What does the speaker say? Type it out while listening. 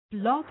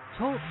Blog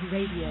Talk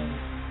Radio.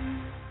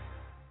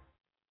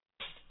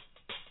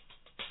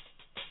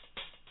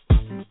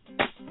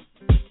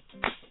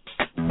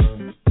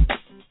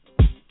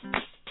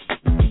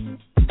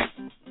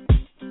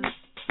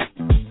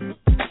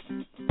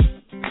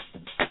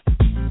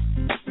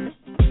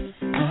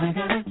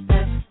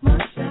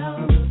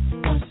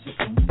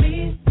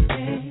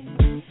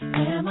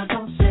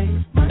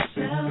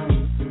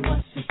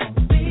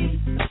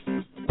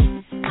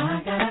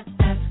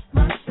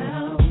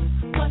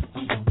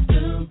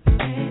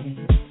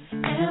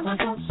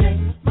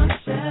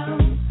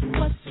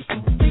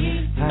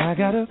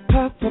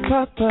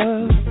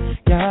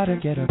 Gotta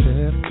get a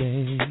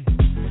birthday,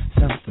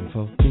 something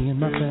for me and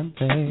my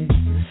family.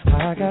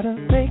 I gotta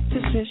make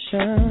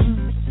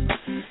decisions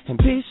and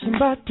be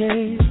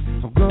somebody.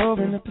 I'm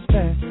growing up as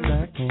fast as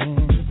I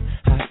can.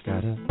 I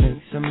gotta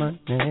make some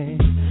money.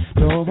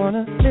 Don't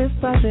wanna live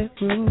by the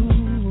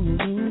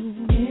rules.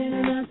 In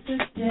and out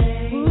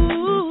today,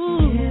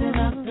 in and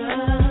out the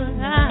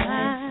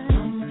night.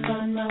 I'ma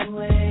find my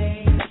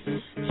way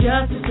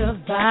just to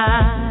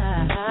survive.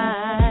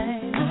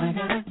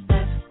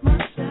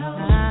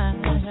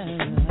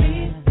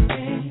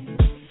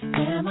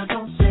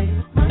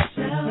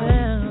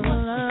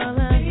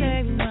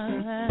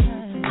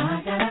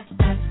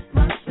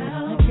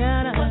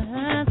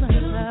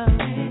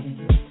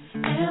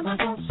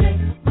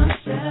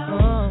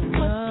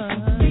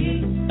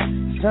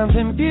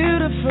 Something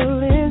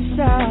beautiful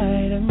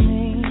inside of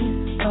me,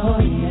 oh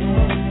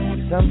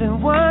yeah.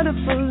 Something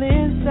wonderful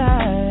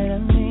inside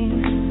of me,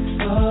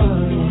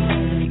 oh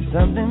yeah.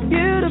 Something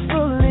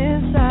beautiful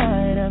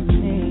inside of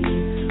me,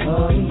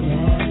 oh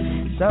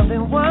yeah.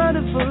 Something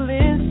wonderful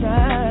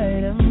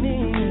inside of me.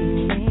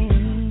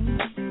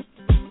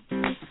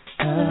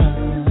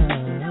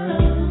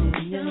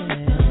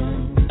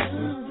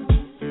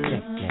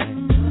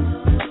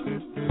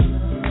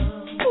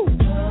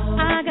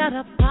 I got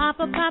a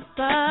Papa,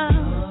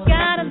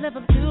 gotta live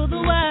up to the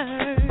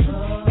word.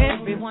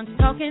 Everyone's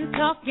talking.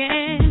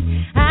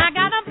 I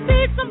gotta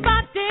be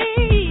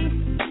somebody,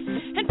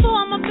 and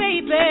for my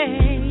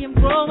baby, I'm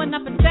growing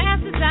up as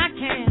fast as I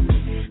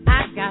can. I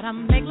gotta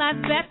make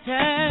life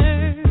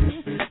better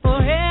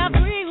for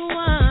everyone.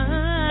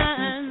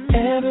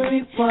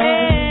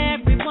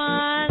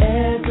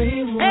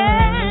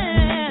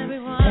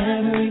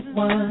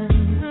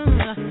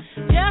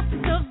 Just to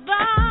survive.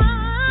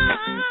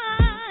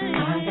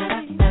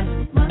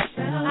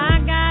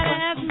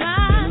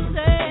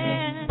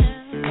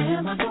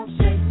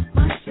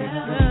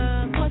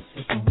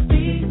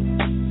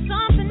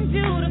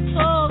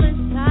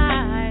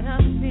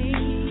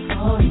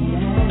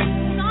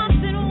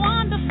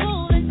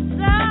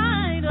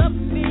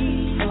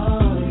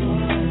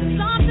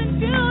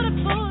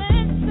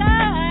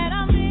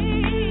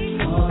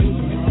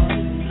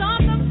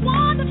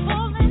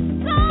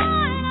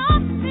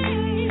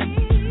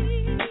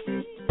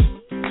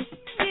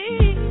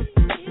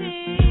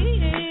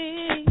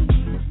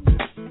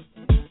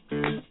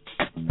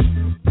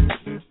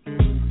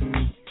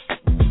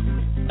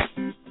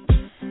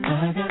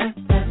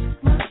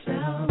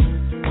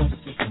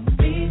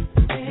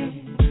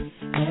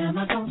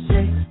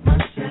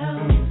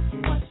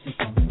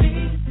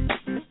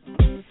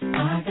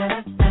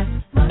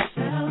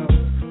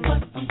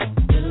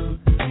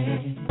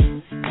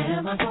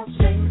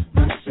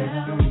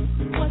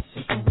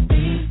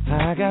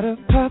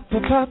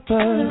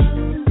 Papa,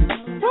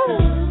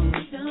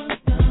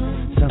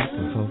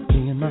 something for me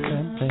and my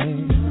family.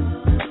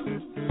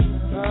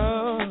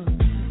 Oh,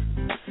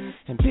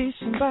 and be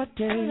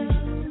somebody.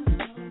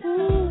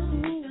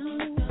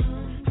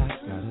 I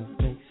gotta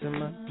make some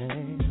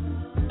money.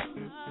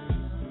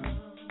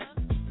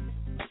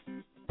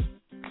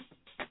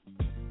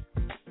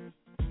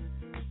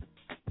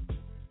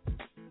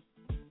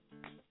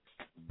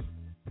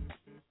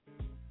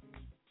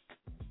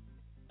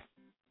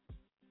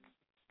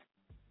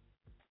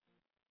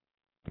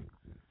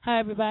 Hi,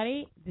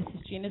 everybody. This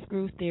is Gina's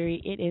Groove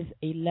Theory. It is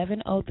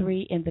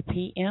 11:03 in the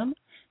p.m.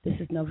 This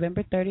is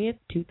November 30th,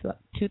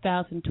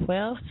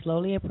 2012,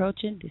 slowly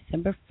approaching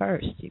December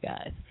 1st, you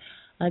guys.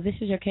 This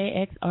is your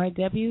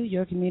KXRW,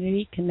 your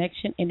community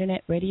connection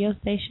internet radio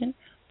station,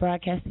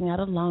 broadcasting out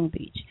of Long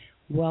Beach.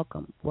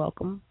 Welcome.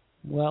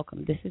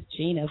 This is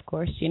Gina, of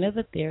course, Gina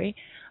the Theory.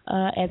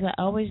 As I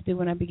always do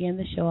when I begin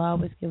the show, I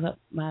always give up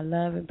my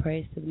love and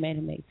praise to the man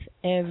who makes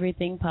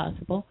everything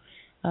possible.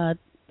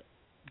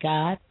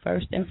 God,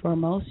 first and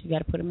foremost, you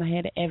got to put him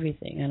ahead of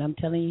everything. And I'm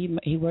telling you,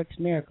 he works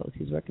miracles.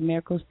 He's working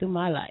miracles through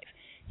my life.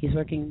 He's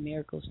working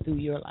miracles through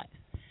your life.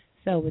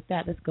 So with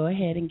that, let's go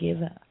ahead and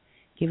give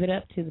it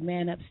up to the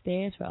man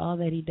upstairs for all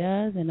that he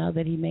does and all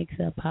that he makes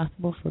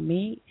possible for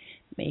me.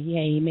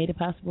 He made it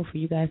possible for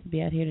you guys to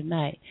be out here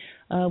tonight.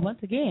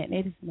 Once again,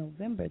 it is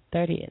November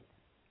 30th,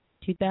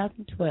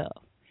 2012.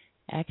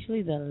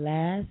 Actually, the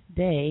last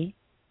day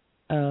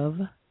of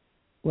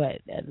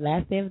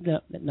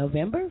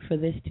November for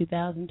this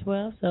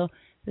 2012. So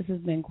this has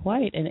been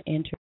quite an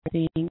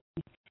interesting,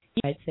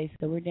 I'd say.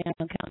 So we're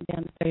counting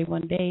down to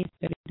 31 days,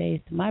 30 days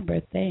to my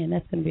birthday, and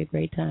that's going to be a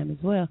great time as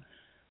well.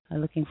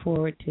 looking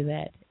forward to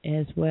that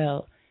as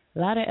well. A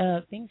lot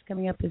of things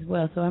coming up as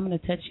well, so I'm going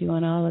to touch you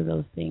on all of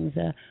those things.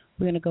 We're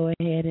going to go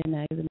ahead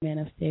and give the man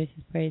upstairs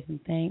his praise and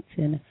thanks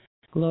and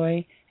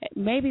glory.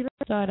 Maybe let's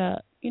start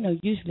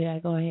usually I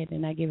go ahead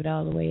and I give it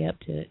all the way up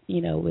to,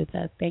 with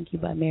Thank You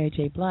by Mary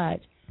J.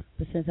 Blige.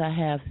 But since I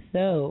have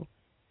so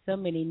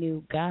many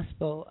new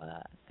gospel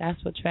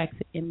tracks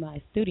in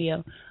my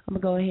studio, I'm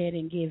going to go ahead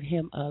and give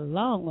him a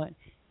long one,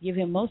 give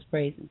him most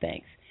praise and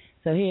thanks.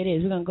 So here it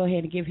is. We're going to go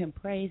ahead and give him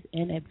praise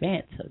in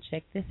advance. So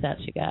check this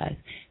out, you guys.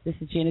 This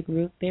is Gina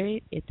Groove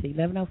Theory. It's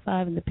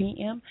 11:05 in the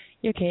p.m.,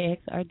 your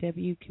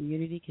KXRW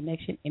Community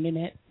Connection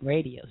Internet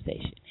radio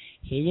station.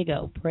 Here you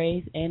go.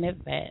 Praise in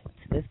advance.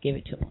 Let's give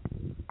it to him.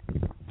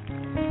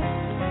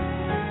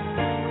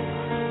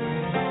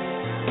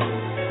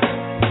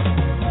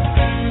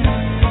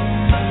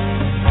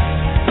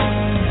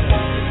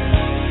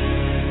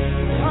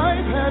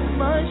 I've had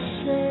my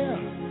share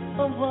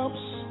of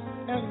ups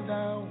and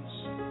downs.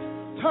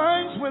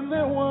 Times when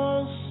there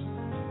was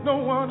no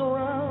one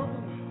around.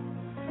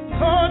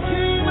 God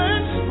came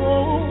and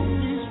spoke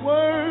these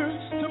words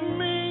to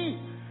me.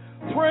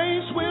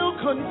 Praise will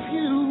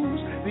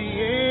confuse the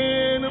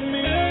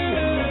enemy.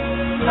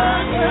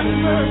 I've had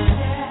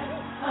mercy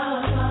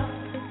of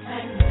ups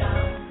and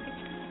downs.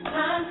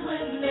 Times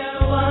when there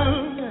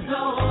was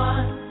no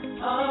one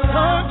around.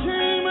 God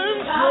came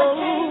and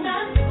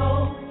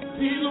spoke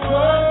these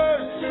words.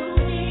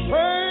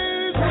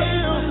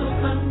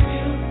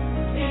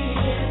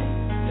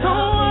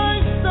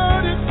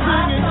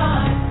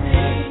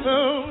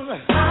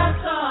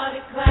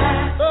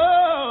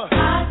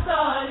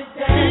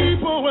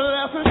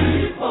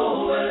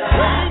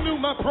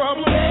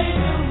 Problem. They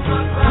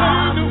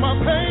knew my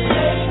pain.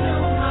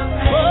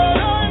 But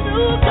I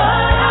knew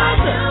God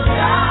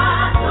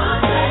would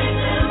take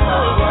them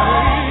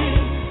away.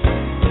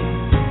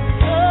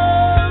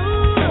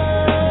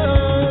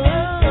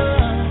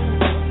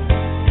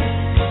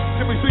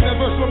 Can we sing that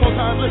verse one more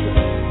time?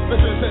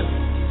 Listen to this.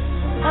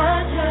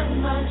 I've had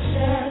my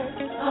share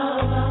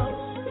of ups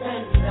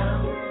and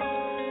downs.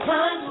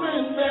 Times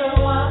when there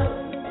was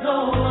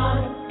no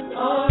one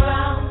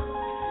around.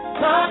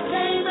 God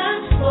came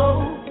and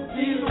spoke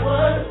these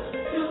words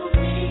to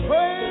me.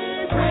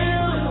 Praise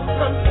will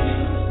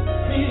confuse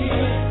me.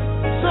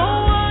 So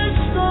I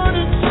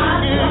started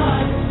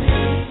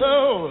singing.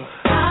 So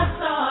I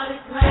started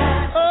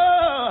clapping.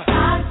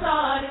 I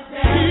started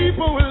dancing.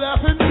 People were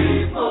laughing.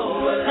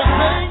 Cause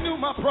they knew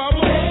my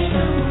problem.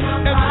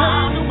 And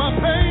they knew my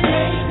pain.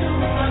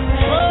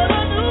 But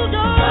I knew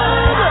God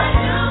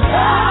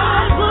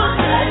would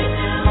take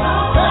them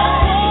away.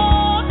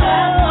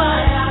 That's why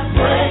I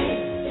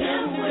praise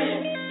Him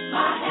with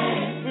my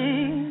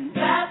hands.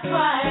 That's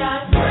why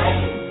I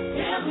praise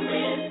Him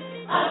with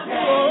a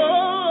dance.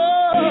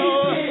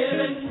 He's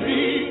given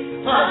me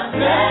a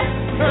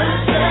second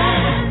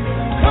chance.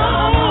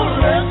 Come on,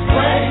 let's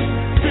praise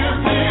Him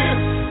with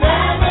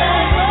that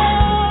dance.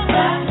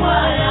 That's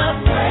why I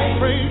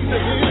praise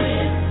Him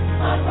with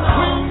a song.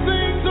 When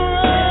things are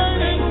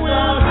right and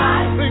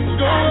when things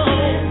go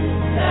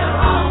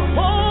wrong,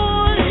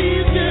 boy,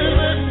 He's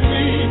given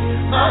me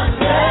a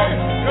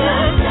second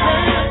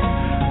chance.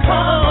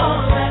 Come on,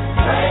 let's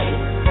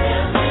praise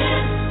Him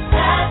with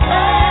that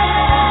dance.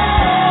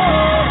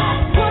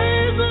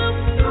 Praise Him.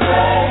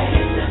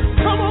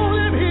 Come on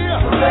in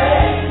here.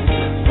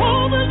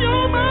 Open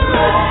your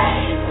mouth.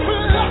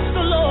 Bless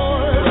the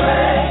Lord.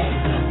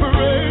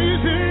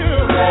 Praise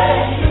Him.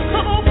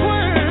 Come on,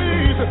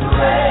 praise.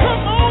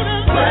 Come on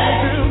and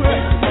praise Him.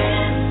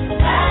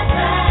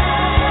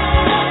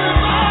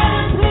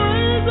 Everybody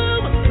praise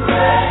Him.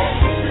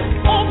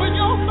 Open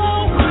your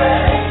mouth.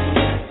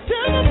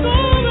 Give Him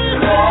glory.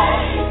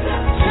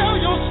 Tell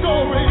your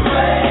story.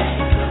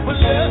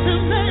 Bless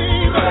His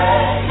name.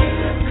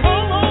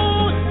 Come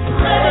on,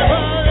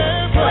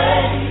 everybody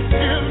praise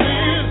Him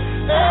in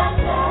that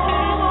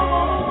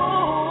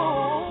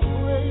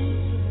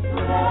praise.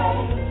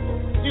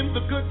 In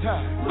the good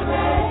times,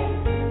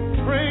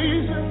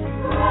 praise Him.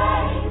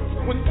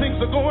 When things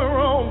are going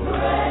wrong,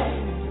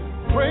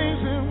 praise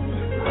Him.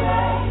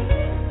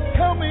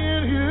 Help me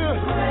in here.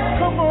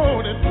 Come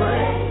on and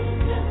praise.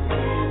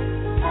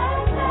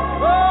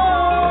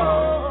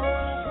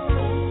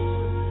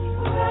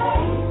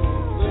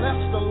 Bless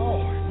the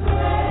Lord.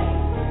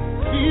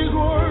 He's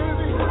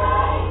worthy.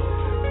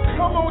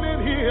 Come on in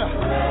here.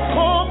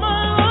 For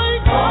my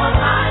life, I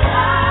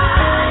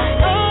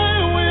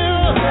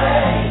will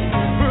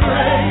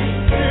praise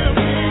Him.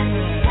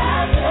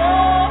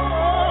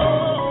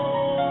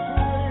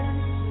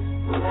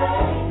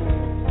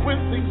 When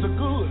things are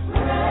good,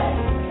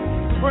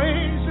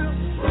 praise Him.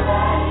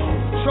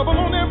 Trouble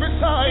on every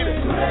side.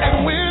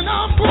 And when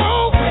I'm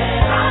broke, I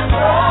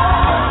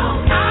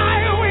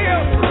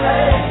will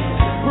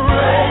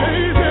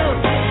praise Him.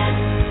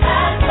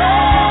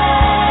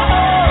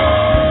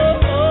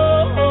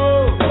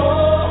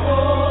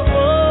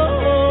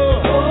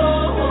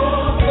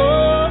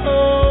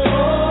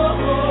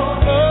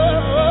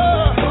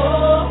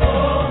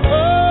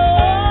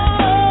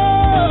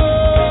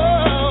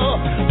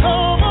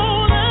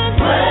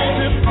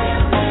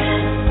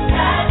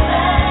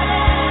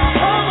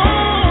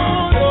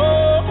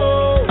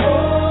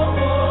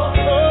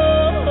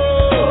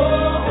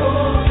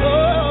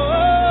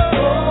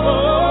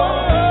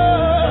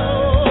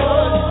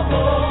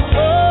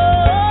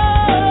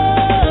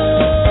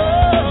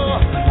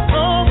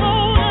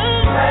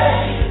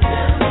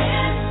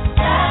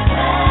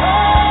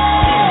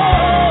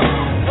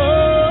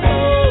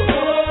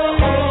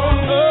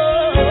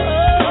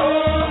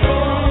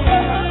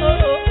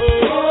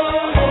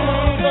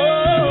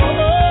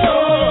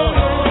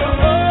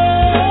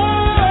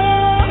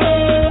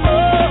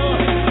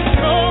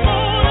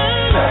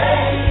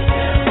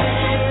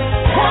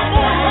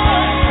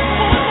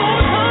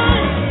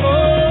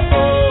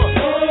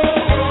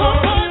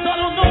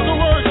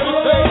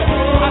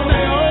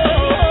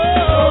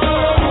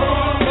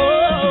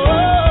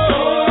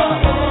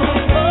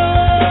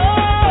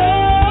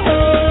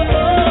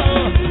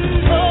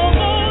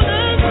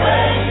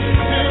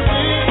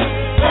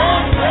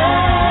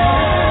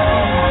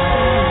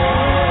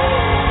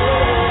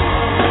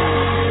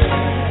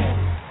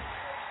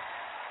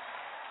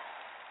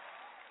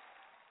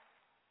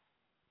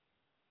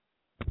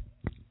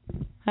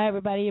 Hi,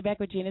 everybody. You're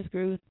back with Gena's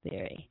Groove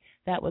Theory.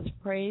 That was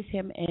Praise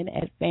Him in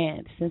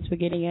Advance. Since we're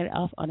getting it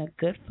off on a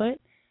good foot,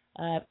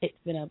 it's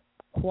been a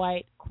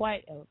quite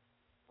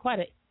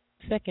a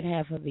second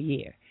half of the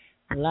year.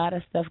 A lot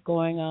of stuff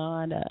going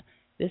on.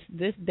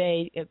 This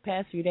day,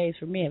 past few days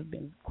for me have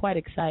been quite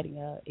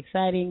exciting.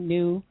 Exciting,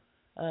 new.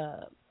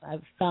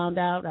 I've found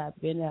out I've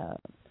been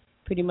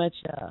pretty much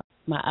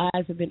my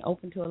eyes have been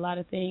open to a lot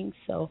of things.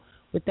 So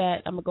with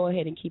that, I'm gonna go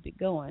ahead and keep it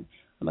going.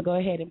 I'm gonna go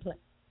ahead and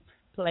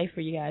play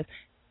for you guys.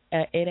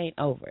 It ain't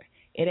over.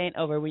 It ain't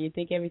over. When you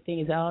think everything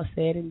is all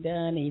said and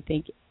done, and you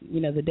think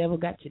the devil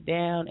got you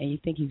down, and you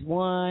think he's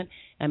won.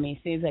 I mean,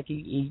 it seems like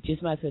you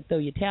just might as well throw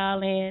your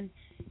towel in.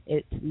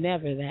 It's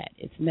never that.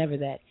 It's never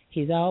that.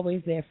 He's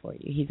always there for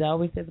you. He's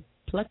always there to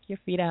pluck your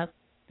feet out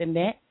the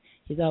net.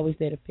 He's always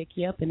there to pick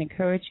you up and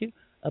encourage you,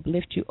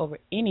 uplift you over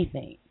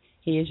anything.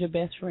 He is your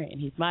best friend.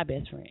 He's my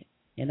best friend,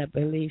 and I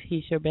believe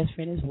he's your best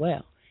friend as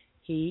well.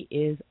 He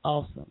is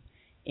awesome.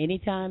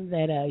 Anytime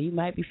that you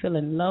might be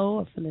feeling low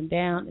or feeling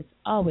down, it's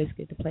always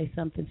good to play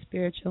something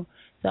spiritual.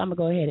 So I'm going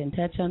to go ahead and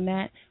touch on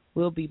that.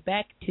 We'll be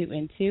back 2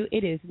 and 2.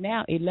 It is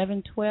now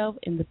 11:12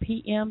 in the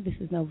p.m. This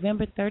is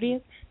November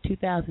 30th,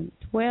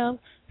 2012,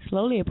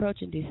 slowly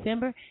approaching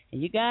December.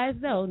 And you guys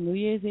know New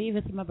Year's Eve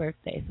is my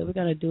birthday, so we're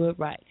going to do it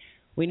right.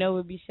 We know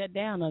we'll be shut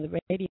down on the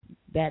radio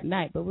that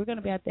night, but we're going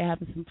to be out there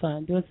having some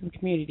fun, doing some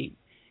community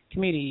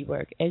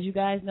work. As you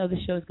guys know, this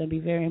show is going to be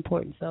very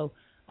important, so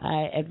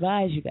I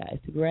advise you guys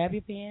to grab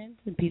your pens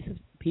and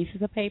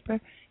pieces of paper,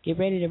 get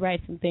ready to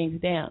write some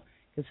things down,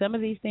 because some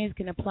of these things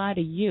can apply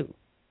to you.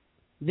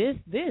 This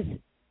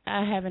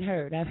I haven't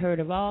heard. I've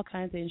heard of all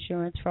kinds of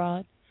insurance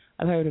fraud.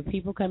 I've heard of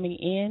people coming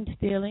in,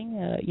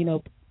 stealing,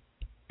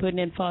 putting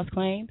in false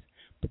claims.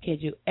 But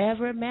could you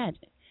ever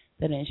imagine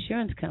that an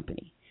insurance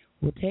company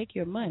will take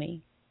your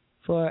money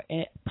for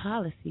a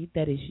policy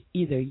that is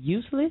either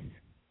useless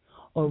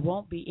or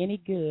won't be any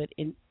good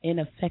in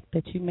effect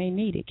that you may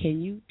need it? Can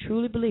you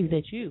truly believe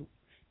that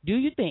do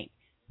you think,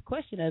 the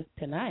question of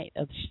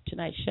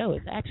tonight's show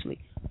is actually,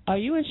 are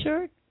you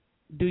insured?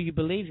 Do you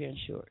believe you're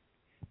insured?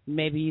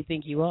 Maybe you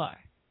think you are.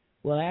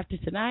 Well, after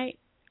tonight,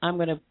 I'm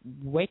going to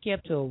wake you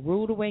up to a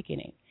rude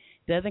awakening.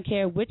 Doesn't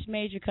care which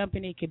major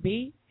company it could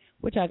be.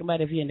 We're talking about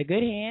if you're in the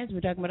good hands.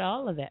 We're talking about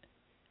all of that.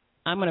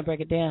 I'm going to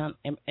break it down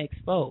and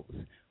expose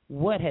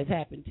what has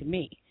happened to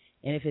me.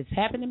 And if it's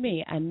happened to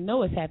me, I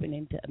know it's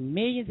happening to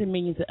millions and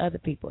millions of other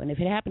people. And if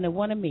it happened to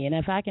one of me, and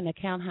if I can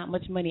account how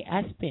much money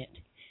I spent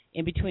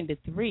in between the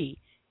 3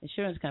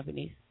 insurance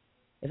companies,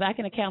 if I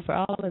can account for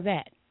all of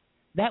that,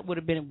 that would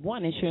have been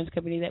one insurance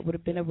company that would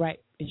have been a right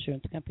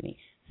insurance company.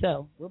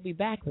 So we'll be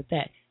back with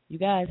that. You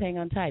guys hang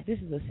on tight. This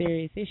is a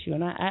serious issue,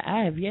 and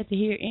I have yet to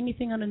hear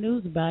anything on the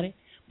news about it,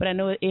 but I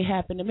know it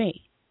happened to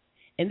me.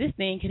 And this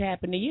thing could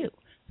happen to you.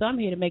 So I'm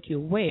here to make you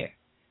aware.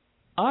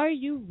 Are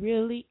you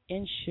really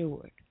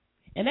insured?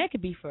 And that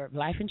could be for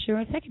life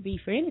insurance. That could be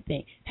for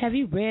anything. Have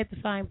you read the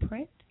fine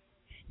print?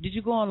 Did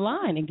you go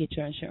online and get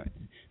your insurance?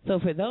 So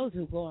for those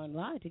who go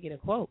online to get a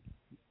quote,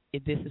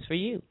 this is for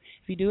you.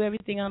 If you do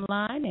everything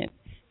online, and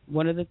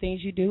one of the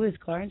things you do is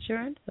car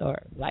insurance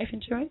or life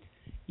insurance,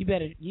 you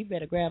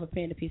better grab a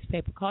pen and a piece of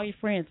paper. Call your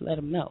friends, let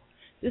them know.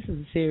 This is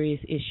a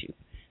serious issue.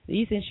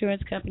 These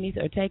insurance companies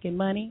are taking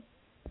money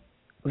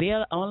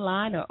via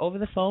online or over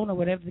the phone or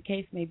whatever the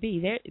case may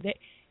be.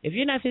 If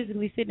you're not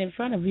physically sitting in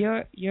front of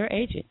your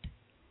agent,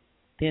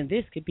 then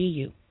this could be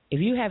you. If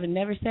you haven't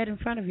never sat in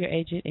front of your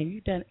agent and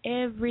you've done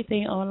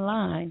everything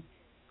online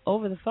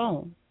over the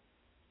phone,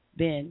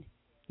 then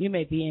you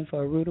may be in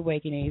for a rude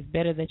awakening. It's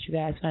better that you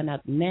guys find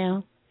out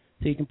now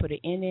so you can put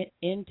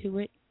into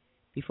it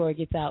before it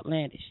gets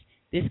outlandish.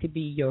 This could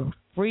be your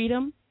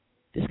freedom.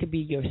 This could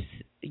be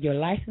your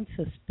license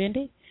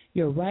suspended,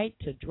 your right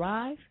to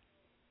drive.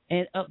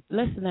 And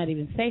let's not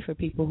even say for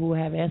people who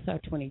have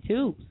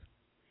SR22s,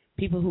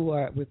 people who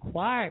are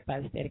required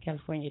by the state of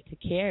California to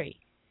carry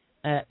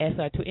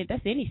SR2.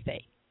 That's any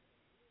state.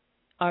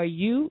 Have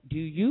you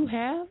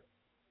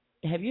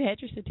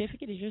had your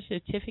certificate? Is your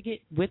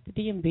certificate with the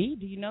DMV?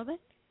 Do you know that?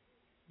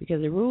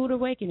 Because the rude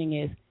awakening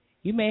is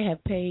you may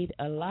have paid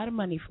a lot of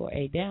money for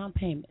a down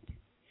payment.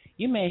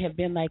 You may have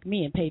been like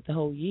me and paid the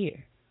whole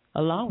year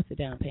along with the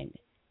down payment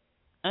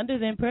under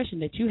the impression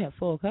that you have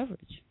full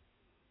coverage,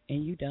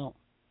 and you don't.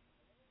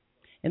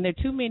 And there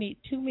are too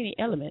many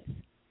elements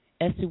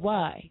as to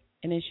why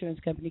an insurance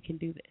company can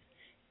do this,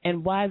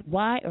 and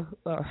why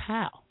or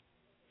how.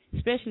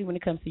 Especially when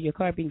it comes to your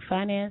car being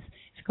financed,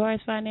 if your car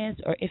is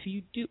financed, or if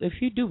you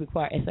do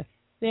require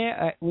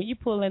SR. When you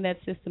pull in that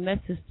system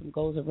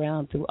goes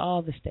around through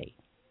all the state.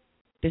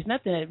 There's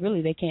nothing that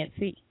really they can't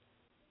see.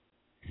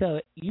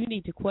 So you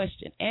need to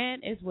question.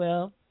 And as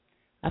well,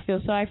 I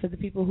feel sorry for the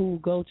people who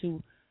go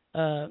to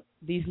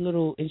these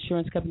little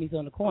insurance companies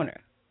on the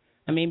corner.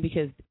 I mean,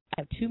 because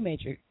I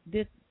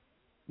have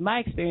my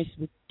experience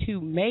with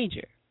 2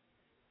 major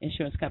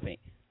insurance companies,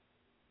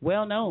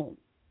 well known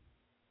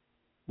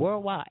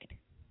worldwide,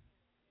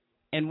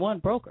 and 1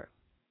 broker.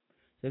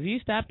 So if you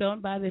stopped on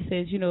by that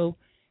says,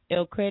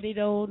 El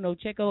Credito, No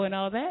Checo, and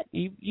all that,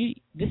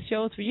 this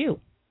show's for you.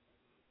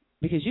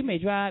 Because you may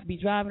be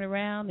driving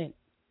around and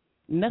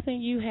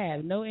nothing you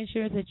have, no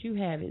insurance that you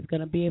have is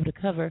going to be able to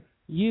cover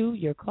you,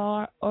 your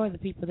car, or the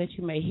people that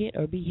you may hit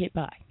or be hit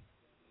by.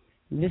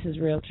 And this is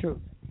real truth.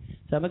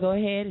 So I'm going to go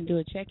ahead and do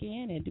a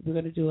check-in, and we're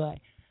going to do a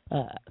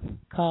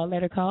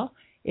letter call.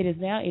 It is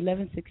now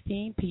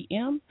 11:16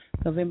 p.m.,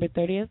 November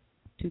 30th,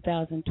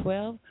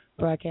 2012,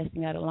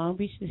 broadcasting out of Long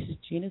Beach. This is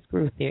Gena's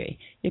Groove Theory,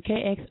 your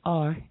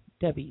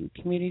KXRW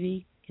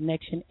Community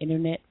Connection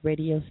Internet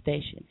Radio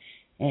Station.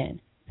 And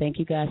thank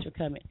you guys for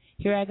coming.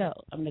 Here I go.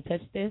 I'm going to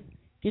touch this.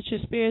 Get your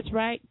spirits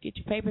right. Get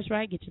your papers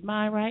right. Get your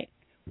mind right.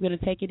 We're going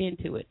to take it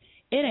into it.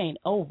 It ain't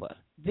over.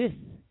 This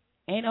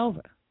ain't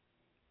over.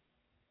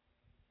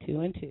 2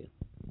 and 2.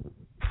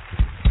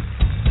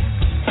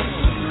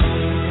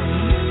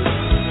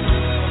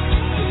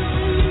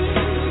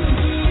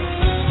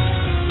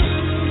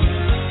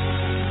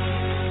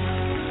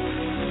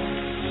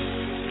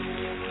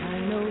 I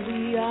know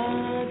the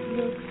odds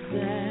look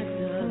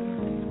stacked up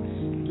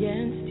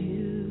against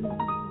you,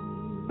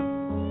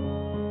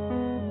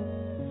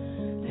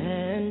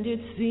 and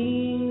it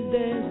seems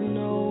there's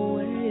no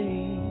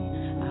way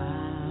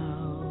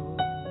out.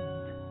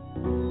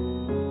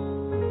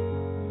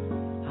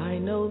 I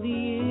know the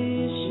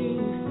issue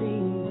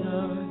seems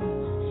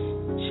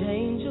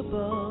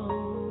unchangeable,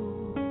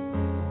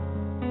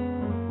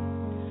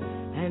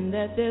 and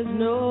that there's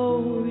no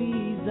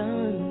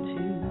reason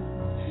to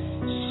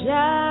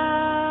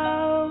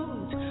shout,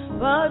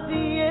 but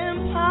the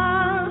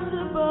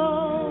impossible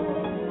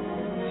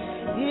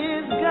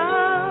is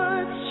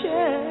God's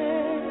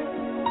chance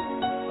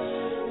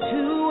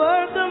to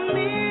work a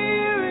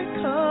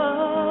miracle,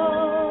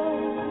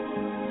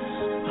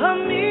 a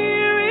miracle.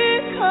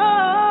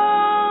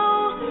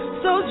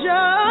 So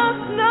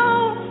just know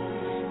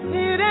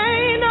it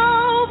ain't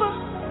over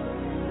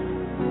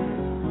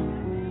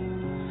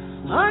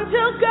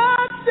until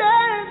God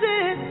says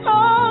it's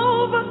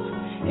over.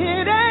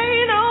 It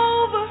ain't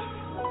over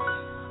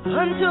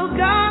until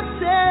God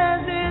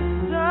says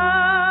it's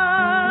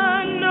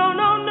done. No,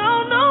 no,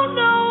 no, no,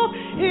 no.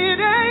 It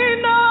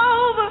ain't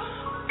over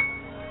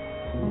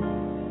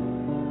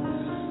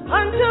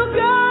until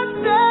God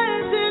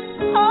says it's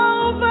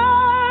over.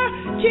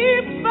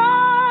 Keep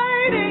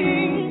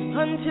fighting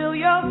until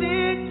your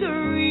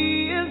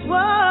victory is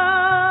won.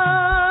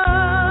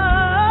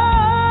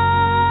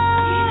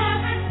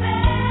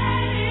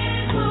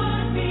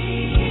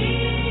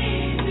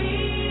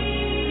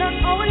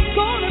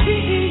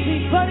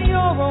 But you're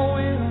a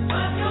winner.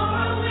 But you're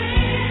a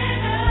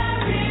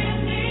winner in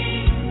me.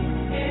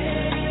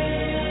 Yeah.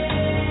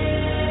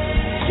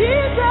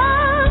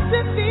 Jesus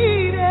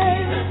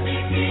defeated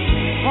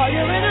all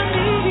your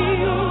enemies.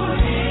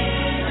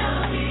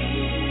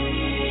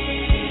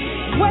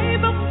 Way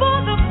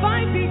before the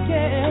fight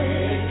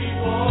began.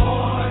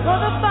 Before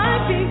the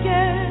fight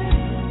began.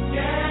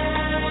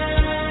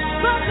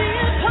 But the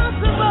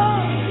impossible.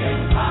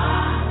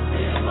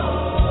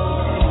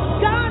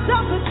 God's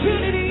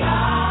opportunity.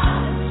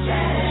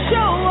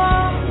 Show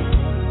up,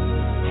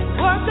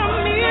 work a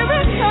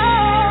miracle,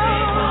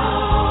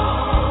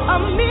 a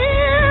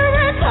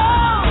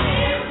miracle.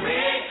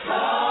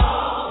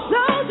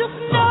 So just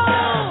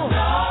know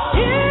it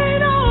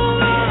ain't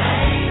over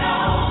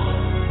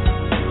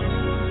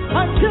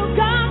until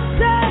God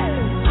says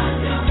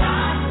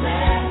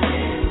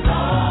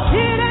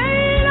it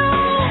ain't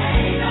over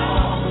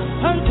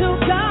until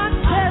God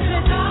says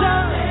it's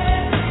done.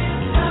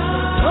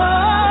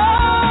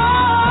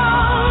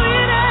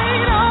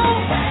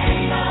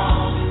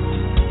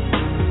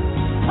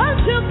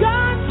 Until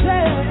God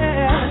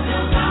says,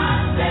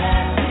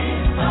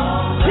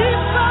 keep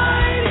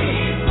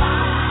fighting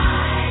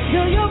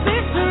till your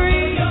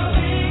victory.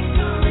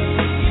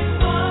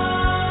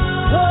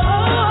 Oh,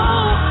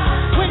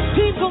 when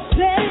people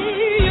say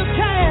you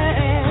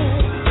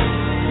can't,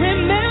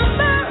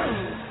 remember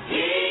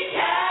He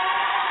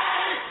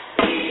can.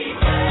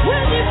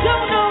 When you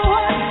don't know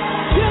what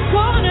you're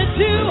gonna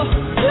do,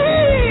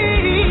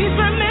 please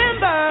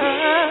remember.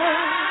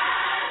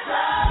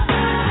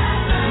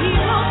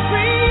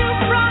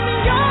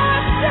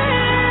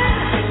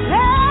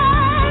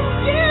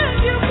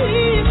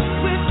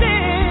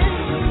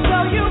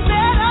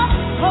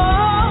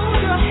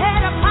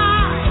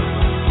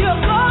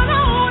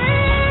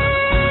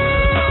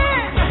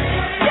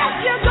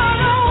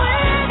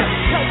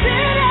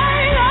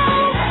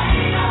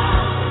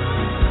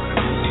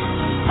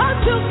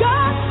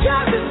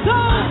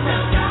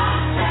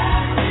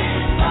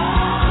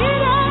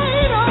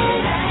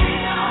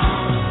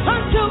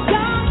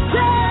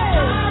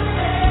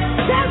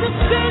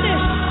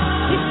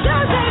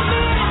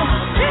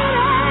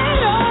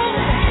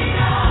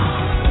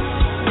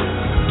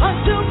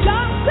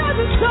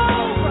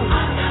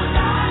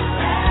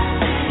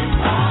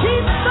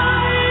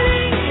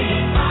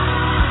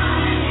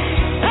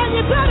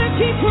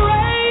 Keep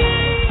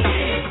praying,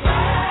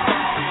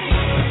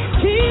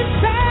 keep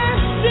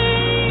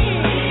fasting,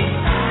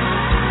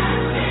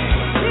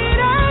 it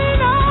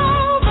ain't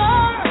over,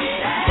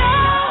 no,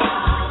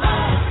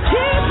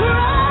 keep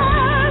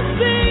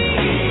pressing,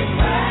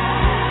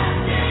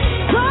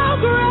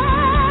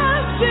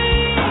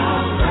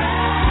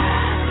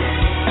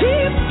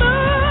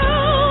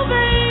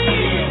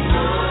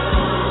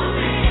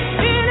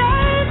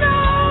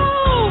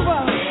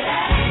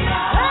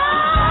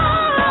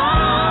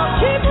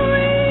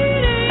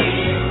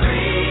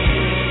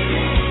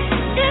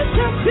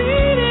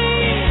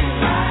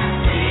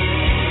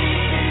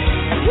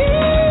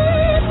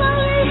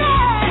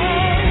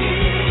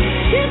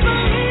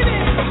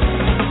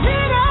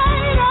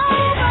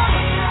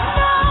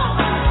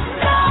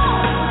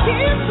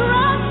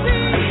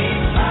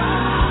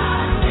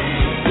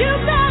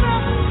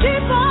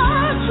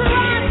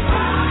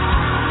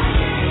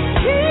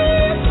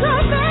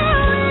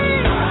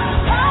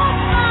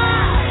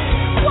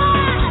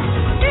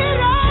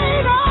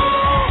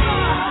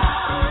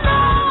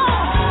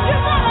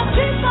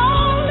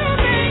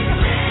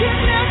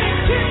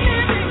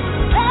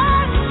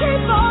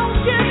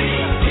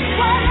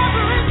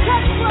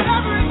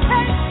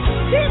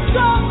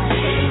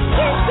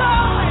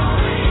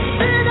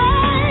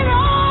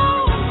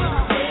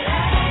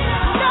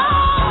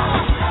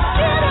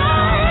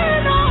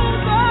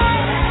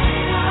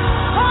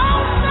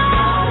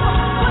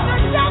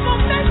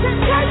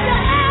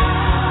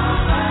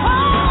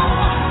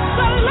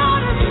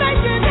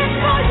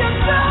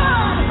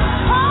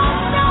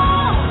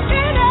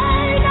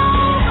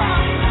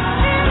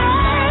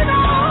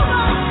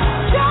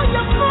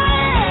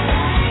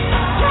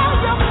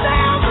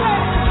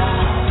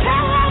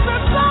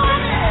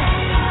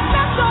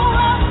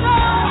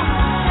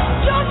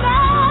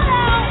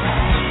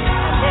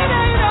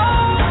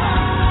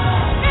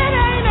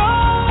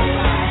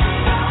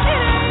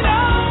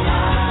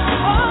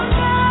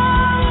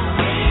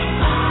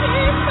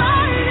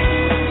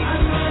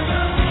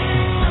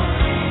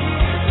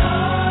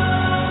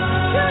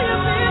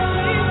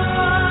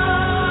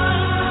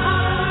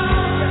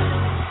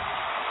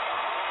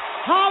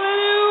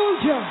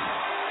 Hallelujah.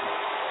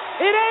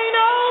 It ain't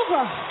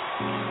over.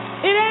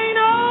 It ain't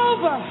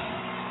over.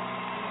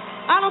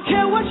 I don't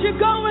care what you're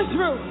going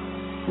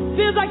through.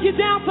 Feels like you're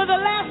down for the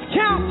last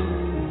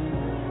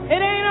count. It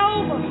ain't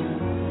over.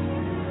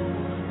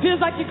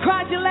 Feels like you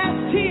cried your last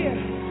tear.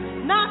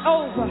 Not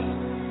over.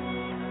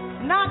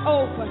 Not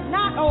over.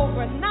 Not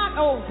over. Not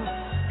over.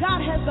 God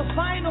has the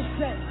final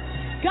say.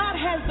 God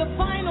has the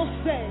final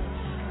say.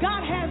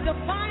 God has the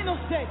final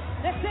say.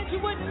 That said you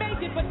wouldn't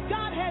make it, but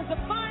God has the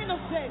final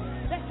say.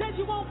 That said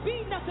you won't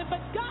be nothing, but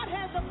God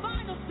has the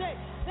final say.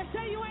 That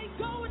say you ain't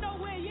going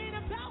nowhere, you ain't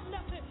about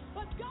nothing,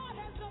 but God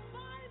has the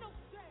final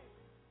say.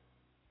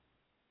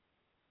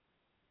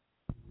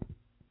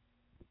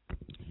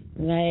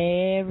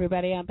 Hey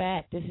everybody, I'm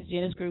back. This is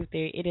Gena's Groove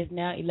Theory. It is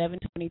now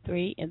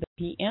 11:23 in the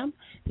p.m.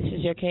 This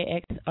is your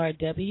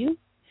KXRW,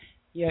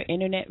 your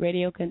internet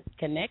radio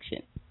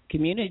connection.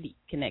 Community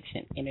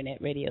Connection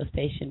Internet Radio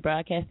Station,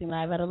 broadcasting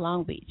live out of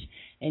Long Beach,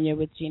 and you're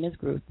with Gena's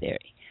Groove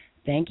Theory.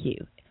 Thank you.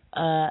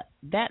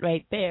 That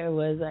right there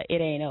was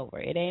It Ain't Over.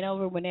 It ain't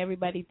over when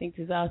everybody thinks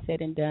it's all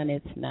said and done.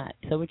 It's not.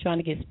 So we're trying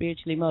to get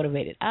spiritually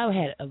motivated. I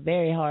had a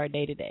very hard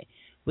day today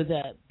with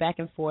back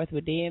and forth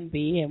with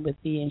DMV and with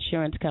the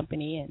insurance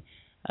company,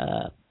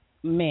 and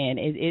man,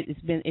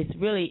 it's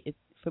really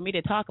for me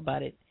to talk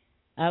about it.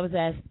 I was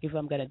asked if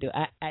I'm going to do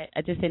it.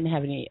 I just didn't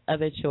have any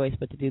other choice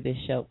but to do this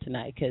show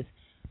tonight because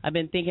I've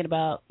been thinking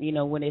about,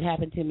 when it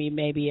happened to me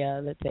maybe,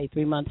 let's say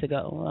 3 months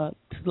ago,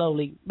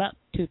 slowly, about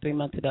 2-3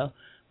 months ago,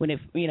 when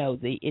it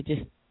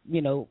just,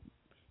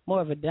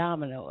 more of a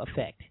domino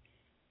effect.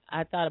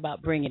 I thought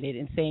about bringing it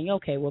and saying,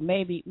 okay, well,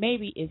 maybe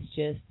it's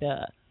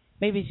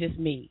just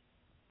me,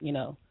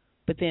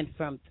 But then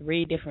from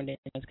 3 different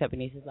insurance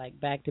companies, it's like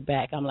back to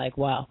back. I'm like,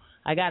 wow,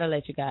 I got to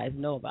let you guys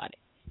know about it.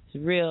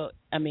 It's real.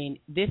 I mean,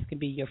 this could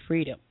be your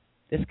freedom.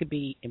 This could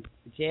be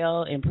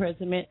jail,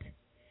 imprisonment.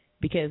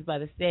 Because by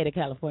the state of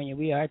California,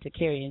 we are to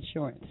carry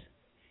insurance.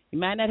 You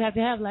might not have to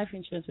have life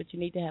insurance, but you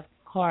need to have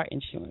car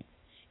insurance.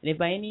 And if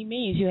by any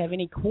means you have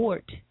any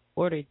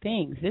court-ordered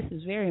things, this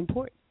is very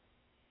important.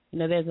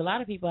 There's a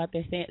lot of people out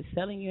there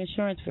selling you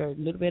insurance for a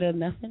little bit of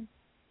nothing,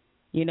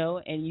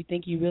 and you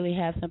think you really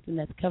have something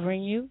that's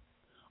covering you,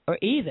 or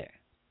either.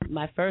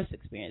 My first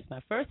experience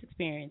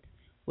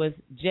was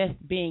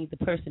just being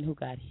the person who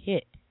got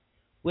hit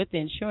with the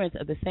insurance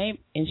of the same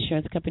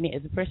insurance company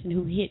as the person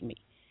who hit me.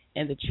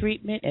 And the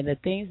treatment and the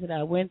things that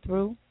I went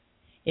through,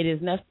 it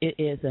is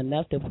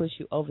enough to push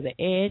you over the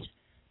edge.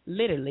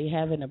 Literally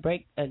having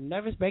a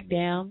nervous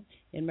breakdown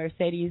in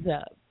Mercedes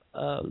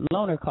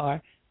loaner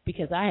car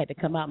because I had to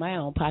come out my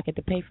own pocket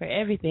to pay for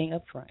everything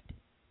up front.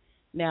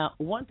 Now,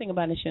 one thing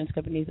about insurance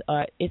companies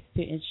is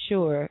to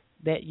ensure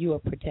that you are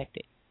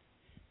protected.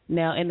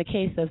 Now, in the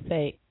case of,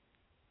 say,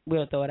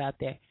 we'll throw it out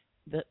there,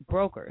 the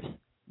broker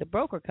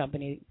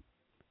company,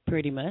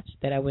 pretty much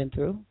that I went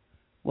through.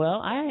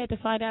 Well, I had to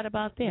find out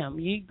about them.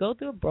 You go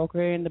through a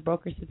broker, and the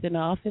broker sits in the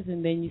office,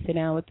 and then you sit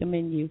down with them,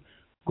 and you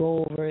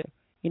go over,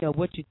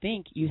 what you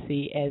think you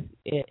see as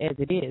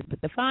it is. But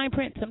the fine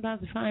print,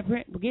 sometimes the fine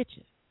print will get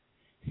you.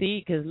 See,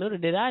 because little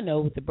did I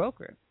know with the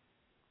broker,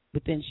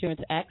 with the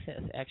insurance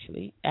access,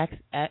 actually,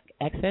 access,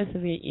 if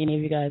any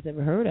of you guys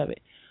ever heard of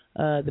it.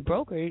 The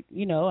broker,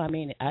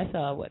 I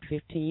saw,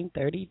 15,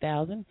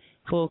 30,000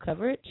 full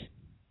coverage,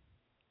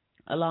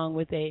 along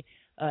with a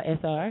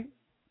SR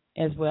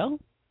as well.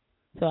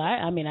 So,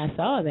 I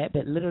saw that,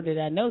 but little did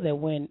I know that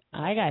when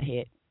I got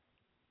hit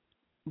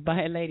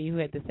by a lady who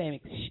had the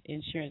same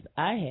insurance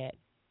I had,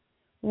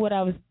 what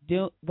I was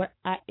doing,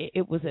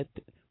 it was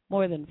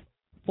more than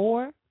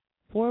four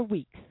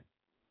weeks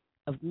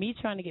of me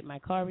trying to get my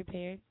car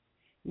repaired,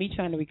 me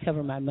trying to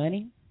recover my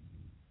money.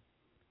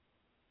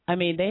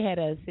 They had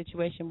a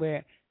situation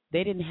where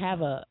they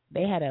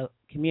had a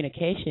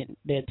communication,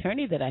 the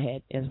attorney that I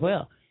had as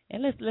well.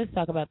 And let's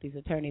talk about these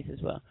attorneys as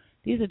well.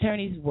 These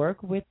attorneys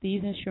work with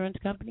these insurance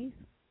companies.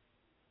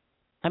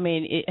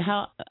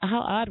 How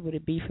odd would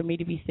it be for me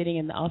to be sitting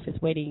in the office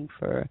waiting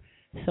for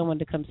someone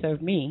to come serve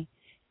me,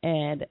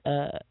 and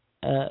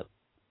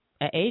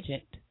an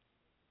agent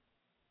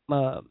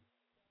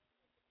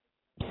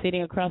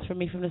sitting across from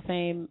me from the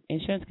same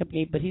insurance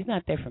company, but he's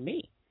not there for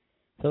me.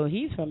 So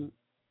he's from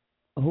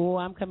how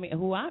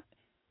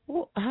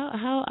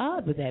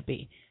odd would that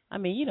be?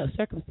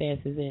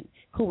 Circumstances and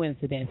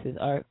coincidences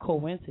are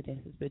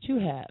coincidences, but you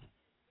have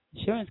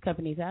insurance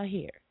companies out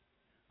here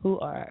who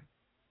are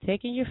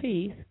taking your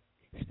fees,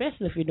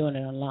 especially if you're doing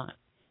it online.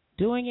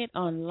 Doing it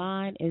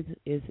online is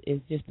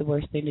just the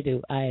worst thing to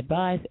do. I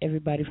advise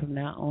everybody from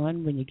now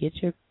on,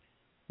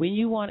 when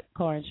you want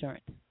car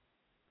insurance,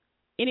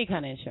 any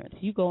kind of insurance,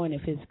 you go in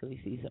and physically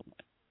see someone.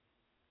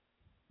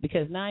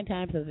 Because 9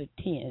 times out of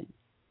 10,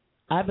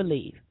 I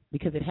believe,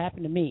 because it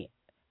happened to me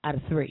out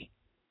of 3.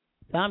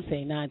 So I'm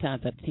saying 9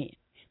 times out of 10.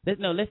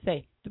 Let's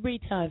say 3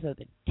 times out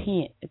of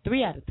 10,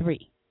 3 out of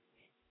 3.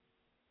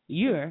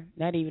 You're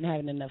not even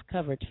having enough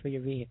coverage for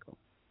your vehicle.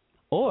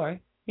 Or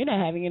you're not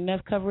having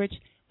enough coverage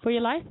for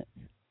your license.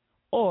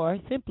 Or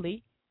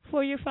simply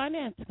for your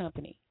finance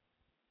company.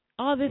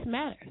 All this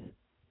matters.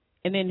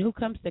 And then who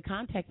comes to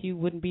contact you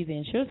wouldn't be the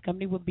insurance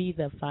company, would be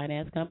the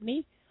finance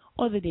company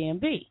or the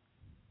DMV.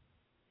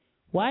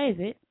 Why is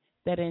it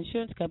that an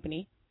insurance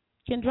company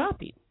can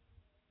drop you?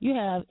 You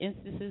have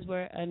instances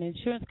where an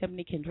insurance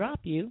company can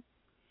drop you.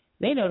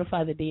 They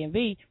notify the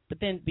DMV, but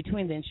then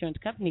between the insurance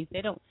companies,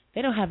 they don't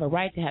have a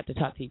right to have to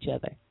talk to each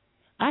other.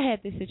 I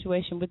had this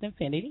situation with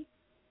Infinity.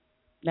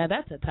 Now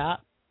that's a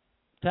top.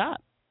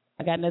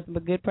 I got nothing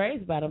but good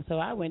praise about them, so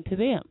I went to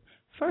them.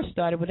 First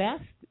started with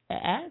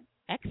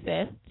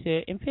access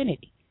to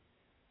Infinity.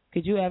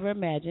 Could you ever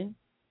imagine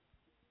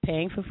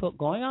paying for full,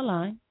 going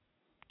online,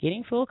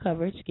 getting full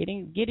coverage,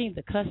 getting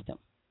the custom,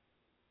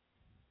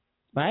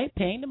 right?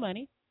 Paying the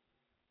money.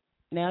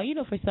 Now,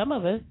 for some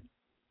of us,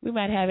 we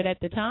might have it at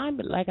the time,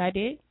 but like I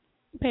did,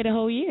 you pay the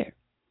whole year.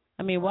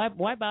 I mean, why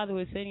bother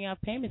with sending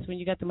out payments when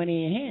you got the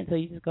money in your hand? So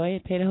you just go ahead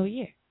and pay the whole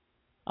year.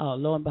 Oh,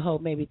 lo and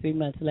behold, maybe 3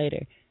 months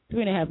later,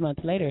 3.5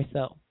 months later or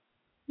so,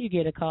 you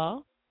get a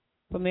call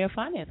from their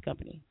finance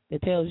company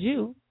that tells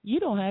you you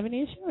don't have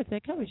any insurance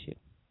that covers you.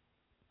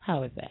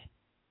 How is that?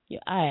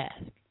 I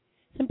ask.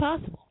 It's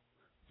impossible.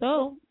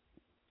 So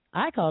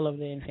I call over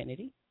to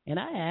Infinity and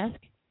I ask,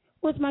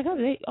 what's my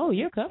coverage?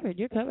 You're covered.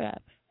 You're covered.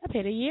 I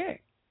paid a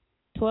year,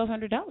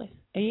 $1,200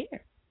 a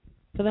year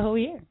for the whole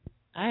year.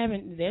 I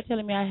haven't. They're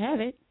telling me I have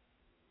it,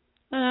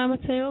 and I'm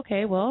gonna say,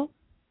 okay, well,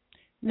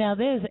 now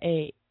there's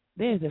a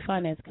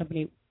finance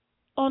company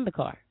on the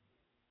car.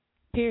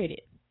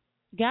 Period.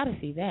 Got to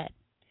see that.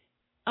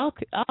 All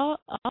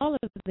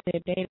of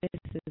their data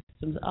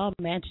systems all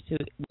match to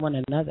one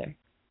another.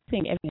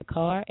 Seeing every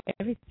car,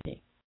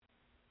 everything.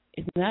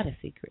 It's not a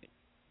secret.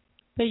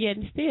 But yet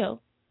and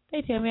still,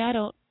 they tell me I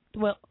don't.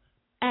 Well,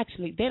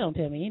 actually, they don't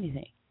tell me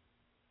anything.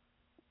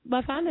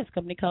 My finance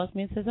company calls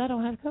me and says I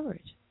don't have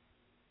coverage.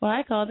 Well,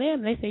 I call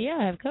them. They say, yeah,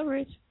 I have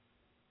coverage.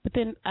 But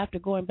then after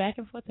going back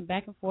and forth,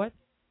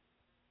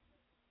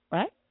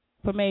 right,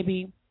 for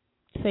maybe,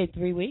 say,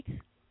 3 weeks,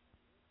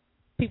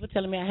 people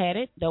telling me I had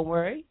it, don't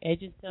worry.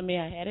 Agents telling me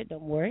I had it,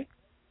 don't worry.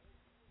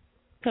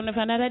 Come to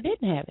find out I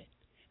didn't have it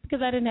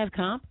because I didn't have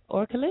comp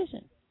or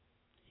collision.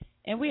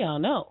 And we all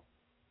know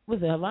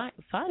with a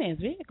finance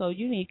vehicle,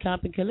 you need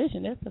comp and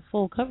collision. That's the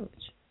full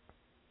coverage.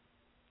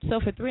 So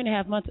for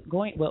 3.5 months,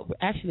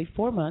 actually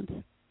 4 months,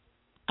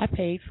 I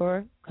paid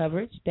for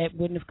coverage that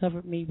wouldn't have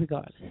covered me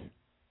regardless.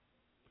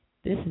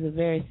 This is a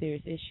very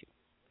serious issue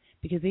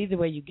because either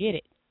way you get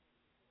it,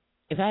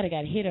 if I had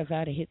got hit or if I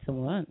had hit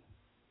someone,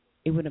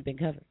 it wouldn't have been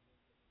covered.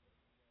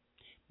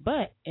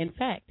 But, in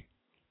fact,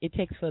 it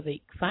takes for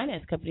the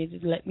finance company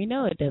to let me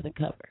know it doesn't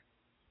cover.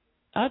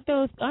 Aren't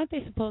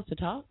they supposed to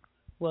talk?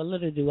 Well,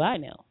 little do I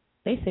know.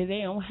 They say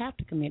they don't have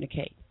to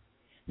communicate.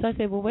 So I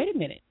said, well, wait a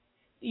minute.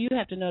 You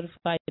have to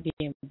notify the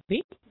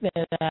DMV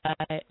that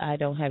I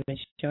don't have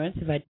insurance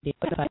if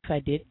I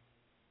did.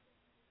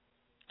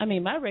 I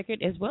mean, my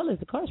record as well as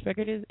the car's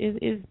record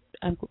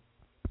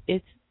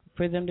it's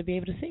for them to be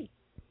able to see.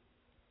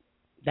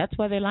 That's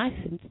why they're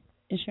licensed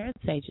insurance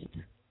agents.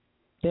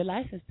 They're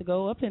licensed to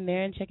go up in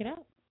there and check it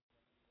out.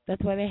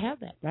 That's why they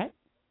have that, right?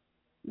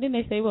 Then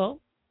they say, well,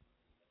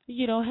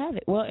 you don't have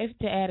it. Well, if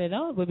to add it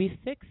on, it would be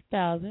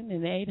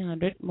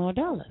 $6,800 more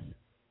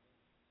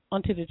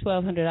onto the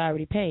 $1,200 I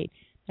already paid.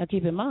 Now,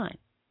 keep in mind,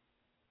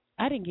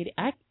 I didn't get it.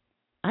 I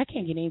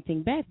can't get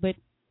anything back, but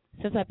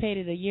since I paid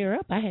it a year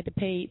up, I had to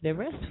pay the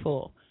rest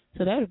full.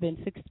 So that would have been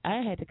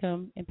I had to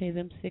come and pay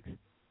them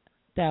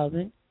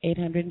 $6,800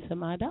 and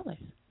some odd dollars.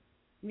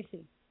 Let me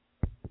see.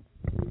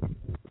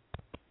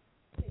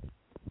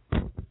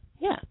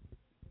 Yeah,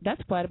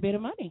 that's quite a bit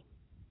of money.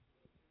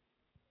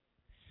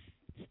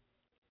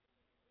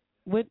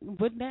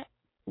 Wouldn't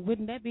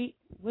that be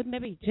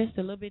just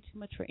a little bit too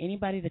much for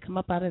anybody to come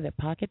up out of their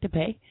pocket to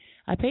pay?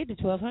 I paid the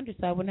 $1,200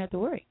 so I wouldn't have to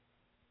worry,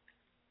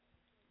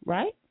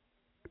 right?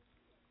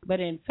 But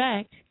in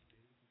fact,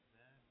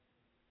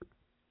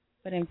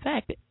 I didn't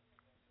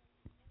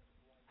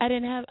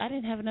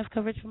have enough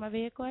coverage for my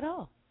vehicle at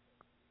all.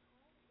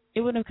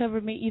 It wouldn't have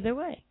covered me either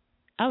way.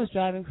 I was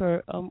driving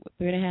for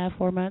 3.5,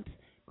 4 months,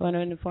 going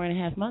on to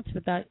 4.5 months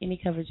without any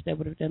coverage that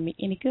would have done me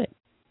any good.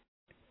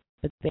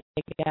 But they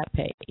got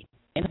paid,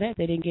 and that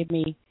they didn't give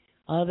me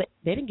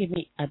They didn't give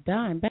me a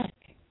dime back,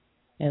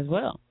 as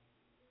well.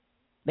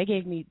 They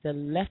gave me the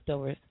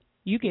leftovers.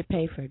 You get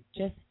paid for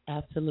just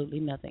absolutely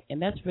nothing,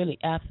 and that's really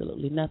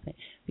absolutely nothing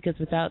because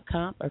without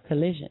comp or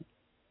collision,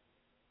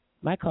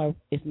 my car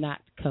is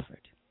not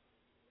covered.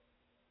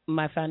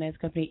 My finance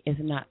company is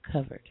not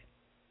covered.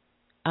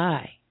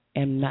 I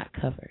am not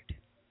covered.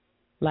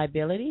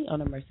 Liability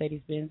on a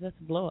Mercedes-Benz, that's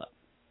a blow-up.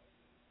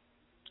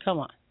 Come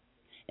on.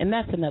 And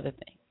that's another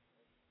thing.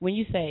 When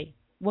you say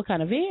what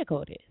kind of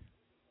vehicle it is,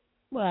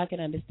 well, I can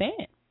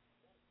understand.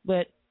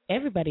 But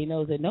everybody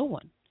knows that no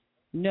one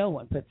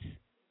puts,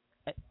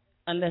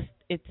 unless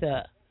it's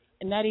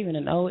not even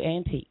an old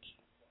antique,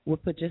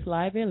 would put just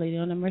liability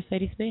on a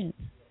Mercedes-Benz.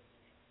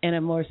 And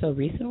a more so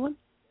recent one,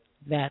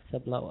 that's a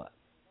blow-up.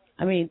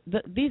 I mean,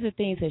 these are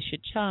things that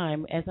should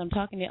chime as I'm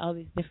talking to all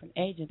these different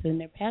agents,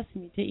 and they're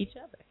passing me to each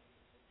other.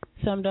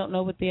 Some don't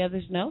know what the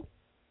others know.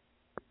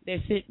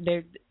 They're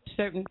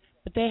certain,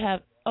 but they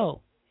have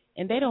Oh,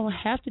 and they don't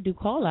have to do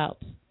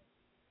call-outs.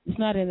 It's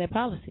not in their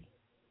policy.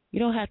 You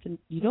don't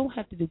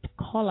have to do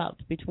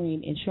call-outs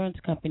between insurance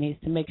companies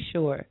to make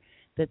sure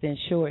that the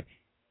insured.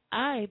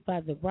 By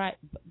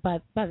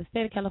the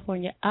state of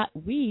California,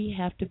 we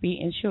have to be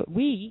insured.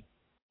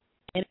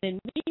 And then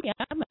me,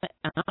 I'm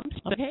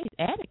a case,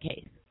 add a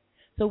case.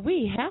 So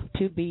we have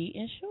to be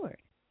insured.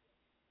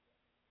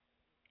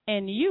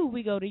 And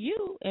we go to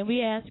you, and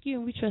we ask you,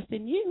 and we trust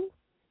in you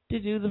to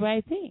do the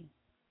right thing.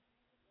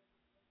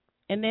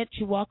 And that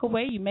you walk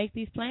away, you make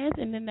these plans,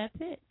 and then that's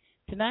it.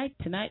 Tonight,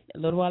 a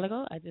little while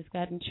ago, I just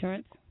got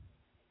insurance.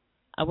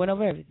 I went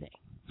over everything.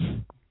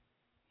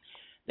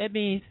 That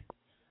means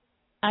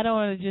I don't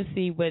want to just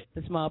see what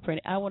the small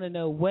print. I want to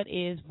know what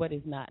is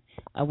not.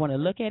 I want to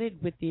look at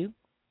it with you.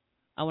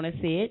 I want to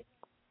see it,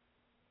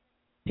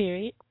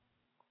 period.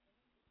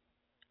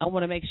 I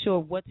want to make sure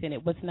what's in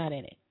it, what's not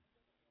in it,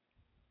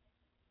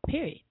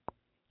 period.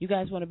 You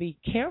guys want to be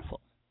careful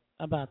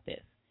about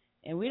this.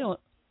 And we'll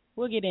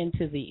get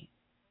into the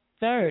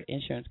third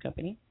insurance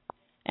company.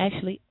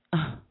 Actually,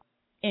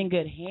 in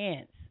good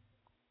hands.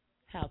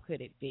 How could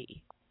it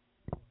be?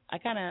 I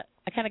kind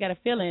of got a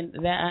feeling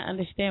that I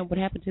understand what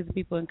happened to the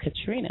people in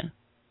Katrina.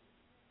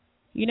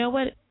 You know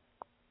what?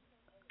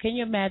 Can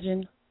you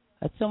imagine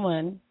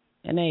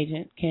an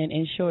agent can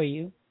insure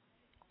you,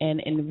 and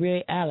in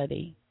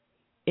reality,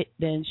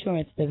 the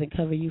insurance doesn't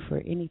cover you for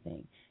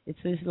anything. It's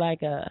just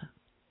like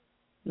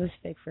let's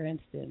take for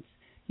instance,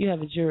 you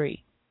have a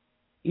jury,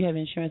 you have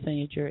insurance on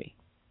your jury,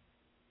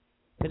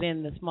 but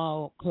in the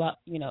small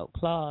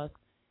clause,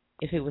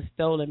 if it was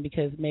stolen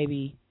because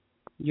maybe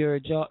your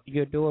door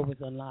was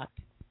unlocked,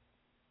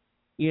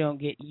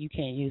 you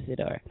can't use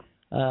it, or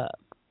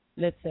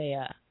let's say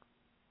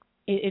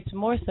it's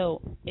more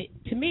so.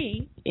 To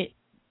me, it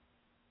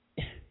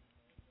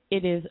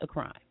is a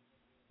crime.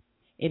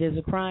 It is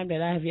a crime that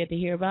I have yet to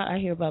hear about. I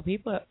hear about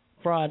people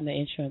frauding the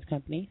insurance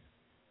companies,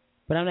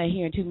 but I'm not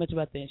hearing too much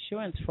about the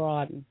insurance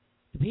frauding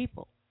the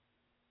people.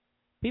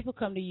 People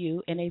come to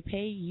you and they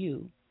pay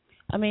you.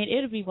 I mean,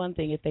 it would be one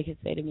thing if they could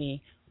say to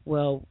me,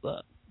 "Well,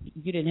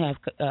 you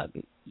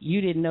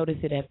didn't notice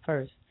it at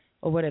first,"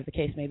 or whatever the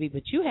case may be,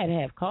 but you had to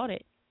have caught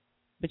it,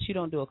 but you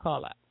don't do a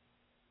call out.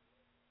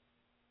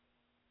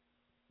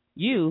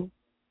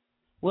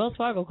 Wells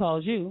Fargo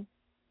calls you.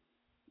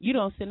 You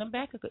don't send them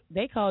back.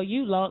 They call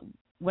you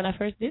when I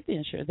first did the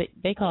insurance.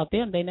 They called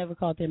them. They never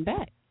called them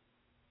back.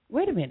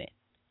 Wait a minute.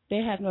 They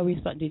have no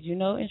response. Did you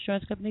know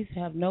insurance companies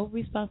have no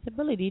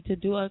responsibility to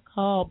do a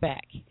call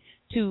back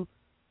to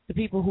the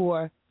people who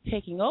are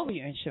taking over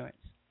your insurance?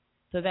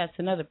 So that's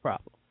another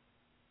problem.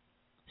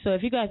 So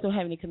if you guys don't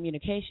have any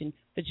communication,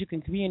 but you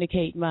can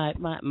communicate my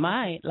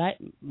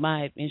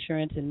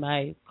insurance and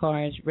my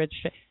car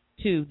registration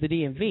to the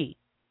DMV,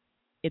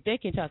 if they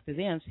can talk to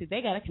them, see,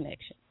 they got a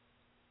connection.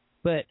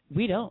 But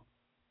we don't.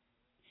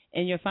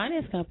 And your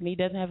finance company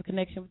doesn't have a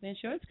connection with the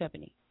insurance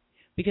company.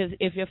 Because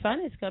if your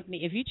finance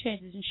company, if you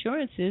change the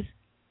insurances,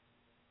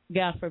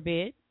 God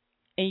forbid,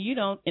 and you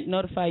don't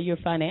notify your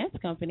finance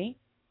company,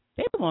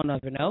 they won't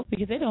ever know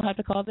because they don't have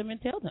to call them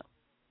and tell them.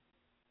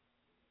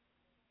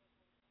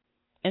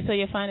 And so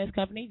your finance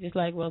company, just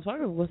like Wells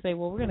Fargo, will say,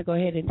 well, we're going to go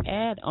ahead and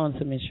add on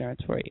some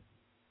insurance for you.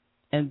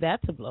 And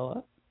that's a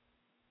blow-up.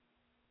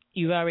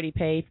 You've already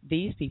paid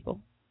these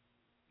people.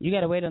 You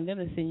got to wait on them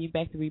to send you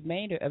back the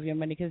remainder of your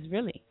money because,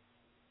 really,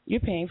 you're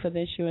paying for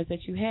the insurance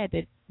that you had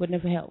that would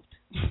never helped.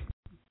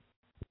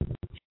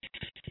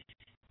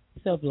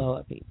 So blow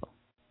up, people.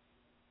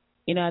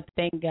 You know, I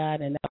thank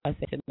God, and I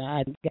said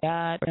tonight,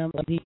 God,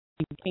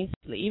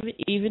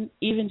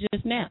 even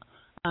just now,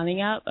 finding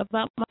out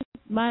about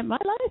my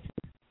license.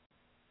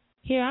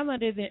 Here I'm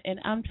under and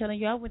I'm telling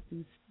you, I went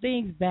through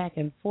things back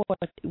and forth.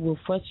 It will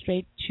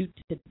frustrate you.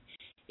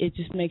 It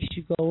just makes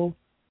you go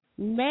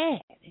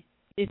mad.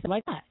 It's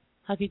like, God,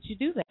 how could you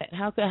do that?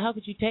 How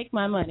could you take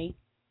my money,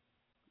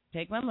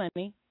 and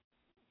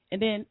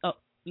then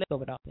let's go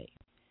with all things.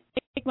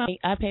 Take my money,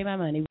 I pay my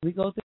money. We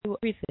go through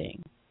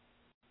everything,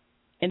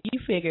 and you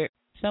figure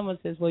someone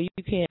says, well, you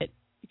can't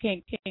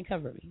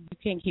cover me. You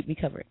can't keep me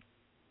covered.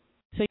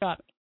 So you drop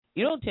me.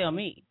 You don't tell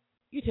me.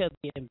 You tell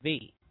the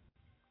DMV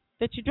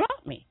that you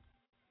dropped me.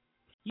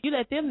 You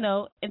let them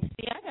know, and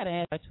see, I got to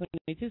ask by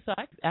 22, so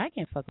I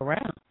can't fuck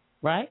around,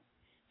 right?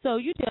 So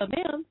you tell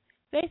them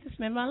they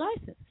suspend my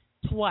license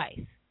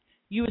twice.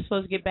 You were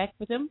supposed to get back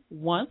with them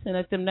once and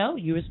let them know.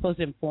 You were supposed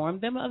to inform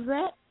them of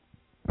that.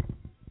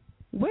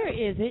 Where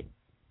is it?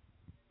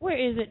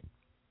 Wait,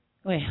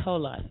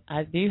 hold on.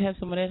 I do have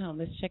someone at home.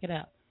 Let's check it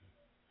out.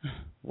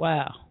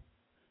 Wow.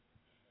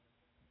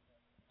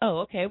 Oh,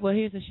 okay. Well,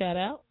 here's a shout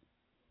out.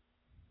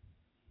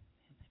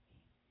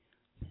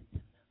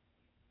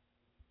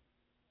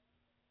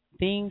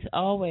 Things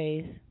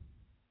always.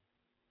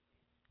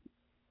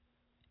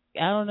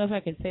 I don't know if I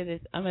can say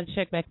this. I'm going to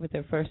check back with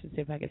her first and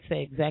see if I can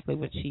say exactly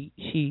what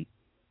she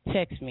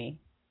texts me.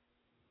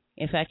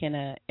 If I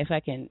can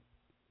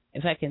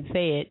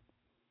say it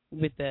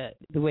with the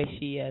way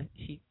she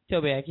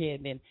told me I can,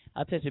 and then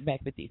I'll touch it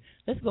back with you.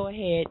 Let's go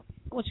ahead.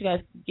 I want you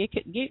guys get.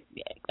 I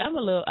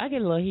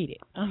get a little heated.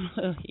 I'm a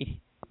little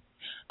heated.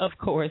 Of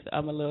course,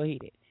 I'm a little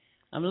heated.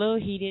 I'm a little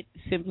heated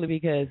simply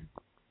because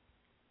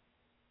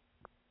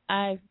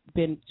I've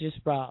been just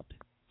robbed.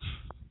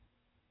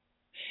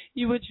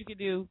 What you can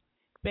do,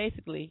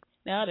 basically,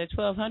 now out of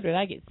 $1,200,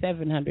 I get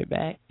 $700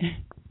 back.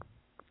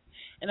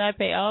 And I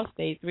pay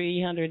Allstate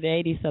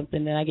 $380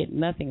 something, and I get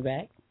nothing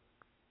back.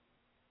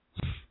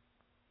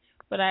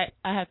 But I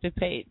have to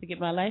pay to get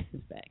my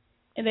license back.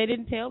 And they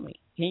didn't tell me.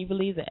 Can you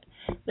believe that?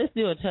 Let's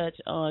do a touch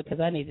on, because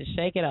I need to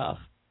shake it off.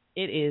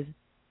 It is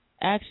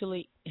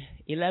actually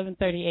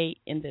 11:38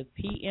 in the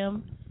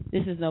p.m.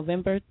 This is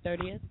November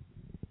 30th,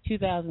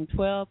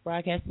 2012,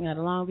 broadcasting out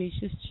of Long Beach.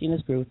 This is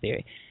GENA'S Groove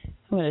Theory.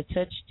 I'm going to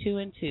touch 2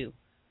 and 2.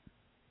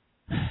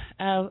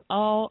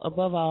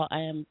 Above all,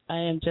 I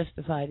am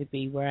justified to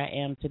be where I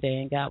am today,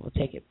 and God will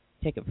take it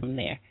from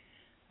there.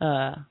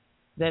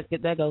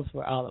 That goes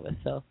for all of us.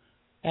 So,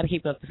 got to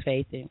keep up the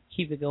faith and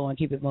keep it going,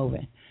 keep it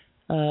moving.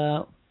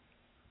 Well,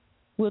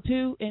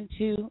 2 and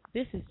 2.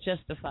 This is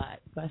Justified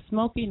by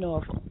Smokey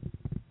Norfolk.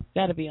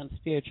 Got to be on the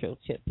spiritual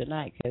tip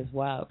tonight, because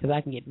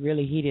I can get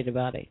really heated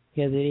about it,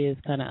 because it is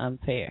kind of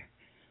unfair.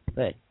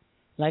 But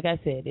like I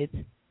said, it's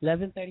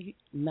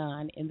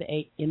 11:39 in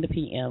the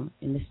p.m.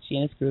 in this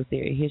GENA'S Groove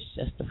Theory. Here's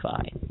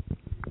Justified.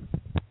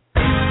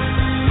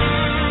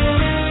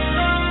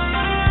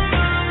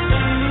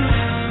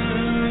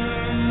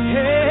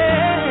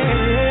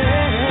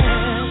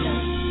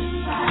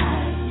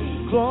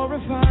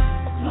 Glorified,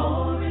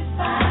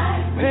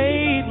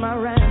 paid my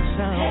ransom.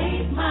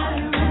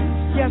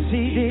 Yes,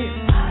 he did.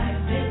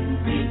 I've been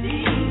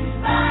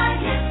redeemed by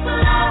his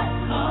blood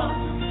of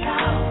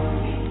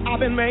Calvary. I've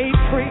been made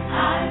free.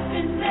 I've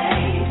been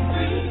made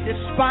free.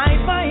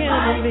 Despite my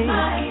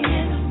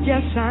enemies.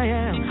 Yes, I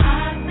am.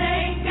 I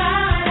thank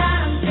God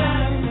I'm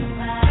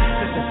justified.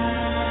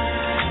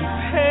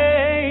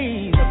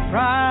 Pay the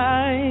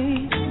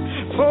price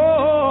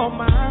for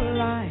my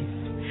life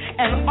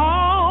and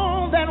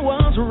all that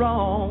was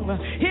wrong.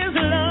 His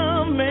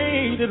love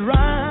made it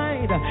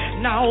right.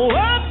 Now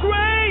what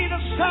greater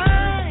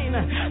sign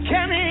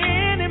can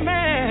any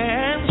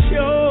man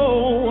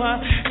show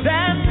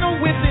than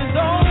with his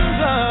own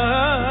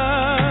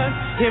blood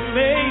he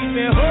made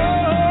me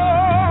whole?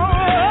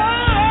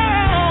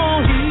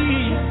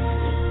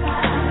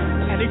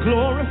 And he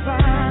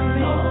glorified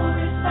me.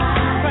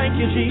 Thank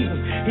you, Jesus.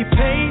 He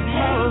paid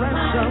my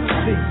ransom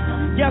fee.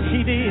 Yes,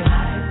 he did.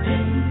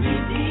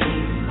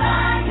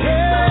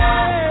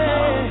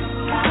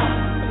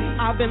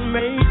 I've been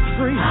made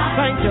free.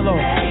 Thank you,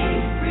 Lord.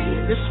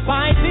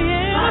 Despite the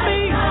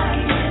enemy.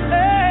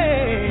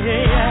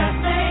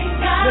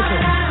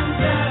 Listen,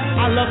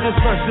 I love this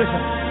verse.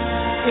 Listen.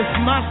 If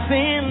my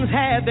sins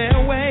had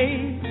their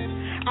way,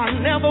 I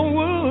never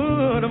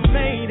would have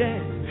made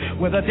it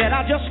with a debt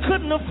I just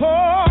couldn't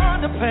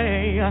afford to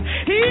pay.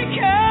 He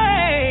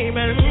came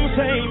and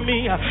saved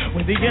me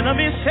when the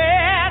enemy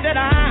said that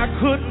I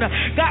couldn't.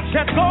 God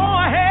said, go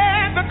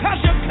ahead, because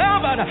you're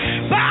covered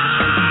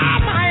by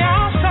my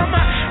awesome,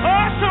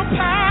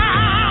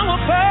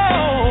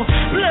 powerful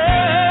blood.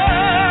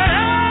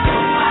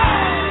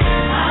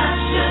 I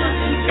should have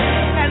been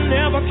dead And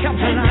never kept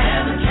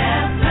alive.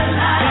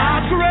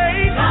 God's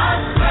grace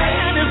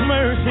and his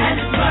mercy,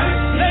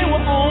 they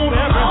were on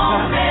every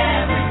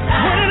side.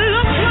 When it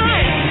looked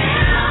like,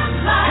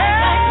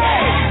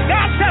 hey,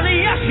 God said,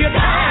 yes, you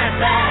can.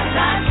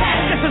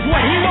 This is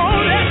what he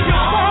won't let you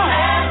fall.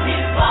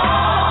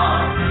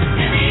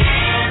 in the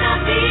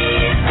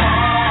enemy's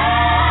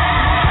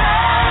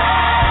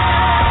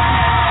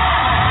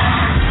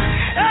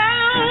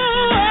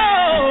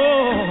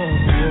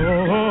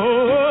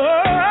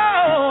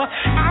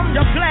I'm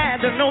just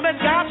glad to know that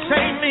God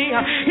saved me.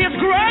 His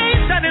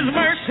grace and his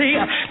mercy,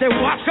 they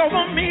watch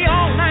over me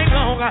all night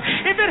long.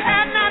 If it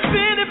had not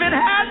been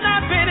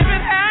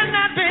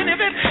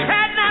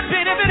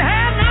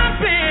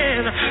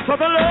for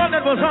the Lord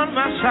that was on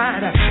my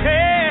side.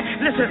 Hey,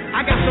 listen,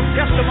 I got some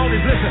testimonies.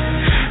 Listen,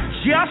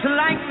 just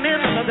like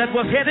Nineveh that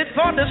was headed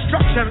for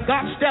destruction,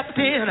 God stepped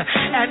in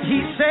and he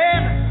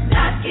said,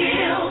 not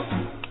guilt.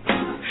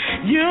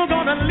 you're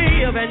gonna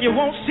live and you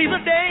won't see the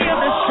day of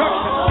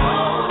destruction.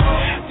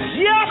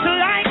 Just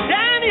like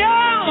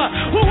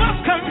Daniel, who was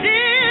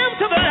condemned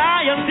to the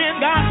lion's den,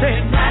 God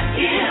said, Not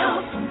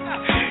guilt.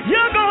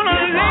 you're gonna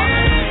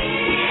live.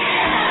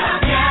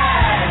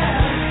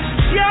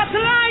 Just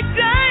like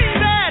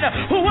David,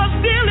 who was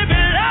dearly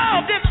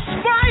beloved in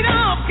spite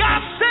of,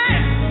 God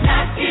said,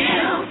 Not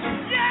guilt.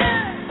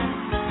 yeah.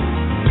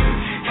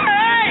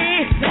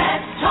 Hey,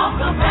 Let's talk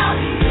about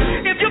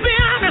you. if you be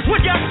honest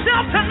with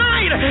yourself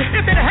tonight,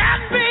 if it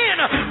hadn't been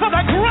for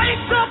the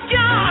grace of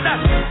God,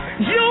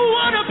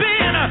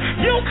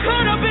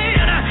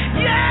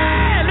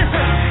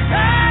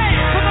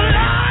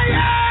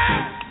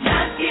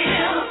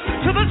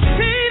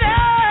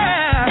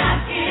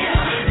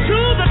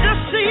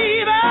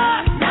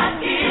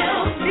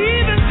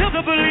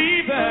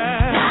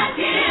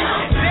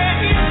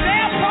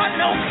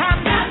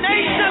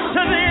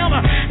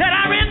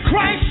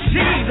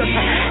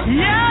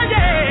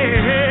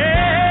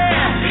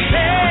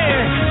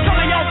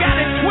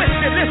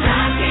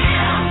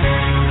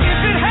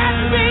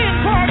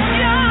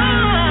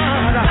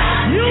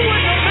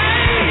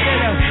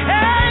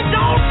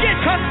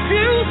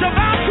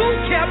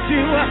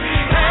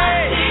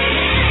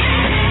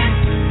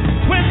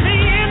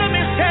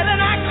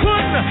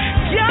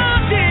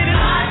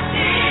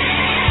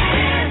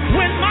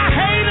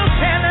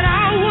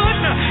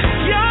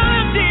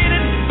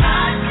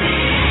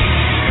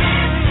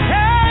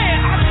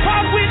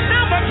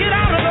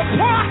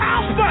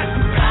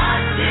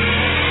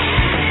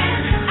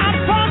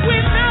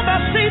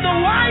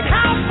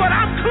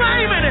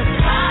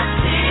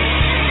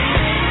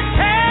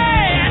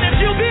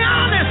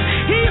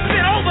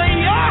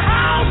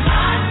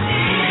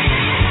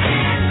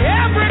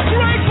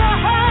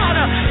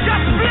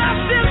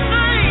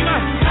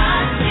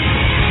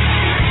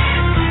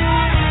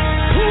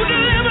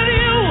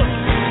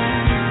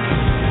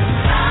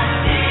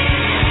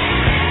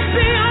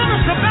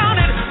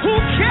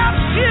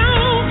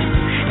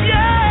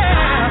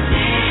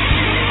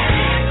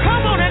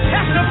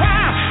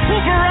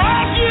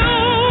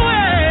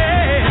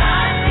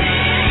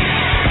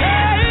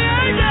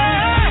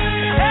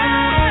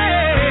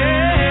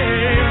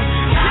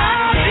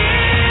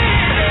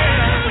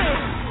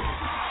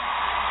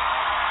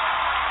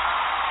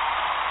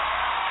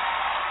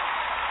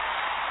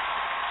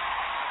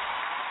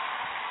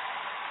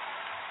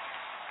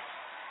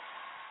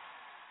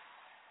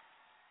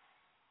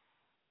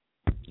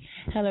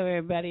 Hello,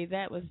 everybody.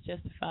 That was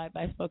Justified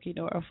by Smokey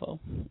Norfolk.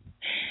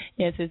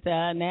 Yes, it's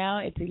now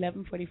it's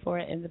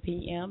 11:44 in the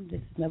p.m. This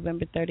is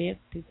November 30th,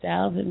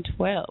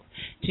 2012.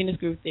 Gena's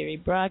Groove Theory,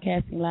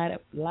 broadcasting live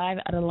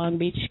out of Long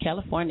Beach,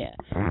 California.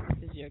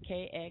 This is your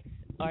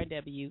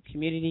KXRW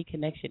Community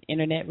Connection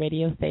Internet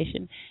Radio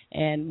Station,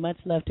 and much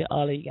love to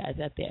all of you guys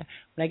out there.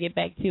 When I get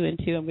back 2 and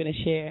 2, I'm going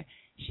to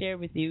share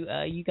with you.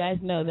 You guys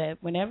know that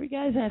whenever you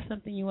guys have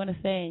something you want to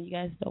say and you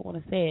guys don't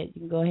want to say it,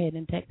 you can go ahead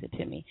and text it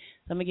to me.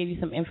 So I'm going to give you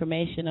some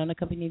information on a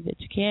company that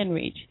you can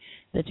reach,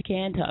 that you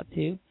can talk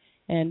to,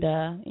 and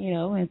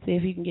and see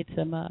if you can get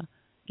some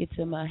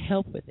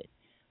help with it.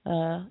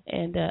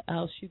 And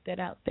I'll shoot that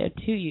out there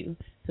to you.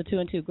 So 2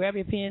 and 2, grab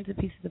your pens and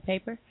pieces of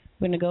paper.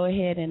 We're going to go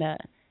ahead and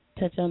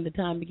touch on the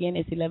time again.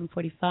 It's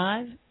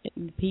 11:45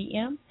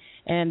 p.m.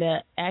 And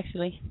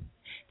actually,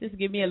 just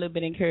give me a little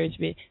bit of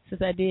encouragement,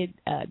 since I did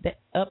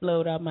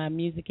upload all my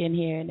music in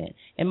here,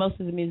 and most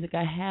of the music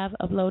I have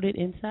uploaded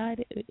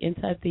inside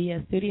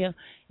the studio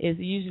is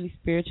usually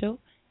spiritual,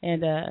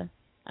 and I'm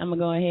gonna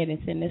go ahead and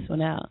send this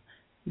one out.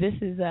 This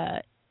is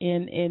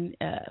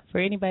for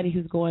anybody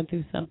who's going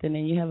through something,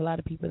 and you have a lot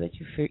of people that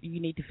you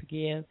need to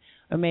forgive,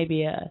 or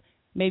maybe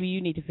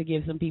you need to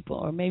forgive some people,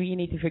 or maybe you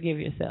need to forgive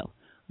yourself,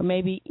 or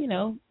maybe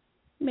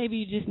maybe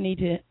you just need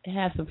to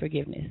have some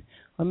forgiveness,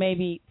 or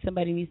maybe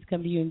somebody needs to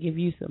come to you and give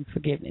you some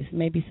forgiveness.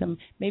 Maybe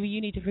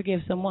you need to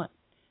forgive someone.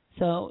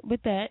 So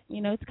with that,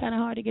 it's kind of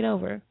hard to get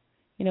over,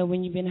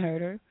 when you've been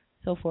hurt or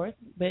so forth.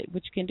 But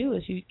what you can do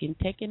is you can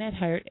take in that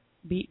hurt,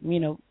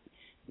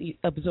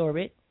 absorb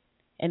it,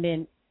 and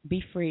then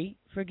be free,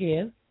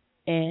 forgive,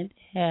 and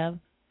have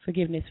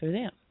forgiveness for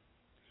them.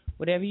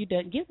 Whatever you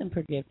done, give them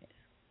forgiveness.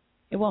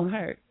 It won't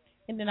hurt.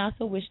 And then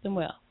also wish them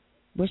well.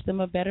 Wish them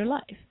a better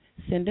life.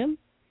 Send them.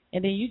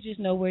 And then you just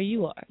know where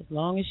you are. As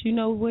long as you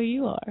know where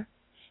you are,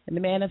 and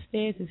the man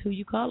upstairs is who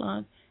you call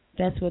on,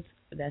 that's what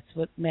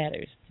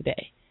matters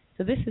today.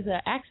 So this is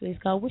actually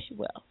it's called "Wish You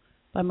Well"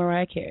 by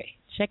Mariah Carey.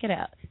 Check it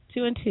out.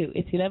 2 and 2.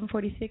 It's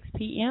 11:46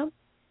 p.m.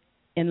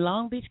 in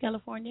Long Beach,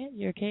 California.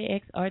 Your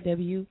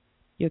KXRW,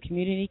 your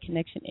Community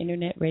Connection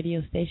Internet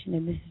Radio Station,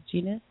 and this is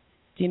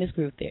Gena's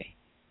Groove Theory.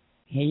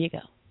 Here you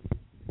go.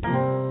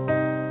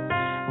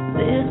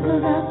 This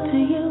was up to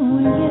you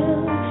and you.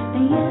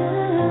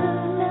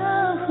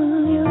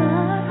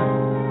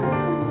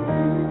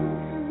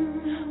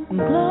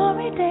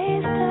 Glory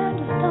days turn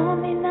to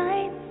stormy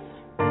nights.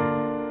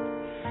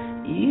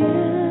 You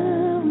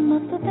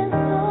must have been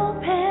so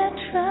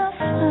petrified,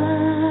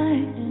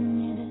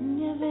 and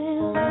you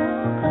feel so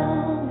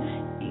cold.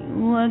 You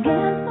were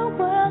against the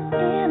world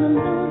in a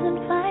losing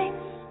fight,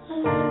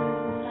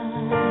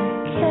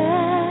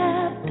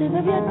 captive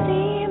of your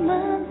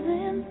demons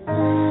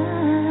inside.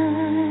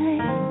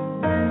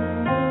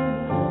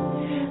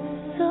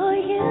 So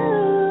you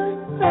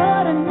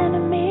thought an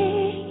enemy.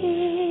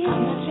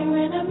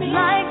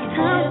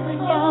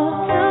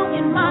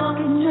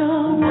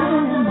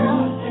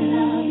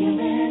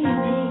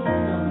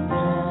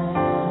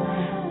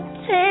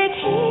 Take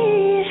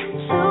heed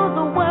to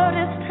the word,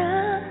 it's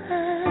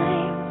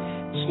time.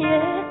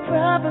 Yeah.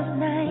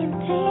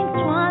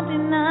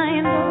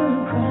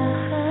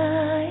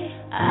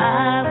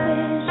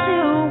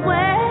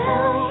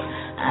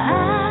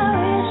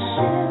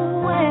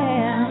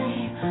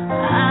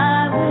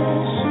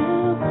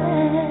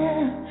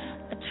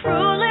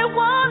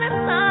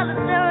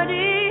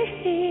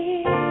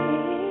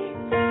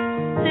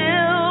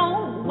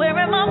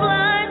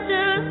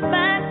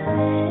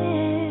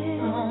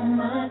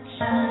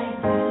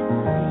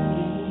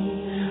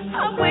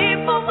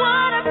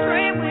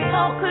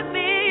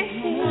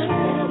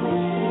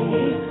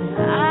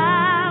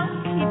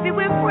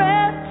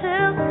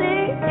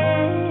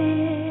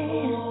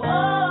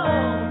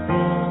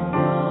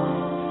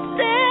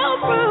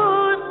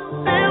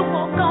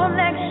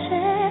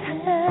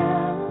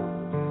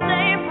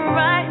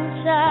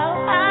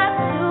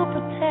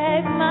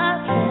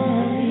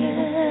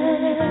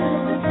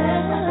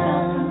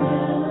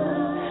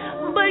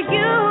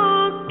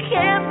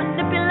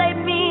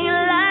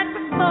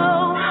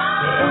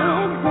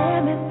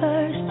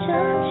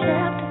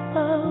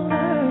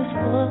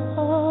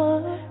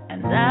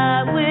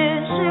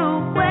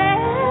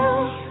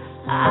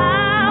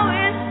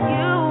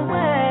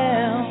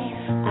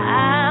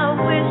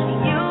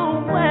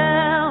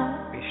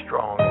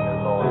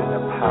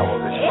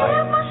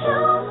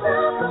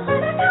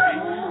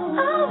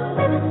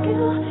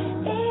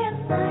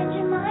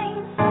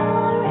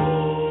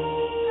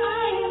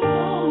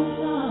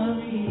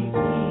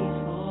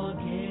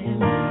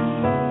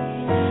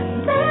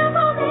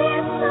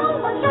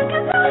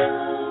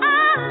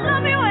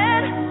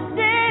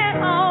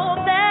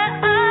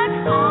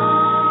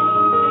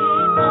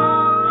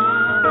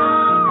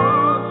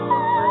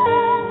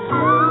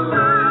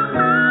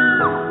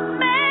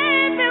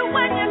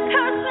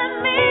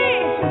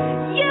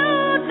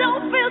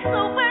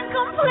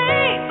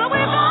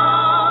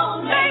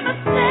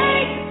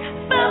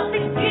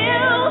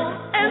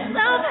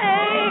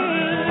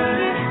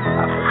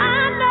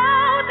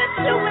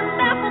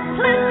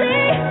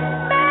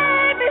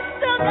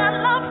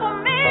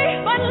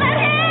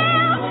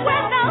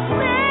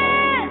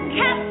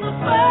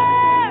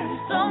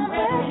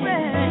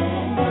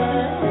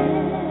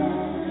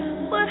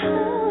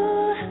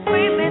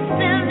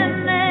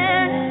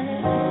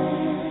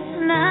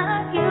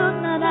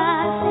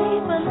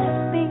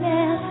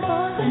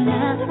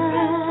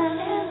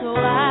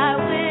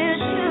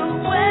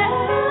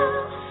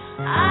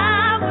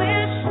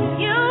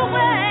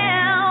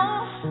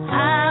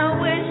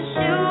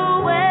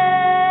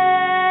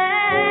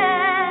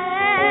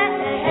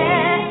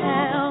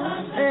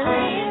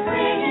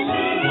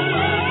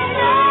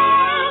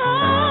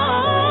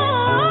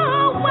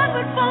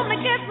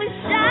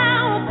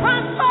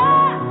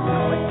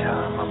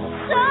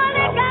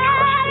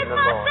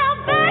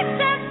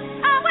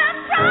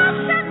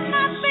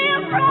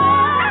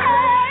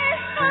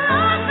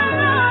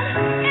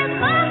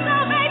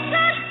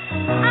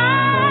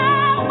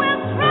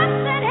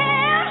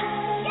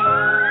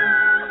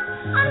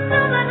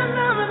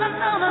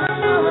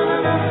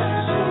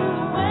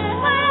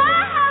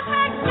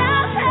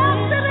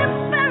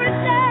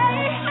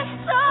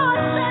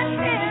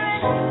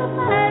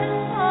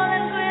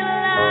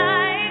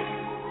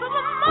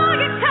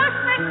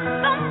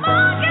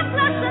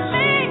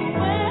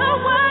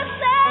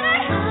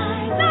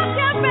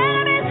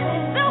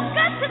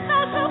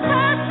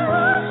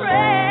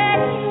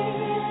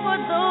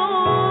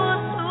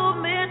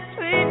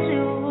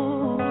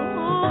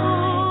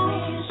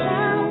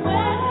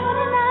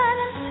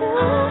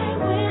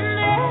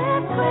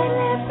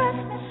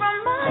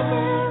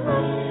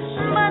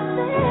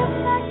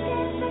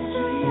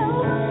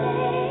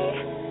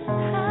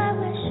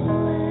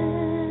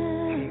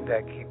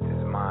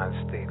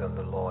 of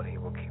the Lord, he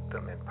will keep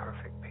them in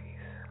perfect peace.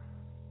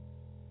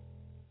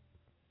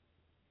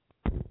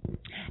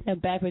 Now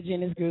back with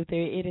Gena's Groove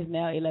Theory. It is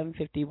now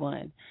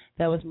 11:51.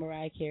 That was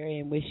Mariah Carey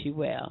and Wish You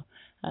Well.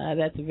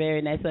 That's a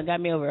very nice one.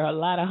 Got me over a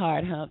lot of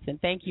hard humps, and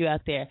thank you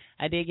out there.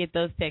 I did get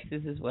those texts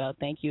as well.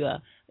 Thank you.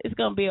 It's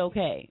going to be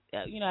okay.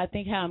 I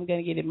think how I'm going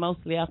to get it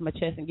mostly off my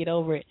chest and get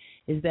over it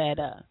is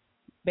that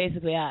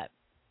basically I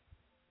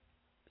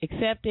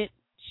accept it,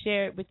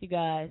 share it with you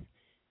guys.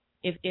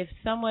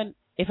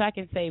 If I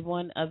can save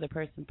one other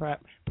person,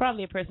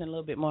 probably a person a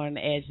little bit more on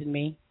the edge than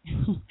me,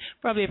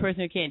 probably a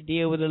person who can't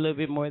deal with a little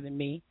bit more than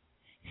me,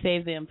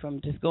 save them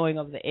from just going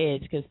over the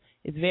edge, because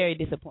it's very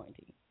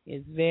disappointing.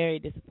 It's very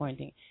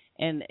disappointing.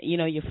 And,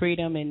 your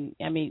freedom, and,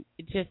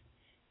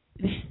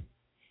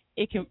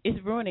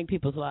 it's ruining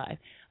people's lives.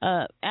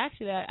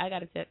 Actually, I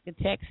got a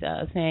text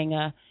saying,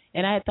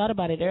 and I had thought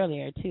about it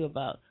earlier, too,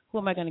 about who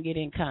am I going to get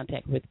in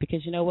contact with,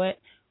 because you know what?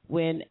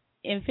 When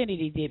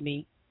Infinity did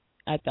me,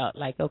 I thought,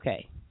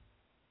 okay,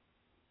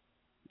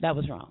 that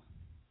was wrong.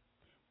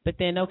 But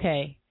then,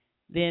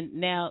 then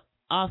now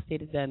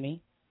Allstate has done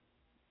me.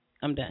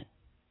 I'm done.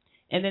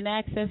 And then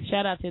Access,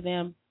 shout out to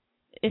them.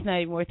 It's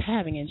not even worth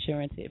having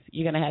insurance if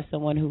you're going to have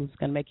someone who's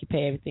going to make you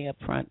pay everything up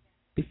front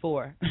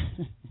before.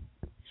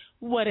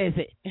 What is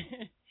it?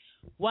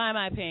 Why am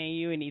I paying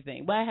you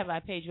anything? Why have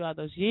I paid you all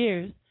those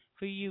years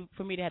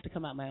for me to have to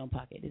come out my own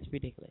pocket? It's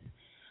ridiculous.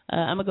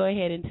 I'm going to go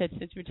ahead and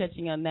since we're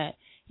touching on that,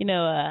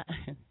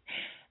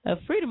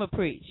 freedom of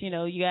preach.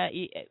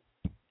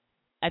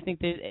 I think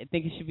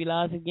it should be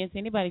laws against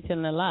anybody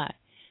telling a lie.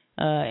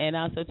 And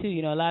also, too,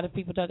 a lot of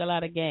people talk a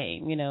lot of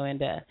game,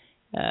 and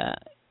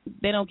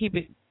they don't keep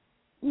it,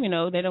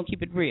 they don't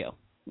keep it real.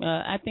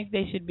 I think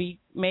they should be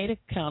made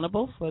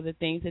accountable for the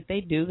things that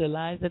they do, the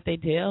lies that they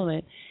tell,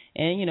 and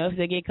if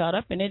they get caught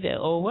up in it,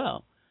 oh,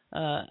 well.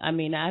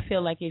 I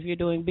feel like if you're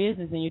doing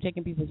business and you're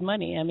taking people's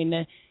money,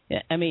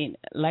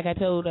 like I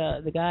told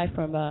the guy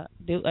from, I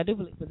do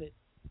believe, was it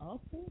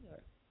Allstate?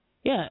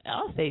 Yeah,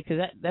 Allstate, because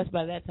that's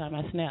by that time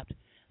I snapped.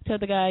 I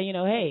told the guy,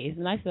 hey, as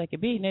nice as I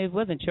could be, it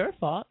wasn't your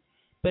fault,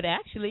 but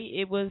actually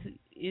it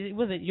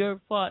wasn't your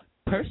fault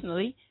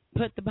personally,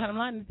 but the bottom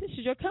line is this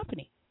is your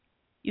company.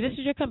 This is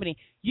your company.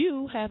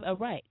 You have a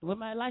right. When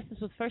my license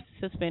was first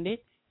suspended,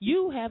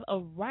 you have a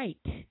right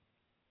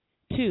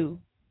to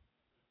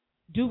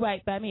do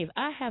right by me. If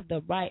I have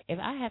to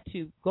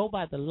go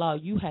by the law,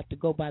 you have to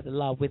go by the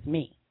law with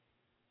me.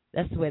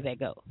 That's the way that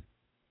goes.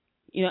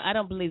 I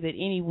don't believe that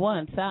any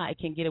one side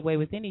can get away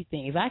with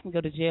anything. If I can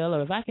go to jail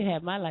or if I can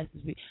have my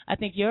license, I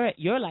think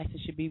your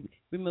license should be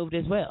removed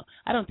as well.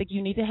 I don't think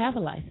you need to have a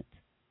license.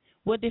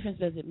 What difference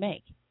does it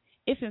make?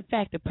 If, in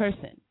fact, a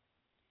person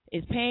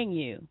is paying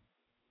you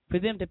for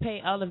them to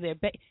pay all of their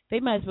they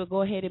might as well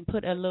go ahead and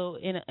put a little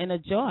in a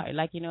jar.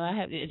 I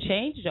have a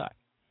change jar.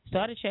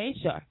 Start a change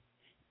jar.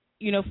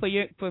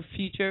 For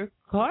future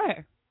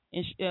car,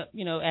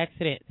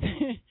 accidents.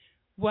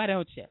 Why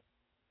don't you?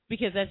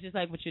 Because that's just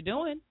like what you're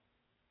doing.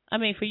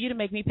 For you to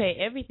make me pay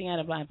everything out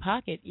of my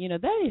pocket,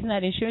 that is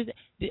not insurance.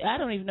 I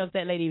don't even know if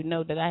that lady even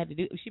know that I had to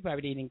do. She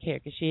probably didn't even care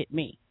because she hit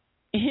me.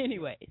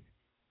 Anyways,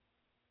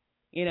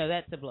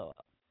 that's a blow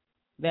up.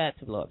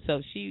 That's a blow up.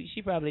 So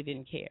she probably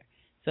didn't care.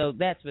 So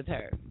that's with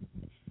her.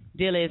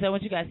 Deal is, I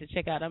want you guys to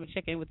check out. I'm gonna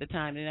check in with the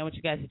time, and I want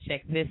you guys to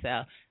check this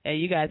out.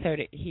 You guys heard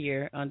it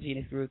here on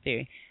Gena's Groove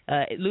Theory.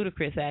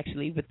 Ludacris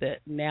actually with the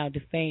now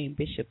defamed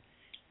Bishop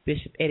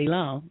Eddie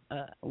Long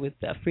with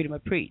Freedom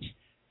of Preach.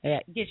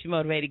 Get you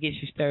motivated, get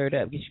you stirred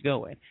up, get you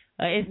going.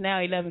 It's now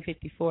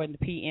 11:54 in the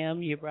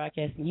p.m. You're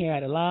broadcasting here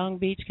out of Long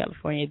Beach,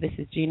 California. This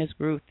is Gena's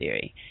Groove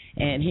Theory,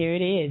 and here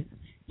it is.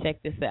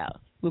 Check this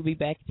out. We'll be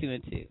back 2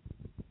 and 2.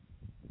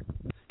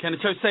 Can the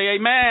church say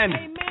amen?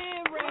 Amen.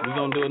 We're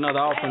going to do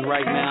another offering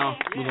right now.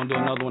 We're going to do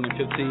another one in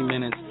 15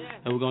 minutes,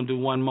 and we're going to do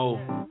one more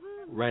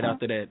right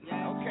after that.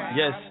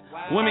 Yes,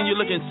 women, you're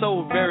looking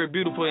so very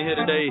beautiful in here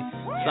today.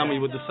 Some of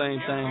you with the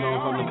same thing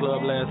on from the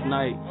club last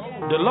night.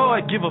 The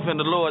Lord giveth and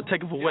the Lord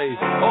taketh away.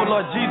 Oh,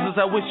 Lord Jesus,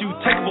 I wish you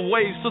take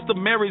away Sister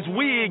Mary's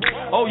wig.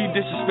 Oh, you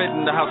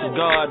disrespecting the house of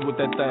God with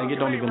that thing.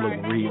 It don't even look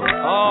real.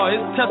 Oh,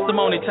 it's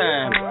testimony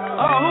time.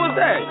 Oh, who is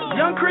that?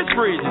 Young Chris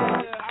Bridges.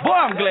 Boy,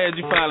 I'm glad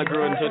you finally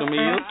grew into the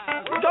meals.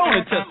 Go on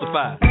and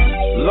testify.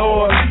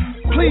 Lord,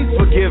 please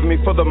forgive me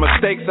for the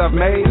mistakes I've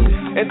made.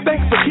 And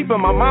thanks for keeping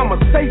my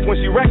mama safe when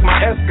she wrecked my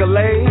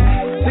Escalade.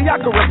 See, I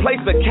could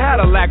replace the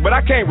Cadillac, but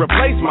I can't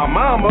replace my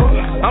mama.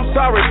 I'm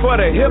sorry for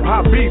the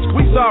hip-hop beats,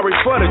 we sorry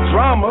for the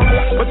drama.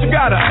 But you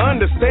gotta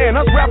understand,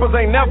 us rappers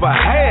ain't never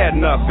had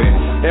nothing.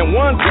 And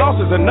one's loss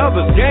is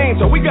another's gain,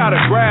 so we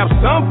gotta grab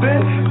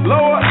something.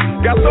 Lord,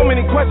 Got so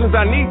many questions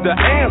I need the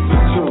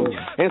answer to.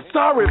 And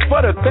sorry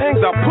for the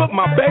things I put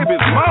my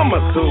baby's mama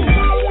through.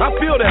 I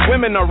feel that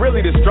women are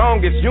really the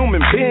strongest human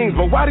beings,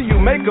 but why do you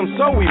make them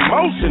so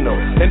emotional?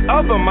 And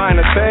other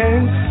minor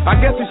things, I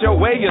guess it's your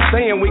way of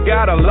saying we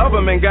gotta love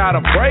them and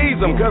gotta praise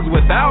them, cause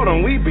without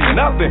them we be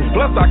nothing.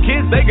 Plus our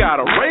kids, they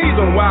gotta raise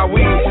them while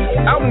we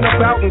out and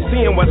about and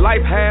seeing what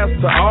life has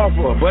to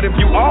offer. But if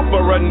you offer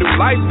a new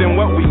life, then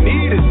what we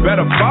need is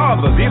better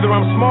fathers. Either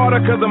I'm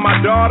smarter cause of my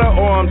daughter,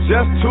 or I'm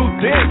just too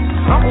dense.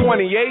 I'm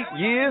 28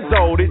 years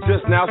old, it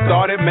just now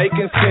started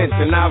making sense,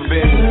 and I've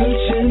been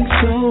searching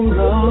so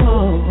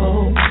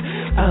long,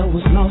 I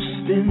was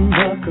lost in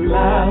the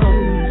clouds.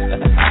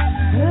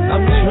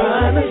 I'm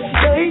trying to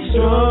stay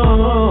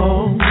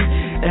strong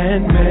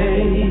and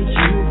make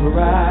you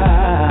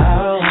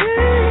proud.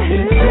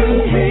 It took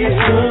me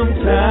some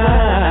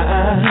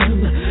time,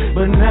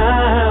 but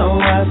now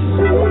I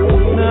see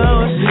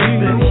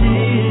that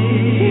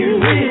He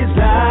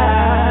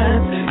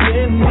resides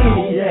in me.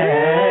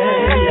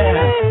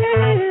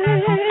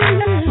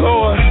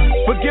 Lord,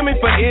 forgive me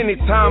for any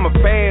time a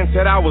fan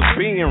said I was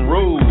being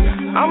rude.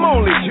 I'm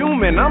only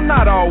human, I'm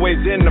not always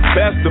in the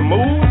best of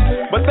moods.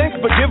 But thanks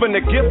for giving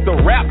the gift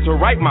of rap to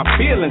write my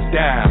feelings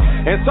down.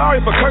 And sorry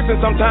for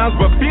cursing sometimes,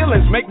 but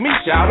feelings make me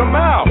shout them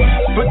out.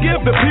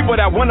 Forgive the people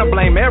that want to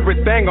blame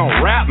everything on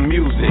rap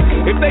music.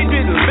 If they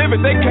didn't live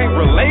it, they can't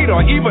relate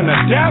or even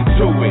adapt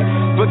to it.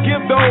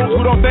 Forgive those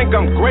who don't think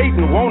I'm great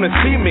and want to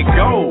see me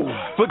go.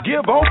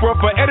 Forgive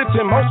Oprah for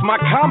editing most of my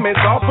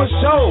comments off her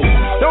show.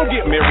 Don't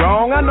get me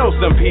wrong, I know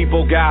some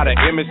people got an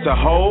image to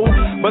hold,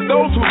 but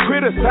those who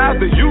criticize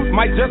the youth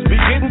might just be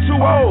getting too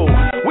old.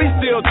 We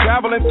still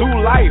traveling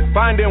through life,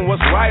 finding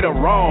what's right or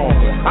wrong.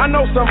 I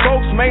know some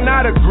folks may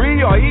not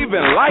agree or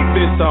even like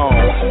this song,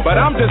 but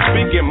I'm just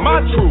speaking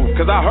my truth,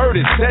 cause I heard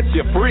it set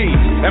you free.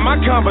 And my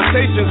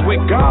conversations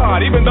with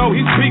God, even though He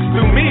speaks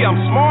through me, I'm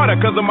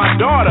smarter cause of my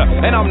daughter,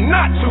 and I'm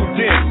not too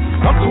dense.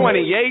 I'm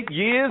 28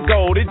 years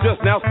old, it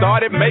just now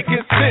started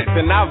making sense,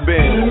 and I've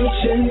been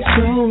searching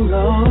so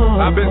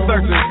long. I've been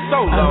searching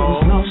so long. I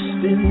was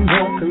lost in the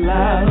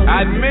clouds.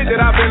 I admit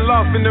that I've been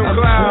lost in them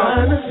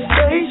clouds. I'm trying to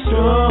stay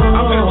strong.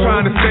 I'm just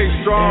trying to stay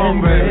strong,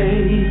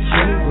 baby.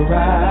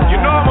 You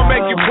know I'm gonna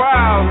make you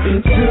proud.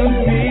 It took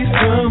me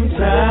some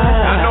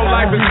time. I know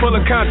life is full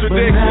of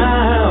contradictions.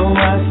 Now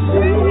I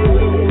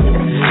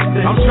see.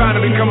 I'm trying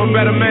to become a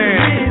better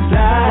man,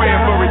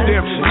 praying for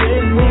redemption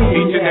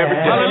each and every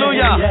day.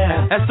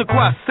 Hallelujah. That's the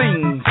choir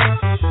sings.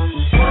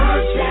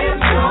 Searching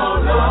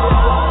so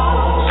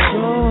long,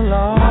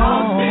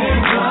 lost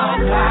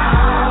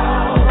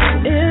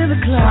in the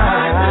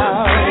clouds,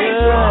 make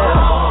you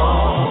proud.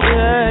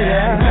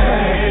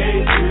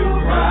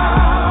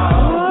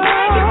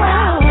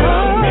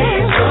 Took me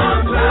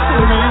some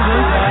time.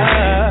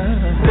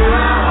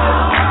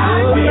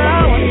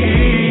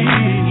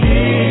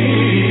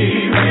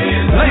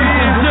 Ladies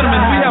and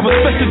gentlemen, we have a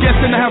special guest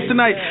in the house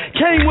tonight.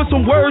 Came with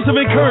some words of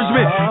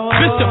encouragement.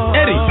 Bishop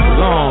Eddie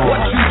Long.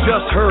 What you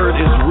just heard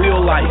is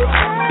real life.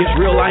 It's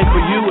real life for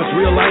you. It's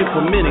real life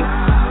for many.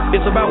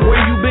 It's about where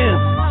you've been.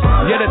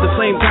 Yet at the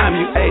same time,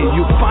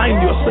 you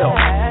find yourself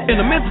in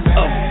the midst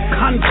of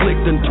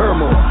conflict and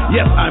turmoil.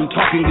 Yes, I'm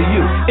talking to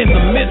you. In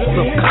the midst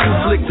of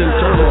conflict and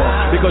turmoil,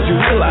 because you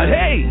realize,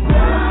 hey,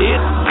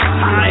 it's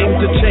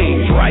time to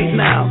change right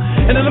now.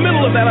 And in the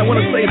middle of that, I want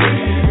to say this.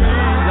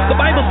 The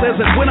Bible says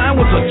that when I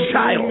was a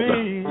child,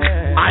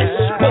 I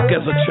spoke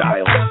as a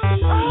child.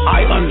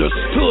 I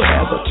understood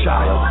as a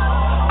child.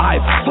 I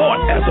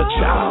thought as a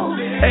child.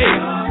 Hey,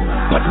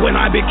 but when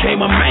I became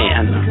a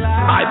man,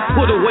 I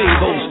put away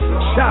those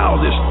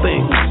childish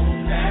things.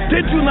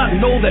 Did you not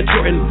know that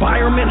your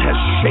environment has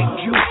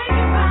shaped you?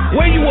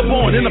 Where you were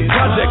born, in the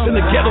projects, in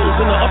the ghettos,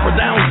 in the upper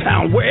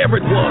downtown,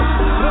 wherever it was,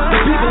 the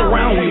people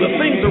around you, the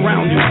things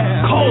around you,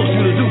 caused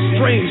you to do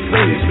strange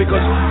things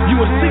because you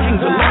were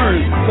seeking to learn,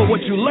 but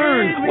what you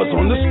learned was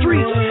on the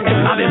streets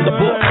and not in the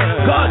book.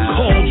 God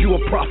called you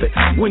a prophet.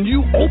 When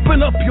you open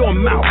up your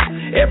mouth,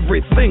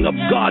 everything of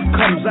God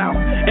comes out,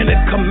 and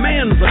it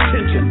commands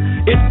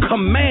attention. It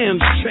commands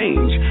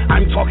change.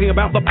 I'm talking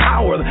about the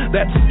power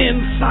that's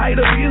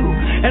inside of you.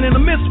 And in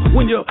the midst,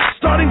 when you're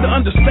starting to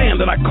understand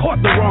that I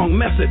caught the wrong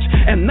message,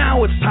 and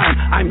now it's time,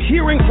 I'm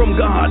hearing from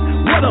God.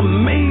 What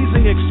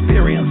amazing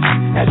experience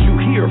as you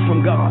hear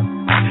from God.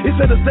 It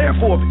said,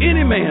 therefore, if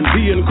any man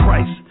be in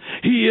Christ,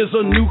 he is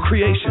a new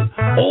creation.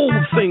 Old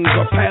things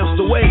are passed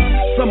away.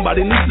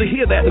 Somebody needs to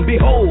hear that. And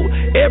behold,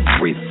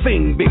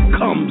 everything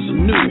becomes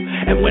new.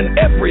 And when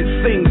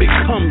everything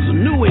becomes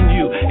new in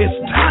you, it's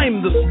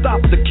time to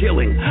stop the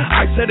killing.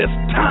 I said it's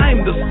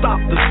time to stop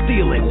the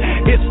stealing.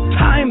 It's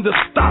time to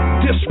stop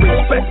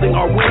disrespecting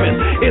our women.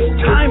 It's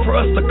time for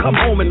us to come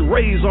home and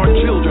raise our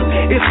children.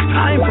 It's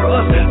time for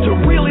us to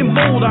really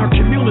mold our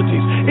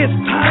communities. It's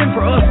time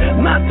for us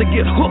not to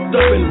get hooked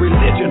up in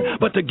religion,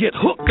 but to get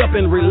hooked up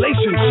in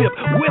relationship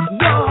relationship with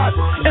God.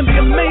 And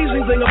the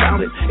amazing thing about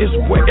it is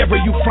wherever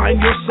you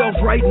find yourself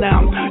right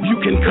now, you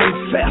can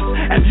confess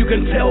and you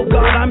can tell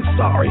God, I'm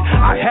sorry.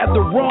 I had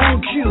the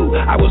wrong cue.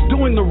 I was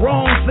doing the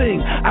wrong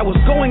thing. I was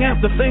going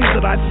after things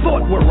that I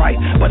thought were right,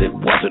 but it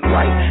wasn't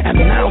right. And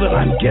now that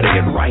I'm getting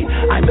it right,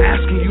 I'm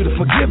asking you to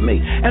forgive me.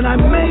 And I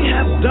may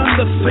have done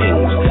the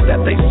things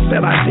that they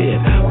said I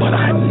did, but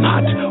I'm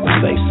not who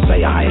they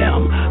say I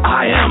am.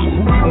 I am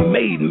who you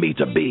made me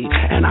to be,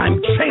 and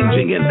I'm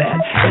changing in that.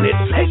 And it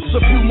takes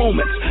a few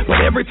moments, but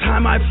every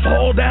time I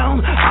fall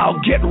down, I'll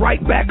get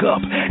right back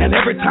up. And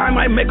every time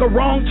I make a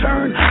wrong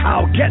turn,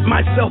 I'll get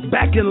myself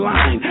back in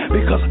line,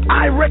 because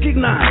I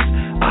recognize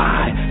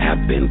I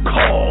have been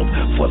called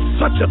for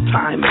such a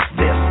time as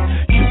this.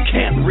 You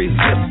can't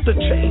resist the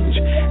change,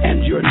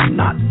 and you're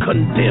not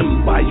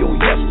condemned by your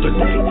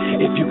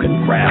yesterday if you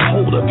can grab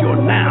hold of your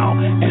now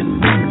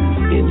and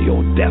move in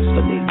your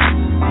destiny.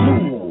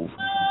 Move,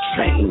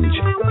 change,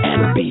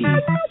 and be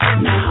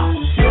now.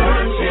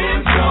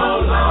 Searching so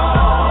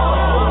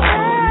long,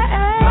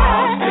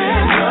 lost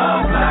in the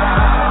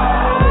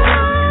clouds,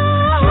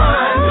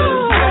 trying to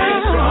stay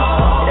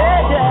strong,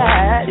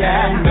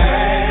 can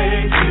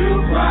make you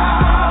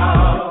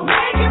proud.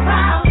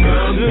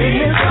 Took me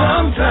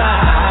some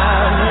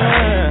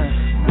time,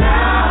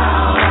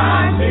 now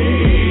I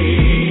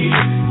need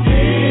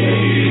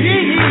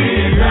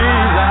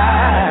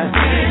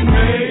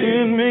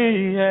in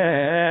me,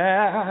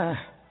 yeah.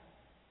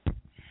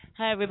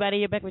 Hi, everybody.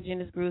 You're back with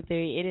Gena's Groove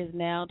Theory. It is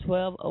now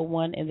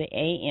 12:01 in the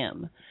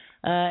a.m.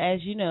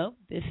 As you know,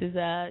 this is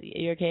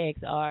your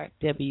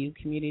KXRW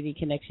Community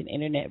Connection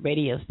Internet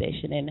Radio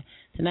Station. And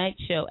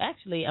tonight's show,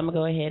 actually, I'm going to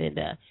go ahead and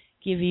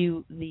give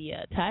you the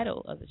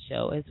title of the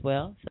show as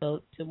well.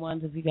 So to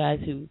ones of you guys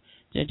who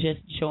are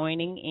just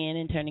joining in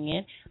and turning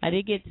in, I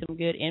did get some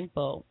good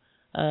info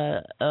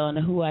on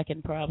who I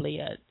can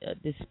probably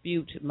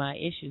dispute my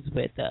issues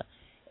with.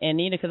 And,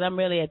 you know, because I'm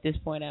really at this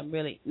point, I'm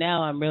really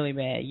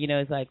mad. You know,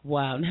 it's like,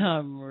 wow, now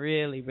I'm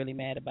really, really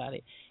mad about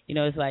it. You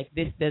know, it's like,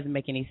 this doesn't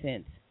make any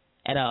sense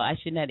at all. I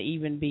should not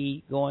even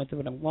be going through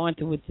what I'm going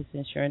through with this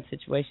insurance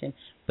situation.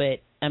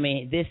 But, I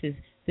mean, this is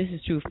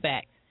true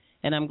fact.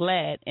 And I'm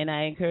glad, and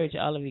I encourage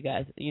all of you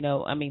guys, you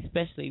know, I mean,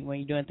 especially when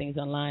you're doing things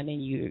online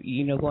and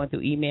you know, going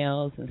through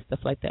emails and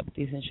stuff like that with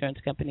these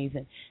insurance companies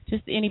and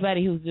just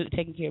anybody who's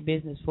taking care of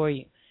business for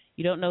you.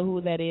 You don't know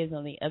who that is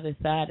on the other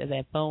side of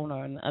that phone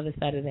or on the other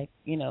side of that,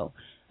 you know.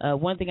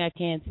 One thing I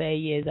can say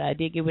is I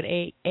did get with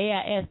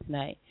AIS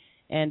tonight,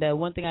 and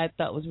one thing I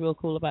thought was real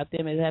cool about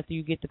them is after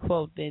you get the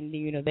quote, then,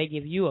 you know, they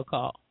give you a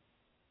call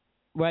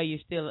while you're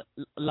still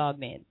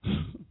logged in.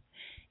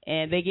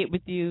 And they get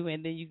with you,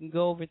 and then you can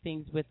go over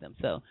things with them.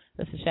 So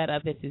that's a shout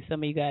out there to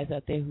some of you guys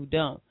out there who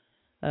don't.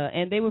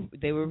 And they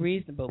were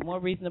reasonable, more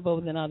reasonable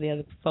than all the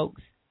other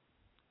folks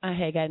I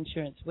had got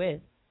insurance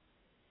with.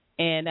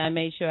 And I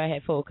made sure I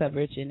had full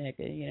coverage, and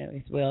you know,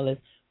 as well as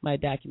my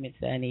documents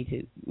that I need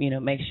to, you know,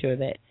 make sure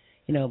that,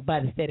 you know, by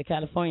the state of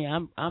California,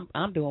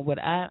 I'm doing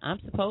what I'm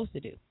supposed to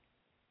do.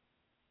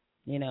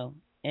 You know,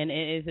 and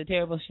it's a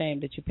terrible shame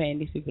that you're paying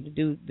these people to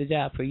do the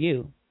job for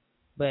you.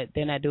 But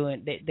they're not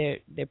doing.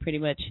 They're pretty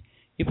much,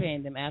 you're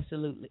paying them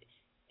absolutely.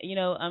 You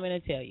know, I'm gonna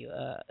tell you,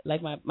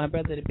 like my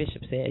brother the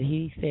bishop said.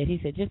 He said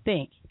just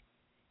think,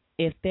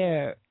 if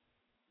there are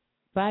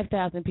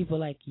 5,000 people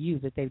like you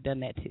that they've done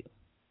that to,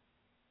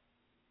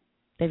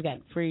 they've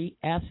gotten free,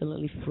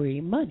 absolutely free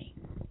money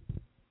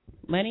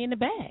in the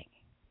bag.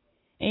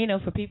 And you know,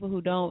 for people who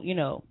don't, you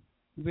know,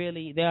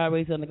 really, they're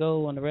always on the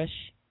go, on the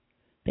rush.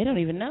 They don't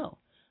even know.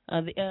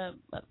 A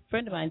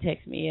friend of mine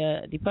texted me,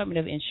 Department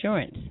of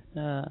Insurance.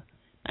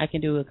 I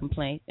can do a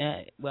complaint.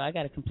 Well, I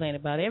got a complaint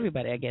about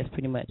everybody, I guess,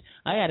 pretty much.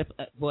 I got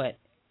what?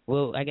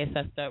 Well, I guess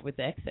I start with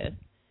the excess.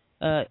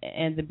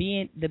 And the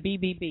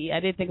BBB, I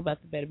did think about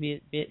the Better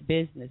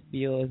Business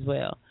Bureau as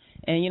well.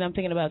 And, you know, I'm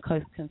thinking about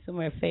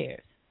Consumer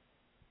Affairs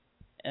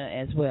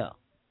as well.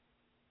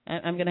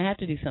 I'm going to have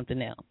to do something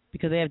now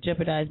because they have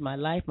jeopardized my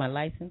life, my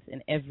license,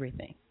 and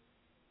everything.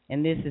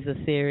 And this is a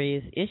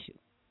serious issue.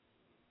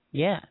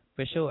 Yeah,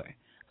 for sure.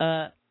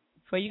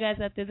 For you guys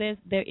out there,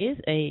 there is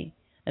a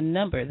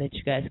number that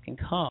you guys can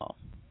call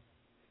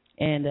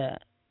and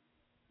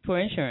for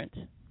insurance.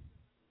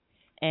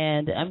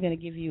 And I'm going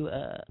to give you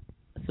a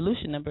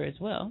solution number as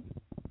well.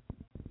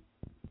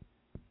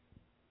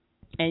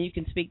 And you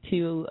can speak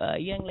to a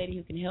young lady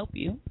who can help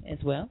you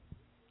as well.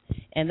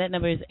 And that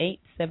number is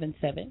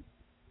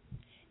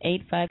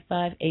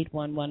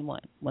 877-855-8111.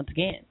 Once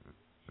again,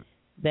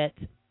 that's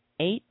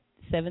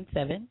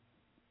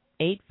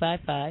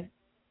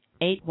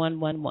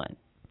 877-855-8111.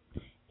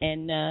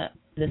 And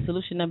the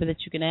solution number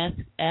that you can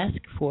ask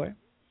for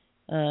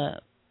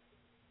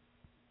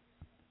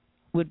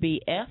would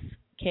be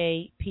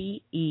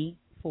FKPE4.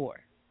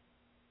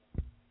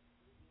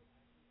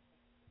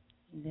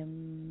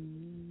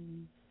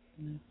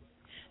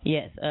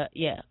 Yes,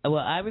 yeah. Well,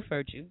 I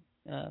referred you.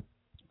 Of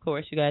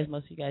course,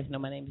 most of you guys know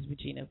my name is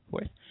Regina, of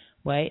course,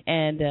 right?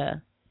 And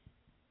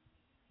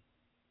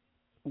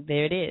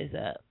there it is.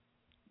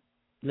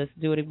 let's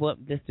do it.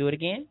 Let's do it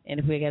again. And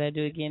if we got to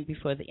do it again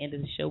before the end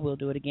of the show, we'll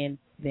do it again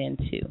then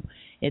too.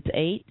 It's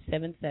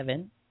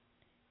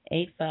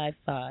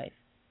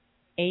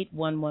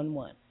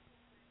 877-855-8111.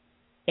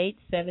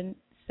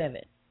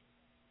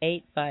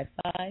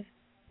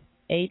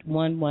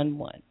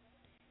 877-855-8111.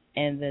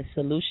 And the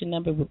solution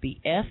number would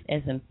be F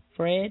as in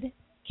Fred,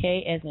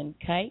 K as in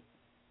kite,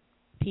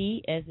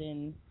 P as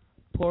in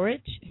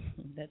porridge.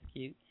 That's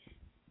cute.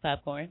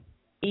 Popcorn.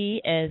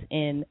 E as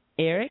in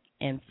Eric,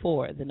 and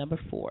 4, the number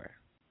 4.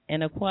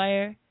 And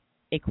acquire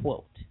a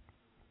quote.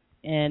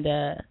 And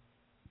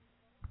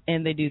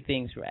they do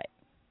things right.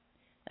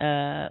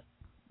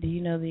 Do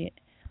you know the?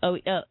 Oh,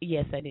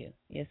 yes, I do.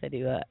 Yes, I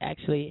do.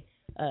 Actually,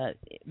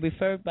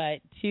 referred by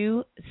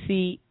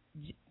 2C.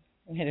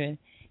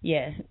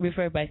 Yeah,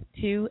 referred by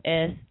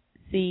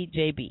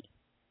 2SCJB.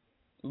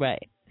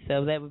 Right.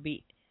 So that would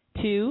be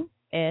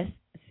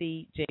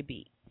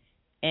 2SCJB.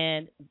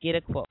 And get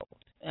a quote.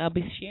 I'll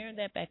be sharing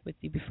that back with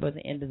you before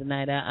the end of the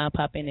night. I'll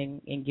pop in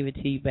and give it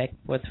to you back and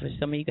forth for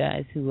some of you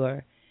guys who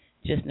are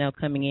just now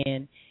coming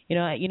in.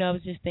 I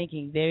was just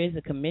thinking there is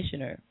a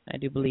commissioner, I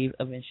do believe,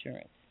 of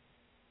insurance.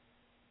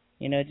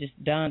 It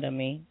just dawned on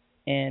me,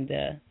 and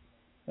I'm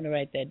going to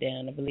write that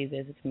down. I believe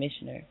there's a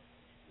commissioner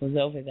who's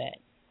over that.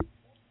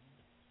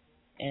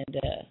 And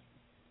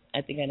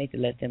I think I need to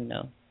let them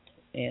know.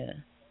 Yeah.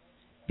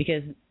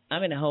 Because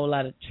I'm in a whole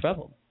lot of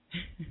trouble.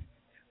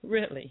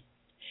 Really.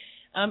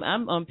 I'm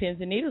on pins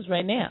and needles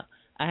right now.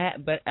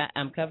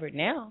 I'm covered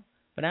now,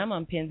 but I'm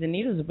on pins and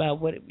needles about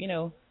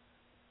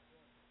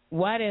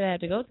why did I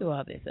have to go through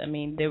all this? I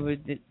mean, there was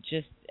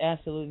just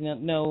absolutely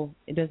no.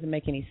 It doesn't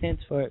make any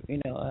sense for a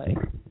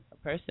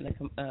person,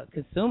 a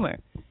consumer.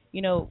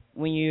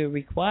 When you're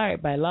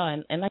required by law,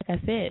 and like I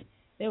said,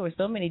 there were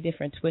so many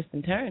different twists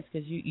and turns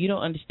because you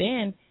don't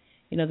understand.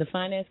 The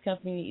finance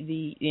company,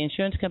 the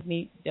insurance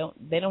company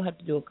they don't have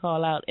to do a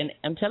call out, and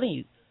I'm telling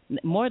you,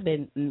 more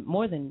than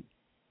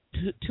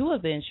two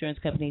of the insurance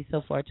companies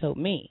so far told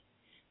me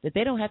that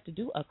they don't have to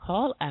do a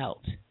call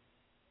out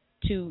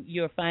to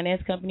your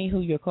finance company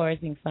who your car is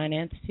being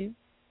financed to.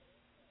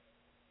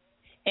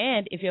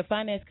 And if your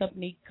finance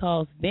company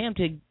calls them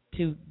to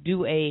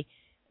do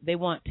they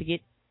want to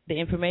get the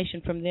information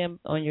from them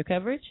on your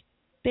coverage,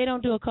 they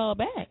don't do a call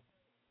back.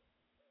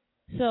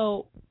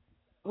 So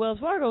Wells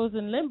Fargo was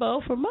in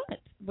limbo for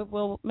months,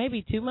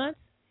 maybe 2 months,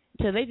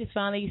 until they just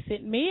finally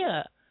sent me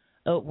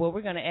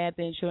we're going to add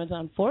the insurance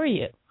on for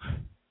you.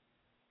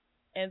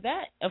 And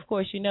that, of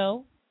course,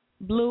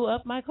 blew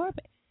my car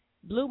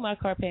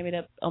payment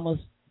up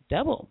almost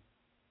double,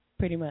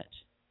 pretty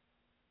much.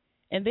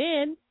 And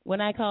then when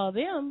I called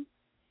them,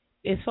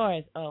 as far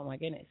as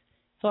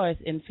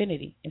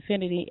Infinity,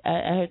 I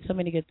heard so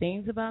many good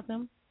things about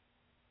them.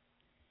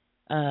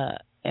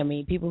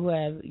 People who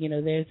have,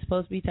 they're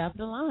supposed to be top of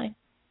the line.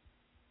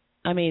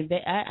 I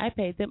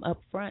paid them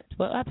up front.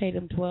 Well, I paid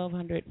them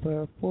 $1,200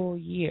 for a full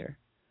year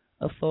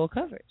of full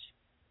coverage,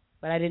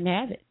 but I didn't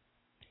have it,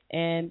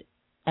 and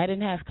I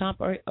didn't have comp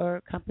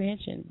or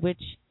comprehension,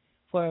 which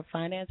for a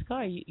finance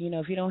car, if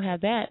you don't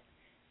have that,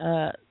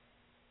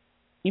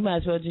 you might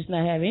as well just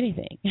not have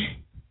anything.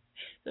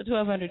 So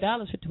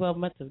 $1,200 for 12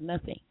 months of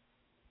nothing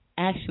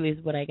actually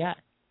is what I got.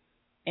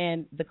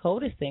 And the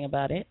coldest thing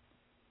about it,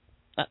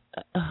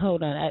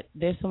 hold on,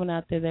 there's someone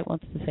out there that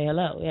wants to say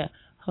hello. Yeah,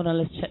 hold on,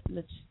 let's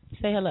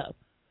say hello.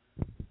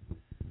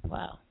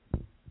 Wow.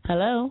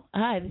 Hello.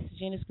 Hi, this is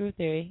Gena's Groove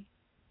Theory.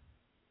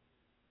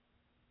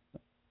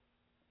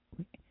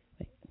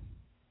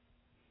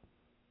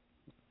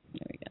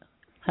 There we go.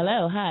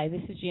 Hello. Hi,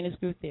 this is Gena's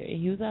Groove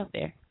Theory. Who's out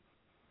there?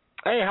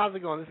 Hey, how's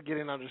it going? This is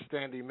Getting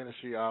Understanding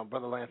Ministry,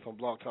 Brother Lance on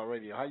Blog Talk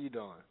Radio. How you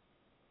doing?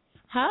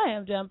 Hi,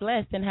 I'm doing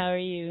blessed, and how are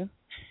you?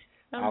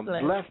 I'm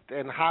blessed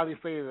and highly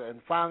favored,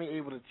 and finally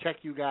able to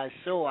check you guys'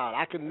 show out.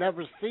 I can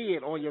never see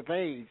it on your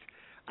page.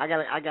 I got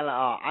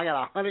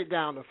to hunt it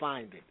down to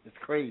find it. It's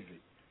crazy.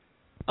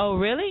 Oh,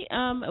 really?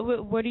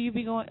 Where do you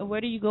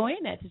go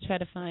in at to try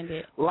to find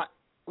it?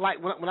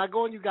 Like when I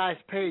go on you guys'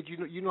 page,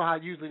 you know how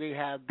usually they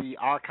have the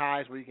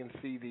archives where you can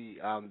see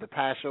the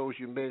past shows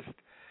you missed.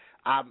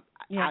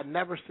 Yeah. I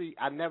never see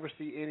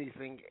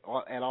anything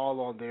at all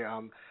on there.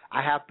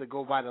 I have to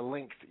go by the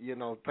links.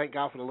 Thank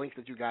God for the links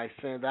that you guys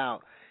send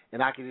out,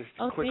 and I can just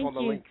click on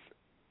the links,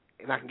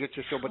 and I can get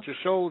your show. But your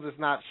shows is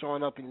not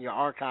showing up in your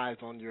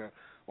archives on your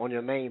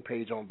main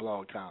page on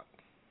Blog Talk.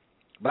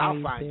 But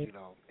I'll find you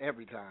though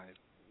every time.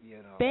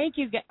 Thank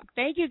you.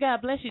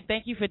 God bless you.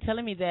 Thank you for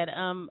telling me that.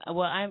 I'm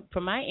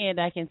from my end.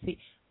 I can see.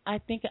 I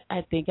think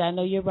I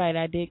know you're right.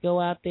 I did go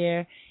out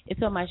there.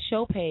 It's on my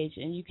show page,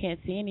 and you can't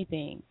see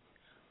anything.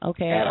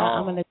 Okay,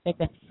 I'm gonna check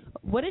that.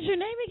 What is your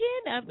name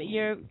again?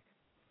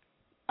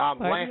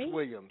 Lance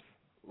Williams.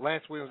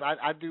 Lance Williams.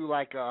 I do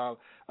like a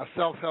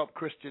self-help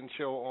Christian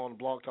show on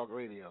Blog Talk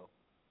Radio.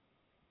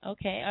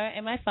 Okay.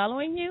 Am I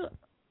following you?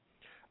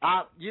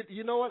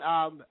 You know what?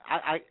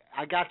 I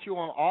got you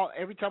on all.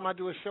 Every time I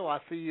do a show, I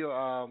see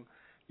your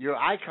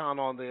icon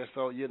on there.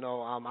 So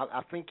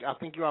I think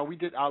you are. We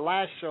did our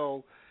last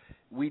show.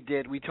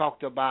 we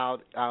talked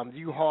about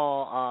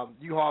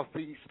U-Haul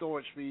fees,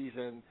 storage fees,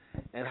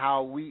 and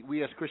how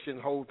we as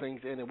Christians hold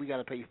things in, and we got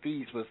to pay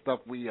fees for stuff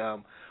we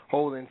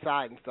hold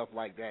inside and stuff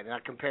like that. And I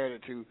compared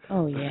it to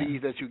the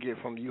fees that you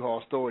get from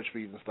U-Haul storage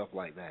fees and stuff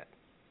like that.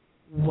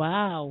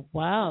 Wow.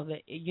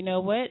 You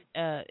know what?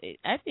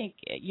 I think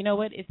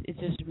it's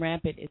just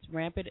rampant. It's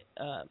rampant.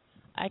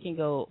 I can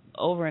go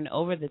over and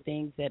over the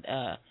things that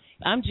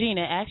I'm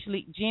Gina.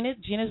 Actually,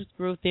 Gina's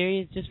Groove Theory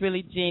is just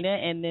really Gina,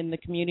 and then the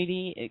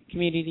community,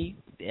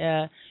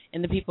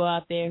 and the people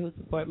out there who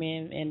support me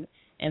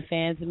and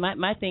fans. And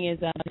my thing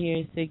is out here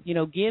is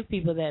to give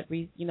people that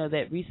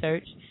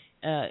research.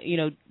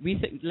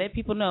 Let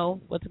people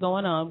know what's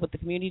going on, what the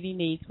community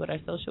needs, what our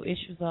social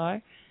issues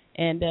are,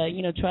 and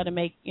try to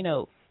make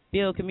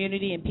build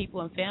community and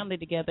people and family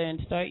together,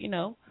 and start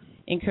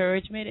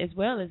encouragement as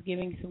well as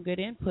giving some good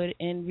input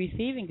and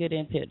receiving good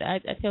input. I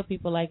tell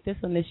people like this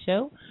on this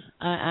show,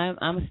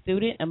 I'm a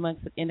student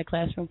in a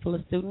classroom full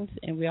of students,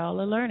 and we all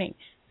are learning.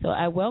 So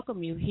I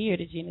welcome you here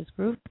to Gena's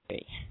Groove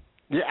Theory.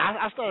 Yeah,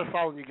 I started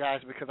following you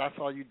guys because I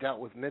saw you dealt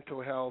with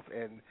mental health,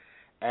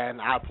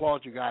 and I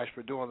applaud you guys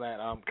for doing that.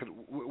 Cause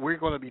we're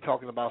going to be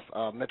talking about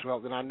mental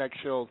health in our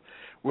next shows.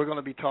 We're going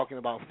to be talking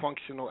about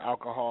functional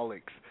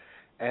alcoholics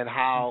and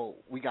how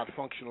we got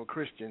functional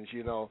Christians.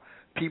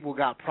 People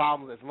got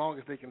problems. As long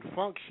as they can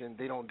function,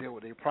 they don't deal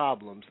with their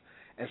problems.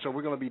 And so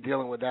we're going to be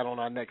dealing with that on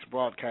our next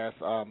broadcast.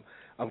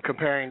 I'm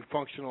comparing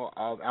functional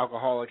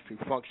alcoholics to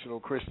functional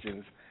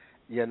Christians,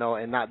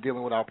 and not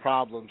dealing with our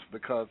problems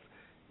because,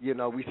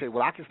 we say,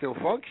 well, I can still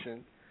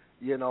function,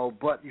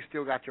 but you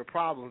still got your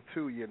problems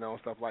too,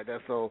 stuff like that.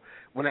 So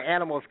when an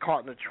animal is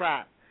caught in a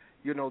trap,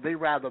 they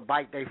rather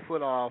bite their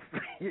foot off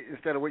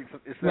instead of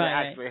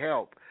actually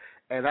help.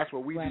 And that's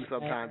what we do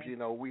sometimes,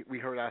 we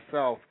hurt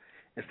ourselves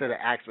instead of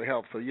actually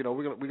help. So,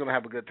 we're gonna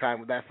have a good time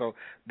with that. So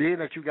being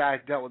that you guys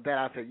dealt with that,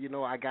 I said,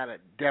 I gotta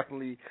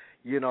definitely,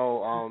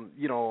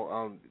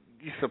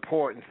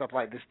 support and stuff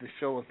like this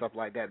show and stuff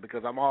like that,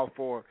 because I'm all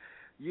for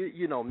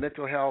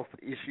mental health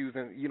issues,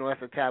 and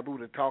that's a taboo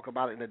to talk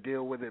about it and to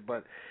deal with it.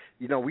 But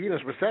we in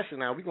this recession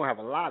now, we're gonna have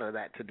a lot of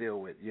that to deal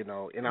with, in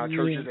our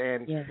churches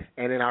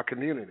and in our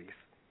communities.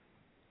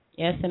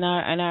 Yes, and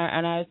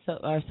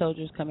our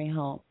soldiers coming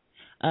home.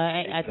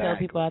 Exactly. I tell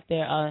people out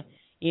there, I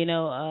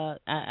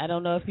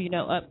don't know if you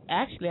know.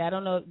 Actually, I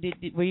don't know.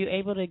 Were you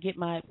able to get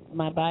my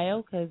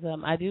bio? Because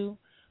I do.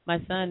 My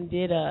son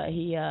did.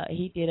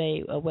 He did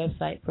a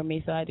website for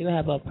me, so I do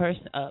have a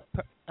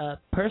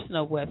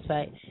personal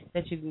website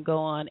that you can go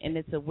on, and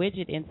it's a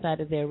widget inside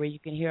of there where you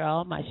can hear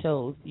all my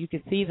shows. You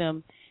can see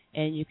them,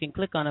 and you can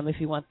click on them if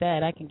you want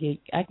that. I can give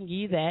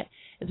you that,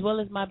 as well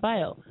as my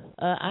bio.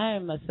 I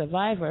am a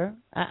survivor.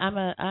 I'm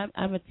a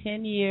almost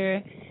 10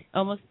 year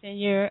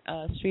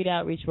street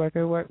outreach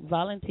worker,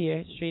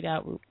 volunteer street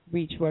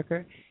outreach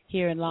worker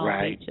here in Long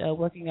Beach,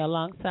 working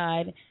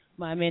alongside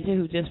my mentor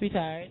who just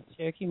retired,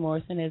 Cherokee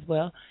Morrison, as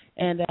well.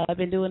 And I've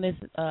been doing this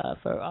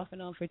for off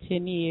and on for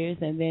 10 years.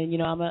 And then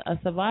I'm a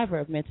survivor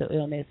of mental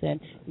illness. And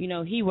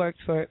he worked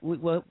for.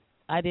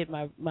 I did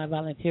my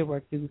volunteer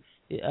work through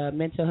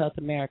Mental Health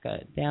America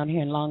down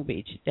here in Long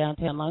Beach,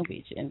 downtown Long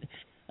Beach, and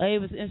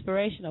it was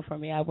inspirational for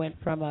me. I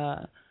went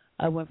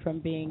from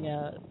being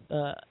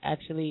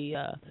actually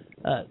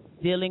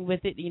dealing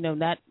with it,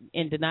 not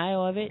in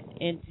denial of it,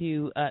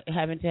 into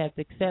having to have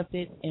to accept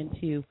it,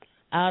 into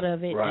out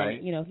of it,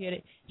 and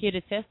here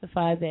to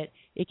testify that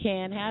it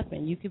can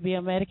happen. You could be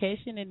on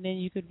medication, and then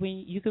you could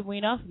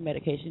wean off of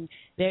medication.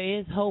 There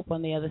is hope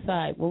on the other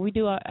side. When we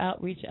do our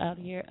outreach out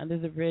here under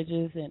the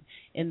bridges and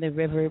in the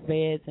river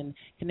beds and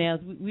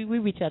canals, we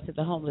reach out to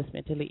the homeless,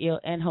 mentally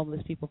ill, and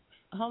homeless people.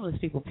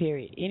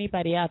 Period.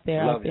 Anybody out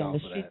there on the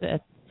street,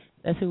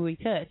 that's who we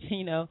touch.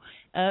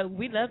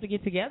 We'd love to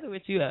get together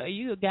with you. Are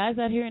you guys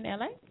out here in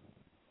LA?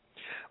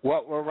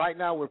 Well, right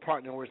now we're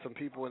partnering with some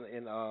people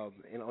in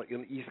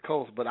the East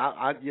Coast, but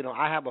I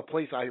have a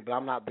place out here, but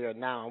I'm not there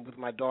now. I'm with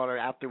my daughter.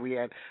 After we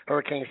had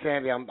Hurricane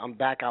Sandy, I'm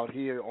back out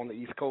here on the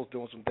East Coast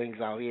doing some things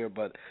out here.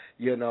 But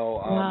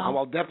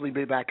I'll definitely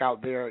be back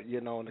out there,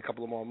 in a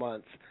couple of more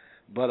months.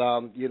 But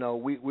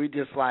we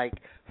just like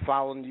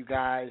following you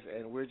guys,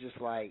 and we're just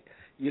like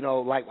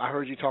like I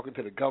heard you talking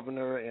to the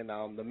governor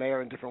and the mayor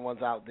and different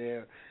ones out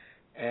there,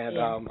 and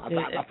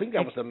I think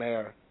that was the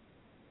mayor.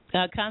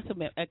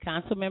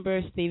 Council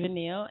member Stephen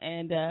Neal,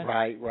 and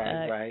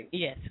right.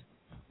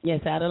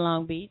 Yes, out of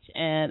Long Beach,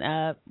 and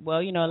a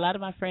lot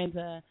of my friends,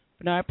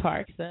 Bernard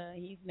Parks,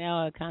 he's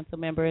now a council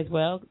member as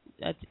well,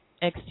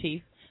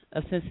 ex-chief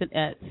of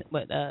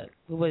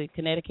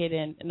Connecticut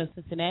and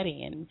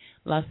Cincinnati and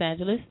Los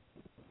Angeles.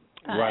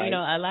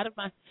 A lot of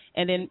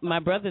and then my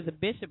brother, the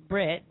Bishop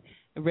Brett,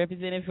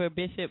 represented for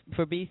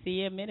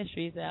BCM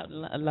Ministries out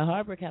in La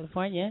Habra,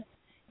 California.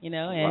 And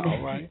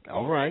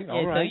all right. So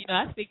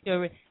I speak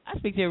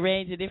to a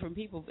range of different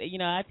people.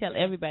 I tell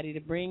everybody to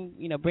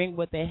bring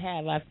what they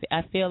have.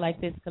 I feel like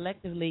this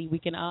collectively we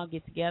can all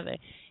get together.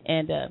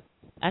 And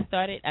I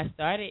started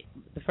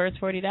the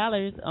first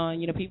 $40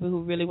 on people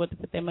who really want to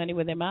put their money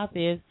where their mouth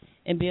is,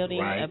 and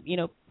building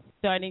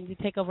starting to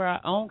take over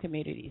our own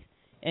communities.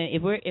 And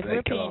if we're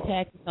paying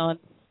taxes on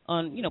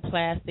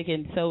plastic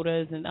and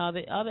sodas and all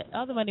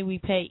the money we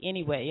pay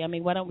anyway, I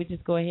mean, why don't we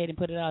just go ahead and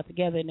put it all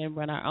together and then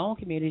run our own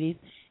communities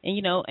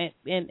and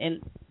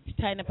and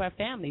tighten up our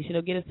families,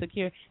 get us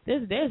secure.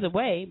 There's a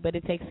way, but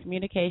it takes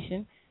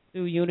communication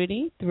through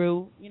unity,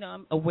 through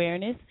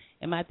awareness.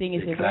 And my thing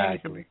is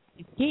awareness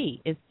is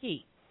key. It's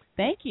key.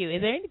 Thank you.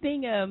 Is there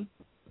anything?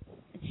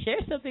 Share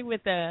something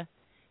with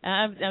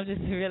I'm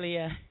just really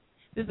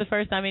this is the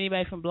first time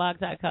anybody from Blog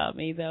Talk called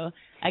me, though.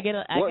 I'm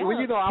a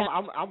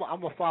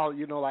follow.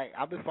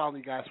 I've been following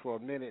you guys for a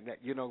minute.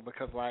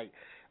 Because I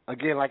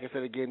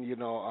said again,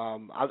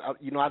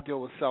 I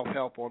deal with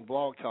self-help on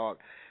Blog Talk,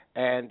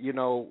 and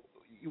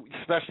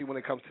especially when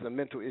it comes to the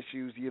mental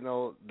issues,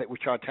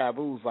 which are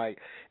taboos. Like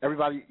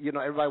everybody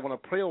want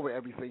to pray over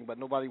everything, but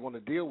nobody want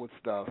to deal with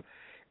stuff.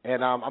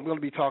 And I'm going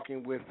to be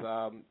talking with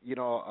a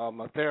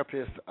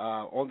therapist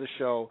on the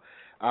show.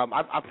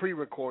 I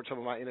pre-record some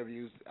of my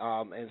interviews,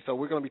 and so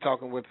we're going to be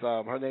talking with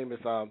her name is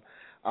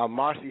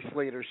Marcy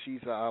Slater.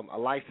 She's a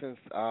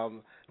licensed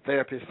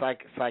therapist,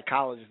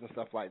 psychologist, and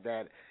stuff like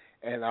that.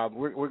 And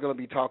we're going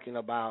to be talking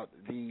about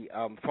the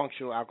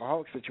functional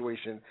alcoholic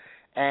situation.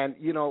 And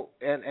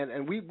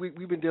and we've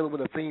been dealing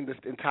with a theme this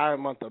entire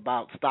month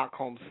about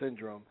Stockholm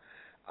syndrome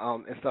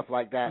and stuff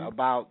like that.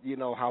 About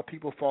how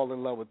people fall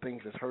in love with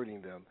things that's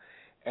hurting them.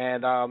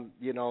 And,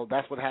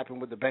 that's what happened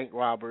with the bank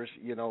robbers.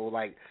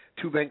 Like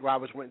 2 bank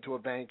robbers went into a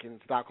bank in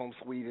Stockholm,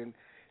 Sweden.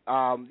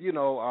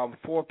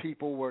 4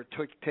 people were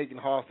taken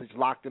hostage,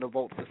 locked in a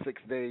vault for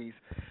 6 days.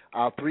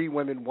 3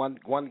 women,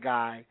 one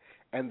guy.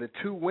 And the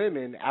 2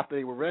 women, after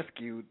they were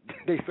rescued,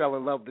 they fell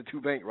in love with the 2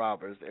 bank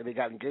robbers, and they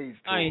got engaged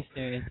to them. Are you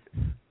serious?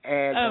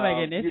 And, oh, my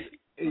goodness.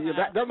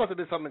 That must have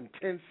been some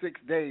intense 6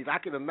 days. I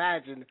can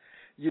imagine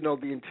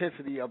the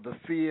intensity of the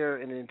fear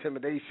and the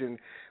intimidation,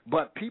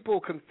 but people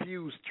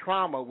confuse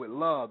trauma with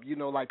love,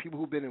 like people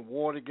who've been in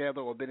war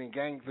together or been in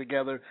gangs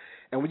together,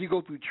 and when you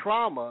go through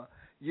trauma,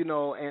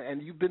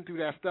 and you've been through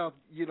that stuff,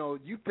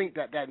 you think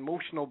that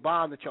emotional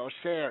bond that y'all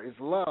share is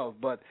love,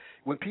 but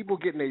when people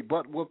get in their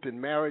butt whooped in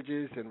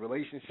marriages and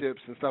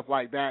relationships and stuff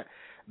like that,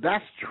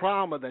 that's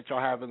trauma that y'all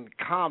have in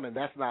common.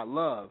 That's not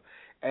love.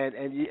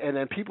 And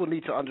then people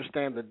need to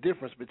understand the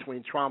difference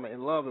between trauma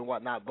and love and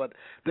whatnot. But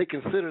they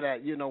consider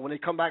that, when they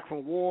come back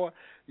from war,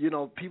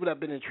 people that have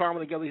been in trauma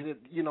together,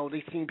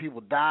 they've seen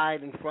people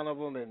died in front of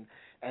them,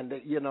 and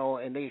they,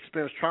 and they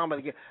experience trauma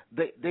together.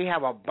 They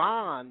have a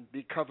bond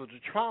because of the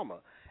trauma.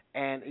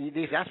 And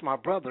that's my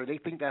brother. They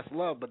think that's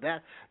love, but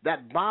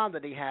that bond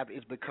that they have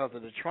is because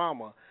of the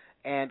trauma.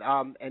 And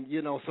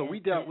so we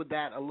dealt with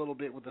that a little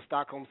bit with the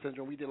Stockholm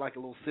syndrome. We did like a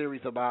little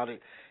series about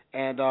it.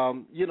 And,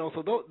 so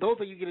those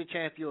of you get a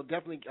chance,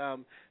 definitely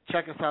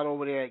check us out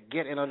over there at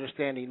Get an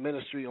Understanding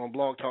Ministry on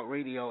Blog Talk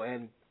Radio.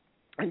 And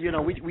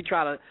we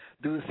try to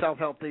do the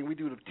self-help thing. We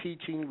do the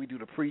teaching, we do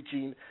the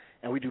preaching,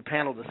 and we do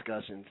panel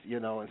discussions,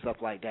 and stuff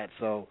like that.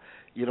 So,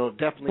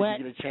 definitely if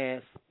you get a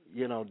chance,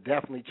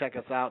 definitely check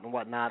us out and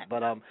whatnot.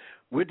 But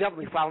we're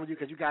definitely following you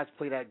because you guys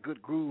play that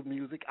good groove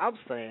music. I'm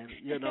saying,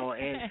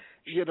 and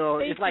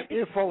it's like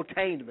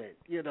infotainment.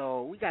 We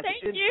got the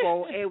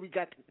info and we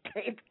got the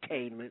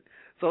entertainment,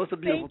 so it's a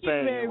beautiful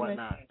thing and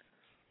whatnot.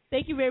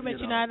 Thank you very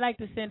much. I like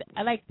to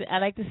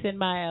send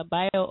my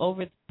bio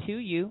over to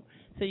you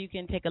so you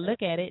can take a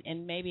look at it,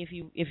 and maybe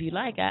if you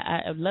like,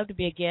 I'd love to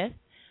be a guest.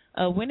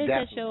 When is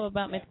that show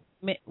about?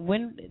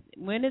 When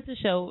is the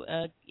show?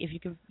 If you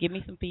can give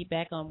me some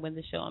feedback on when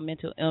the show on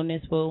mental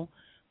illness will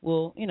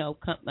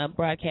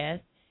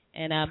broadcast,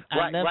 and I'd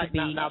love to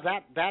be. Now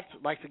that's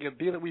like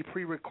being that we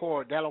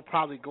pre-record, that'll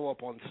probably go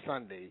up on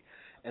Sunday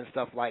and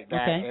stuff like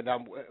that. Okay.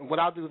 And what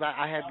I'll do is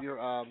I have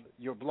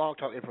your Blog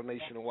Talk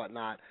information and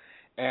whatnot,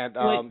 and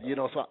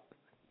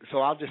so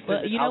I'll just.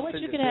 Well, you know what?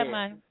 You can have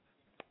my.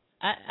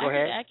 Go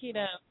ahead.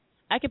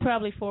 I could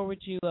probably forward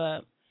you.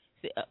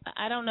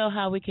 I don't know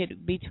how we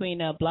could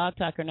between Blog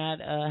Talk or not.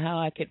 How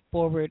I could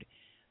forward.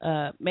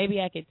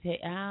 Maybe I could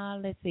take.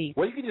 Let's see.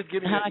 Well, you can just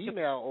give me your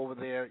email over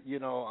there.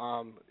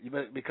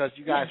 Because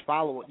you guys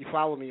follow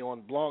me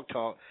on Blog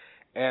Talk,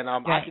 and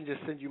I can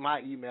just send you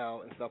my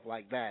email and stuff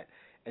like that,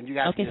 and you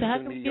guys can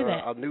send me your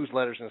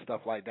newsletters and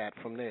stuff like that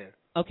from there.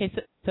 Okay,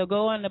 so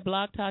go on the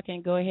Blog Talk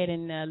and go ahead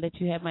and let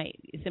you have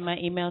send my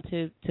email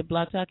to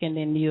Blog Talk, and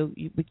then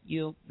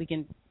we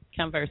can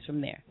converse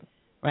from there.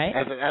 Right?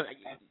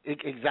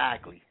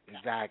 Exactly.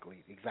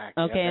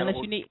 Okay, unless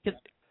you need, because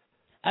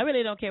I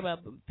really don't care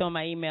about throwing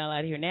my email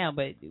out here now.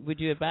 But would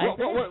you advise?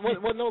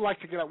 Well, no, like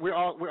to get up. We're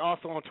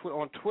also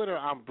on Twitter.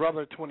 I'm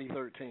Brother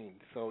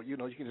 2013. So you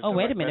can just. Oh,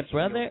 wait a minute,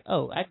 Brother.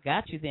 Oh, I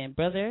got you then,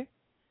 Brother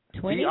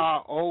 20.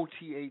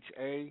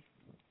 BROTHA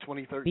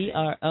 2013.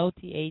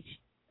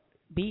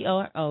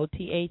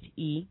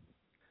 BROTHE.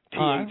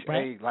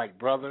 THA like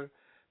brother.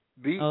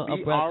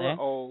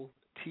 BROTHA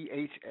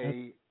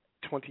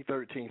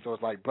 2013. So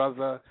it's like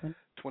Brother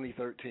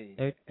 2013.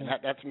 And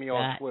that's me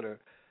on Twitter.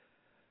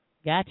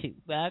 Got you.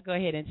 Well, I'll go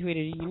ahead and tweet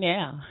it to you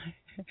now.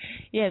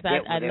 Yes,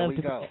 I'd love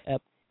to.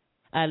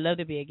 I'd love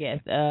to be a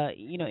guest.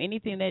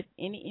 Anything that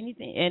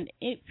anything, and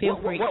feel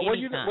free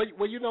anytime. Like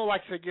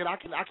again, I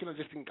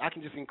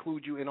can just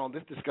include you in on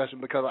this discussion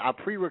because I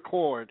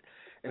pre-record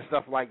and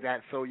stuff like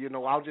that. So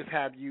I'll just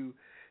have you.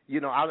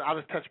 I'll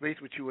just touch base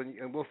with you,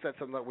 and we'll set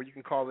something up where you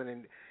can call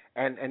in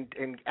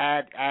and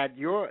add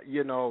your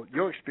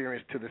your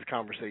experience to this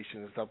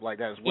conversation and stuff like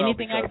that as well.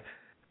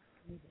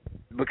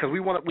 Because we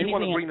want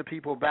to bring the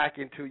people back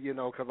into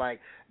because like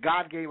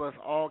God gave us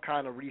all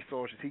kind of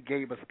resources. He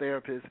gave us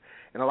therapists,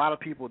 and a lot of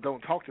people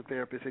don't talk to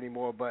therapists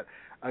anymore. But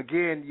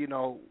again,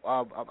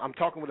 I'm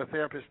talking with a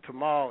therapist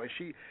tomorrow, and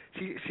she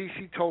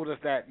told us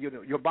that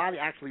your body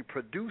actually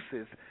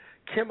produces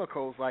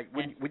chemicals like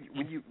when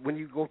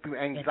you go through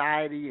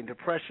anxiety and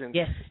depression.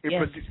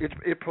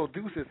 It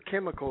produces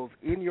chemicals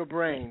in your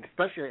brain,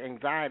 especially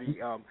anxiety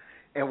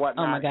and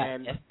whatnot. Oh my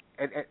God.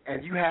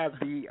 And you have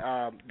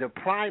the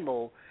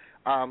primal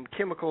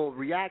chemical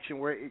reaction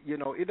where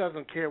it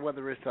doesn't care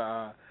whether it's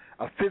a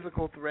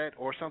physical threat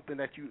or something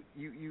that you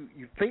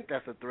think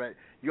that's a threat.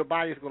 Your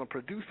body is going to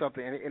produce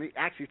something, and it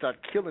actually starts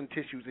killing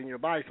tissues in your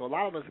body. So a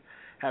lot of us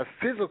have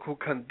physical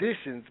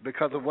conditions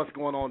because of what's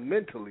going on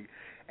mentally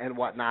and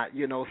whatnot.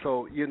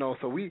 So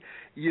we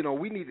need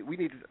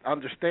to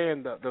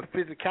understand the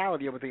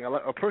physicality of everything.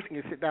 A person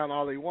can sit down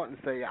all they want and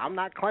say, I'm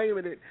not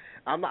claiming it.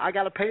 I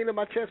got a pain in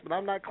my chest, but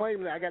I'm not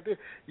claiming it. I got this.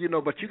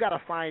 But you got to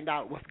find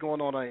out what's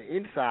going on the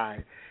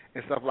inside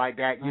and stuff like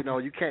that.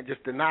 You can't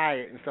just deny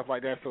it and stuff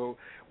like that. So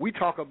we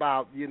talk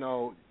about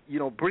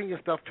bringing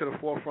stuff to the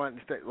forefront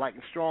instead, like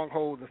in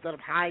strongholds, instead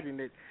of hiding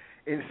it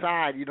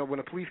inside. When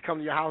the police come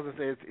to your house and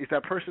say, is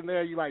that person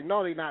there? You're like,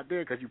 no, they're not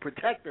there because you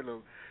protected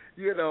them.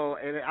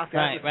 And I say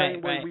that's the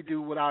same way we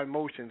do with our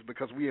emotions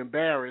because we're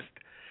embarrassed,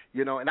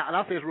 and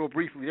I'll say this real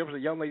briefly. There was a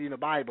young lady in the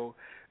Bible,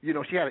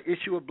 she had an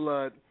issue of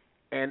blood,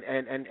 and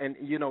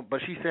but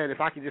she said,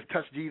 if I can just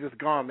touch Jesus'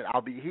 garment,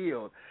 I'll be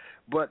healed.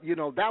 But,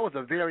 that was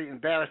a very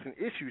embarrassing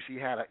issue she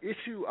had, an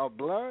issue of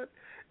blood.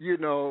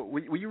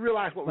 When you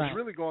realize what was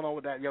really going on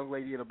with that young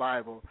lady in the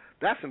Bible,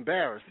 that's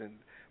embarrassing.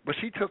 But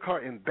she took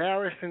her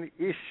embarrassing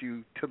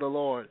issue to the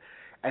Lord,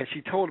 and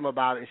she told him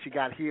about it, and she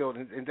got healed.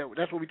 And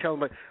that's what we tell them.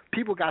 But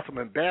people got some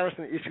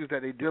embarrassing issues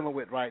that they're dealing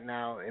with right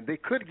now, and they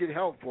could get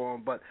help for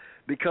them, but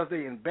because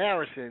they're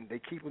embarrassing, they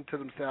keep them to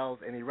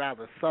themselves, and they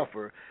rather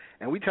suffer.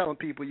 And we telling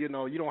people, you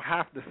don't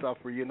have to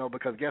suffer,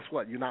 because guess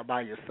what? You're not by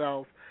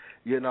yourself.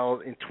 In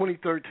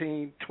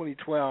 2013,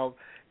 2012,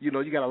 you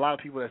got a lot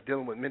of people that's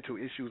dealing with mental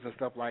issues and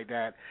stuff like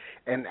that.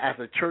 And as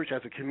a church,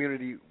 as a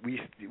community,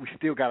 we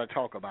still got to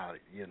talk about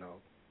it,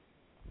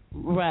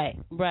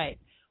 Right.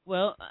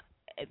 Well,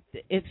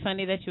 it's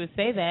funny that you would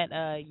say that.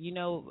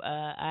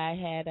 I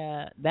had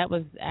that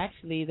was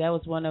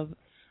one of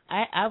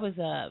I was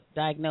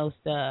diagnosed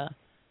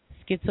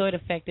schizoid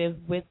affective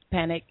with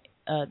panic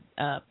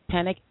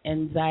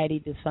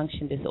anxiety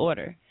dysfunction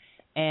disorder,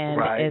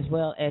 and as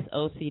well as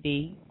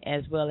OCD,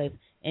 as well as,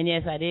 and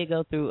yes, I did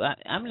go through.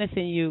 I'm going to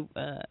send you.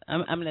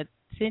 I'm going to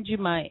send you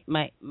my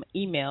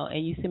email,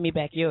 and you send me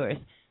back yours,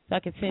 so I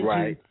can send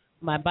you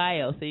my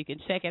bio, so you can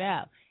check it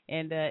out.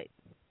 And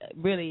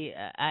really,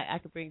 I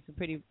could bring some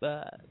pretty.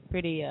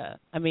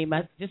 I mean,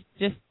 just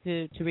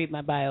to read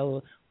my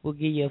bio will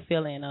give you a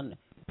feeling on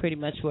pretty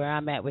much where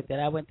I'm at with it.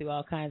 I went through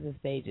all kinds of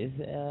stages,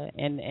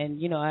 and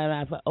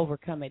I've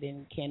overcome it,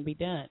 and it can be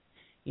done.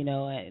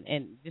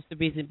 And just the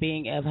reason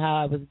being of how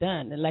I was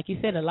done. And like you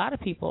said, a lot of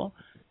people,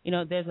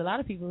 there's a lot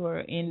of people who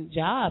are in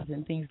jobs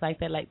and things like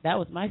that. Like that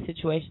was my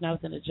situation. I was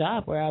in a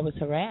job where I was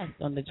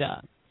harassed on the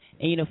job,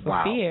 and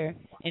for fear,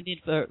 and then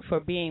for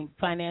being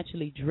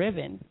financially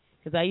driven.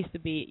 Because I used to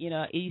be,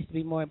 it used to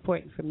be more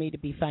important for me to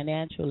be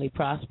financially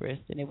prosperous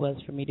than it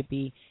was for me to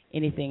be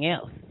anything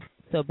else.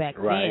 So back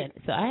then,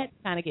 so I had to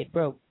kind of get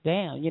broke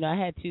down. I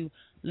had to,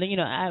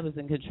 I was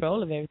in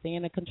control of everything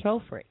and a control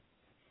freak.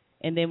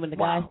 And then when the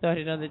guy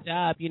started on the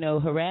job,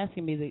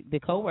 harassing me, the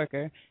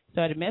coworker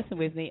started messing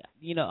with me.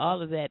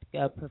 All of that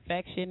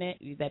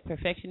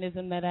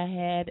perfectionism that I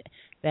had,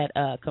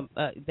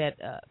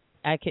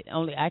 I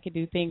could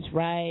do things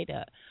right.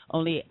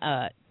 Only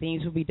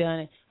things would be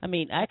done. I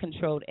mean, I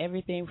controlled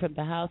everything from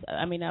the house.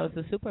 I mean, I was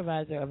the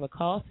supervisor of a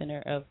call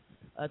center of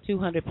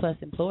 200 plus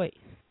employees,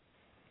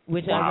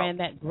 which I ran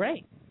that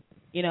great.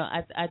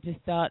 I just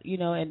thought,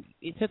 and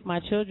it took my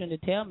children to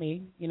tell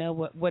me,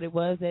 what it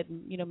was that,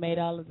 made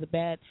all of the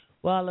bad,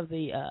 all of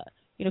the,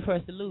 for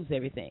us to lose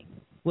everything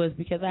was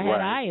because I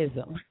had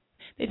IISM.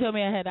 They told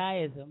me I had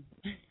IISM.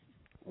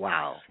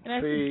 Wow.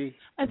 And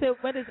I said,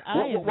 what is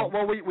IISM?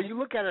 Well, when you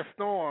look at a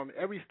storm,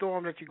 every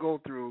storm that you go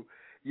through,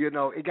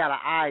 it got an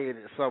eye in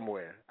it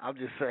somewhere. I'm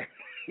just saying,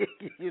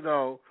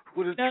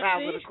 when it's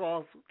traveling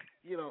across,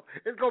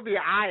 it's going to be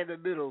an eye in the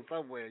middle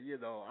somewhere,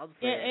 I'm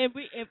saying.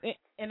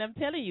 And I'm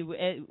telling you,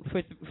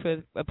 for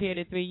a period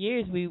of 3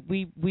 years,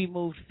 we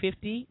moved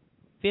 50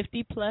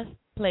 plus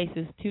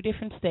places, 2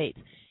 different states.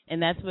 And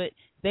that's what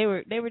they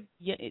were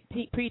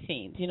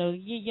preteens,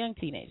 young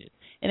teenagers.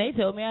 And they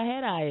told me I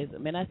had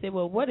IISM. And I said,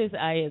 well, what is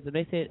IISM?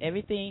 They said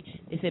everything.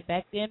 They said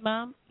back then,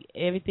 Mom,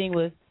 everything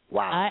was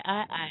Wow.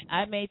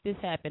 I made this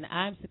happen.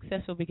 I'm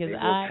successful because they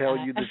will tell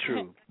you the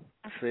truth.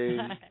 See?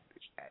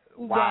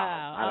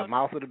 Wow. Out of the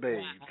mouth of the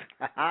babes.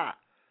 Wow.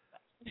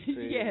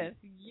 Yes.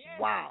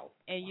 Wow.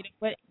 And you know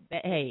what?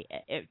 Hey,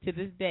 to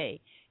this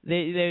day,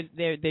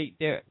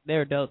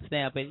 they're adults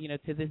now, but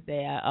to this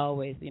day, I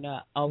always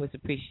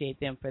appreciate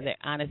them for their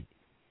honesty.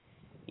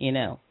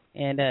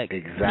 And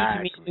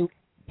exactly.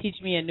 teach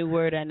me a new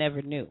word I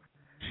never knew.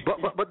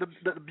 But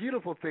the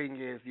beautiful thing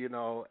is,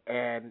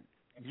 and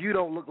you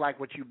don't look like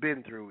what you've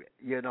been through,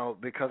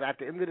 because at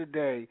the end of the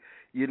day,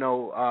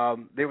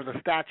 there was a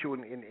statue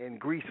in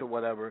Greece or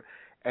whatever,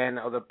 and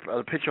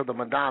a picture of the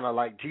Madonna,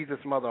 like Jesus'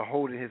 mother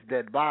holding his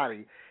dead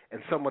body,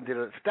 and someone did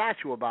a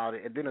statue about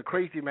it, and then a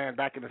crazy man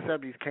back in the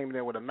 70s came in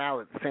there with a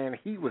mallet saying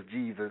he was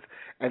Jesus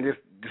and just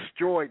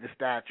destroyed the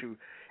statue,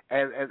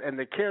 and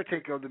the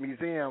caretaker of the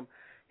museum,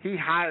 he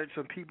hired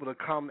some people to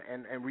come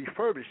and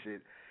refurbish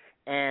it.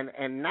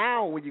 And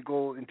now when you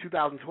go in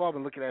 2012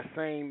 and look at that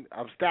same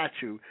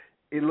statue,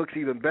 it looks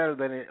even better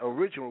than it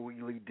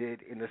originally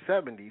did in the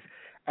 70s.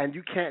 And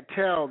you can't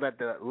tell that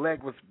the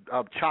leg was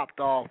chopped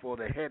off or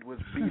the head was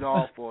beat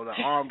off or the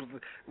arm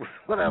was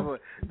whatever.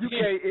 You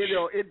can't,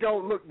 it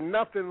don't look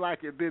nothing like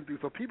it's been through.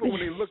 So people, when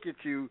they look at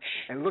you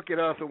and look at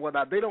us and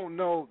whatnot, they don't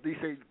know, they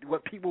say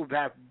what people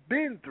have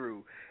been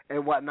through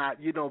and whatnot,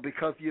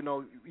 because,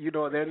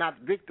 they're not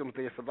victims,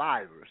 they're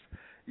survivors,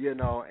 and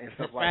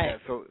stuff like that.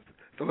 So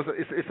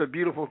it's a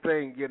beautiful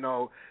thing,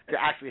 to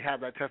actually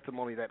have that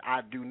testimony that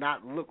I do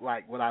not look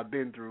like what I've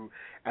been through,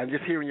 and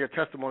just hearing your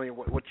testimony and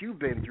what you've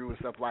been through and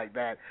stuff like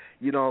that.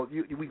 We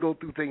go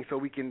through things so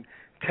we can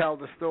tell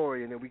the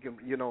story, and then we can,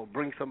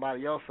 bring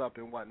somebody else up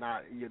and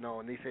whatnot,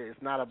 and they say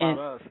it's not about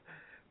us,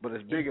 but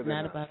it's bigger than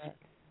us. It's not about us.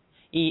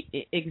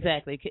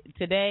 Exactly.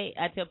 Today,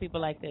 I tell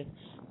people like this.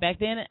 Back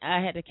then,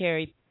 I had to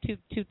carry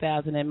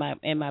 $2,000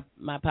 in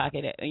my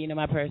pocket,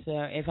 my purse,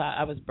 if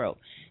I was broke.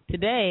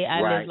 Today,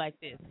 I live like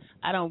this.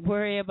 I don't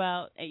worry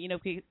about,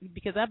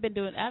 because I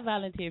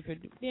volunteered for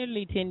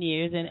nearly 10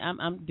 years, and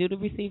I'm due to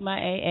receive my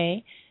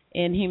AA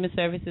in human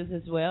services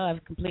as well.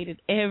 I've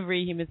completed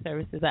every human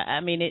services.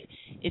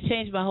 It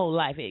changed my whole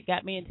life. It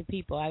got me into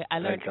people. I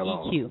learned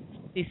EQ.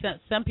 See,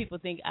 some people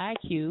think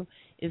IQ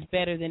is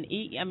better than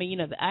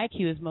the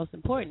IQ is most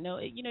important. No,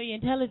 your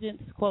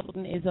intelligence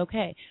quotient is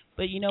okay,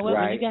 but you know what?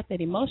 When you got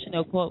that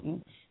emotional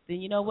quotient, then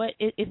you know what?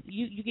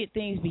 You get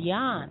things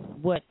beyond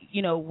what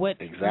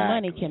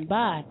money can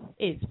buy.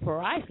 It's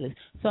priceless.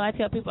 So I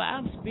tell people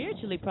I'm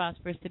spiritually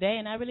prosperous today,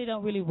 and I really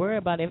don't worry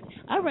about it.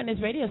 I run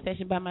this radio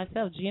station by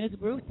myself. GENA'S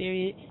Groove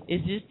Theory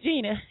is just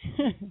Gina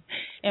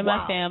and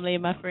my family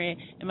and my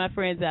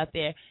friends out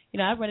there.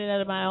 I run it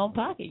out of my own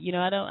pocket.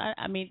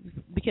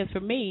 Because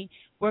for me,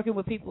 working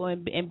with people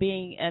and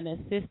being an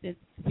assistant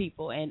to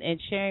people and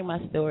sharing my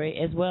story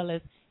as well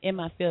as in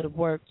my field of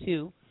work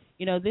too.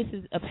 This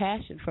is a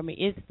passion for me.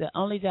 It's the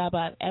only job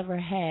I've ever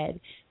had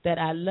that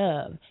I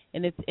love,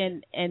 and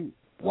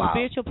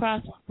spiritual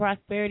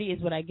prosperity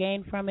is what I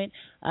gained from it.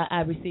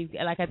 I received,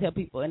 like I tell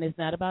people, and it's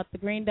not about the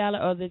green dollar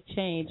or the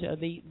change or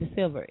the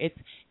silver.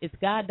 It's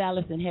God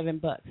dollars and heaven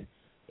bucks.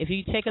 If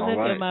you take a look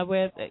at my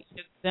web,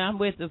 I'm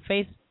with the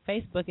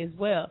Facebook as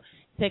well.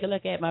 Take a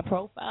look at my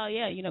profile.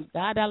 Yeah,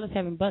 God dollars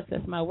heaven bucks.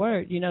 That's my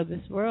word.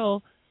 This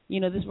world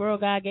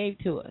God gave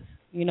to us.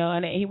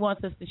 And He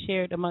wants us to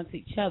share it amongst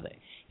each other.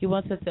 He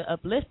wants us to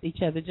uplift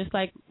each other. Just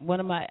like one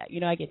of my,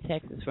 I get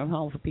texts from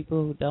home for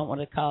people who don't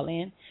want to call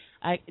in.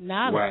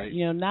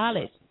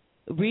 Knowledge,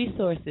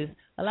 resources,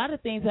 a lot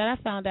of things that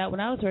I found out when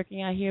I was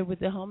working out here with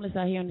the homeless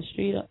out here on the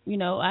street.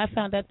 I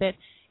found out that,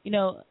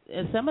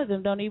 some of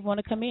them don't even want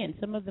to come in.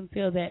 Some of them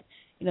feel that,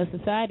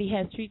 society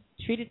has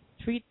treated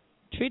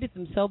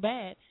them so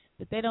bad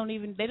that they don't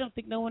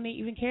think no one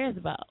even cares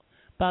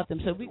about them.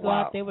 So we go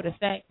out there with a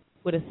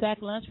sack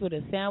lunch, with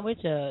a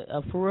sandwich,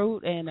 a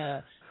fruit, and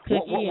a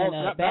cookie and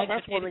a bag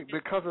of potatoes.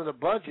 Because of the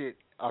budget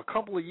a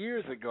couple of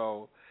years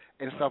ago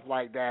and stuff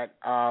like that,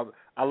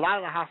 a lot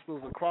of the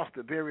hospitals across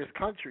the various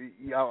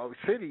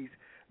cities,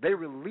 they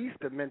released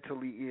the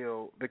mentally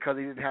ill because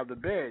they didn't have the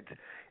beds.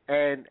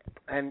 And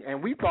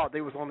we thought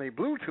they was on their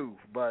Bluetooth,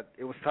 but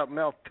it was something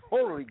else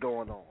totally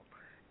going on.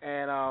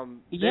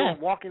 And they were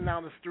walking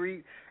down the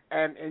street,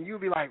 and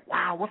you'd be like,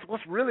 wow,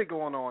 what's really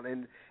going on?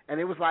 And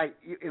it was like,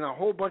 a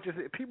whole bunch of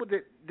people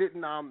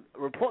didn't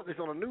report this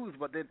on the news,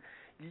 but then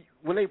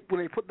when they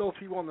put those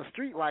people on the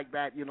street like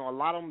that, a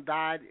lot of them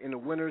died in the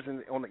winters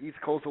on the East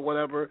Coast or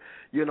whatever.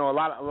 A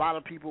lot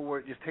of people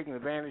were just taken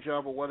advantage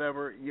of or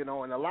whatever.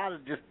 And a lot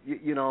of just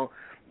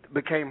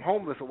became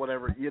homeless or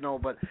whatever.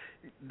 But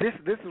this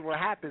is what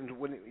happens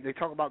when they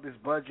talk about this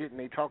budget and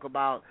they talk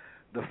about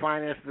the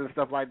finances and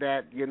stuff like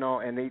that,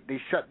 and they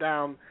shut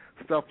down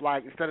stuff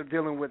like, instead of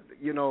dealing with,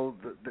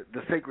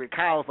 the sacred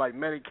cows like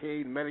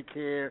Medicaid,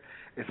 Medicare,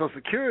 and Social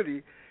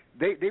Security,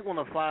 they want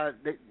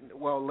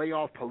to lay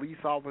off police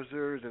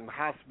officers and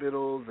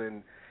hospitals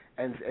and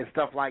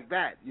stuff like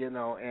that,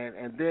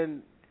 and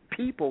then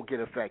people get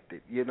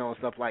affected, you know, and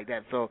stuff like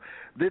that. So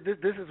this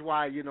is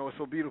why, you know, it's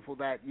so beautiful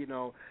that, you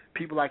know,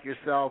 people like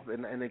yourself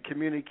and the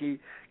community,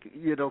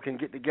 you know, can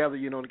get together,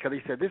 you know, because he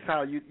said this is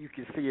how you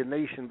can see a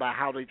nation by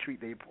how they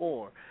treat their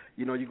poor.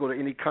 You know, you go to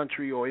any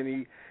country or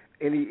any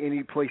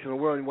place in the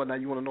world and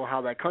whatnot, you want to know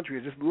how that country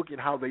is. Just look at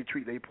how they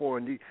treat their poor,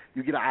 and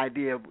you get an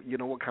idea of, you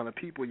know, what kind of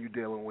people you're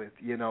dealing with.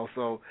 You know,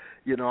 so,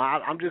 you know,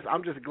 I'm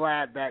just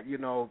glad that, you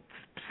know,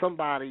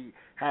 somebody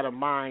had a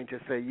mind to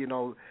say, you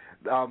know,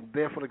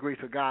 there for the grace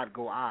of God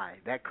go I.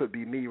 That could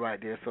be me right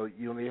there. So,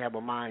 you know, they have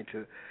a mind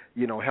to,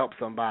 you know, help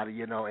somebody,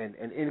 you know, and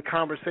in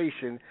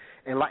conversation,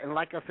 and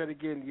like I said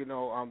again, you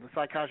know, the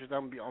psychiatrist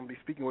I'm gonna be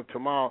speaking with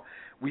tomorrow,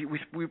 we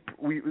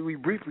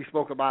briefly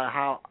spoke about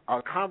how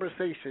a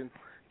conversation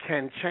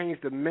can change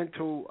the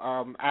mental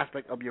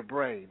aspect of your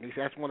brain. He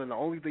said that's one of the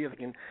only things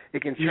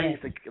it can change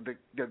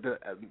the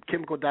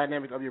chemical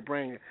dynamics of your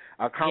brain.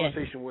 A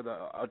conversation with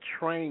a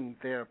trained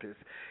therapist,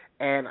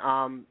 and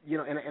you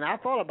know, and I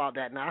thought about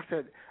that, and I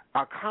said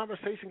a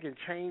conversation can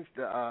change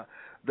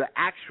the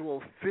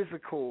actual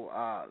physical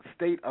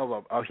state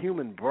of a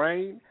human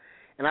brain.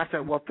 And I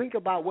said, well, think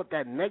about what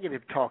that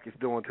negative talk is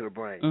doing to the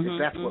brain.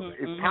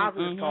 If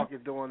positive talk is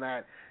doing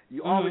that,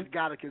 you always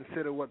got to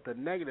consider what the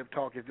negative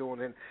talk is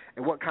doing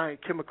and what kind of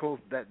chemicals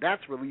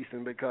that's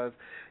releasing, because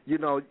you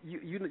know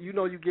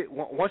you get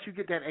once you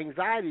get that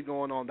anxiety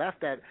going on, that's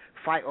that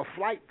fight or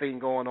flight thing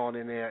going on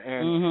in there,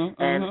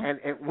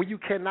 and when you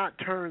cannot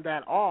turn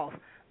that off,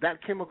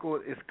 that chemical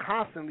is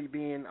constantly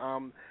being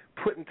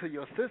put into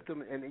your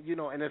system, and you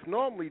know, and it's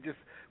normally just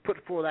put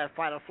for that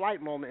fight or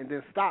flight moment and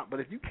then stop. But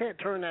if you can't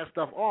turn that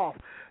stuff off,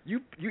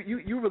 you're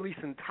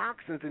releasing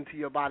toxins into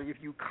your body. If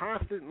you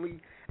constantly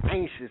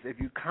anxious, if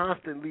you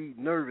constantly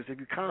nervous, if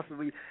you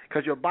constantly,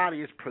 because your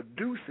body is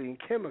producing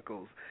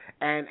chemicals,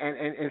 and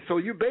so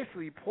you're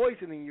basically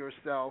poisoning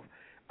yourself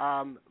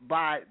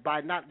by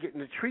not getting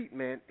the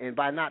treatment and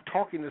by not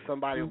talking to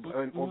somebody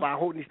or by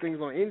holding these things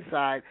on the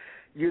inside.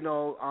 You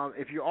know,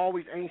 if you're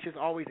always anxious,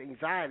 always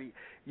anxiety,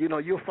 you know,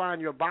 you'll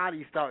find your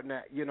body starting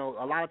to, you know,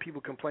 a lot of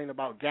people complain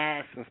about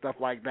gas and stuff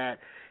like that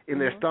in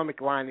their stomach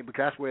lining,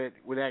 because that's where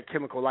that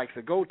chemical likes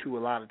to go to a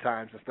lot of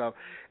times and stuff.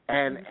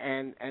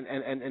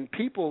 And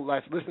people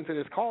like listen to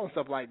this call and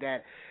stuff like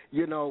that,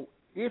 you know,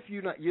 if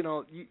you not, you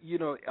know,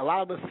 a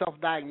lot of us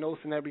self-diagnose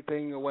and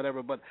everything or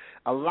whatever, but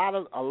a lot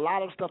of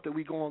stuff that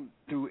we going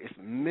through is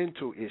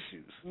mental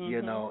issues,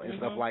 you know, and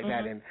stuff like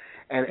that. And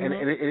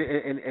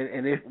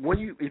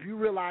if you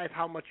realize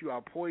how much you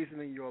are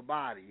poisoning your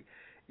body,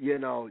 you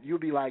know, you'll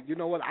be like, you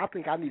know what, I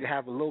think I need to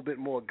have a little bit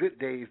more good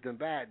days than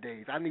bad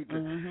days. I need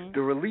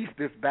to release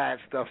this bad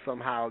stuff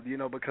somehow, you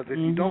know, because if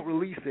you don't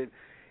release it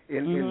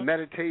in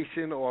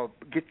meditation or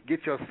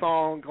get your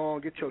song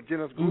on, get your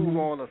GENA'S groove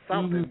on or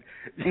something,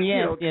 you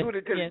know, tune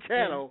it to the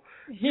channel,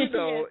 you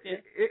know,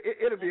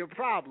 it'll be a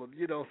problem,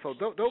 you know. So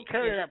don't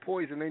carry that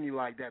poison in you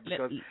like that,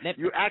 because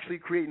you're actually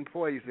creating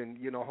poison,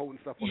 you know, holding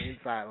stuff on the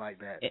inside like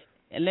that.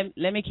 And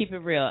let me keep it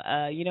real.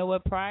 You know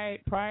what? Prior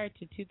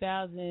to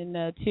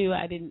 2002,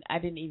 I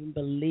didn't even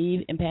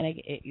believe in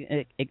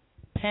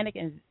panic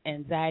and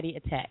anxiety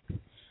attacks.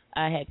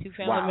 I had two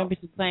family members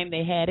who claimed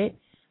they had it.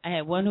 I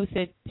had one who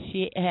said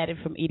she had it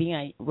from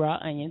eating raw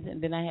onions,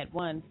 and then I had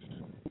one.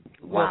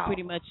 Well,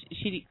 pretty much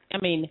she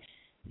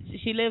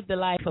lived the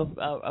life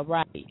of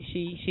right.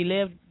 She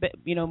lived,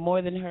 you know,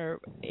 more than her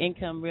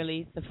income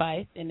really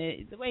sufficed, and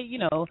the way, you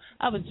know,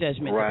 I was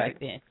judgmental back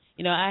then.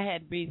 You know, I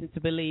had reason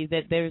to believe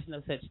that there is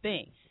no such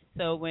thing.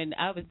 So when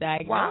I was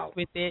diagnosed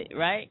with it,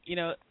 right, you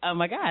know, oh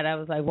my God, I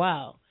was like,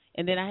 wow.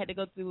 And then I had to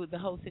go through the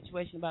whole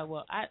situation about,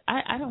 well,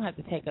 I don't have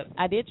to take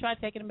I did try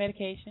taking a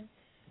medication.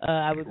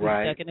 I was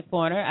stuck in the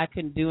corner. I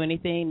couldn't do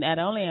anything. Not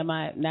only am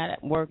I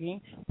not working,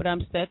 but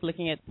I'm stuck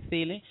looking at the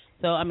ceiling.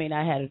 So, I mean,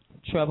 I had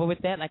trouble with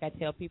that. Like I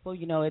tell people,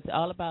 you know, it's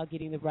all about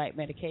getting the right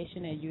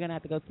medication, and you're going to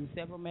have to go through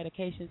several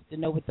medications to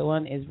know what the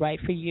one is right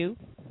for you.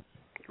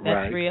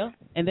 That's real.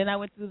 And then I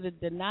went through the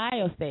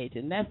denial stage,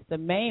 and that's the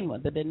main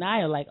one, the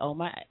denial. Like, oh,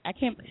 I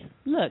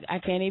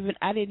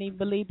didn't even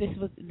believe this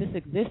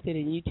existed,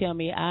 and you tell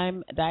me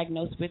I'm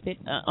diagnosed with it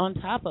on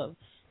top of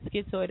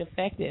schizoid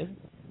affective.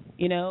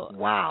 You know,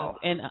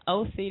 and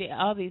OCD,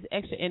 all these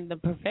extra, and the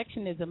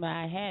perfectionism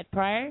I had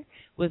prior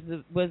was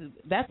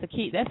that's the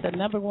key. That's the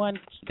number one.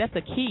 That's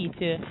the key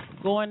to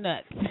going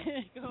nuts,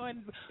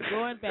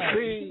 going back.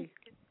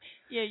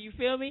 Yeah, you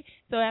feel me?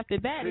 So after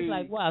that, it's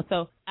like, wow.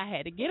 So I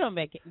had to get on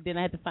back. Then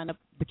I had to find out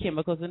the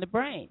chemicals in the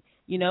brain.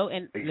 You know,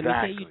 and let me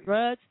tell you,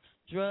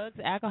 drugs,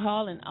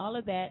 alcohol, and all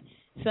of that.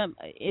 Some,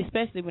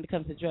 especially when it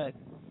comes to drugs.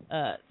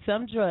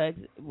 Some drugs,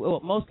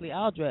 well, mostly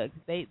all drugs,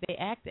 they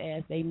act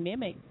as they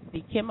mimic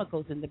the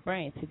chemicals in the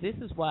brain. So this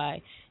is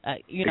why,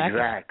 you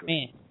know,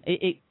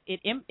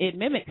 it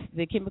mimics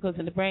the chemicals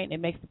in the brain. It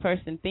makes the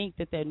person think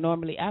that they're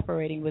normally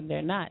operating when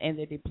they're not, and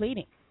they're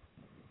depleting.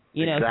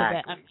 You know,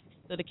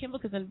 so the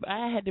chemicals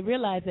I had to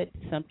realize that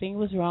something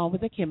was wrong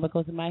with the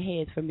chemicals in my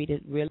head for me to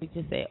really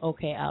just say,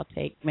 okay, I'll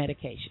take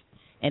medication.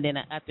 And then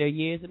after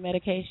years of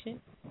medication,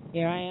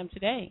 here I am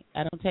today.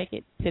 I don't take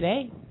it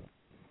today,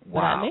 but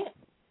I live.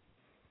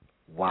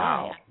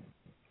 Wow.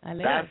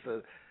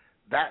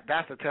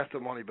 That's a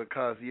testimony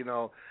because, you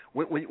know,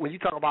 when you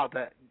talk about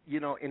that, you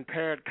know,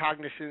 impaired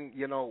cognition,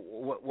 you know,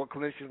 what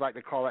clinicians like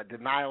to call that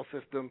denial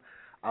system,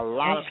 a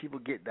lot of people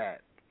get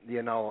that,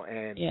 you know,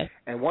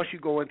 and once you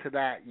go into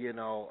that, you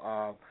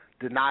know,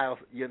 denial,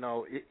 you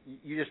know,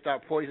 you just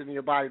start poisoning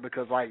your body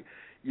because, like,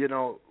 you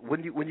know,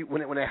 when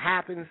it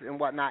happens and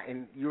whatnot,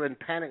 and you're in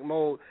panic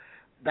mode,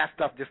 that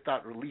stuff just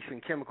starts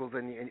releasing chemicals,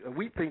 and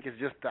we think it's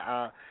just,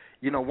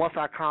 you know, once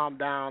I calm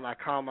down, I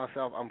calm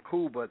myself, I'm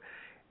cool, but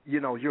you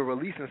know, you're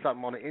releasing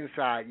something on the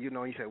inside, you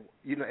know, you say,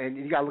 you know, and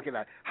you got to look at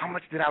that. How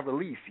much did I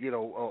release? You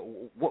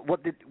know,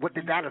 what did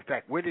that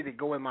affect? Where did it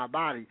go in my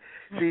body?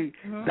 See,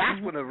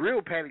 that's when the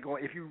real panic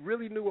going. If you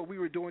really knew what we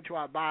were doing to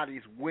our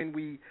bodies when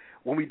we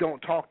don't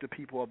talk to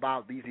people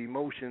about these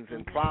emotions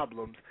and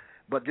problems,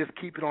 but just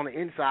keep it on the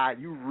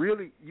inside, you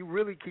really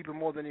keep it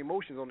more than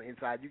emotions on the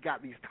inside. You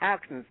got these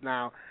toxins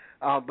now,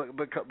 but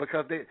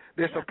because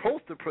they're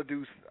supposed to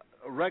produce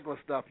regular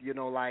stuff, you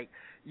know, like,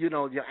 you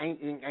know, your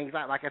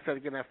anxiety, like I said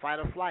again, that fight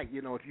or flight.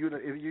 You know, if you're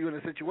in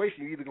a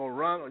situation, you're either gonna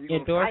run or you're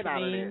gonna fight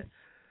out of there.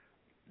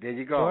 There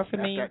you go.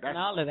 Endorphins and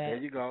all of that. There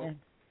you go. Yeah.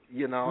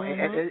 You know,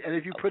 and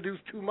if you produce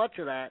too much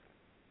of that,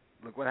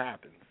 look what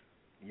happens.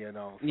 You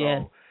know,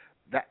 so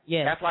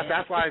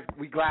that's why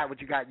we glad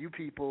what you got, you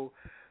people.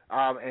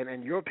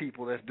 And your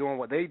people that's doing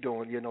what they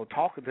doing, you know,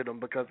 talking to them,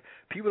 because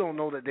people don't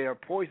know that they are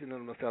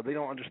poisoning themselves. They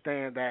don't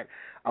understand that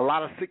a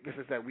lot of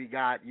sicknesses that we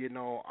got, you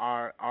know,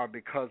 are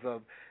because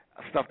of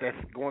stuff that's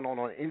going on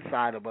the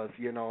inside of us,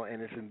 you know,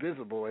 and it's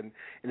invisible. And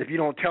if you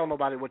don't tell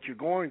nobody what you're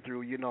going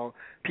through, you know,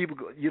 people,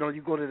 you know,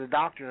 you go to the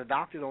doctor and the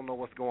doctor don't know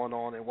what's going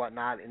on and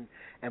whatnot.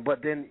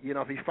 But then, you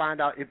know, if he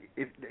find out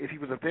if he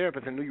was a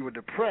therapist and knew you were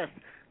depressed,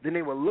 then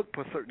they would look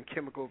for certain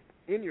chemicals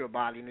in your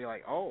body and they're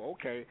like, oh,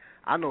 okay,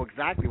 I know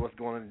exactly what's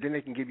going on. And then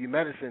they can give you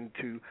medicine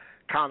to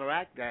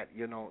counteract that,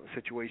 you know,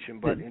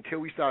 situation. But until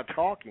we start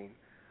talking,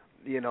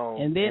 you know,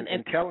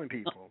 and telling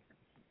people.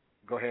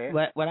 Go ahead.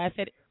 What I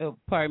said,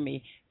 pardon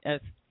me,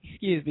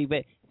 excuse me,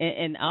 but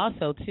and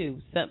also too,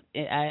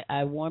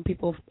 I warn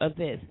people of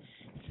this.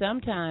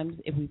 Sometimes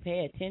if we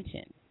pay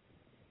attention,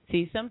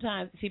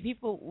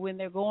 people when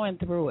they're going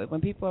through it, when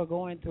people are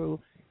going through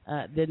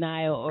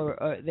denial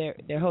or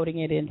they're holding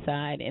it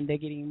inside and they're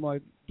getting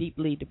more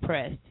deeply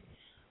depressed.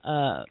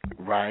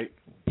 Right.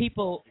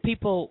 People.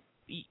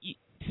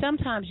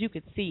 Sometimes you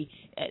could see.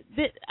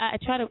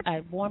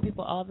 I warn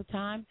people all the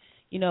time.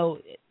 You know,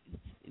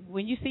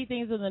 when you see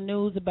things on the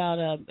news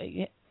about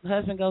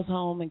husband goes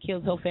home and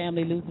kills whole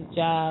family, loses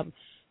job,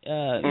 you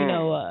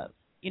know,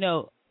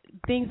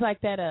 things like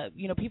that.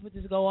 You know, people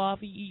just go off.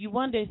 You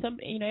wonder.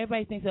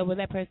 Everybody thinks, well,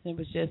 that person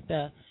was just,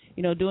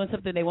 you know, doing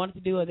something they wanted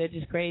to do, or they're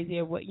just crazy,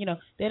 or what. You know,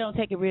 they don't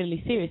take it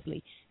really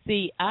seriously.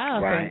 See, I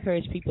also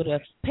encourage people to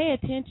pay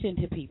attention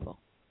to people.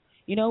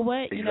 You know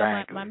what? Exactly. You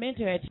know, my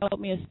mentor had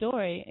told me a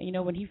story. You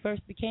know, when he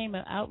first became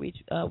an outreach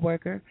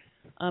worker.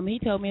 He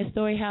told me a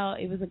story how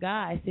it was a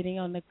guy sitting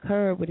on the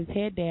curb with his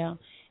head down,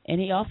 and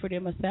he offered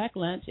him a sack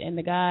lunch, and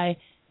the guy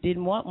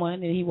didn't want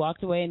one, and he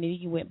walked away, and then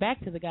he went back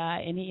to the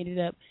guy, and he ended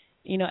up,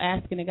 you know,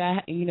 asking the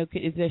guy, you know,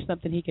 is there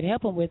something he could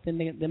help him with? And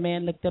the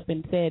man looked up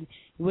and said,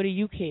 what do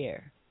you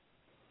care?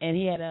 And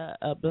he had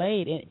a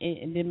blade,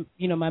 and then,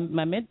 you know, my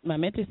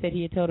mentor said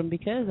he had told him,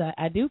 because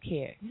I do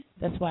care.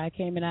 That's why I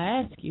came and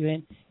I asked you.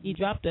 And he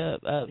dropped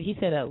he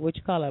said what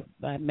you call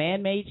a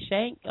man-made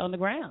shank on the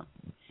ground.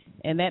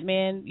 And that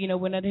man, you know,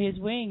 went under his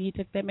wing. He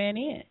took that man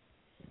in.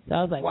 So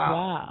I was like,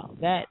 wow,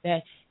 that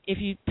if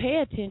you pay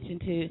attention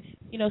to,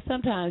 you know,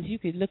 sometimes you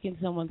could look in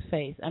someone's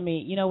face. I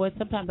mean, you know what?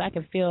 Sometimes I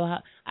can feel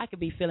I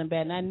could be feeling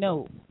bad, and I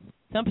know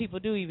some people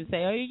do even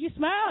say, "Oh, you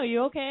smile, are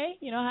you okay?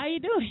 You know, how you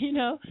doing? You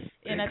know."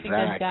 And I think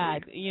that's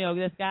God. You know,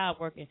 that's God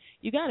working.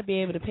 You got to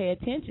be able to pay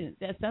attention.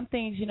 There's some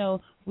things, you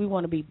know, we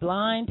want to be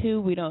blind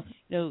to. We don't,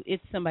 you know,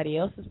 it's somebody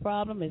else's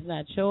problem. It's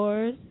not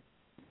yours.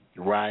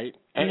 Right.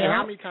 And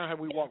how many times have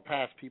we walked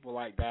past people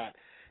like that,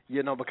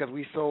 you know, because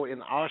we so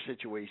in our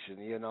situation,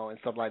 you know, and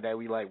stuff like that,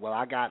 we like, well,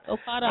 I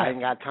ain't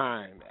got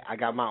time. I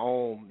got my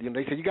own. You know,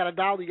 they say, you got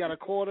 $1, you got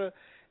 $0.25,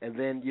 and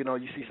then, you know,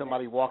 you see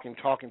somebody walking,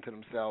 talking to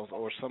themselves,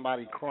 or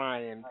somebody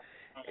crying,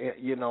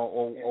 you know,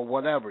 or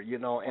whatever, you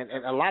know, and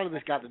a lot of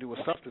this got to do with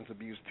substance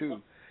abuse,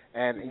 too.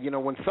 And, you know,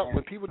 when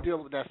people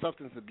deal with that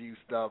substance abuse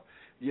stuff,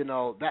 you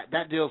know,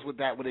 that deals with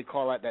that, what they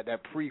call that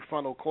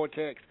prefrontal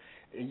cortex.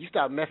 And you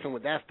start messing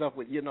with that stuff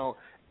with, you know,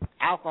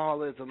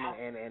 alcoholism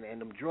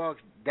and them drugs,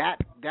 that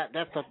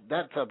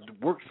stuff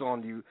works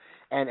on you.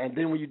 And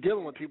then when you're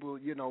dealing with people,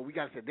 you know, we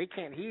got to say they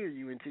can't hear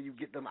you until you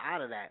get them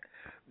out of that.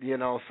 You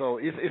know, so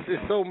it's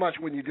so much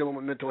when you're dealing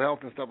with mental health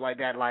and stuff like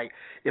that. Like,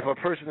 if a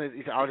person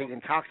are they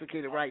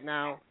intoxicated right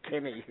now?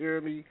 Can they hear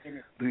me?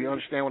 Do you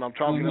understand what I'm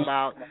talking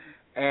about?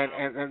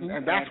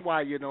 And that's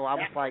why, you know, I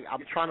was like,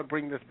 I'm trying to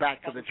bring this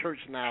back to the church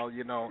now,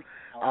 you know,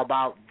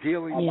 about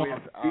dealing with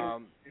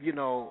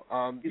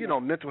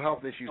mental health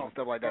issues and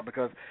stuff like that,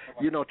 because,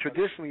 you know,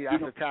 traditionally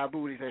that's a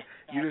taboo. They say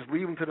you just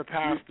leave them to the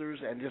pastors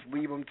and just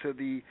leave them to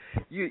the,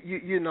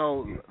 you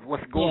know, what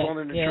goes on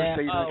in the church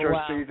stays in the church,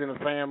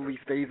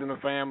 stays in the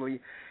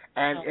family,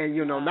 And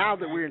you know, now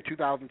that we're in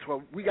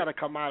 2012, we got to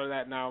come out of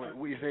that now.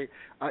 We say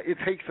it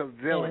takes a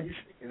village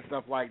and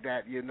stuff like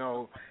that, you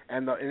know,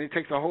 and it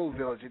takes a whole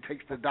village. It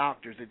takes the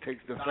doctors, it takes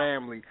the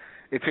family,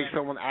 it takes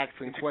someone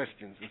asking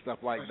questions and stuff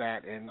like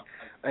that.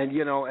 And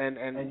you know,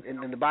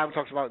 and the Bible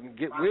talks about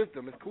get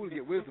wisdom. It's cool to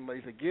get wisdom, but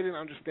he said get an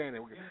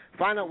understanding,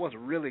 find out what's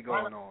really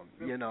going on,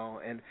 you know,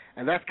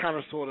 and that's kind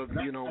of sort of,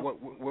 you know,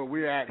 where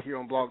we're at here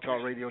on Blog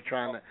Talk Radio,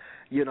 trying to,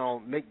 you know,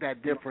 make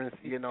that difference,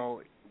 you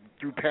know,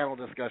 through panel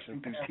discussion,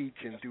 through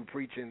teaching, through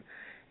preaching,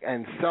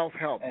 and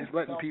self-help. Just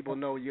letting people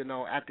know, you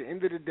know, at the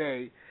end of the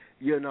day,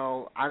 you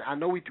know, I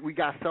know we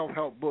got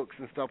self-help books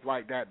and stuff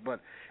like that,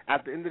 but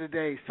at the end of the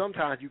day,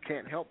 sometimes you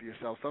can't help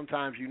yourself.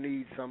 Sometimes you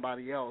need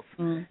somebody else,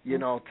 you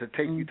know, to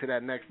take you to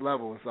that next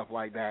level and stuff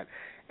like that.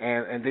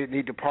 And they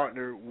need to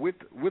partner with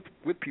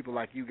people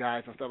like you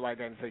guys and stuff like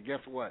that and say, guess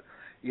what?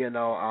 You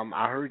know,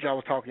 I heard y'all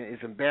was talking.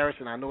 It's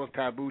embarrassing. I know it's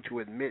taboo to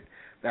admit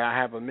that I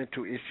have a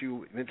mental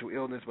issue, mental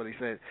illness, but he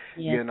said,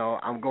 you know,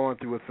 I'm going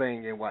through a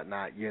thing and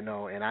whatnot, you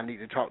know, and I need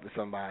to talk to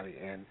somebody.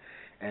 And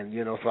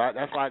you know, so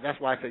that's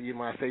why I said, you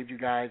know, I saved you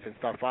guys and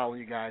start following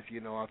you guys. You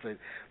know, I said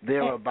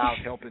they're about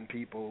helping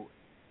people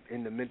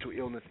in the mental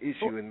illness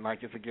issue, and like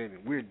it's again,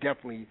 we're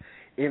definitely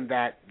in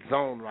that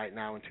zone right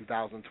now in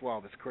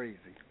 2012. It's crazy.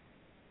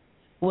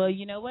 Well,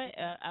 you know what?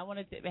 I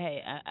wanted to.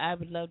 Hey, I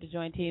would love to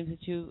join teams with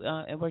you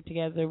and work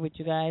together with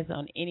you guys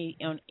on any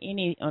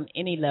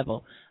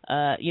level.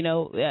 You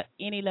know,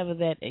 any level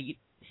that.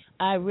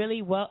 I really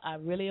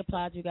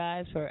applaud you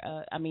guys for.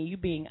 I mean, you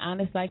being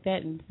honest like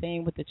that and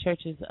saying what the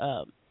church's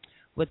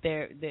what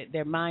their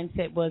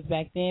mindset was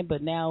back then,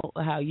 but now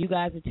how you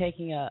guys are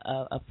taking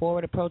a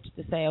forward approach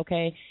to say,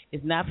 okay,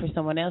 it's not for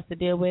someone else to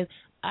deal with.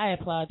 I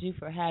applaud you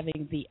for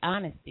having the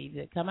honesty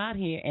to come out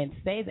here and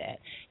say that,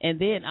 and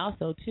then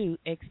also to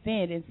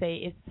extend and say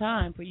it's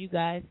time for you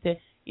guys to,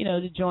 you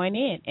know, to join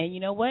in. And you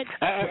know what?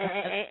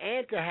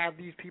 And to have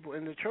these people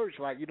in the church,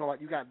 like, you know,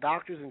 like you got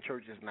doctors in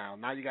churches now.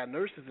 Now you got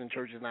nurses in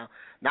churches now.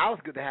 Now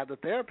it's good to have the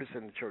therapists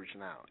in the church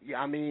now.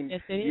 Yeah, I mean,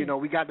 you know,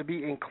 we got to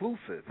be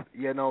inclusive,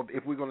 you know,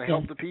 if we're going to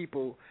help the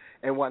people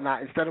and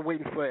whatnot, instead of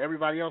waiting for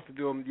everybody else to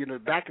do them. You know,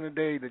 back in the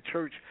day, the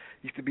church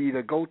used to be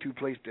the go-to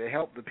place to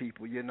help the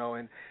people, you know,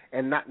 and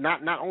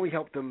not only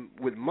help them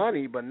with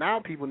money, but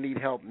now people need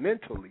help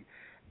mentally.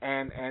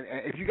 And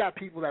if you got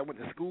people that went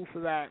to school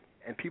for that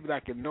and people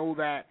that can know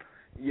that,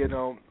 you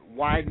know,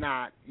 why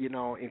not, you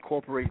know,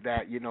 incorporate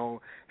that, you know,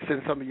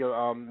 send some of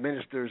your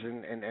ministers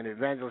and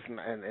evangelists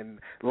and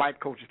life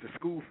coaches to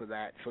school for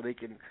that so they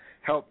can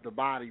help the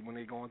body when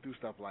they're going through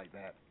stuff like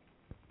that.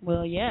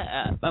 Well,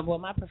 yeah. Well,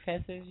 my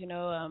professors, you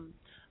know,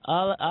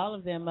 all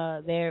of them,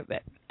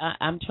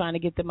 I'm trying to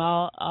get them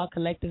all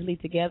collectively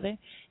together,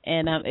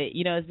 and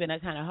you know, it's been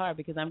kind of hard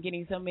because I'm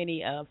getting so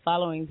many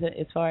followings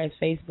as far as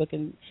Facebook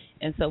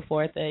and so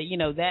forth. You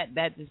know,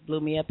 that just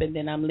blew me up, and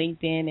then I'm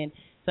LinkedIn, and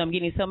so I'm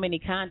getting so many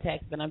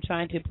contacts. But I'm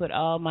trying to put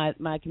all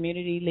my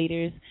community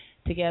leaders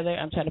together.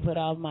 I'm trying to put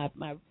all my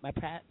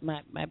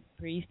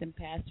priests and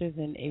pastors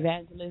and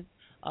evangelists,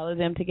 all of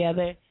them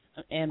together.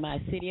 And my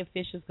city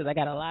officials, because I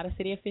got a lot of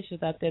city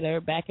officials out there that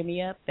are backing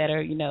me up, that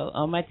are, you know,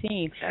 on my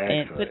team.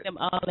 Excellent. And put them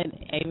all in.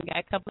 I even got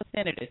a couple of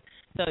senators.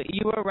 So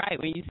you were right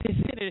when you said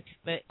senators,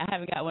 but I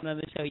haven't got one on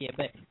the show yet.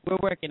 But we're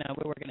working on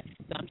it.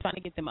 So I'm trying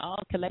to get them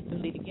all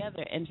collectively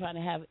together and trying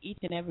to have each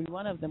and every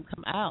one of them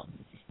come out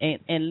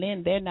and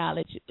lend their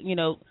knowledge. You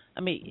know,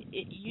 I mean,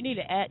 you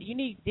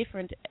need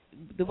different.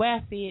 The way I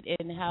see it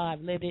and how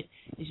I've lived it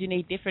is you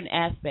need different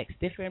aspects,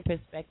 different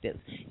perspectives.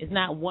 It's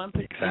not one.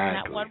 It's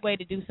not one way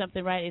to do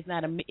something right.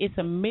 It's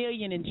a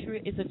million and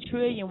it's a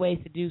trillion ways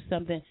to do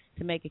something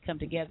to make it come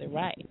together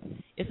right.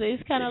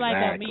 It's kind of like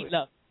a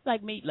meatloaf. It's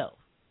like meatloaf.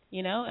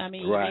 You know, I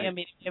mean,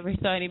 if you ever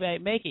saw anybody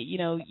make it, you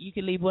know, you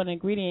can leave one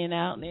ingredient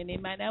out and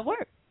it might not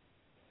work.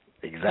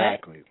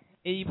 Exactly.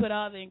 But if you put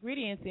all the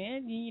ingredients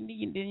in,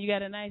 then you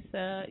got a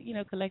nice, you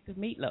know, collective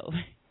meatloaf.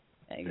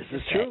 This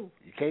is true.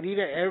 You can't eat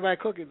everybody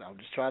cooking. I'm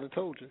just trying to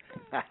told you.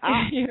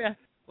 Yeah.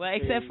 Well,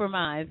 except for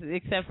mine,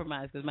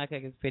 because my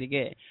cooking's pretty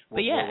good.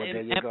 But yeah,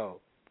 there you go.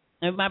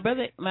 And my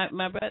brother,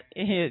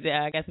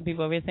 I got some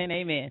people over here saying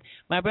amen.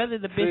 My brother,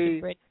 the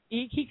bishop,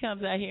 he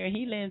comes out here and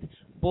he lends.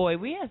 Boy,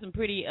 we have some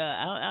pretty.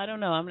 I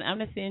don't know. I'm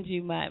gonna send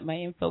you my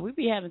info. We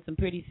be having some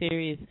pretty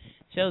serious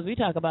shows. We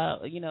talk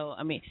about, you know,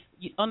 I mean,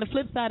 on the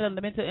flip side of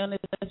the mental illness,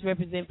 let's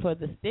represent for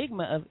the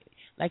stigma of.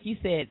 Like you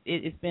said,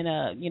 it's been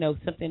you know,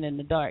 something in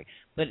the dark.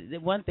 But the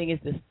one thing is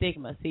the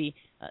stigma. See,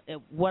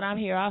 what I'm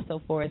here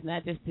also for is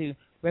not just to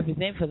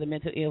represent for the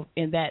mental ill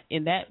in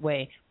that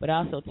way, but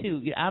also too,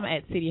 you know, I'm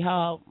at City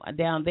Hall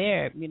down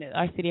there. You know,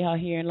 our City Hall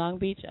here in Long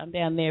Beach. I'm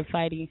down there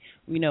fighting.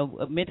 You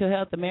know, Mental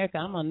Health America.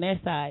 I'm on their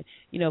side.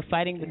 You know,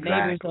 fighting with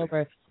neighbors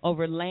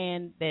over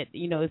land that,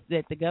 you know,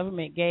 that the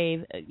government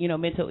gave. You know,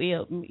 mental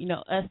ill. You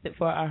know, us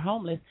for our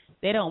homeless.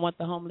 They don't want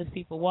the homeless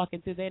people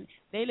walking through there.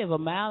 They live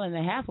 1.5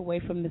 miles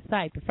away from the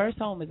site. The first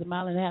home is 1.5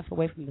 miles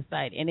away from the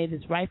site, and it is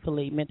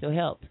rightfully mental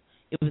health.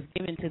 It was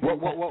given to them.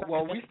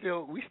 Well, we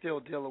still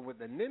dealing with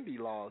the NIMBY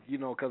laws,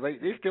 because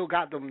they still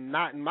got them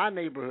not in my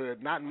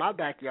neighborhood, not in my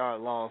backyard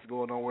laws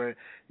going on where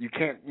you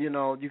can't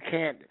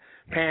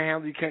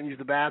panhandle, you can't use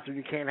the bathroom,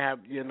 you can't have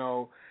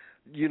no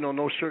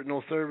shirt,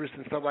 no service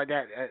and stuff like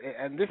that.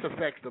 And this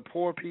affects the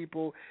poor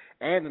people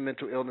and the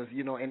mental illness,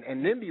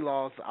 and NIMBY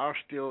laws are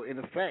still in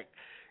effect.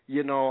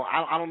 I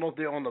don't know if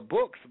they're on the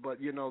books, but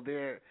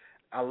they're.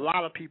 A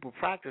lot of people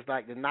practice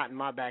like they're not in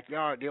my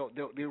backyard. They'll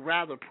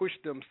rather push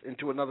them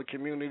into another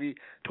community,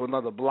 to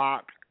another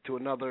block, to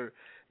another,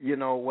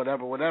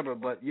 whatever.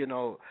 But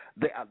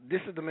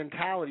this is the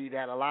mentality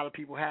that a lot of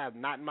people have.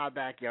 Not in my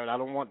backyard. I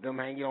don't want them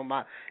hanging on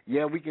my.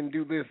 Yeah, we can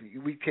do this.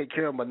 We take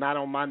care of them, but not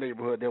on my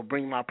neighborhood. They'll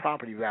bring my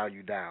property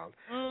value down.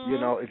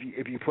 Mm-hmm.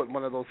 If you put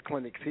one of those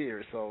clinics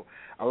here. So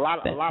a lot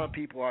of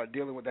people are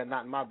dealing with that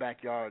not in my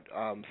backyard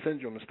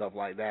syndrome and stuff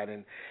like that.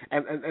 And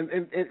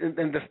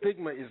the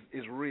stigma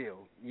is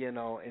real,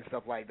 and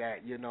stuff like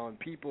that. And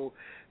people,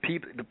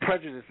 the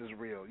prejudice is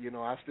real.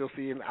 I'm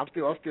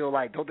still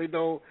like, don't they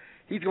know?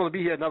 He's going to be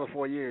here another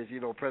 4 years,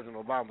 President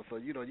Obama. So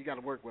you got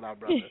to work with our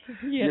brother.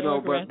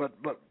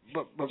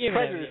 But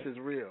prejudice is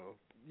real.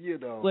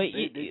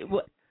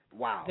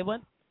 Wow.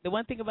 The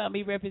one thing about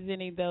me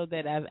representing though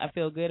that I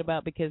feel good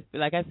about, because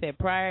like I said,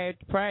 prior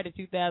to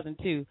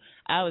 2002,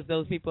 I was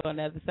those people on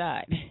the other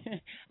side.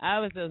 I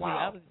was those. Wow.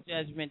 I was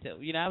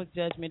judgmental. I was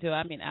judgmental.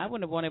 I mean, I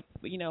wouldn't have wanted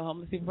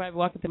homeless people probably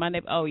walking to my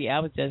neighbor. Oh yeah, I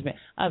was judgmental.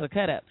 I was a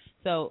cut up.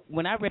 So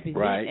when I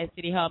represented at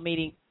City Hall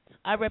meeting,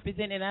 I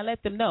represent and I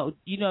let them know,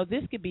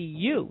 this could be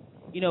you.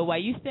 While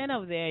you stand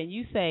over there and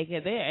you say,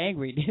 because they're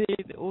angry.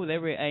 They're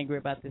real angry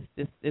about this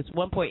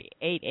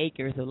 1.8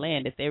 acres of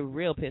land that they're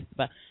real pissed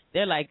about.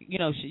 They're like,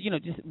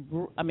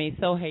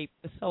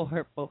 so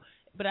hurtful.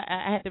 But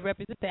I had to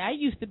represent that. I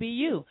used to be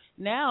you.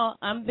 Now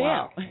I'm them.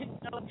 Wow.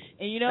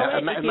 And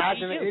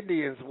imagine the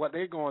Indians, what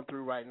they're going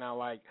through right now.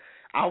 Like,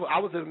 I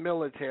was in the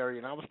military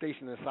and I was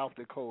stationed in South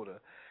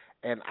Dakota.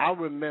 And I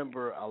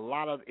remember a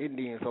lot of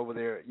Indians over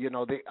there,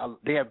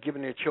 they have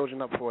given their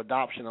children up for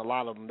adoption, a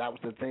lot of them. That was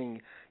the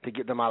thing to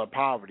get them out of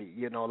poverty.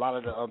 A lot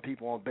of the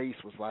people on base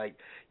was like,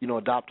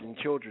 adopting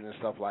children and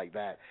stuff like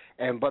that.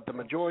 But the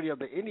majority of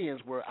the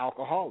Indians were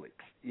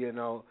alcoholics,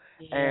 and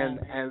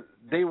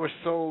they were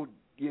so,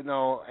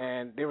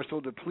 and they were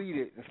so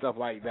depleted and stuff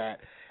like that.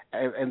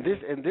 And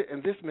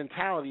this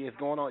mentality is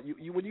going on.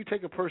 When you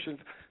take a person's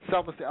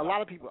self-esteem, a lot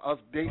of people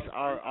base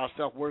our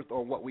self-worth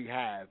on what we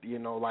have.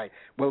 Like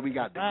whether we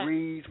got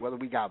degrees, whether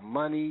we got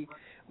money,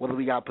 whether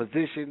we got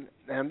position,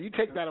 and you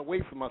take that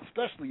away from us,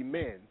 especially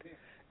men.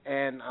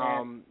 And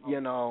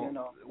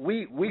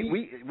we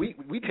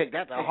take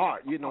that to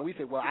heart. We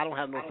say, well, I don't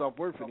have no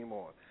self-worth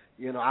anymore.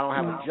 I don't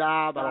have a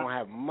job. I don't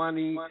have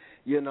money.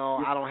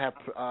 I don't have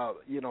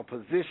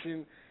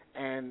position.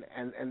 And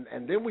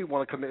then we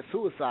want to commit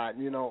suicide,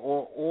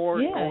 or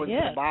go into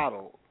the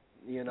bottle,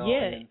 And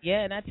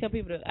I tell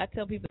people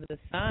the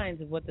signs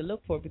of what to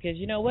look for, because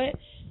you know what,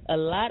 a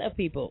lot of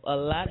people.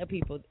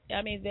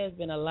 I mean, there's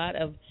been a lot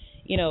of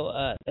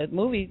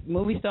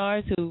movie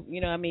stars who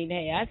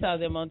hey, I saw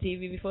them on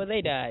TV before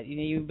they died,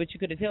 but you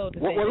could have told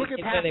look at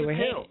Pastor they were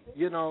Hill.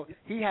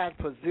 He had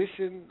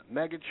position,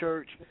 mega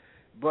church,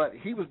 but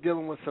he was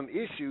dealing with some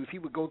issues. He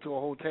would go to a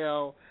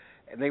hotel.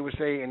 And they would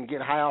say, and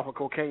get high off of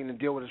cocaine and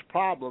deal with his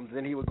problems.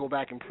 Then he would go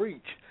back and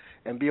preach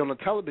and be on the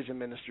television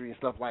ministry and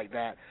stuff like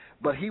that.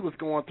 But he was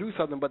going through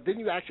something. But then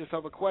you ask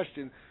yourself a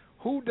question: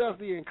 who does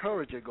the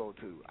encourager go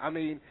to? I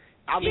mean,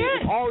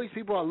 if all these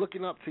people are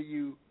looking up to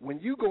you when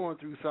you going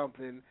through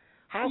something,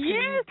 how can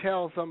you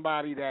tell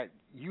somebody that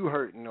you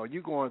hurting or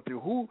you going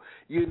through? Who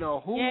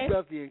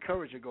does the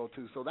encourager go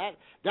to? So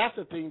that's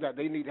the thing, that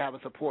they need to have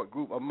a support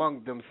group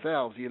among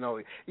themselves.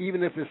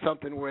 Even if it's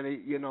something where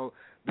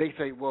they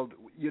say, well,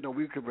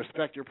 we could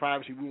respect your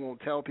privacy. We won't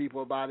tell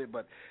people about it,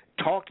 but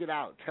talk it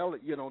out. Tell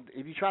it.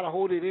 If you try to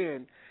hold it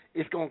in,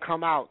 it's going to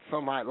come out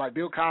somehow. Like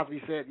Bill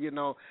Cosby said,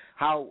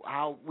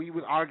 how we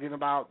were arguing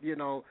about,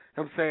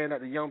 him saying that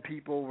the young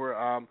people were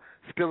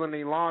spilling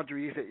their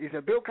laundry. He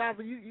said, Bill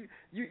Cosby,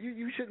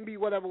 you shouldn't be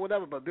whatever.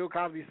 But Bill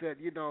Cosby said,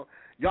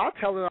 y'all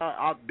telling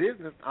our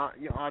business,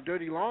 our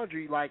dirty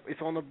laundry, like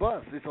it's on the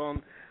bus, it's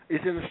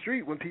in the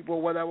street when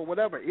people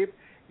whatever. If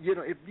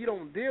you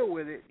don't deal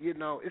with it,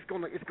 it's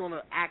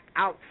gonna act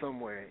out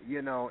somewhere,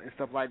 and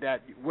stuff like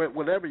that,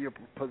 whatever your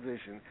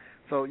position.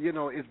 So,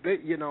 it's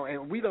big,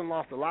 and we done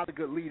lost a lot of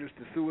good leaders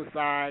to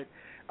suicide,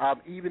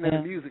 even in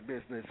the music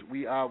business.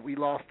 We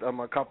lost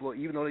a couple of,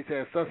 even though they say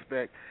a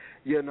suspect,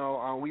 we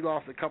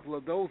lost a couple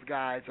of those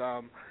guys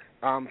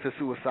to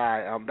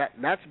suicide.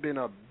 That's been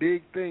a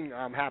big thing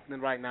happening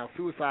right now.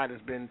 Suicide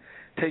has been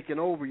taking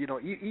over.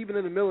 Even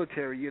in the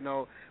military,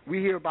 we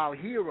hear about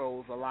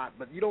heroes a lot,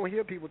 but you don't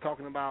hear people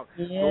talking about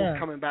those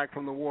coming back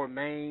from the war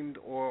maimed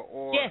or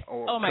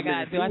oh my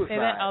God, do suicide. I say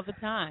that all the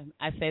time?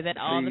 I say that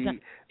all the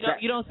time.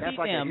 You don't see that's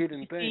like them. A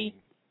hidden thing.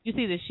 You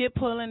see the ship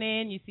pulling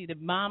in. You see the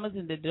mamas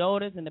and the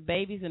daughters and the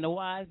babies and the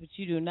wives, but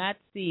you do not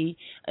see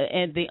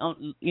and the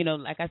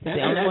like I said,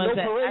 the only ones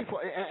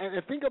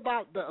and think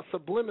about the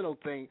subliminal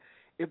thing.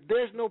 if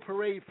there's no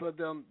parade for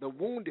them, the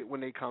wounded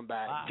when they come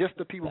back, just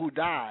the people who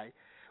die,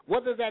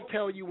 what does that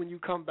tell you when you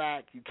come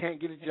back? You can't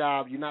get a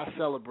job, you're not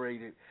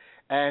celebrated,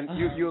 and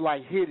you're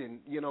like hidden,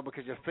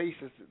 because your face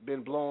has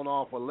been blown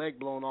off or leg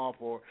blown off,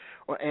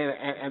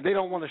 and they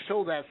don't want to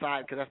show that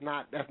side because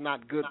that's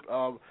not good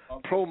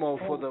promo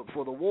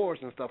for the wars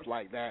and stuff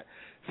like that.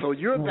 So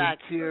you're back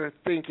here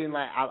thinking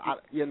like,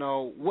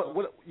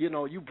 what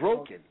you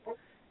broken.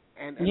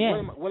 And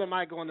what am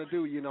I going to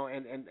do?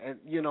 And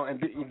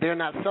they're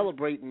not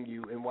celebrating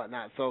you and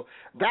whatnot. So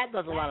that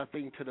does a lot of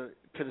things to the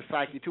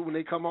psyche too. When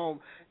they come home,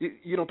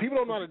 people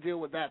don't know how to deal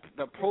with that.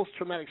 The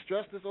post-traumatic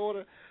stress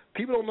disorder.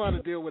 People don't know how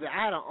to deal with it.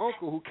 I had an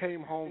uncle who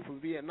came home from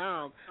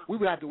Vietnam. We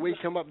would have to wake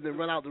him up and then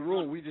run out the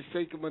room. We just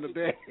shake him in the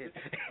bed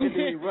and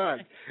then he run.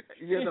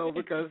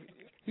 Because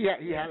he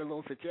had a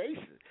little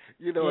situation.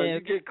 And you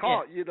get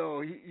caught. He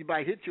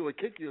might hit you or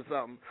kick you or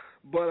something.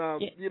 But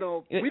we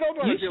don't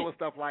know how to deal with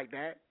stuff like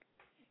that.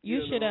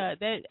 You should.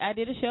 I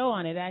did a show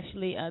on it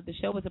actually. The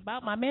show was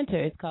about my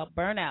mentor. It's called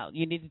Burnout.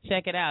 You need to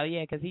check it out.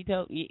 Yeah, because he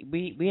told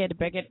we had to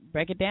break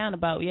it down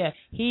about. Yeah,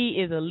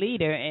 he is a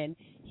leader and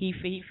he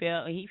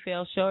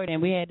fell short, and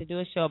we had to do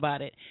a show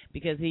about it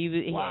because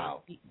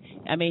Wow. He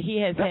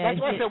has. That's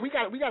why I said we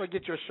got to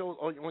get your show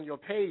on your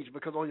page,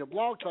 because on your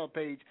Blog Talk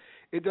page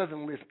it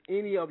doesn't list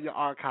any of your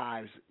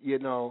archives.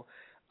 Your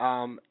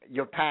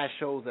past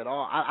shows at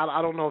all.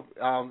 I don't know.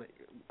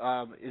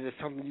 Is it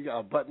something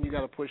a button you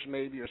got to push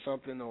maybe or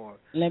something, or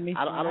let me see.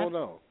 I don't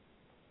know.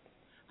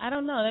 I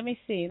don't know. Let me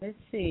see. Let's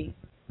see.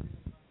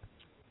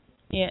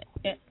 Yeah.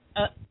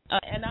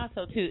 And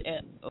also too.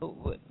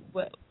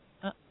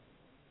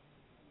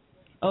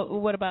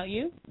 What about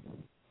you?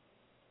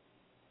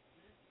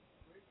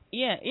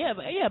 Yeah.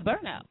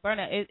 Burnout.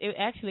 It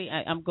actually,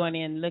 I'm going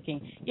in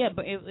looking. Yeah,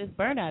 but it's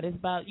burnout. It's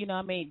about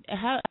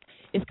how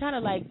it's kind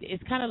of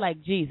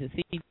like Jesus.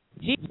 See,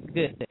 Jesus is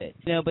good,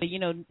 but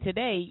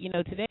today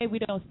we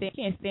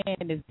can't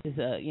stand as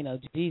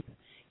Jesus,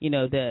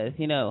 does,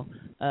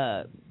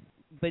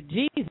 but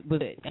Jesus was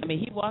good.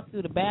 He walked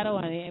through the battle,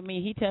 and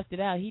he toughed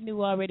it out. He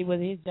knew already what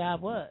his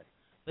job was.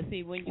 But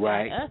see, when you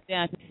got us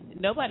down,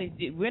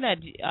 we're not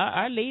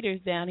our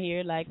leaders down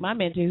here, like my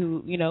mentor,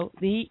 who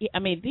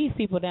these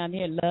people down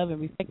here love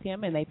and respect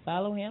him, and they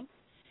follow him.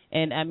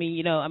 And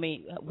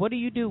what do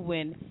you do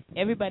when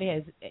everybody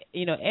has,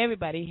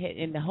 everybody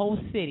in the whole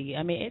city?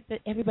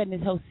 Everybody in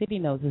this whole city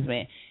knows this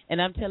man.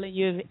 And I'm telling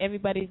you, if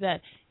everybody's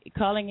not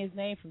calling his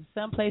name from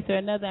some place or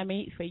another,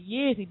 for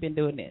years he's been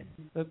doing this,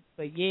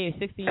 for years,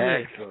 60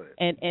 years. Excellent.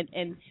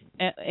 And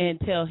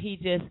until he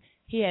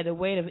had the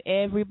weight of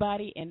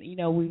everybody, and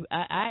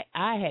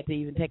I had to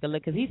even take a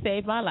look because he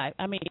saved my life.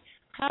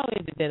 How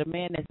is it that a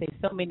man that saved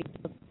so many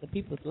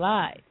people's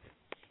lives?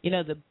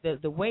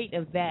 The weight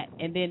of that,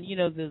 and then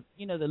the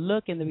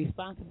look and the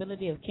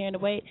responsibility of carrying the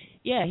weight.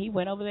 Yeah, he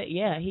went over there.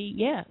 Yeah,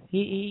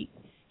 he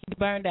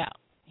burned out.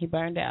 He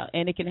burned out,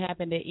 and it can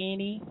happen to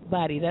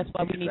anybody. That's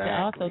why we need to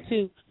also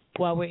too,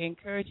 while we're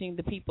encouraging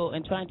the people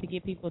and trying to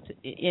get people to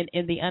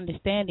in the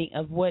understanding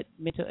of what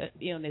mental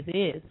illness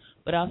is,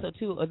 but also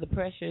too of the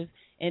pressures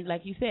and,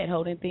 like you said,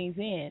 holding things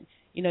in.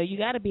 You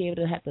got to be able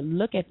to have to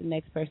look at the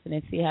next person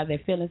and see how they're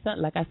feeling.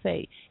 Something like I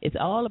say, it's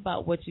all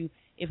about what you.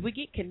 If we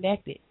get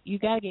connected, you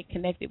got to get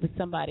connected with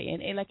somebody.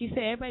 And like you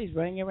said, everybody's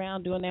running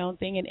around doing their own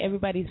thing, and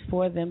everybody's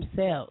for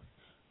themselves.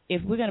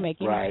 If we're going to make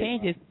any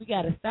changes, we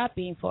got to stop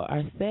being for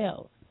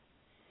ourselves.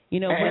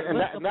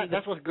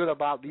 That's what's good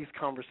about these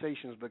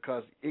conversations,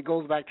 because it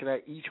goes back to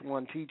that each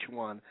one teach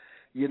one.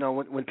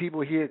 When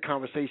people hear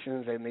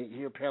conversations and they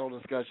hear panel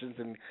discussions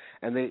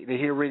and they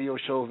hear radio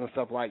shows and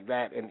stuff like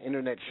that and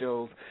internet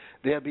shows,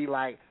 they'll be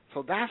like,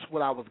 so that's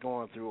what I was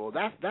going through, or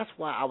that's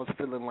why I was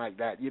feeling like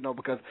that,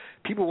 because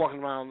people walking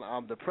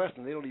around depressed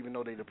and they don't even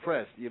know they're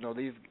depressed.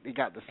 They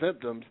got the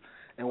symptoms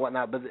and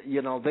whatnot, but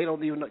they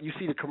don't even know. You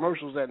see the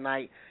commercials at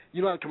night.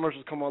 How the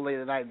commercials come on late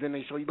at night, and then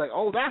they show you like,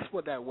 oh, that's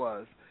what that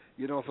was.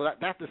 So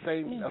that's the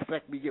same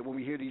effect we get when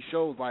we hear these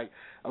shows. Like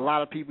a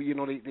lot of people,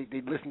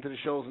 they listen to the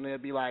shows and they'll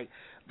be like,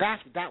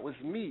 that was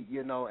me,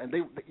 and they,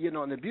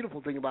 and the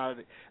beautiful thing about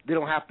it, they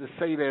don't have to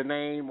say their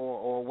name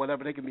or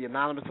whatever. They can be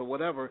anonymous or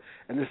whatever,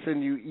 and they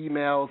send you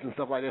emails and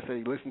stuff like that.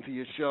 Say, listen to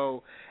your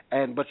show,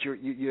 but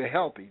you're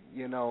helping,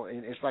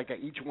 and it's like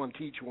each one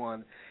teach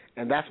one.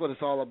 And that's what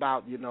it's all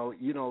about,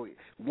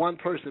 one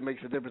person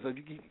makes a difference.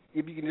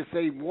 If you can just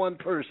save one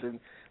person,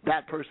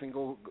 that person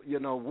go,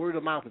 word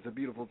of mouth is a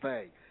beautiful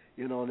thing.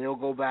 And they'll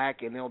go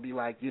back and they'll be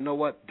like, you know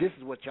what, this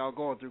is what y'all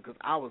going through because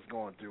I was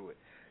going through it,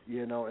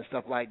 and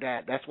stuff like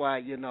that. That's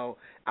why,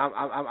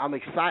 I'm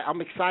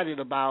excited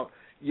about,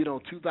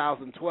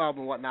 2012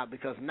 and whatnot,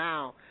 because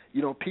now,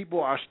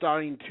 people are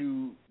starting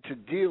to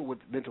deal with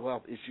mental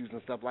health issues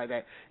and stuff like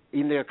that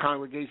in their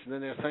congregations,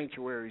 in their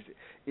sanctuaries,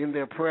 in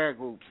their prayer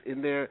groups,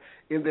 in their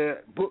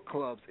book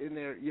clubs, in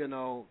their,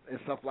 and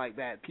stuff like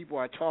that. People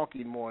are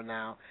talking more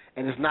now,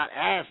 and it's not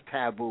as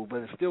taboo,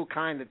 but it's still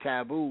kind of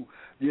taboo,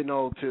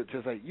 to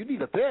say, you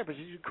need a therapist.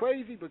 You're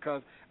crazy,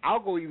 because I'll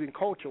go even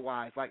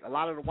culture-wise. Like a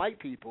lot of the white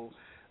people,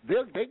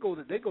 they go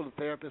to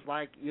therapists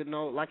like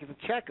like it's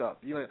a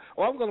checkup.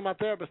 Oh, I'm going to my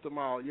therapist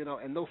tomorrow.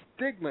 And no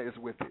stigma is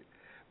with it.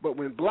 But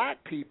when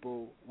black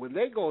people, when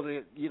they go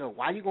there,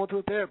 why are you going to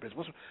a therapist?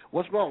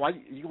 What's wrong? Why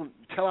you going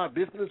to tell our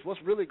business? What's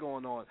really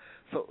going on?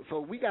 So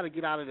we got to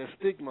get out of that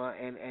stigma,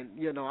 and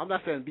I'm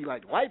not saying be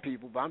like white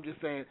people, but I'm just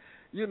saying,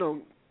 just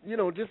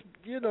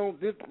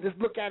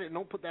look at it and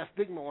don't put that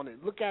stigma on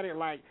it. Look at it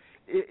like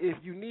if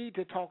you need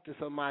to talk to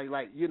somebody,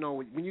 like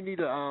when you need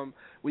a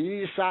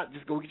shot,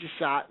 just go get your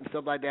shot and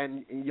stuff like that,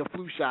 and your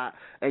flu shot,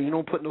 and you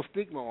don't put no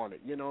stigma on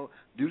it.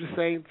 Do the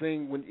same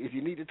thing if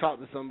you need to talk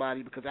to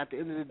somebody, because at the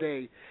end of the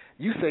day,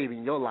 you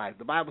saving your life.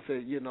 The Bible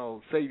says,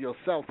 save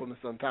yourself from this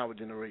untimely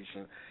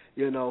generation.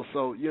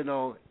 So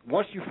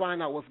once you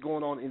find out what's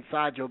going on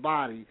inside your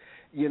body,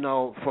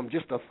 from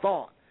just a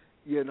thought,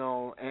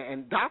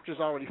 and doctors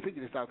already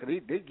figured this out,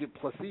 because they give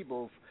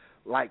placebos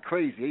like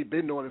crazy. They've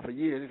been doing it for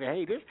years. They say,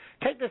 hey,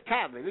 take this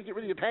tablet. They get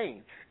rid of your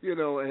pain. And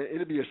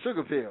it'll be a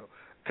sugar pill,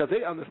 because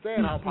they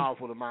understand how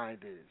powerful the mind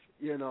is.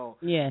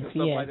 Yes, and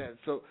stuff like that.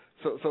 So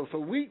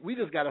we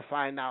just got to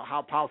find out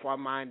how powerful our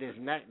mind is,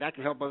 and that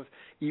can help us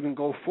even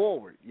go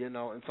forward,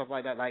 and stuff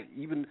like that. Like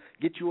even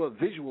get you a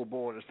visual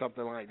board or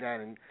something like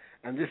that,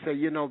 and just say,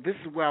 this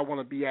is where I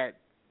want to be at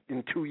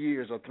in 2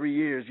 years or 3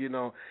 years,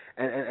 and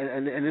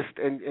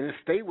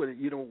stay with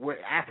it, with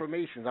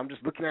affirmations. I'm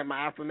just looking at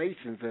my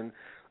affirmations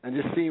and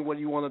just seeing where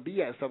you want to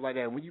be at and stuff like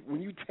that. When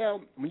you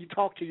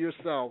talk to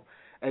yourself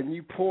and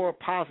you pour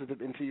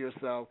positive into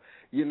yourself,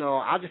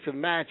 I just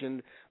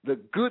imagine the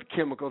good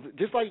chemicals.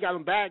 Just like you got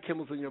them bad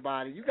chemicals in your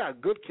body, you got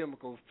good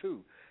chemicals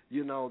too.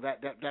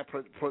 That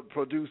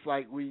produce,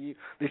 like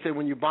they say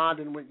when you bond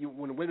and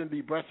when women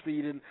be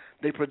breastfeeding,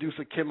 they produce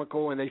a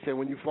chemical, and they say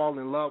when you fall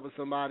in love with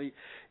somebody,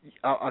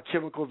 a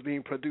chemical is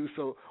being produced.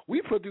 So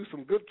we produce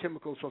some good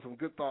chemicals for some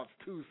good thoughts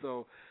too.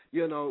 So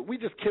we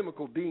just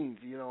chemical beings,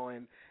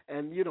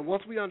 and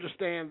once we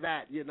understand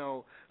that,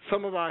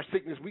 some of our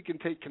sickness we can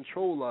take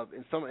control of,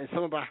 and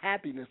some of our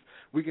happiness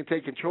we can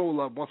take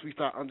control of once we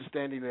start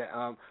understanding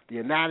the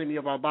anatomy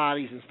of our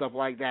bodies and stuff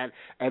like that,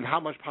 and how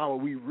much power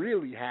we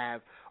really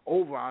have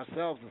over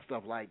ourselves and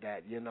stuff like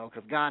that,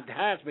 because God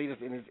has made us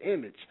in His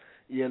image,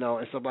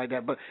 and stuff like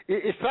that. But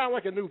it sounds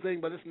like a new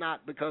thing, but it's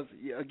not, because,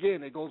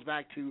 again, it goes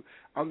back to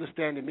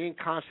understanding, being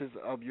conscious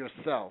of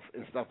yourself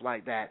and stuff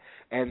like that,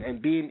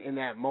 and being in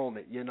that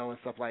moment, and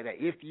stuff like that.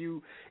 If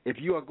you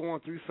are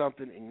going through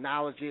something,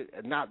 acknowledge it,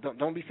 and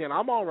don't be saying,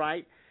 I'm all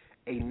right.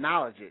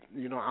 Acknowledge it.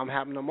 I'm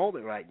having a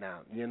moment right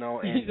now, and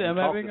I'm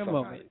having a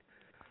moment.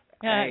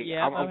 Hey,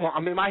 yeah,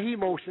 I'm in my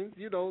emotions,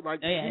 like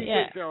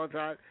yeah. say all the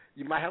time.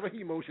 You might have a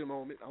emotion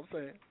moment. I'm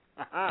saying.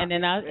 And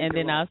then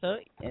also,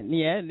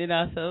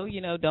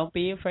 don't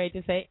be afraid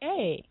to say,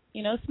 hey,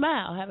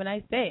 smile, have a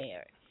nice day,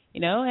 or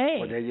hey.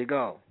 Well, there you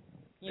go.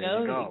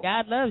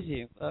 God loves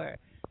you, or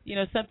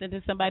something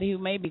to somebody who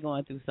may be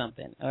going through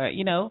something, or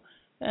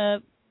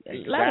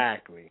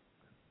exactly.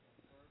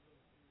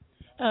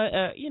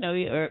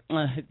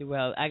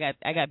 Well, I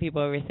got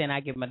people over here saying I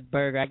give them a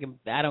burger. I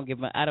don't give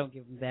them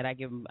that. I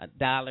give them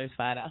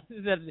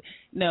 $5.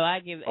 No,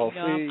 I give.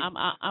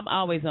 I'm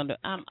always on the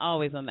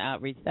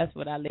outreach. That's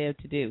what I live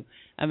to do.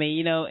 I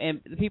mean, and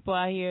the people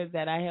out here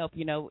that I help,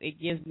 it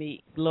gives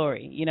me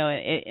glory.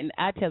 And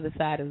I tell the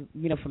side of,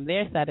 from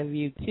their side of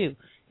view too.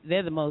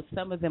 They're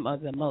some of them are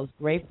the most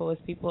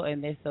gratefulest people,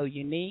 and they're so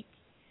unique.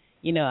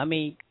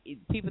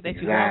 People that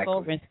you walk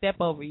over and step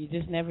over, you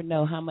just never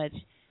know how much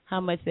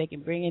they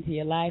can bring into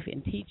your life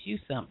and teach you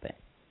something.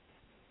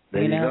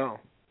 There you go.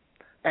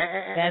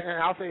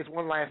 And I'll say it's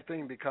one last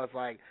thing, because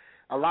like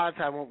a lot of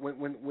times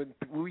when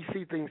we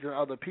see things in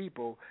other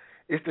people,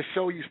 it's to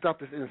show you stuff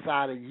that's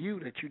inside of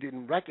you that you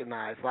didn't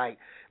recognize. Like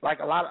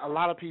a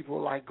lot of people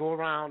like go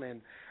around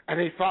and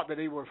they thought that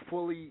they were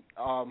fully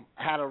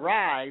had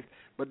arrived,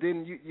 but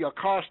then your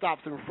car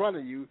stops in front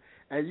of you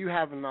and you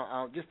having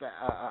just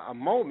a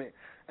moment,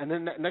 and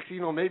then next thing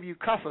you know, maybe you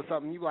cuss or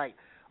something. You like,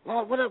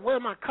 Lord, what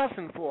am I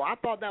cussing for? I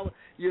thought that was,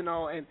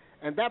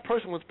 and that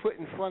person was put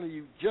in front of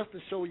you just to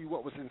show you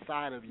what was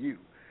inside of you,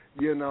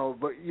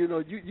 But,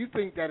 you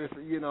think that it's,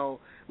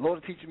 Lord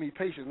is teaching me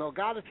patience. No,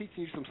 God is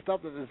teaching you some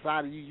stuff that's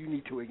inside of you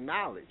need to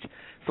acknowledge.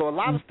 So a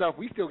lot of stuff,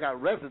 we still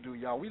got residue,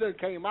 y'all. We done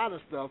came out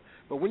of stuff,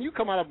 but when you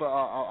come out of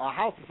a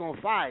house that's on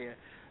fire,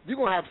 you're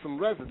going to have some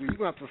residue. You're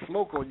going to have some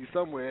smoke on you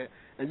somewhere,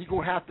 and you're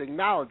going to have to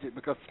acknowledge it,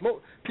 because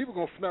people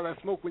going to smell that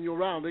smoke when you're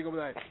around. They're going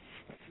to be like,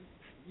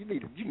 you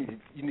need to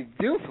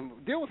deal with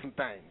some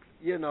things,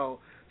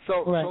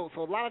 So right.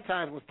 So a lot of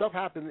times when stuff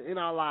happens in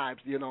our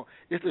lives,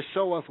 it's to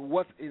show us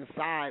what's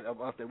inside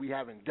of us that we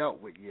haven't dealt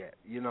with yet,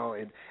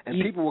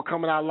 and people will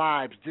come in our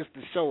lives just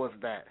to show us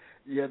that,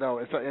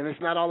 and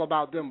it's not all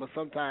about them, but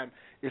sometimes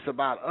it's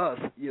about us,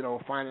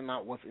 finding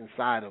out what's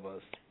inside of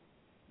us.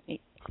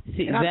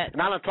 See, and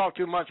I don't talk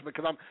too much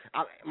because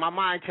my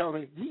mind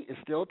telling me he is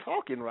still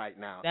talking right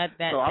now.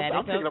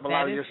 I'm picking up a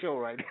lot of your show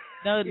right now.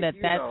 No,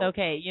 that's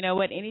okay. You know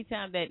what?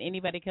 Anytime that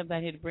anybody comes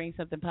out here to bring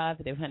something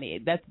positive, honey,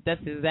 that's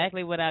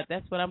exactly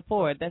that's what I'm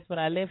for. That's what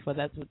I live for.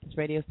 That's what this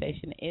radio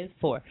station is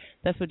for.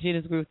 That's what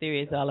GENA'S Groove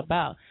Theory is all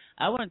about.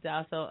 I wanted to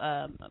also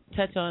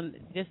touch on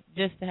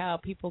just how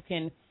people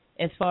can,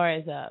 as far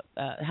as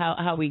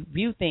how we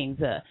view things.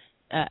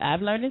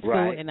 I've learned in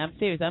school, and I'm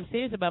serious. I'm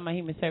serious about my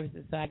human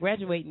services. So I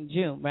graduate in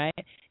June, right?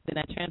 Then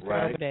I transfer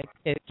over to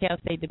Cal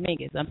State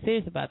Dominguez. I'm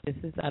serious about this.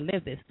 I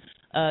live this.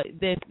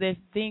 There's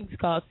things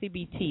called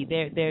CBT.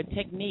 There are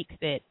techniques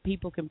that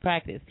people can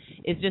practice.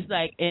 It's just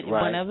like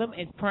one of them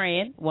is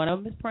praying. One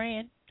of them is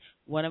praying.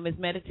 One of them is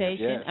meditation.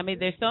 Yes. I mean,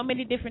 there's so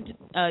many different,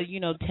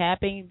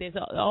 tapping. There's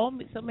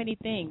so many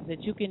things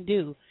that you can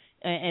do.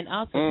 And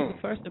also, people,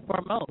 first and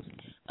foremost,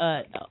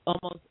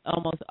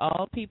 almost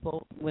all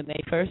people, when they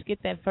first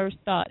get that first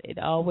thought, it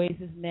always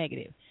is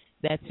negative.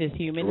 That's just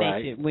human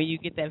nature. When you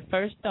get that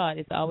first thought,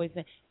 it's always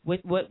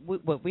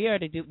what we are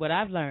to do. What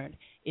I've learned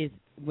is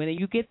when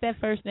you get that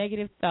first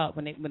negative thought,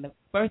 when the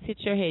first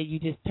hits your head,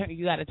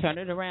 you got to turn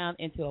it around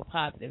into a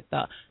positive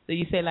thought. So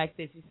you say like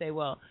this. You say,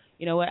 well,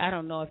 you know what? I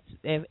don't know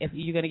if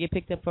you're going to get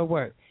picked up for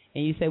work,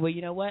 and you say, well,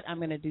 you know what? I'm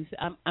going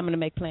to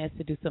make plans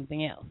to do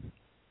something else.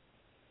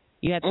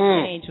 You have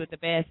to change what the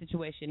bad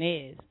situation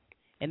is,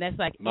 and that's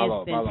like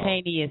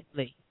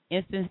instantaneously.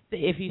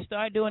 If you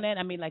start doing that,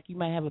 I mean, like you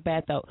might have a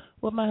bad thought.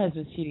 Well, my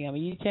husband's cheating on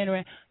me. You turn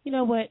around. You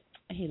know what?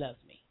 He loves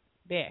me.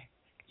 There.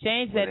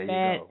 Change that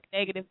bad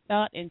negative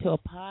thought into a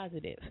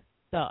positive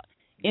thought.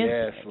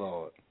 Yes,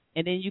 Lord.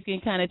 And then you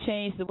can kind of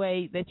change the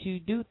way that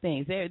you do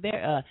things.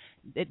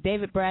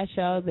 David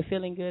Bradshaw, the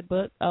Feeling Good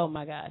book. Oh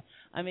my God.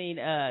 I mean,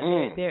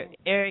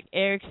 Eric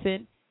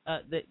Erickson.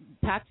 The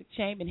toxic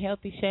shame and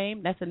healthy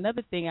shame. That's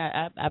another thing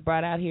I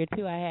brought out here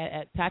too. I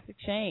had toxic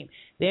shame.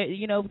 There,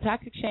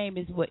 toxic shame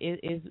is what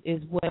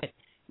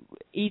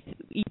eats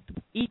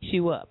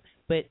you up.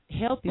 But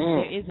healthy,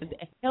 there is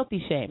a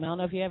healthy shame. I don't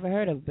know if you ever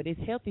heard of it, but it's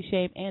healthy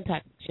shame and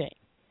toxic shame.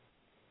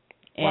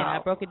 And I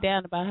broke it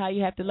down about how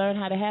you have to learn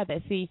how to have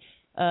that. See,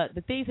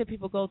 the things that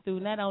people go through,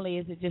 not only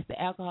is it just the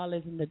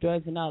alcoholism, the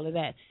drugs, and all of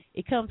that.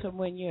 It comes from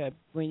when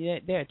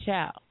they're a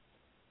child.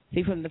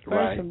 See, from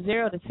from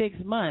 0 to 6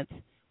 months.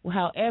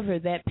 However,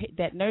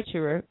 that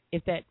nurturer,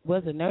 if that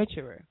was a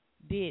nurturer,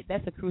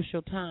 that's a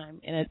crucial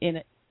time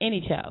in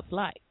any child's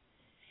life.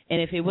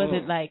 And if it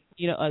wasn't like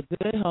a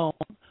good home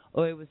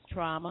or it was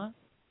trauma,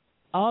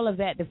 all of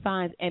that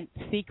defines and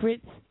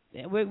secrets.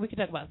 We can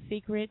talk about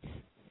secrets.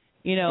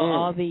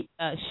 All the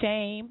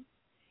shame,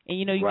 and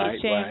you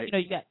get shame. Right.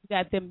 You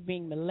got them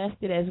being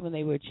molested as when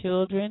they were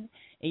children,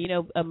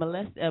 and a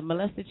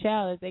molested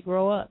child as they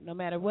grow up, no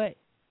matter what,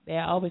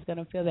 they're always going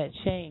to feel that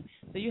shame.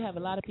 So you have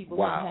a lot of people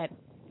who have had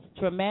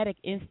traumatic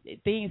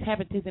things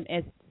happen to them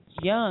as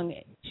young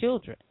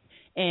children,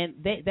 and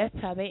that's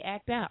how they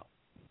act out.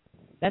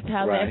 That's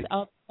how that's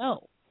all.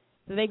 No,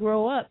 so they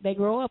grow up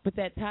with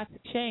that toxic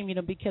shame,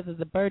 because of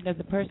the burden of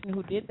the person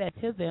who did that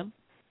to them.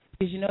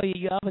 Because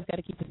you always got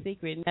to keep a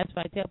secret, and that's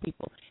what I tell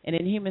people. And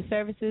in human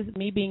services,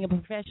 me being a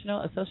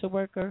professional, a social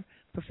worker,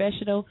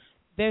 professional,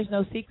 there's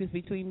no secrets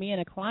between me and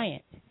a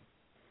client.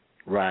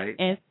 Right.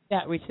 And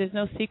outreach, there's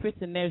no secrets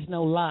and there's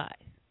no lies.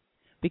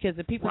 Because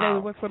the people that we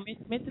work for,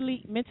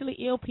 mentally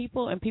ill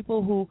people and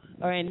people who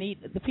are in need,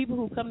 the people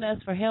who come to us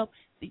for help,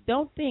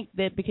 don't think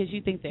that because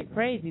you think they're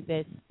crazy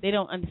that they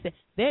don't understand.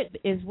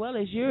 As well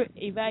as you're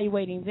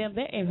evaluating them,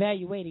 they're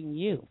evaluating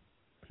you.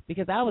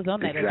 Because I was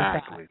on that other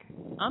side.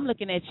 I'm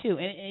looking at you.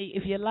 And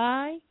if you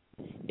lie,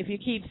 if you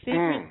keep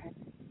secrets,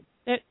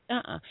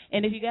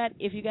 and if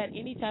you got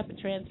any type of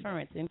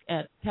transference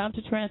and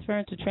counter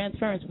transference or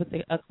transference with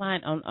a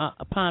client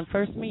upon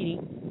first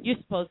meeting, you're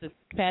supposed to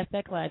pass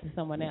that client to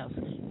someone else,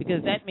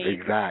 because that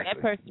means that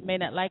person may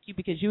not like you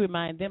because you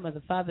remind them of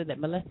the father that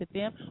molested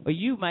them, or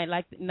you might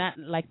not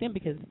like them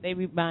because they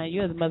remind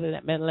you of the mother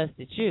that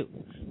molested you.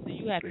 So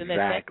you have to let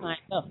that client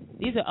know.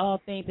 These are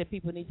all things that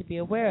people need to be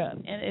aware of,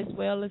 and as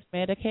well as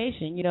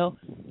medication.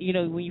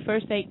 When you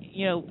first take,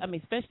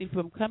 especially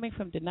from coming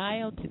from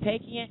denial to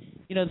taking it,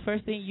 the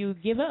first thing you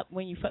give up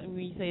when you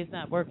say it's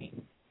not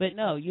working. But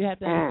no, you have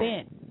to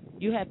understand.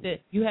 You have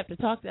to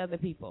talk to other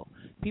people.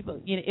 It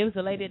was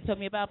a lady that told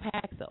me about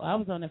Paxil. I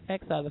was on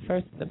Effexor,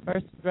 the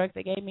first drug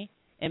they gave me,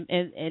 and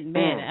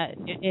man,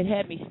 it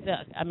had me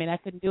stuck. I mean, I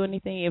couldn't do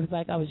anything. It was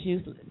like I was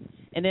useless.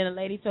 And then a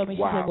lady told me,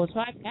 she said, well,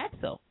 try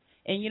Paxil.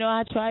 And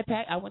I tried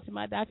Paxil. I went to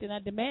my doctor and I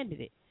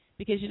demanded it.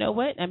 Because you know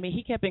what? I mean,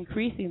 he kept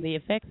increasing the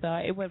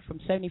Effexor. It went from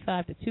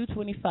 75 to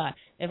 225.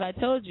 If I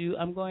told you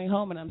I'm going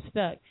home and I'm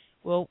stuck,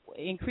 well,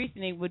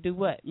 increasing it would do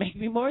what? Make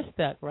me more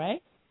stuck,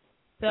 right?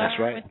 So that's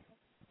right.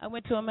 I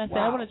went to him and I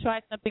said, I want to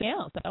try something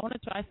else.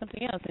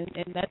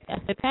 And I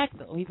said,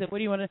 Paxil. He said, what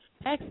do you want to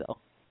Paxil?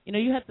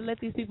 You have to let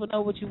these people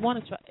know what you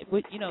want to try.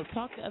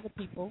 Talk to other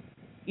people.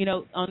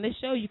 On this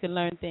show you can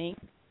learn things.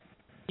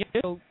 They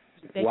can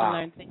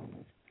learn things.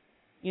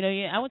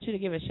 I want you to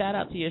give a shout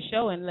out to your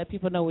show and let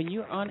people know when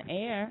you're on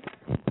air,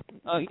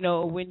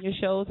 or when your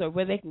shows or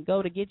where they can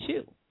go to get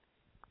you.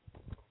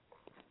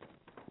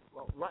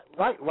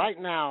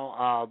 right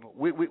now,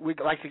 we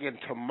like again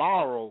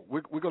tomorrow.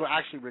 We're going to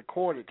actually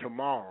record it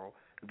tomorrow.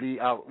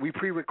 We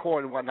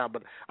pre-record and whatnot,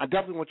 but I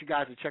definitely want you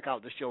guys to check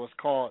out the show. It's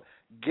called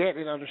Get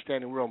and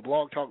Understanding. We're on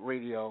Blog Talk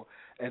Radio,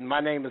 and my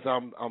name is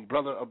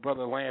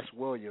brother Lance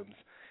Williams.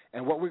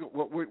 And what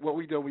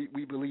we do,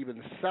 we believe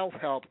in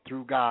self-help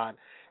through God,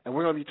 and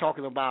we're going to be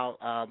talking about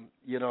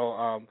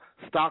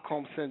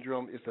Stockholm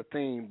syndrome is the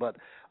theme, but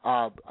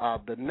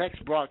the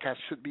next broadcast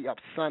should be up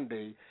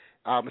Sunday.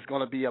 It's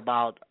going to be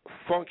about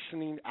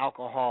functioning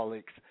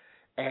alcoholics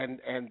and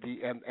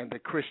the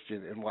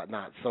Christian and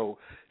whatnot. So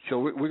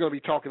we're going to be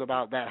talking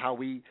about that, how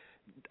we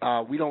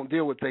don't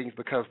deal with things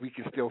because we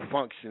can still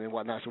function and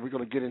whatnot. So we're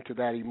going to get into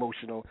that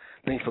emotional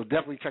thing. So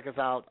definitely check us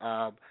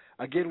out.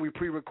 Again, we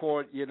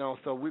pre-record,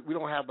 so we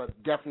don't have a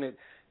definite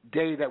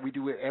day that we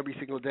do it every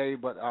single day,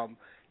 but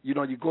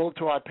you go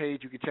to our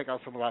page, you can check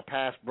out some of our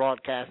past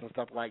broadcasts and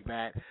stuff like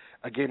that.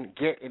 Again,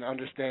 Get and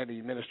Understand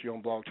the Ministry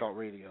on Blog Talk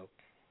Radio.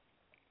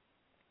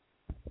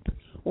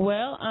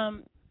 Well,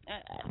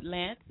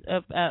 Lance,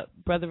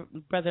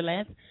 brother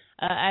Lance,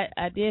 I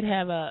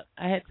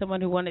had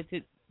someone who wanted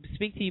to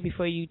speak to you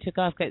before you took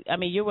off.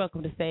 You're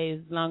welcome to stay as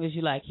long as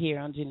you like here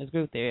on GENA'S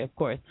Group Theory, of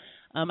course.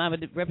 I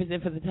would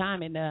represent for the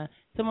time, and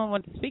someone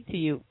wanted to speak to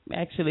you,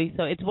 actually.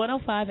 So it's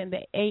 1:05 in the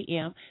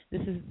a.m.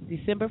 This is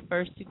December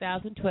 1st,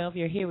 2012.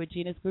 You're here with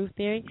GENA'S Group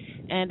Theory.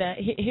 And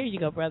here you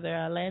go,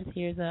 brother Lance.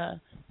 Here's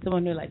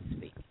someone who would like to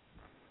speak.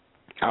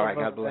 All right,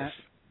 God bless.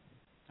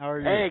 How are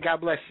you? Hey,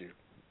 God bless you.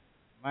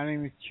 My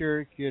name is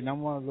Cherokee, and I'm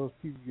one of those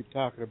people you're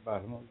talking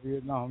about. I'm a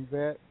Vietnam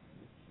vet,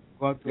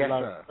 going through a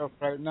lot of stuff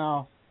right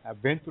now.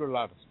 I've been through a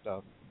lot of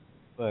stuff,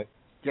 but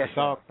it's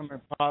all coming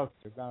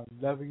positive. I'm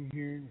loving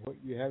hearing what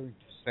you're having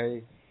to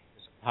say.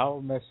 It's a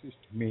powerful message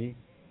to me.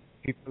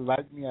 People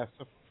like me, I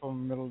suffer from a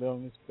mental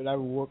illness, but I've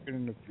been working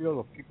in the field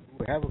of people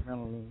who have a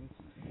mental illness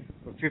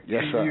for 15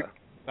 years.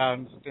 I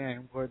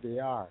understand where they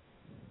are.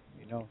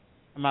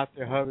 I'm out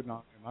there hugging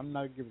on them. I'm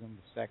not giving them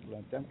the sack of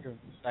lunch. I'm giving them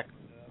the sack of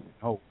love and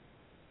hope.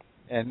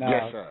 And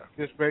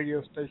this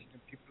radio station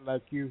and people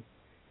like you,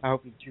 I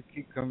hope that you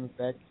keep coming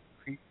back,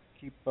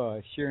 keep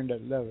sharing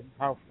that love and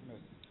powerful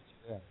message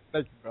that you have.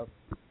 Thank you, brother.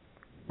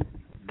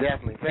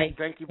 Definitely.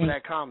 Thank you for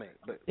that comment.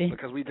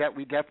 Because we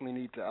definitely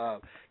need to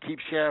keep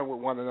sharing with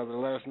one another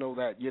and let us know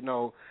that,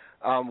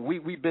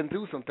 we've been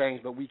through some things,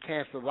 but we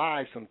can't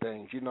survive some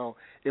things.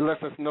 It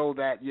lets us know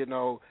that,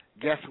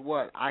 guess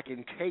what? I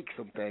can take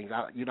some things.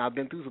 I've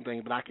been through some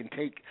things, but I can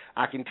take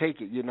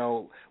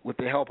it, with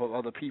the help of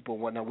other people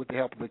and whatnot, with the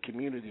help of the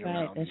community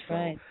around me.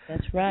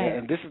 That's right. Yeah,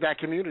 and this is that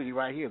community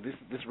right here.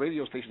 This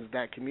radio station is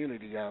that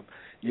community.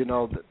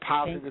 The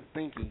positive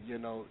thinking,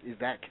 is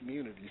that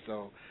community.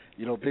 So,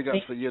 big ups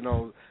for,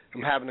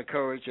 from having the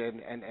courage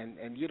and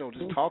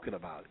just talking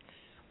about it.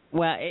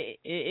 Well,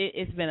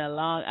 it's been a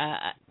long.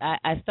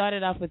 I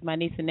started off with my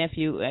niece and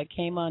nephew. I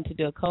came on to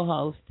do a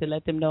co-host to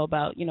let them know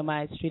about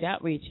my street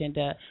outreach and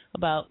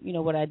about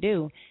what I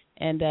do.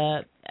 And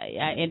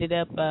I ended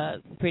up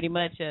pretty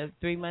much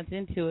 3 months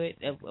into it.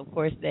 Of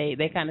course, they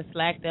kind of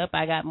slacked up.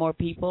 I got more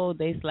people.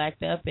 They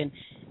slacked up, and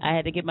I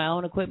had to get my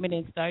own equipment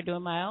and start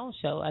doing my own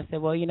show. I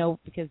said, well,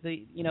 because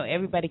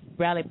everybody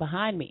rallied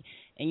behind me,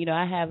 and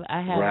I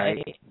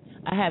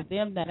have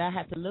them that I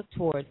have to look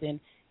towards,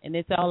 and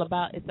it's all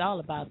about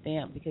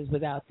them, because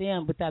without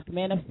the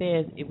man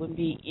upstairs, it wouldn't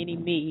be any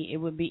me, it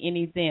wouldn't be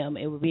any them,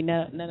 it would be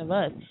none of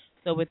us.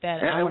 So with that,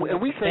 and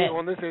we say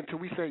on this end too,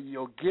 we say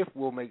your gift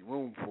will make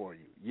room for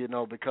you,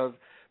 because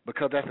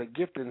that's a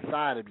gift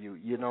inside of you,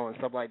 and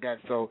stuff like that.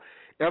 So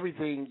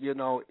everything, is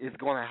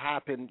going to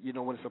happen,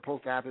 when it's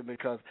supposed to happen,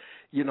 because,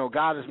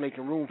 God is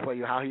making room for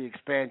you, how he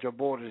expands your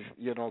borders,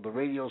 the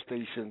radio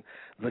station,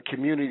 the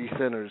community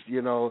centers,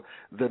 the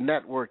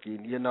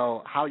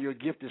networking, how your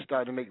gift is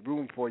starting to make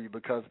room for you,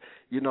 because,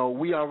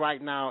 we are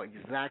right now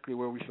exactly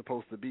where we're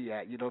supposed to be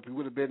at.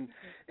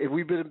 If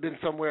we've been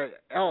somewhere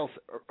else,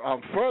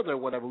 further,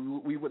 whatever,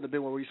 we wouldn't have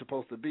been where we're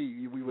supposed to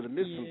be. We would have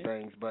missed some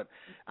things, but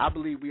I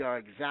believe we are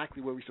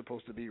exactly where we're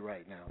supposed to be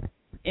right now.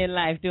 In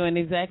life, doing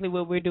exactly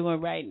what we're doing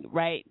right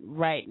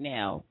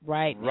now.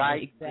 Right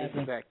this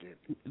second.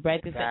 Right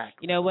this second.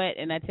 You know what?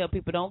 And I tell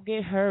people, don't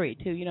get hurried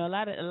too. A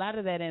lot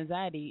of that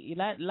anxiety,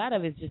 a lot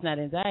of it's just not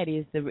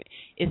anxiety.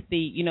 It's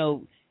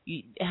the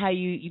how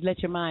you let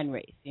your mind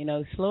race.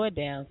 Slow it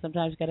down.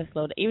 Sometimes you got to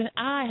slow down. Even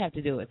I have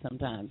to do it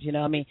sometimes. You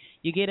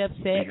get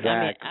upset.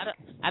 Exactly.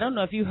 I don't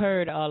know if you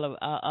heard all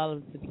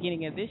of the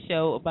beginning of this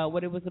show about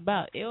what it was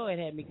about. It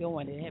had me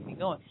going.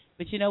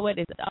 But you know what?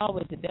 It's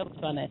always the devil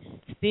trying to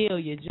steal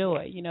your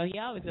joy. He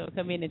always will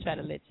come in and try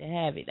to let you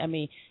have it.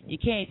 You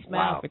can't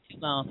smile for too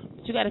long.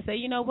 But you got to say,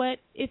 you know what?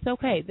 It's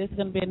okay. This is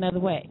going to be another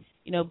way.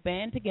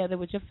 Band together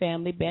with your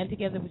family, band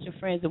together with your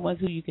friends, the ones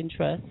who you can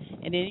trust,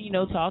 and then,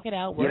 talk it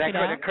out, work it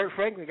out. Kurt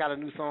Franklin got a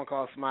new song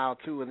called Smile,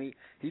 too, and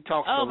he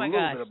talks a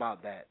little bit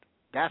about that.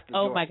 That's the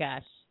joy. My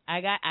gosh.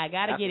 I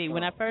got to get it.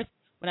 When I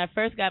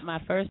first got my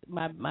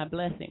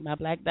blessing, my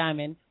black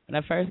diamond,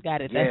 when I first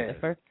got it, that's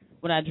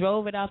when I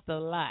drove it off the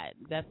lot,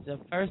 that's the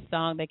first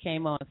song that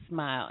came on,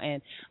 Smile.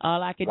 And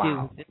all I could do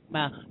was just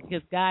smile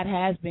because God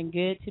has been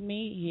good to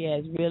me. He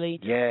has really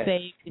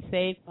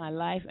saved my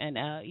life,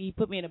 and He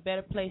put me in a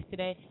better place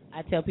today.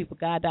 I tell people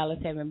God dollars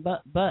having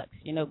bucks,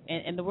 you know,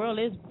 and the world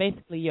is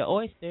basically your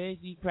oyster.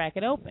 You crack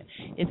it open.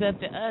 It's up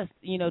to us,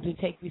 you know, to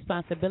take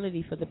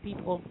responsibility for the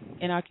people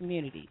in our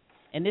community.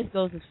 And this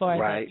goes as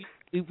far as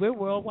we're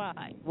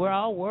worldwide. We're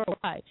all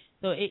worldwide.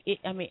 So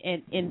I mean,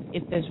 and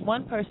if there's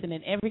one person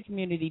in every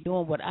community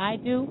doing what I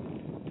do,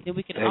 then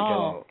we can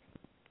all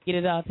get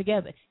it all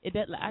together.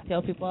 I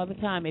tell people all the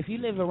time, if you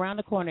live around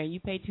the corner and you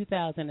pay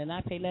 $2,000 and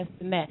I pay less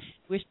than that,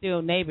 we're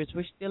still neighbors.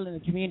 We're still in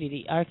the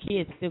community. Our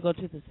kids still go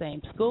to the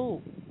same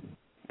school.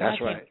 That's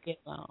Why can't we get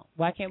along?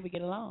 Why can't we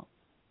get along?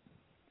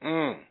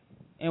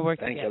 And work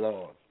together. Thank you,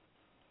 Lord.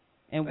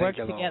 And work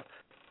together. Lord.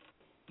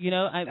 You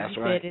know, That's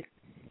you right. said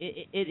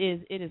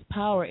it is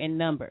power in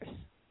numbers.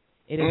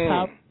 It is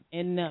power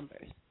in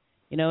numbers.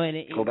 You know, and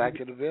go back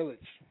to the village.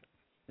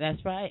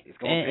 That's right. It's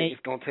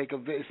gonna take a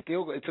village.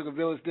 It took a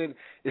village. Then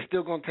it's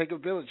still gonna take a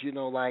village. You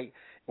know, like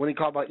when he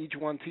called about each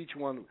one teach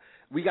one,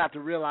 we got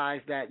to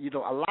realize that, you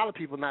know, a lot of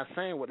people not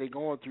saying what they're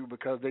going through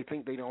because they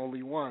think they're the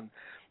only one.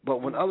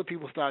 But when other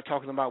people start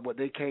talking about what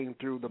they came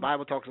through, the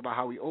Bible talks about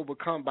how we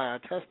overcome by our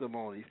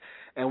testimonies.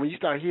 And when you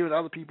start hearing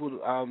other people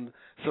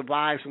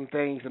survive some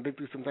things and been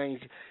through some things,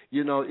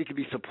 you know, it could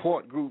be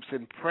support groups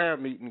and prayer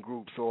meeting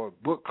groups or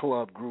book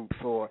club groups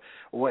or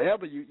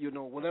whatever you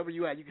know, whatever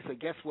you at, you can say,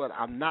 guess what,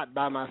 I'm not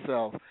by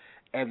myself.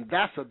 And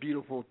that's a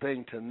beautiful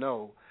thing to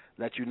know,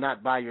 that you're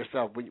not by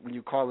yourself when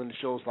you call into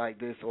shows like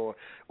this or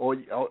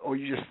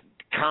you just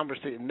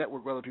conversate and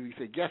network with other people. You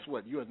say, guess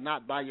what? You are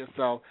not by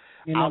yourself.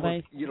 You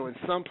know, in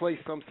some place,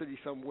 some city,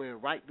 somewhere,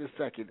 right this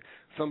second,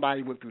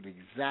 somebody went through the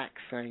exact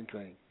same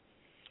thing.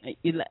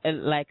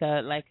 Like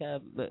I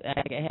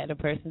had a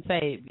person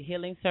say,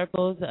 healing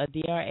circles,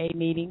 DRA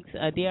meetings.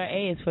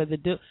 DRA is for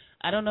the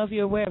I don't know if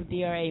you're aware of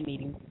DRA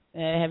meetings.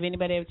 Have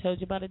anybody ever told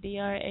you about a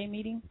DRA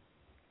meeting?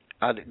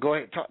 Go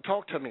ahead,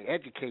 talk to me,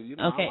 educate. You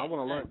know, okay. I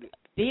want to learn.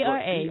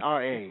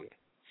 DRA.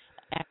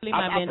 Actually,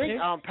 my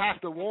mentor. I think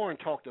Pastor Warren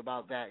talked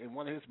about that in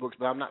one of his books,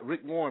 but I'm not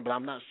Rick Warren, but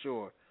I'm not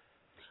sure.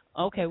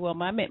 Okay, well,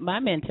 my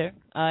mentor,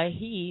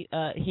 he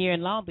here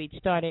in Long Beach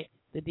started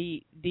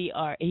the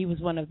DRA. He was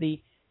one of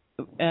the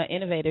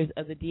innovators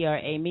of the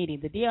DRA meeting.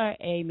 The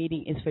DRA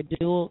meeting is for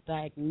dual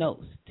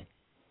diagnosed.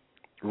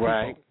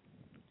 Right. People.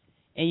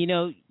 And, you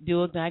know,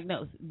 dual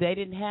diagnosed. They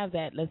didn't have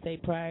that, let's say,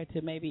 prior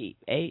to maybe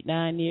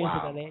 8-9 years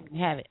ago. They didn't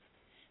have it.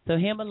 So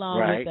him along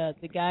with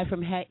the guy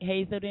from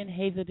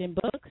Hazelden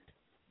Books,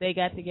 they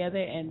got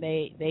together and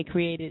they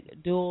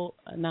created dual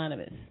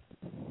anonymous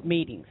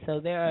meetings. So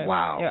they're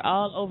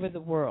all over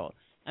the world.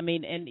 I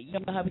mean, and you know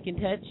how we can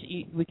touch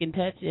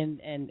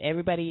and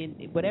everybody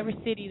in whatever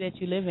city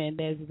that you live in,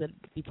 there's the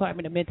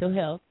Department of Mental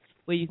Health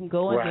where you can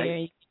go in there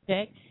and you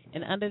can check,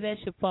 and under that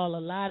should fall a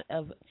lot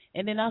of.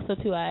 And then also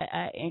too,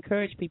 I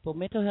encourage people.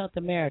 Mental Health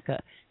America.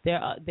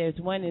 There's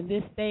one in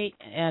this state,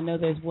 and I know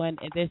there's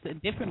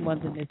different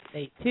ones in this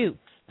state too.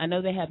 I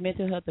know they have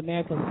Mental Health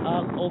America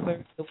all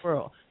over the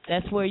world.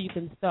 That's where you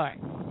can start.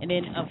 And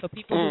then for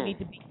people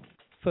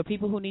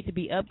who need to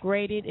be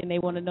upgraded and they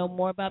want to know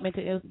more about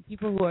mental illness,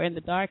 people who are in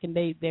the dark and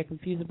they're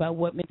confused about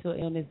what mental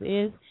illness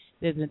is,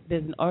 there's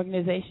an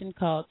organization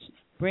called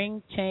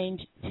Bring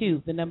Change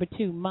to, the number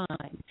 2,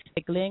 Mind,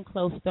 that Glenn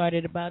Close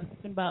started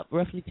it's been about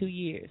roughly 2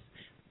 years.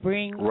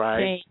 Bring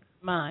Change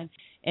Mind.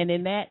 And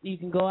in that, you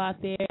can go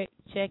out there,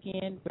 check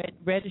in,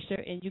 register,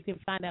 and you can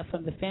find out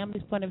from the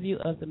family's point of view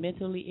of the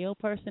mentally ill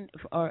person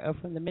or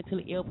from the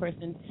mentally ill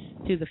person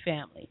to the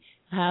family,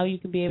 how you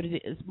can be able to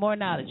 – it's more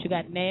knowledge. You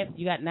got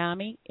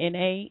NAMI,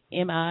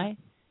 N-A-M-I,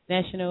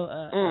 National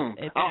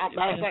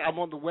I'm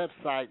on the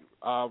website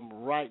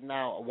right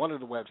now, one of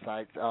the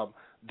websites,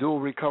 Dual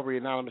Recovery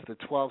Anonymous, the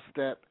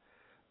 12-step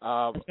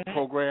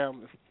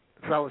program,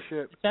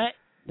 fellowship.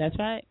 That's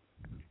right.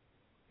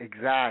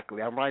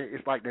 Exactly. I'm right.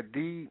 It's like the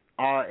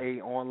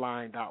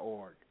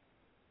DRAonline.org.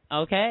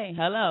 Okay.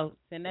 Hello.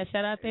 Send that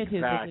shout out there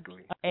to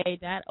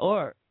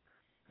DRA.org.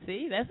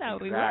 See, that's how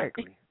we work.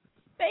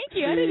 Thank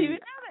you. I didn't even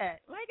know that.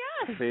 My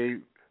gosh.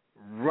 See,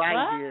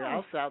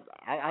 here.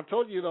 I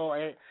told you,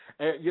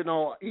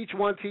 each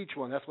one teach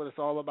one. That's what it's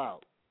all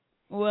about.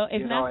 Well,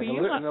 if not for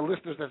you. And the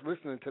listeners that's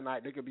listening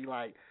tonight, they could be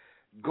like,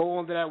 go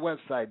onto that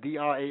website,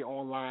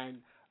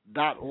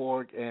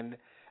 DRAonline.org, and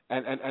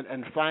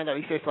find out.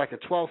 He says it's like a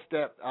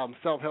 12-step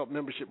self-help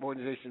membership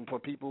organization for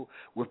people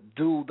with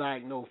dual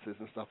diagnosis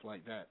and stuff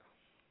like that.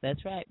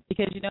 That's right.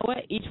 Because you know what?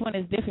 Each one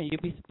is different.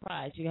 You'll be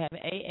surprised. You have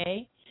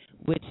AA,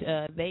 which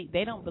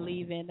they don't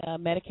believe in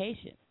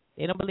medication.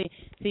 They don't believe.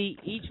 See,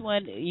 each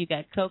one, you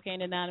got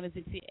Cocaine Anonymous.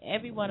 See,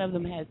 every one of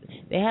them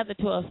they have the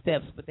 12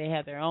 steps, but they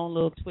have their own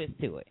little twist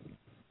to it.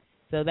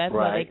 So that's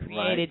why they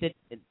created it.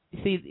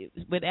 See,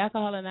 with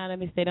Alcohol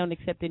Anonymous, they don't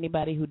accept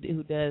anybody who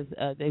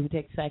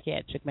takes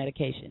psychiatric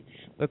medication.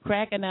 With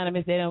Crack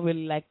Anonymous, they don't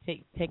really like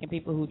taking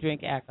people who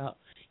drink alcohol.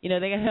 You know,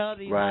 they got all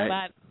these.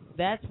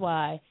 That's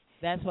why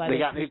they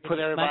put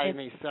everybody in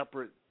a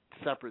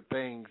separate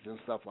things and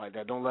stuff like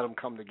that. Don't let them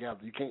come together.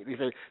 You can't. They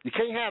say you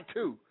can't have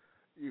two.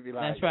 You'd be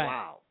like, that's right.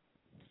 Wow.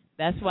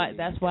 That's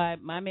why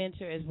my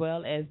mentor, as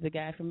well as the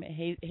guy from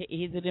He's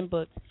It in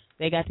Books,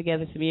 they got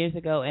together some years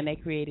ago and they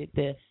created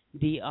the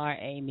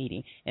DRA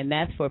meeting, and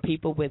that's for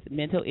people with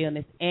mental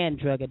illness and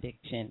drug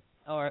addiction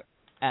or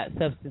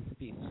substance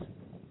abuse.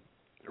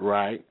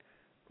 Right.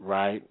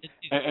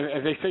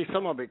 And they say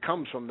some of it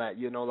comes from that,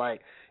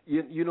 like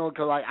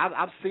because like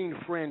I've seen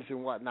friends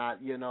and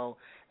whatnot,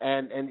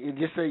 and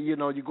just say you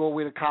go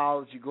away to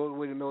college, you go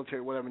away to the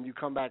military, whatever, and you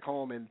come back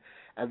home and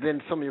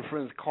then some of your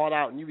friends caught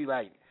out, and you be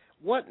like,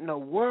 what in the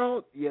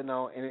world,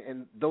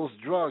 and those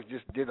drugs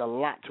just did a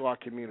lot to our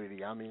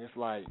community. I mean, it's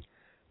like,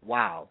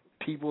 wow,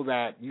 people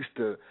that used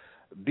to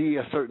be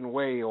a certain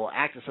way or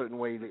act a certain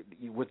way,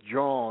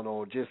 withdrawn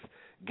or just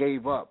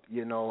gave up,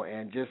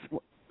 and just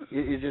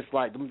it's just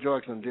like them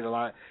drugs did a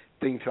lot of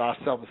things to our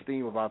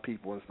self-esteem of our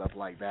people and stuff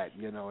like that,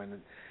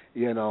 and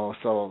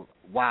so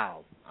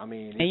wow. I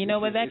mean, and you know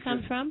where that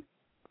comes from?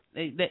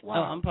 Wow. Oh,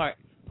 I'm part.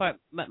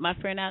 My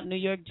friend out in New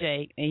York,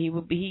 Jake, and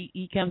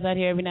he comes out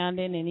here every now and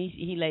then, and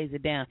he lays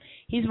it down.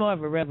 He's more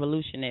of a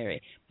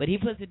revolutionary, but he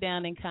puts it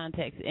down in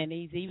context, and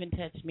he's even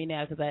touched me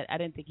now because I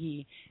didn't think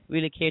he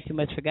really cared too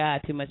much for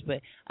God too much,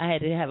 but I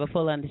had to have a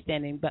full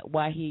understanding. But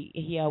why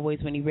he always,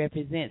 when he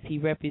represents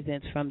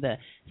from the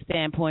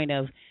standpoint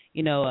of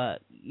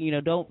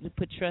don't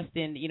put trust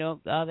in,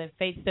 all that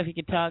faith stuff you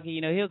can talk,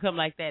 he'll come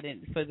like that.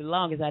 And for the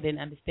longest, I didn't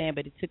understand,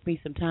 but it took me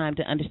some time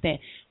to understand.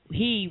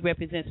 He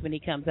represents, when he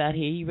comes out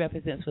here, he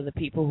represents for the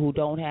people who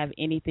don't have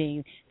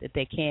anything that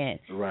they can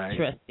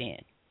trust in.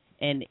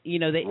 And,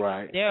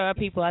 there are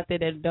people out there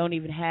that don't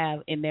even have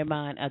in their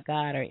mind a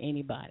God or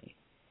anybody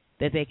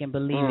that they can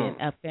believe in,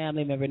 a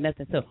family member,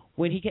 nothing. So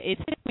when it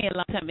took me a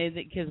long time,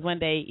 because one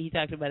day he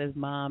talked about his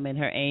mom and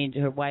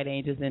her white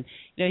angels, and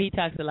he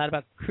talks a lot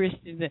about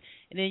Christians, and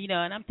then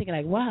and I'm thinking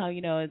like, wow,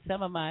 and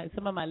some of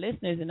my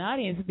listeners and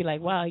audience would be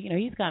like, wow,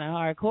 he's kind of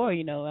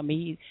hardcore, I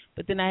mean,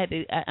 but then I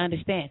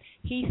understand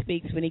he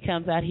speaks when he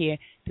comes out here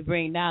to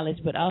bring knowledge,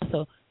 but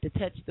also to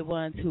touch the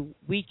ones who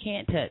we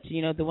can't touch,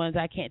 the ones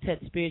I can't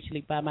touch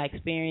spiritually by my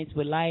experience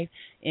with life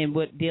and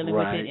what dealing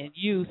with it, and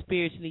you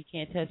spiritually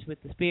can't touch with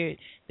the spirit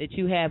that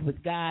you have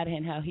with God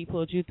and how he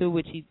pulled you through,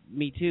 which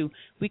me too.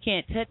 We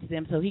can't touch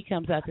them, so he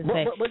comes out to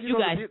say, but you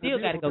guys still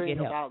got to go get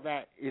help. About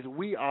that is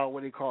we are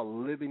what they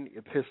call living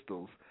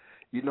epistles.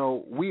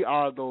 We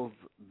are those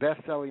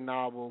best-selling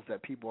novels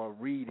that people are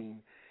reading,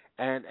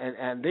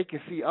 and they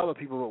can see other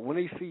people, but when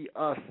they see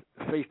us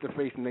face to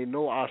face and they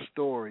know our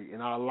story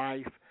and our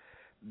life,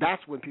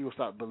 that's when people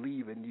start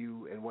believing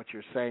you and what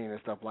you're saying and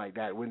stuff like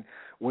that. When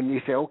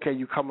you say, okay,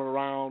 you come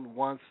around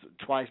once,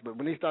 twice, but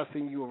when they start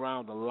seeing you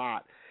around a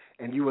lot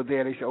and you were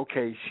there, they say,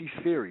 okay, she's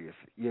serious,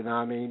 you know what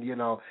I mean?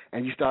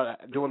 And you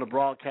start doing a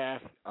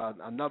broadcast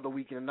another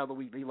week and another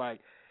week, they're like,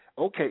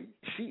 okay,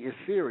 she is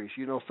serious,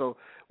 So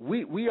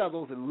we are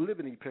those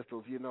living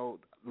epistles,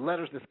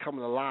 letters that's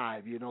coming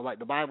alive, like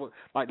the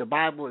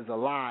Bible is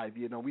alive,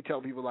 We tell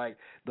people like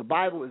the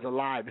Bible is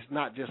alive. It's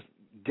not just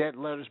dead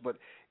letters, but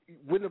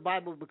when the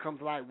Bible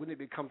becomes alive, when it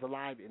becomes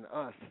alive in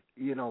us,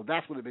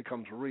 that's when it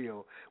becomes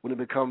real, when it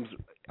becomes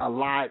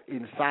alive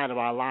inside of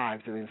our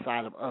lives and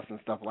inside of us and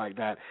stuff like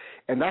that.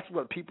 And that's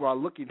what people are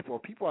looking for.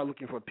 People are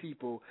looking for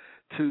people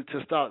to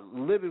start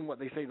living what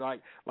they say.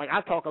 Like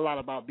I talk a lot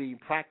about being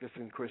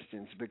practicing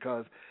Christians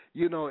because,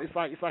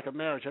 it's like a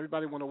marriage.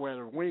 Everybody want to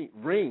wear a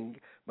ring,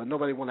 but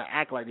nobody want to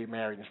act like they're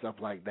married and stuff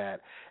like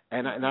that.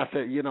 And I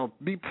said,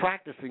 be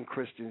practicing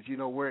Christians,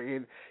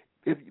 wherein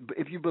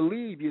if you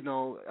believe,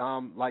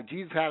 like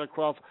Jesus had a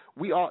cross,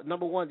 we are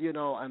number one,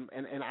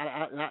 and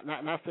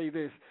I say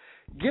this,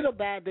 get a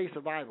bad day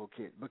survival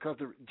kit because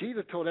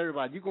Jesus told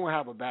everybody you're gonna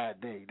have a bad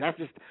day. That's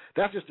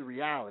just the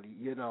reality,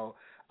 and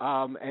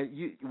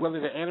whether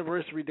the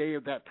anniversary day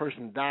of that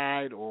person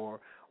died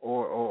or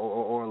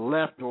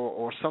left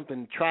or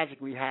something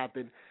tragically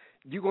happened,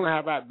 you're going to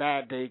have that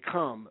bad day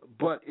come,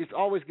 but it's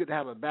always good to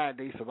have a bad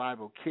day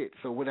survival kit.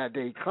 So when that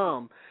day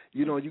come,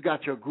 you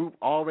got your group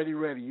already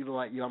ready. I'm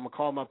going to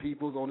call my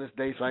peoples on this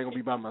day so I ain't going to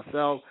be by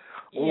myself.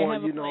 Or,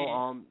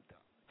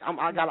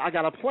 I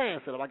got a plan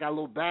set up. I got a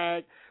little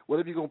bag,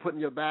 whatever you're going to put in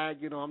your bag.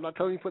 I'm not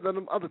telling you to put none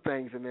of them other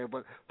things in there,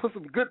 but put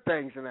some good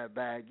things in that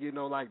bag,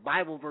 like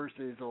Bible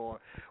verses or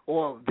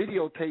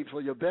videotapes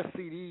or your best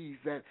CDs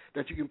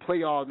that you can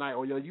play all night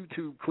or your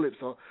YouTube clips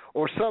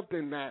or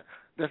something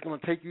that's going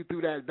to take you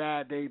through that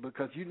bad day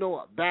because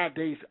bad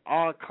days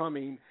are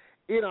coming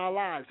in our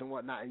lives and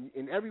whatnot.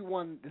 And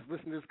everyone that's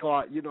listening to this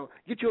call,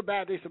 get you a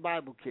bad day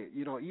survival kit.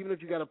 Even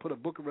if you got to put a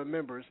book of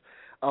remembrance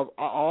of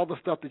all the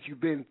stuff that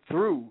you've been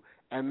through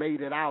and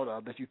made it out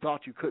of that you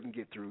thought you couldn't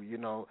get through,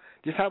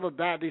 just have a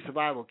bad day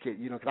survival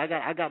kit, because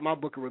I got my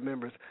book of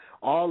remembrance,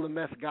 all the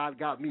mess God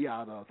got me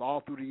out of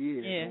all through the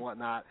years and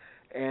whatnot.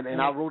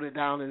 And I wrote it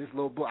down in this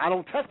little book. I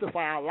don't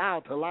testify out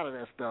loud to a lot of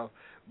that stuff,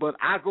 but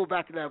I go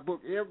back to that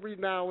book every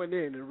now and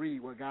then and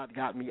read what God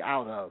got me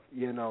out of,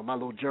 my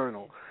little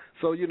journal.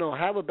 So,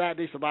 have a bad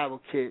day survival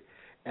kit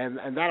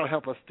and that'll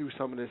help us through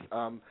some of this,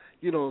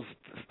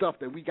 stuff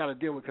that we got to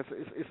deal with, because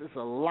it's a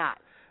lot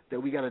that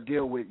we got to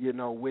deal with,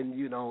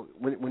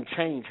 when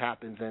change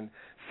happens and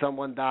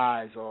someone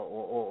dies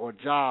or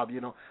job,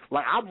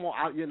 like I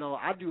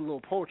do a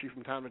little poetry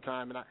from time to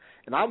time,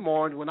 and I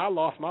mourned when I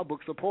lost my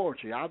books of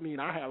poetry. I mean,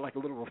 I had like a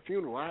little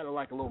funeral. I had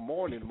like a little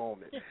mourning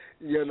moment,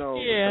 Yeah.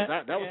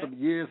 That was some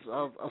years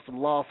of some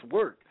lost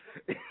work.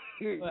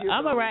 Well,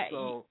 I'm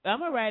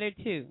a writer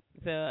too.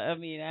 So I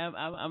mean,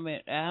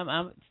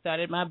 I'm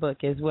started my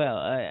book as well.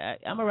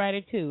 I'm a writer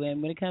too,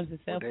 and when it comes to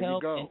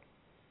self-help,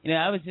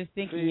 I was just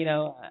thinking,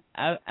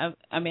 I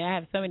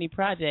have so many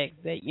projects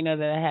that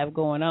that I have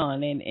going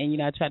on,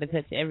 and I try to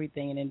touch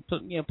everything, and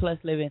then plus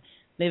living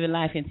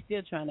life and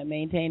still trying to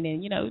maintain,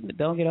 and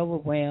don't get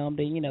overwhelmed,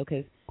 and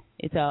because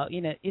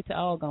it's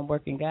all gonna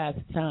work in God's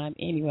time,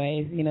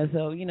 anyways.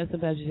 So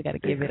sometimes you just got to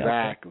give it up.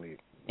 Exactly.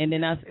 And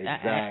then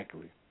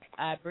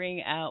I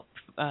bring out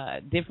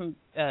different,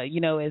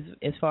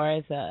 as far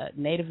as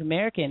Native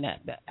American.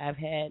 I've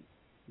had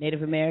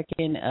Native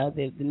American,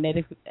 the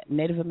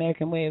Native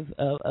American way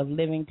of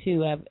living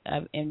too.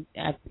 I've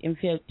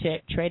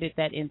infiltrated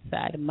that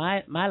inside of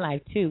my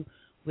life too,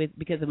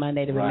 because of my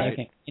Native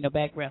American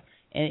background.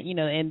 And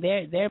and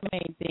their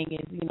main thing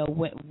is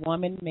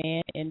woman,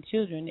 man, and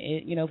children.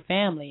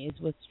 Family is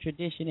what's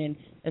tradition, and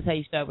that's how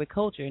you start with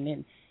culture. And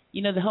then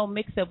the whole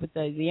mix up with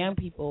the young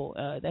people.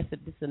 That's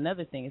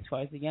another thing as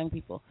far as the young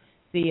people.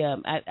 See,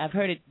 I've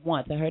heard it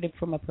once. I heard it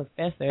from a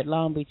professor at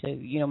Long Beach.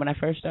 When I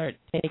first started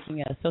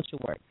taking social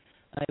work,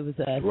 it was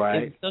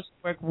social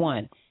work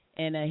 1,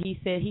 and he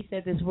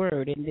said this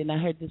word, and then I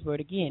heard this word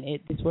again.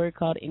 This word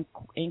called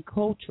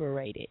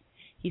enculturated.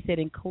 He said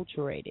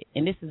enculturated,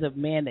 and this is a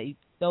man that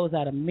throws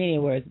out of many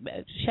words.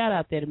 Shout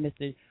out there to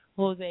Mr.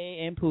 Jose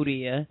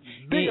Ampudia.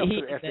 Big up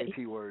to the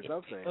SAT words,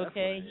 I'm saying.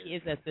 Okay, he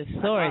is a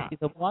thesaurus.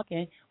 He's a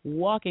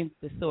walking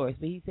thesaurus.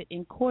 But he said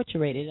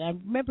incorporated. And I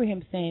remember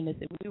him saying this,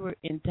 and we were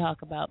in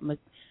talk about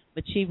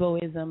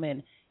machivoism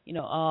and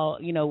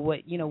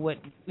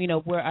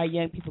where our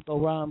young people go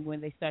wrong when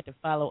they start to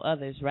follow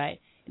others, right?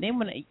 And then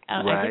when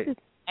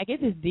I get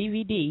this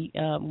DVD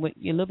a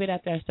little bit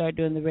after I started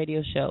doing the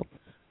radio show.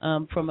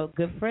 From a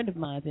good friend of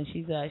mine, and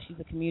she's a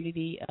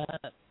community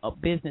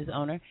business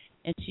owner,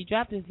 and she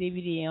dropped this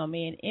DVD on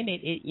me, and in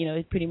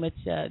it pretty much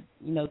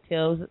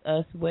tells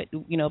us what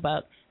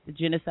about the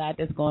genocide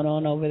that's going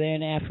on over there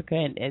in Africa,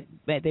 and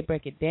they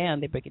break it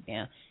down,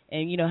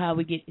 and how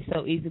we get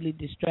so easily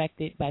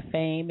distracted by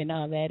fame and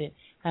all that, and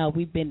how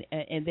we've been,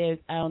 and there's,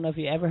 I don't know if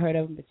you ever heard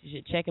of him, but you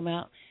should check him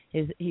out.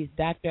 He's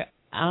Dr.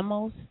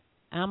 Amos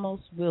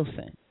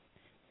Wilson.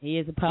 He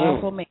is a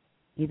powerful man.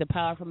 He's a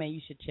powerful man. You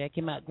should check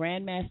him out.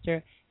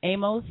 Grandmaster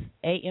Amos,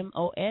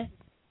 Amos.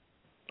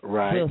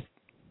 Right. Wilson.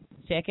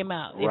 Check him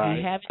out. Right. If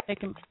you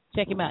haven't,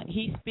 check him out.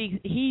 He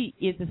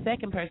is the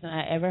second person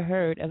I ever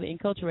heard of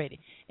enculturated.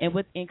 And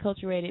what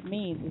enculturated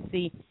means is,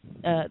 see,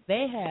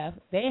 they have,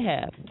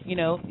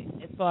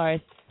 as far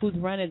as who's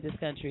running this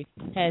country,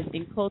 has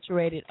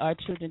enculturated our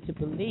children to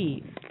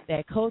believe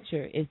that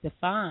culture is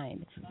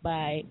defined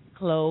by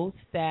clothes,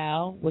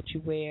 style, what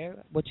you wear,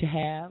 what you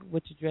have,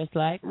 what you dress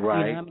like.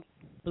 Right.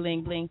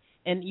 Bling bling,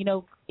 and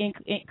in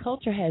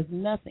culture has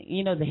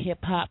nothing. The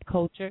hip hop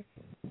culture,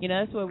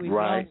 that's where we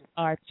lost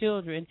our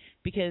children,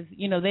 because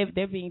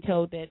they're being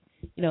told that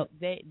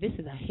this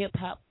is a hip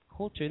hop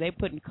culture. They're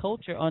putting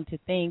culture onto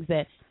things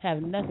that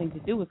have nothing to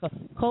do with culture.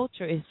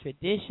 Culture is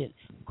tradition.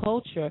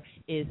 Culture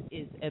is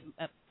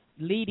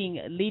leading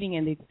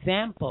an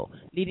example,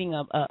 leading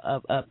a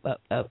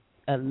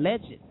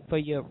legend for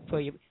your.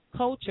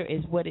 Culture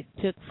is what it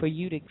took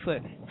for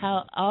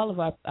how all of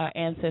our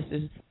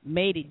ancestors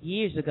made it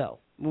years ago.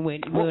 When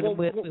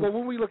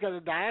we look at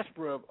the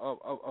diaspora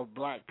of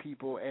black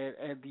people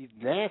and these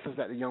dances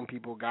that the young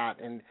people got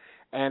and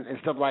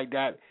stuff like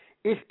that,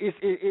 it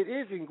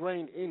is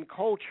ingrained in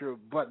culture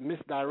but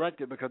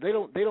misdirected, because they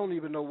don't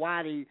even know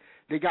why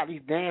they got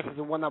these dances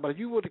and whatnot. But if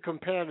you were to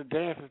compare the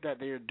dances that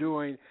they are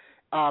doing,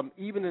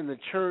 even in the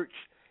church,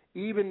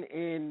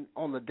 even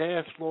on the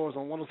dance floors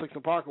on 106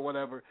 and Park or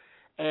whatever.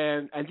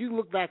 And you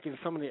look back in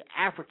some of the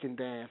African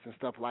dance and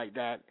stuff like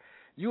that,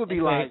 you would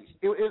be like,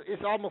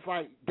 it's almost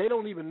like they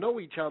don't even know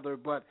each other,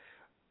 but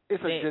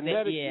it's a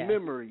genetic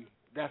memory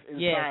that's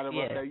inside of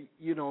us.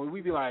 And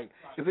we'd be like,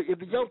 if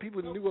the young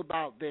people knew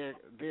about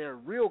their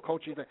real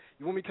culture,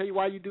 you want me to tell you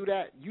why you do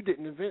that? You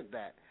didn't invent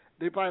that.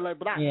 They're probably like,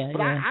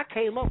 I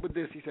came up with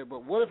this. He said,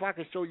 but what if I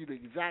could show you the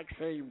exact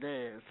same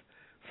dance?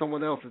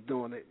 Someone else is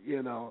doing it,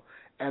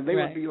 and they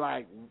would be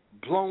like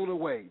blown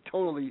away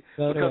totally,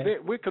 because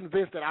we're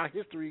convinced that our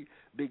history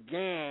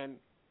began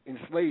in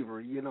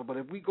slavery, But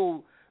if we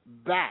go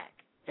back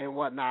and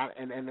whatnot,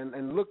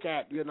 and look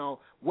at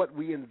what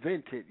we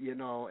invented,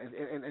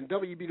 and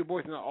W.B. Du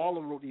Bois and all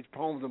of them wrote these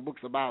poems and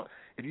books about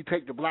if you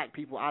take the black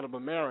people out of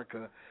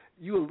America,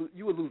 you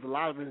would lose a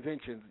lot of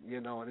inventions,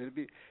 and it'd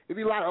be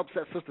a lot of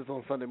upset sisters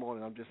on Sunday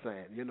morning. I'm just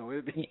saying,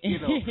 it'd be,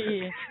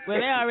 Well,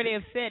 they're already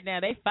upset now.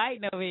 They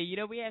fighting over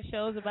here. We have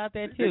shows about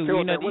that too.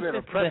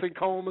 A pressing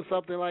comb or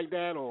something like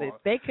that, or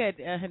they could,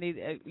 honey.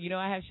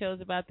 I have shows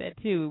about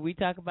that too. We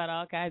talk about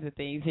all kinds of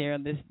things here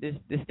on this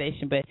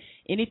station, but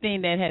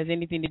anything that has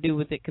anything to do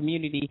with the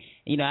community,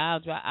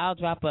 I'll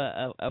drop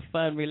a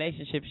fun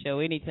relationship show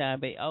anytime.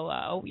 But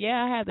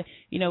yeah, I have to.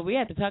 We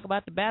have to talk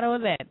about the battle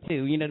of that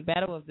too. The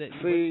battle of what's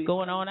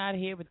going on out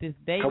here with this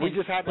dating. We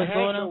just had the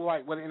show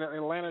like in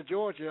Atlanta,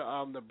 Georgia.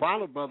 The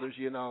Bronner brothers.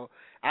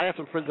 I have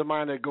some friends of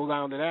mine that go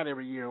down to that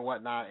every year and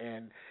whatnot,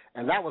 and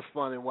that was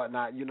fun and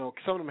whatnot.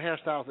 Some of them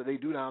hairstyles that they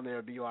do down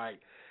there be like,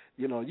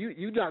 you're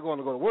not going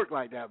to go to work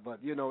like that, but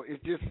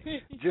it's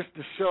just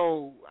to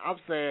show. I'm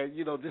saying,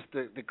 just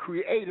the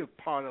creative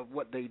part of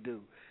what they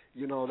do.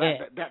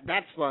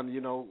 That's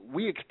fun.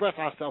 We express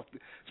ourselves,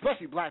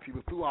 especially black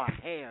people, through our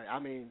hair. I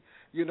mean,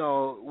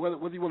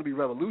 whether you want to be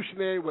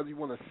revolutionary, whether you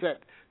want to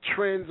set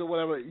trends or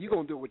whatever, you're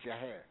gonna do it with your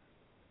hair.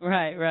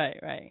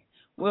 Right.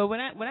 Well, when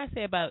I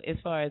say about as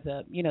far as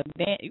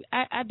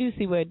I do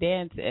see where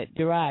dance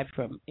derived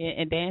from,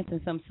 and dance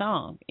and some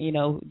song,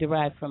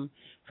 derived from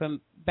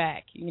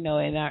back, in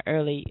our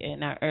early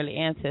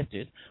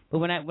ancestors. But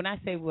when I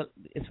say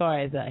as far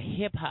as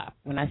hip hop,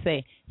 when I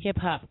say hip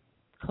hop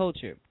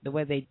culture, the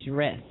way they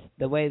dress,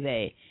 the way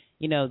they,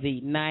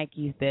 the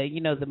Nikes,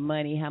 the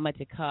money, how much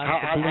it costs,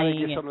 how they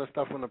get some of the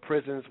stuff from the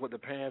prisons with the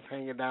pants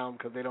hanging down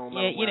because they don't know.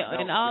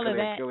 And all of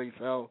that.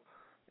 Exactly.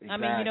 I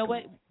mean, you know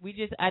what?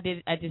 I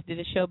just did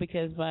a show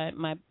because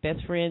my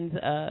best friend's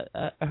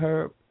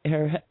her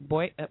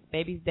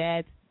baby's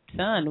dad's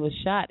son was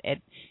shot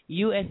at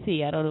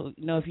USC. I don't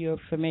know if you're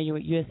familiar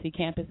with USC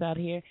campus out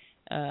here.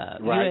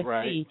 USC.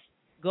 Right.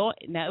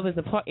 Now it was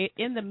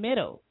in the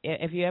middle.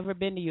 If you ever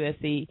been to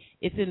USC,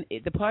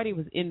 the party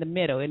was in the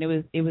middle, and it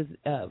was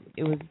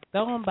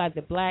thrown by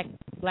the black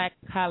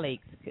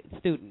colleagues,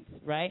 students,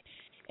 right?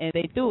 And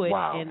they threw it,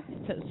 and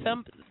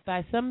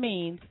by some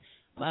means,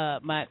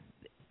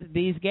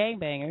 these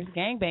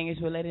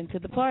gangbangers were let into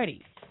the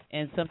party,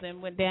 and something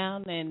went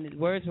down, and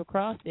words were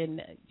crossed,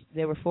 and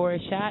there were 4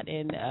 shot,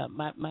 and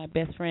my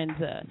best friend's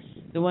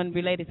the one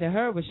related to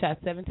her was shot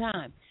 7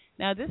 times.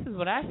 Now this is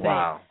what I say.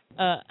 Wow.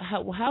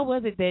 How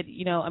was it that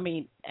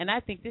and I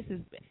think this is,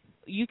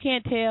 you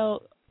can't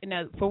tell.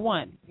 For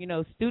one,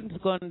 students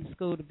going to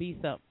school to be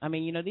something. I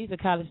mean, these are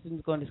college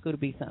students going to school to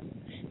be something.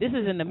 This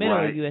is in the middle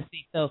of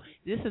USC, so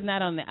this is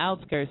not on the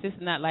outskirts. This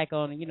is not like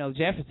on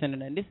Jefferson or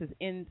nothing. This is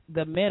in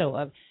the middle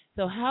of.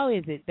 So how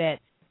is it that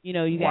you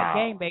got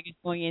gangbangers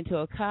going into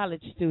a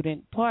college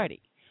student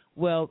party?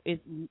 Well,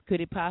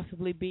 could it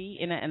possibly be?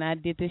 And I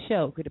did this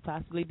show. Could it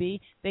possibly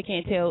be they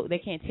can't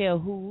tell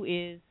who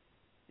is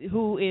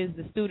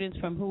the students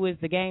from who is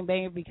the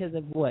gangbanger because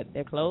of what,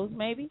 their clothes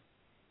maybe?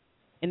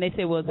 And they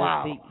say, well,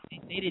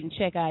 they didn't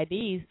check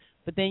IDs,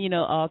 but then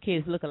all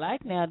kids look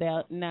alike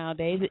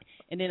nowadays.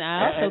 And then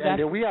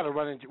then we had a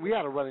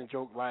running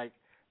joke like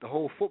the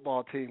whole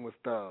football team was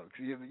thugs.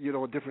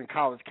 Different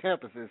college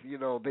campuses.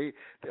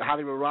 How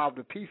they would rob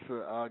the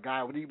pizza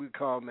guy when he would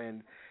come,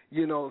 and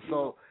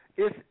so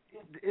it's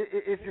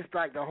just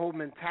like the whole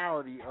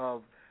mentality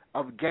of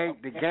the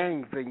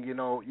gang thing,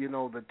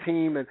 the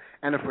team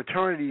and the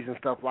fraternities and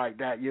stuff like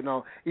that,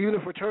 Even the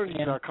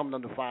fraternities are coming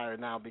under fire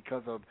now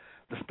because of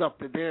the stuff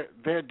that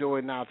they're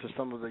doing now to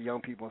some of the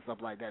young people and stuff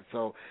like that.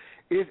 So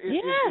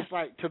it's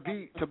like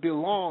to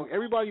belong.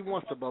 Everybody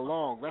wants to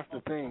belong. That's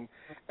the thing,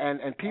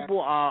 and people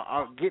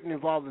are getting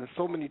involved in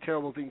so many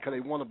terrible things because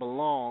they want to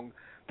belong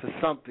to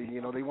something.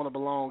 They want to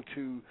belong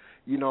to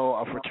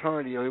a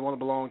fraternity, or they want to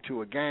belong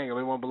to a gang, or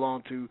they want to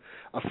belong to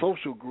a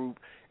social group.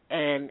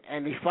 And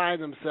they find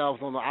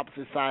themselves on the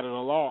opposite side of the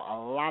law a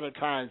lot of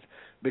times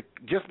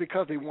just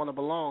because they want to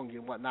belong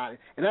and whatnot.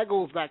 And that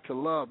goes back to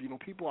love.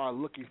 People are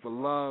looking for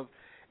love,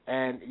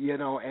 and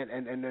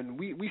and then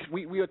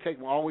we'll take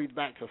always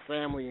back to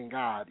family and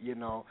God.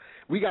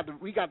 We got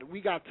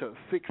to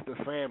fix the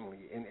family,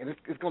 and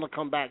it's going to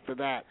come back to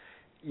that.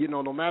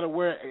 No matter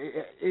where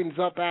it ends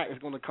up at, it's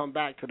going to come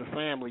back to the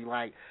family.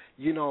 Like,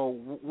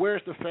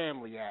 where's the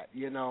family at?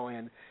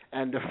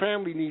 And the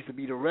family needs to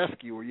be the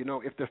rescuer.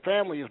 If the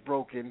family is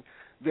broken,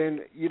 then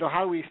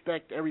how do we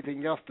expect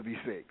everything else to be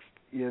fixed?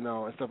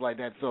 And stuff like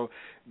that. So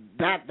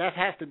that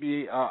has to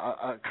be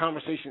a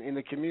conversation in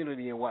the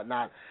community and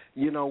whatnot.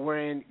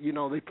 Wherein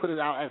they put it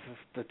out as a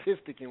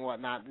statistic and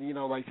whatnot.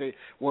 Like say,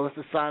 well, it's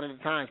a sign of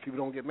the times. People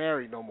don't get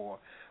married no more.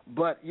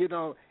 But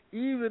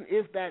even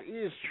if that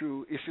is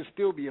true, it should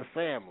still be a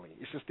family.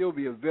 It should still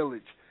be a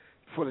village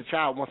for the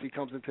child once he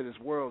comes into this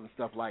world and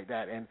stuff like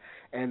that. And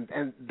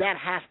that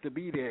has to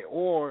be there,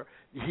 or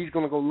he's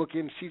going to go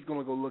looking, she's going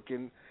to go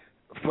looking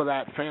for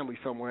that family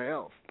somewhere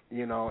else, and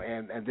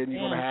then you're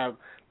going to have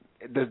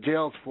the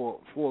jails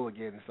full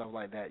again and stuff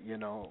like that,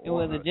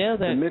 Well, the jails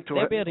are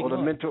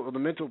the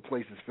mental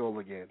places full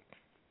again.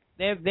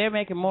 they're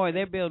making more.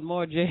 They're building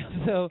more jails.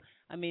 So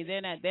I mean,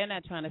 they're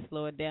not trying to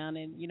slow it down.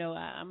 And you know,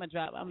 I'm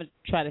gonna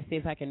try to see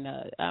if I can.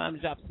 I'm gonna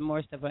drop some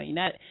more stuff on you.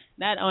 Not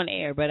on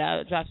air, but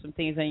I'll drop some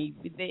things on you.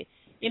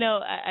 You know,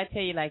 I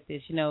tell you like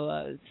this. You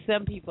know,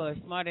 some people are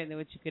smarter than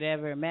what you could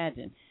ever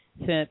imagine.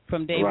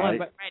 From day one,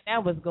 but right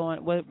now what's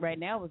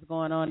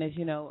going on is,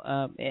 you know,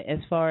 as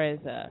far as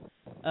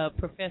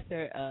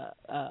Professor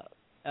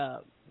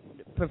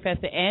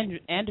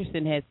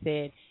Anderson has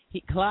said,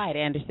 Clyde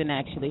Anderson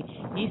actually,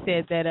 he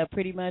said that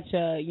pretty much,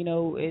 you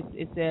know,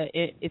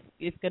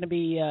 it's going to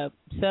be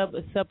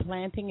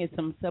supplanting. It's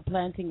some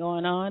supplanting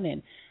going on,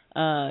 and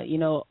you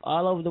know,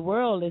 all over the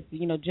world, it's,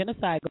 you know,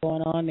 genocide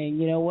going on, and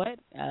you know what?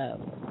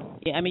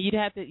 Yeah, I mean, you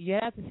have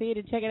to see it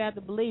and check it out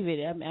to believe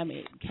it. I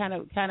mean, kind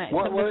of.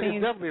 Well,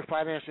 it's definitely a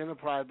financial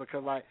enterprise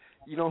because, like,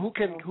 you know, who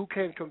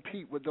can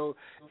compete with those?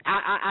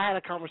 I had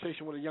a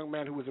conversation with a young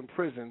man who was in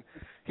prison.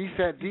 He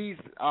said these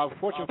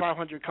Fortune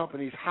 500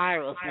 companies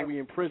hire us when we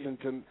in prison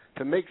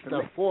to make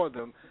stuff for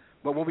them,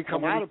 but when we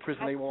come out of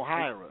prison, they won't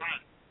hire us.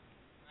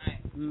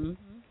 Mm-hmm.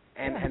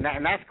 And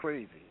that's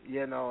crazy,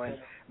 you know. And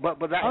but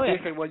that,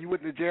 they say, well, you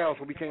went to jail,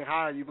 so we can't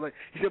hire you. But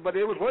he said, but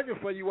it was working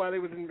for you while they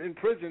was in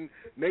prison,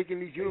 making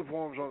these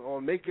uniforms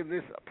or making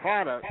this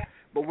product.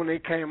 But when they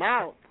came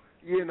out,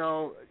 you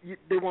know,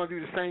 they want to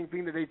do the same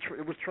thing that they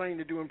was trained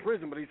to do in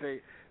prison. But they say,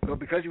 well,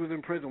 because you was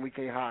in prison, we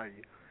can't hire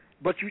you.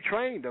 But you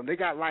trained them. They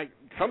got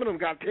some of them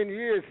got 10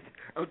 years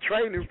of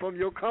training from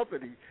your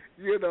company,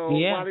 you know,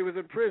 while they was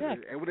in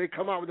prison. Yeah. And when they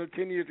come out with their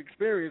 10 years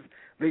experience,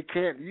 they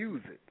can't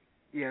use it.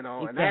 You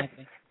know, exactly.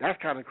 And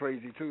that's kind of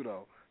crazy too,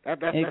 though.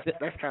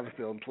 That's kind of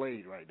film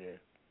played right there.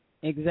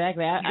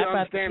 Exactly. I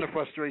understand the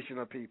frustration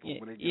of people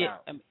when they get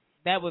out. And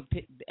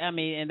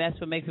that's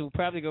what makes it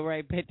probably go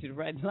right back to the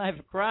right life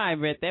of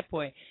crime at that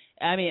point.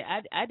 I mean,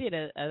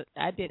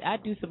 I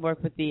do some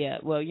work with the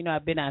well, you know,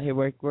 I've been out here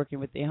working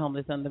with the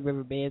homeless on the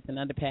riverbeds and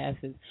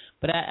underpasses,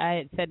 but I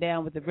had sat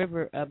down with the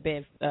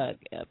riverbed, a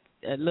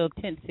little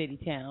tent city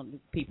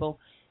town people.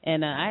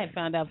 And I had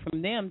found out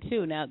from them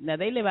too. Now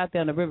they live out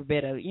there on the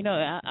riverbed. You know,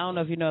 I don't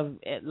know if you know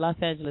of Los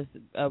Angeles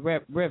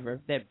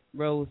River that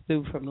rolls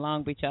through from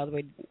Long Beach all the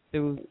way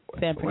through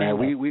San Fernando.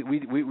 Well, we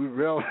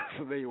real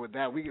familiar with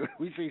that. We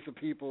see some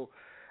people.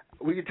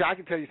 I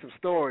can tell you some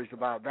stories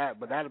about that,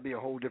 but that'll be a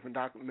whole different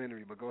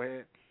documentary. But go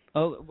ahead.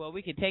 Oh well,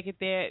 we could take it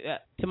there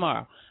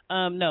tomorrow.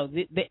 No,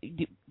 get this.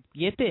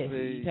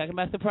 You're talking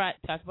about surprise.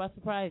 Talk about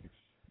surprise.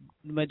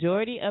 The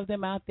majority of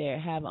them out there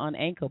have on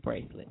ankle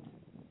bracelets.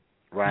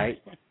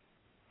 Right.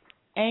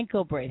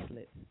 Ankle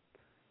bracelets.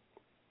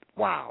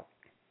 Wow.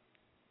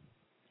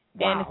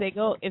 And if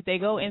they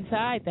go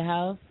inside the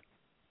house,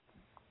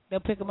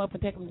 they'll pick them up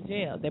and take them to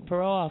jail. They're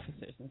parole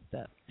officers and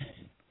stuff.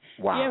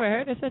 Wow. You ever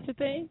heard of such a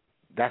thing?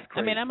 That's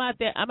crazy. I mean, I'm out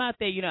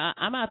there. You know,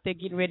 I'm out there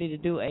getting ready to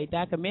do a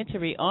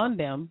documentary on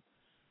them.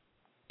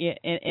 Yeah,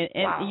 and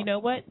wow. You know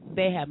what?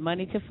 They have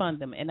money to fund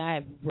them, and I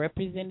have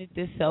represented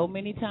this so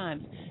many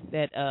times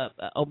that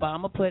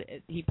Obama put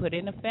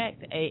in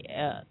effect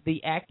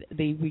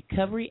the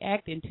Recovery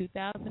Act in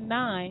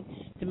 2009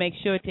 to make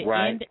sure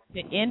to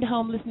end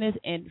homelessness,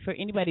 and for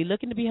anybody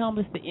looking to be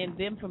homeless, to end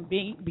them from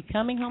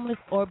becoming homeless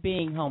or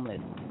being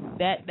homeless.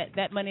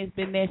 That money has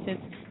been there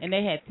since, and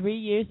they had 3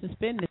 years to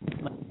spend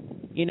this money.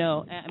 You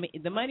know, I mean,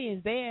 the money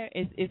is there.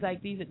 It's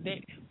like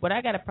what I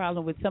got a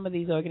problem with some of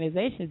these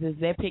organizations is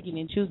they're picking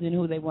and choosing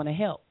who they want to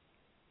help.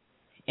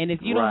 And if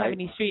you don't have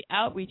any street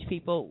outreach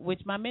people,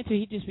 which my mentor,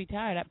 he just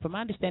retired. From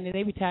my understanding,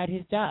 they retired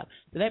his job.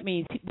 So that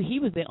means he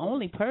was the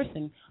only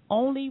person,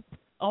 only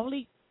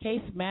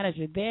case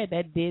manager there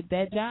that did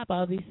that job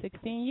all these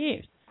 16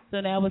 years. So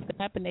now what's going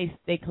to happen?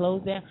 They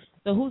closed down.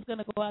 So who's going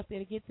to go out there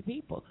to get the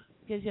people?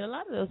 Because a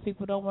lot of those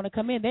people don't want to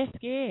come in. They're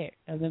scared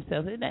of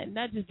themselves. It's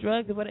not just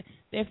drugs or whatever.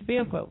 They're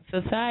fearful.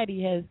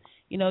 Society has,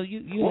 you know,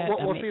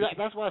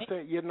 that's why I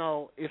say, you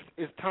know,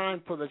 it's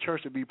time for the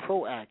church to be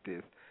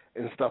proactive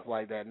and stuff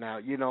like that now,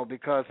 you know,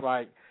 because,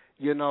 like,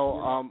 you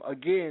know,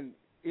 again,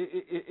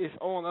 it's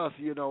on us,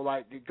 you know,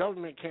 like the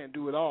government can't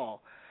do it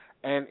all.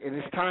 And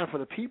it's time for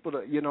the people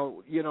to,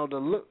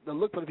 to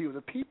look for the people.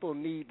 The people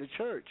need the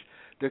church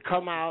to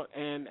come out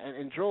and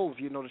in droves.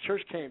 You know, the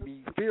church can't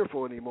be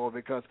fearful anymore,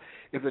 because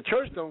if the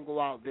church don't go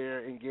out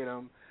there and get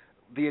them,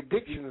 the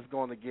addiction is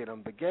going to get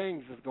them, the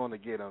gangs is going to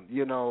get them,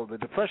 you know, the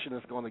depression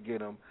is going to get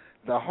them,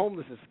 the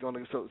homelessness is going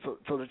to. So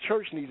the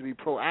church needs to be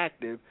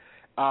proactive.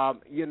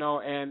 You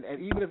know, and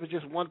even if it's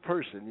just one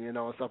person, you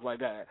know, and stuff like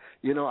that.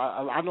 You know,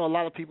 I know a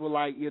lot of people,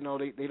 like, you know,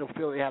 they don't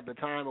feel they have the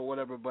time or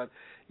whatever, but,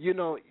 you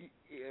know,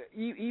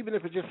 even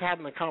if it's just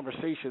having a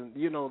conversation,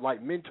 you know,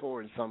 like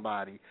mentoring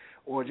somebody,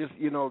 or just,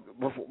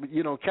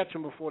 catch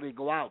them before they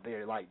go out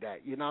there like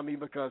that, you know what I mean?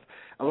 Because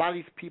a lot of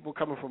these people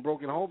coming from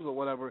broken homes or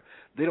whatever,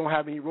 they don't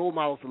have any role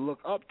models to look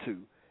up to,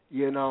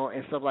 you know,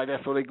 and stuff like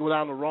that. So they go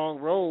down the wrong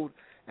road,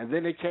 and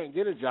then they can't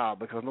get a job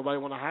because nobody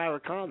want to hire a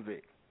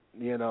convict.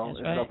 you know, that's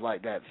and right. stuff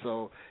like that.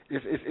 So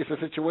it's a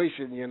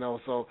situation, you know.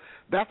 So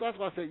that's why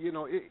I said, you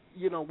know,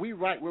 we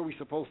right where we're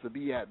supposed to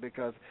be at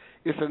because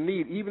it's a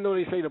need. Even though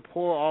they say the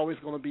poor are always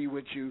going to be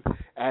with you,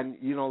 and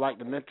you know, like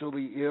the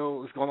mentally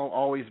ill is going to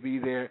always be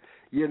there.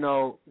 You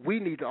know, we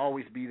need to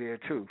always be there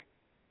too.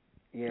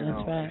 You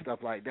know, right. and stuff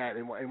like that.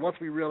 And once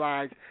we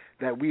realize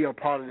that we are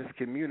part of this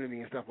community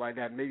and stuff like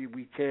that, maybe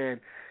we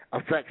can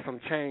affect some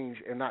change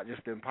and not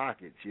just in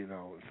pockets, you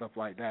know, and stuff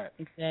like that.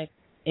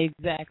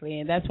 Exactly,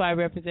 and that's why I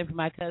represent for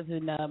my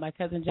cousin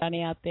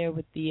Johnny out there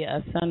with the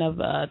son of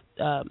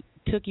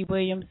Tookie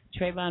Williams,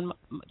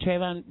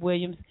 Trayvon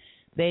Williams.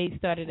 They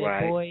started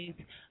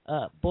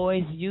a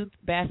boys youth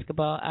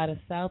basketball out of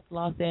South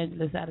Los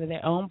Angeles, out of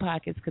their own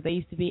pockets, because they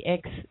used to be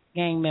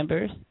ex-gang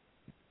members.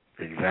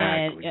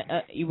 Exactly.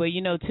 And well,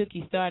 you know,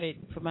 Tookie started,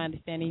 from my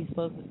understanding, he's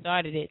supposed to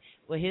started it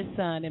with his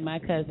son and my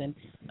cousin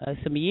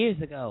some years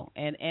ago,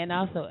 and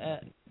also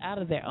out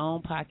of their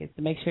own pockets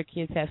to make sure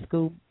kids have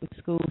school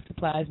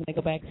supplies when they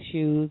go back,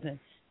 shoes and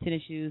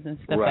tennis shoes and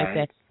stuff like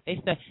that. They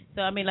start.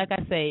 So I mean, like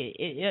I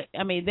say,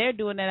 I mean they're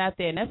doing that out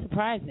there, and that's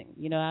surprising.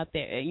 You know, out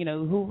there, you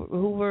know,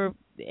 Hoover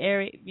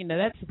area, you know,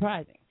 that's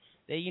surprising.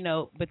 You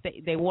know, but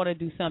they want to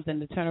do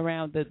something to turn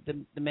around the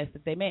mess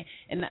that they made.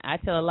 And I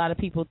tell a lot of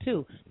people,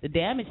 too, the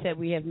damage that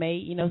we have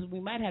made, you know, we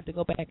might have to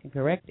go back and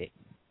correct it.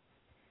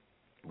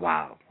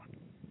 Wow.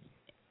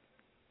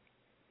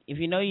 If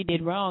you know you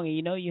did wrong and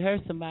you know you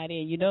hurt somebody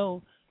and you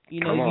know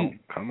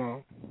Come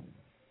on.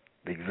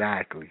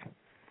 Exactly.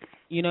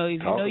 You know,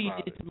 if you know you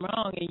did some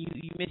wrong and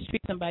you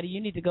mistreat somebody,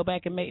 you need to go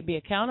back and be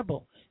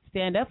accountable.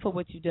 Stand up for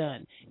what you've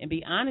done and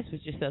be honest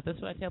with yourself. That's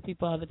what I tell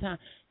people all the time.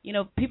 You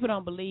know, people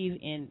don't believe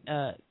in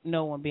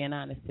no one being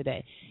honest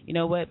today. You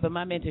know what? But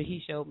my mentor,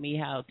 he showed me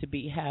how to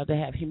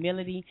have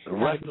humility,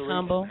 how to be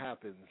humble.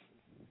 Happens.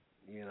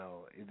 You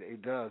know,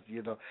 it does.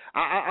 You know,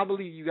 I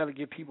believe you got to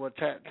give people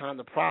time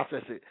to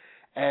process it,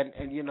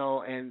 and you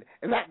know, and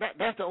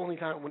that's the only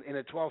time when in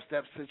a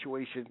 12-step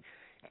situation.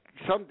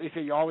 They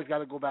say you always got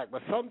to go back,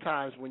 but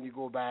sometimes when you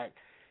go back,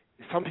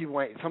 some people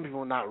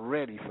are not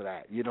ready for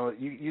that. You know,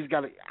 you just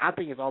got to. I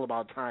think it's all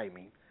about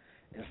timing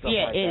and stuff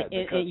like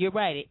that. You're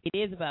right. It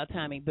is about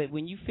timing. But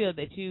when you feel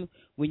that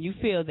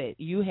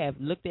you have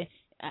looked at,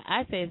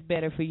 I say it's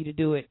better for you to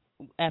do it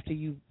after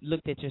you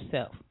looked at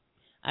yourself.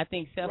 I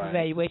think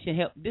self-evaluation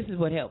helped. This is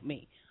what helped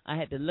me. I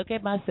had to look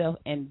at myself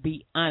and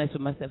be honest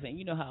with myself. And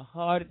you know how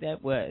hard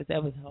that was.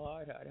 That was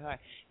hard,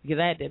 because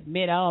I had to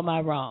admit all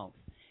my wrongs.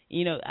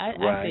 You know,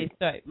 I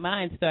say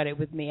mine started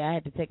with me. I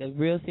had to take a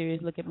real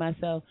serious look at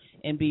myself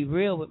and be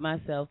real with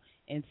myself,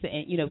 and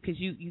you know, because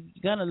you're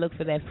gonna look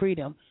for that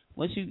freedom.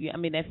 Once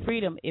that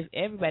freedom. If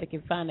everybody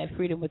can find that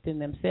freedom within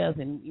themselves,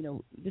 and you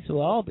know, this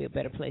will all be a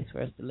better place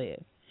for us to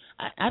live.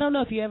 I don't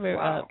know if you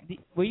ever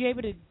were you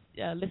able to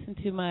listen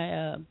to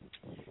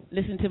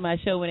my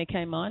show when it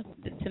came on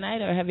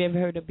tonight, or have you ever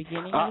heard the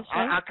beginning of the show?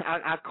 I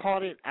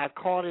caught it. I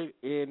caught it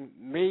in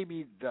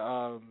maybe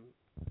the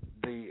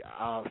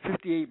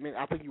 58 minutes.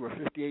 I think you were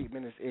 58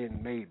 minutes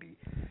in, maybe.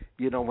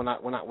 You know, when I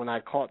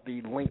caught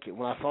the link,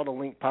 when I saw the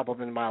link pop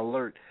up in my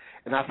alert,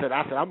 and I said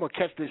I'm gonna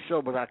catch this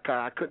show, but I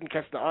couldn't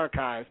catch the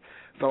archives,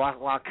 so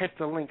I'll catch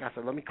the link. I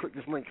said let me click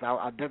this link.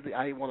 I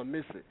didn't want to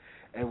miss it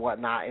and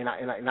whatnot.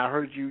 And I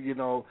heard you. You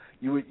know,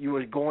 you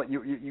were going.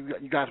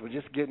 You guys were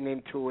just getting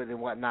into it and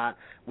whatnot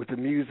with the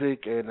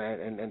music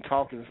and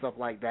talking and stuff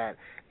like that.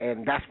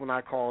 And that's when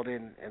I called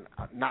in, and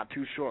not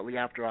too shortly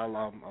after I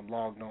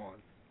logged on.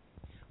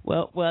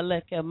 Well,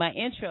 look, my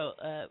intro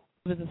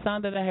was a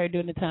song that I heard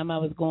during the time I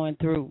was going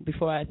through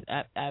before I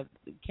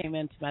came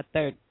into my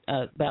third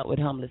bout with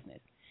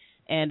homelessness.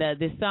 And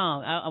this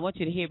song, I want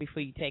you to hear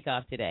before you take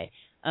off today.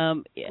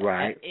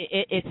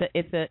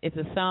 It's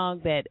a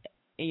song that,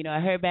 you know, I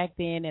heard back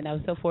then, and I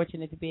was so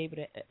fortunate to be able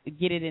to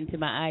get it into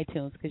my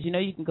iTunes, because you know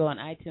you can go on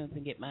iTunes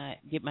and get my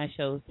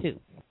shows too.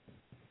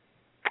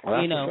 Well,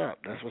 that's you know, what's up.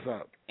 That's what's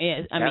up.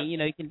 Yeah, I mean, you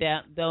know, you can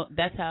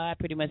that's how I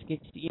pretty much get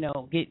you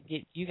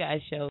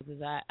guys shows.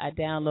 Is I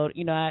download,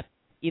 you know, I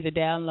either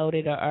download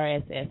it or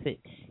RSS it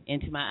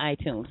into my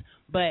iTunes.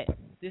 But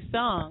this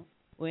song,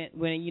 when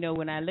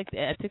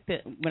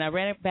I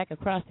ran it back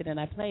across it and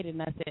I played it,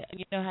 and I said,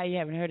 you know how you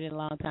haven't heard it in a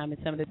long time,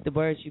 and some of the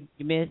words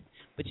you missed,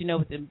 but you know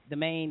what the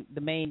main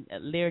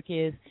lyric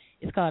is?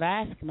 It's called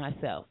Ask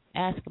Myself.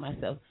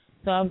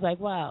 So I was like,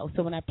 wow.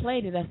 So when I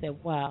played it, I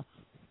said, wow.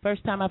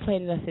 First time I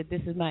played it, I said,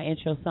 this is my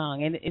intro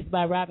song. And it's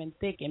by Robin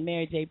Thicke and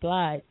Mary J.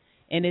 Blige.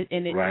 And it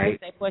puts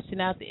that question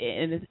out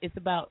there, and it's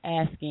about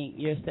asking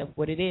yourself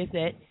what it is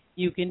that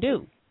you can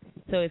do.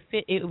 So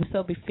it was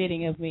so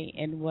befitting of me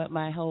and what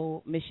my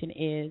whole mission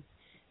is.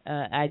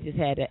 I just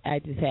had to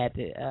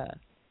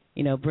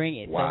bring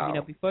it. Wow. So, you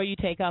know, before you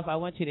take off, I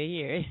want you to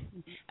hear it.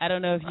 I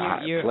don't know if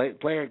you're play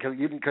it,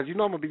 because you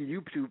know I'm gonna be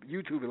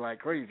YouTubing like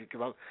crazy,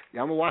 because I'm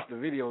gonna watch the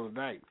video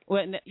tonight.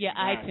 Well, yeah,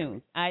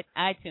 iTunes.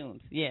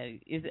 iTunes. Yeah,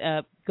 is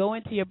go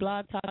into your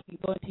blog talk and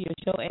go into your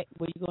show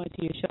where you go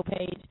into your show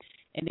page,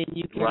 and then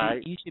you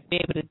can you should be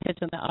able to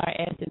touch on the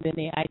RS and then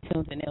the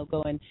iTunes, and they'll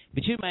go in.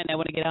 But you might not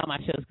want to get all my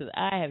shows, because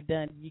I have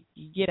done you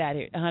get out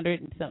here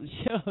 100 and something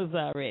shows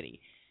already.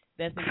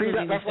 That's see,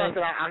 that's why I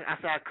said I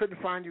said I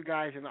couldn't find you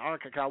guys in the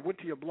archive. I went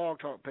to your Blog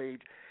Talk page,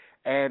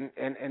 and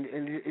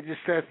it just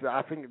says that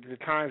I think the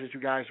times that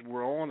you guys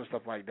were on and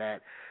stuff like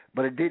that,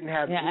 but it didn't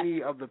have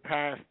any of the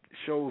past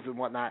shows and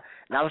whatnot.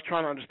 And I was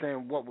trying to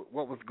understand what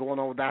was going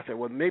on with that. I said,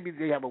 well, maybe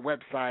they have a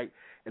website,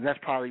 and that's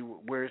probably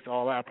where it's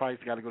all at. I probably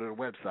got to go to the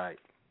website.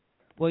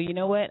 Well, you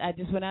know what? I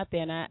just went out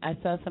there and I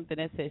saw something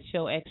that said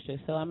show extra,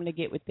 so I'm going to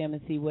get with them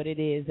and see what it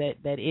is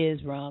that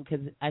is wrong,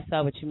 because I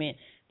saw what you meant.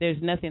 There's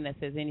nothing that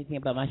says anything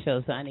about my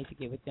show, so I need to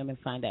get with them and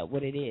find out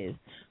what it is.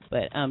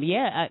 But,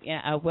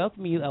 I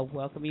welcome you. I'll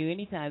welcome you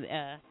anytime.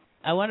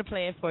 I want to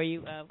play it for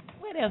you.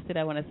 What else did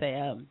I want to say?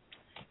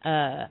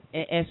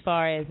 As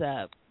far as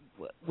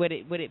what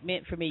it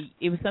meant for me,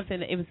 it was something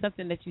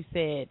that you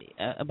said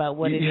about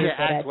what it is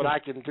that ask what I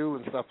can do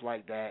and stuff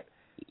like that.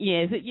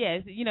 Yes.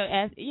 You know,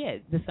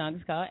 the song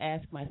is called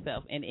 "Ask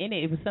Myself," and in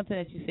it was something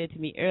that you said to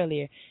me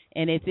earlier,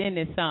 and it's in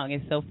this song.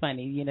 It's so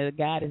funny. You know,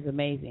 God is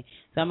amazing.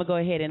 So I'm gonna go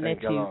ahead and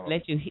let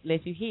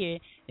you hear,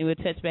 and we'll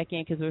touch back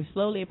in because we're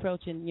slowly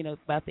approaching, you know,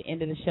 about the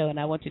end of the show, and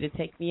I want you to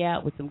take me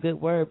out with some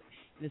good word.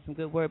 There's some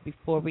good word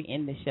before we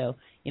end the show,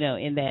 you know,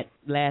 in that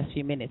last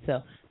few minutes.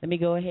 So let me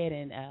go ahead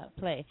and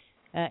play.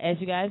 As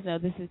you guys know,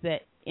 this is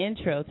that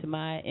intro to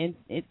my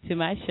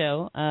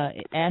show,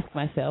 Ask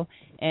Myself,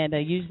 and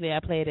usually I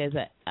play it as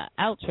an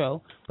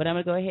outro, but I'm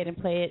going to go ahead and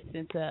play it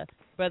since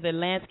Brother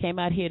Lance came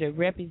out here to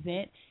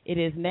represent. It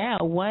is now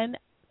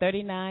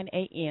 1:39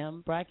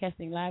 a.m.,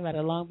 broadcasting live out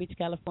of Long Beach,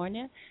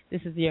 California.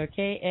 This is your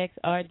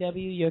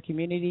KXRW, your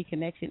community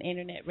connection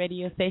internet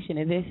radio station,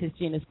 and this is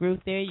GENA'S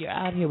Groove Theory. You're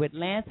out here with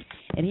Lance,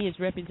 and he is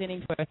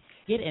representing for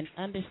Get an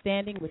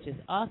Understanding, which is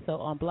also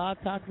on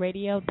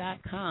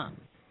blogtalkradio.com.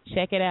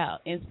 Check it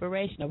out.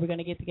 Inspirational. We're going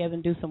to get together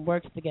and do some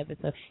works together.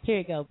 So here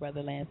you go,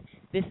 Brother Lance.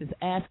 This is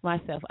Ask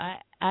Myself.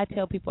 I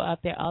tell people out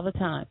there all the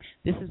time,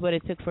 this is what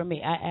it took for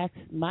me. I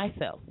asked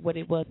myself what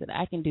it was that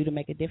I can do to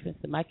make a difference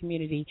in my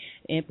community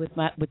and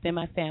within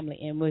my family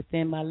and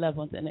within my loved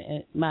ones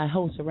and my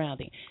whole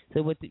surrounding.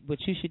 So what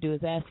you should do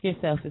is ask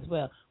yourself as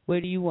well, where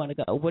do you want to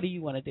go? What do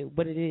you want to do?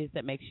 What it is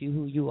that makes you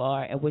who you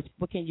are, and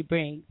what can you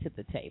bring to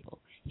the table?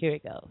 Here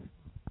it goes.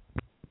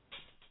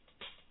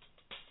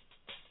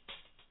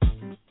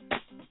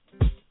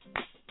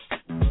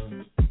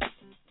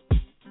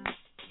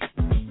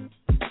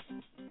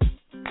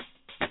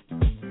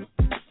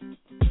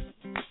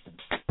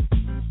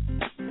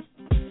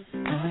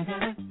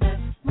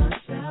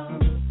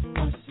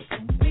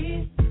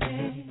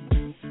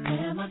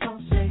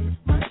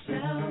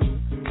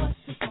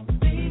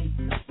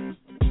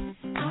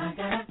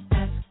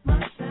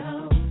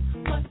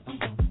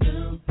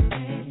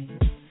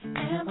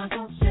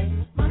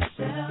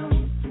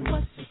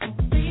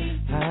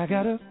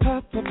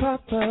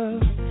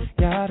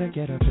 Gotta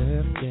get up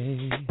every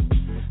day,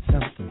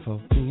 something for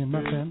me and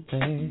my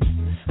family.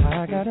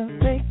 I gotta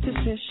make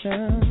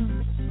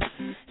decisions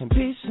and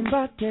be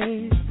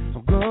somebody.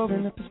 I'm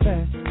growing up as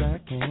fast as I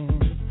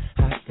can. I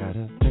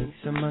gotta make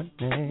some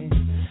money,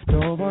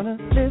 don't wanna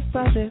live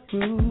by the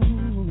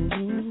rules.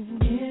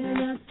 In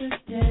another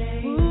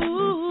day,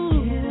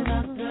 in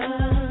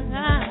another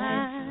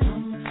night,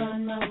 I'ma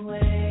find my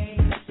way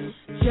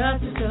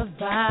just to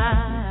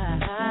survive.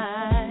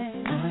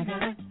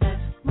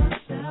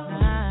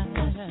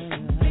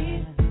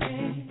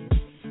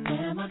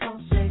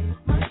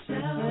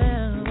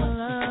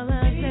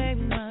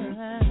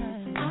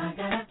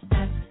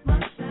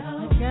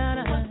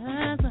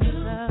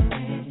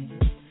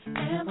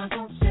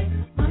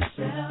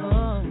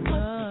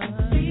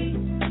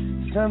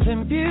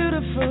 Something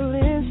beautiful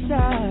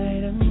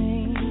inside of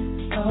me,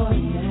 oh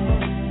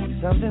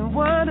yeah. Something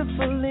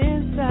wonderful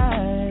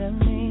inside of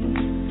me,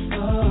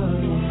 oh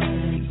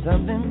yeah.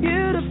 Something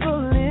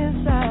beautiful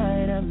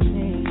inside of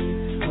me,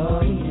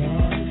 oh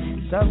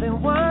yeah.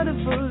 Something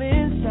wonderful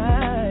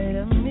inside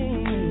of me.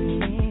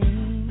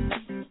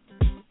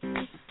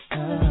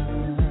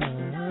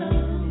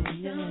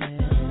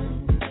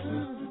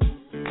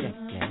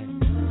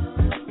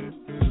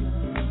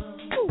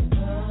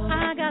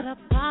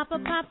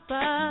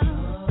 Papa,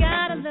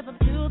 gotta live up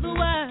to the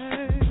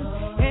word.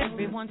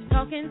 Everyone's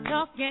talking.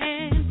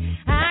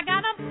 I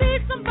gotta be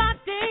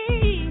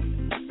somebody.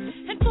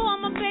 And for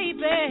my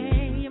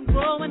baby, I'm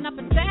growing up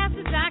as fast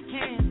as I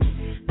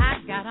can.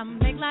 I gotta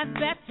make life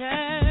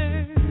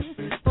better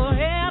for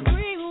everyone.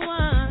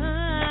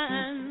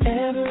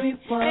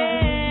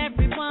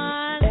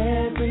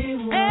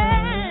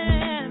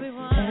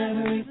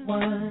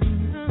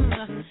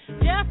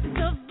 Just to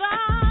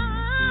survive.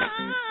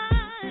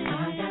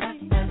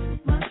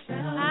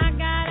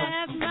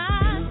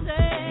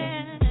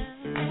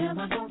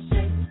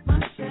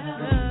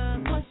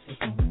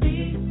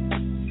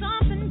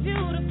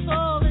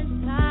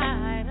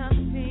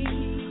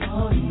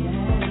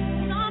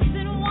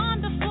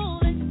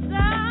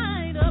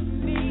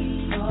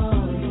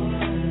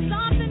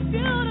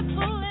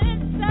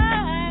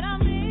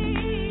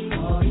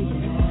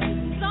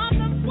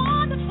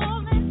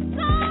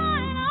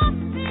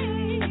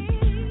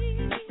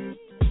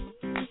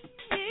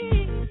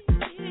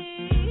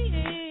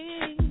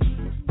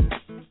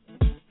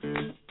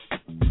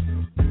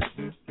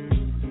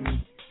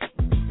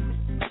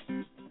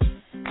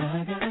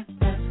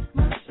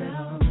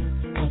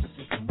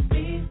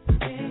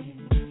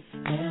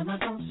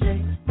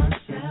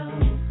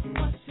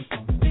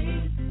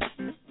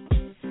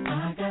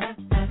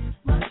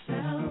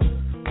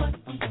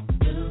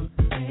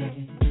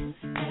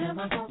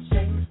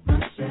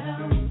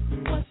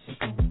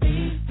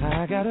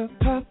 got a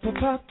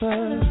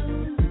papa.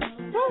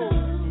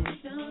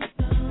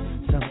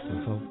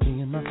 Something for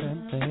me and my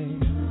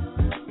family.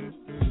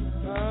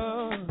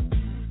 Oh,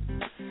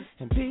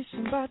 and be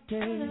somebody. I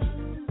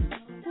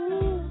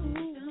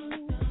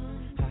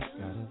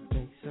gotta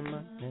make some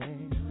money.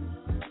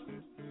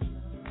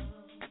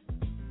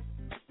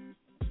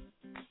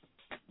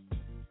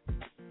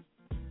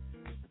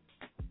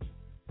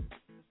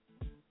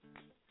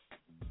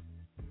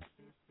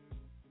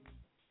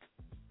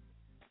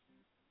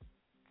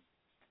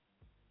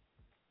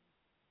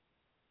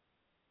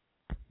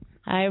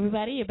 Hi,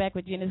 everybody. You're back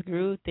with Gena's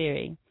Groove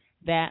Theory.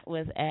 That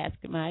was Ask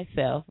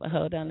Myself.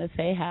 Hold on, let's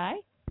say hi.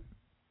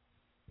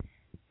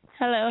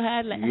 Hello,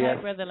 hi,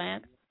 Brother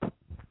Lance.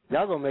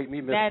 Y'all gonna make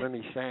me miss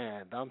Remy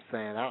Shand. I'm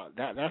saying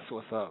that's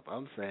what's up.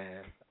 I'm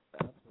saying.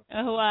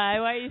 Why?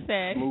 Why are you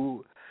saying?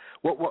 Smooth.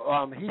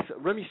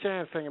 Remy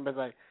Shand singing about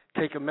like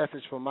take a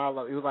message from my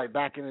love. It was like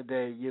back in the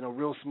day,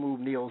 real smooth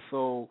neo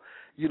soul.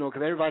 Because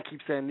everybody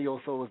keeps saying neo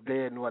soul is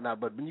dead and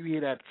whatnot, but when you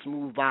hear that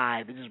smooth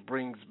vibe, it just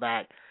brings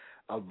back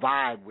a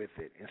vibe with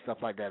it and stuff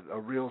like that. A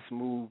real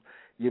smooth,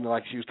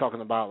 like she was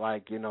talking about,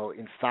 like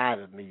inside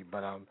of me.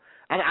 But I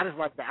just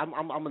like that.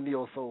 I'm a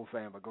neo soul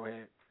fan. But go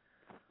ahead.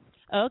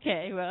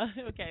 Okay, well.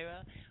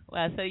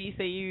 So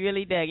you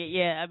really dug it,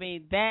 yeah. I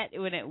mean that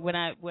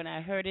when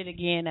I heard it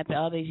again after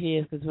all these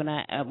years, because when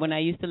I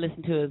used to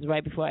listen to it, it was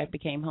right before I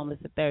became homeless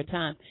the third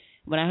time.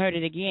 When I heard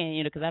it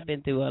again, because I've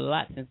been through a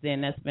lot since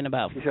then. That's been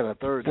about 4 years.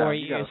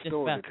 You got a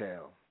story to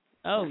tell.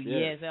 Oh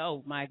yes.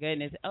 Oh my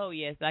goodness. Oh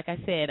yes. Like I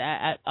said,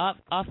 I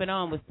off and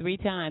on was 3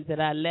 times that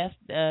I left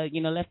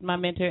left my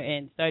mentor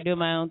and started doing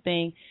my own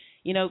thing.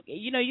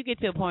 You get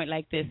to a point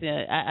like this.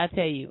 I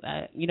tell you,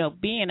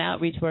 being an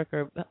outreach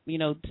worker,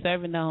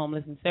 serving the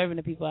homeless and serving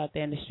the people out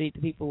there in the street,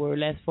 the people who are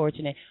less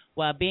fortunate,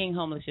 while being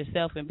homeless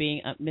yourself and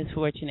being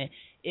misfortunate,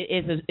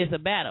 it's a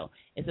battle.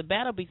 It's a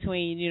battle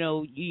between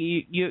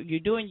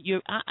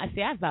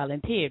I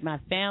volunteered. My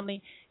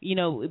family,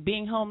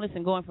 being homeless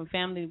and going from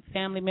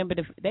family member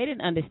to, they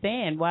didn't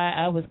understand why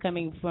I was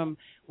coming from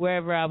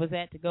wherever I was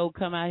at to go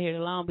come out here to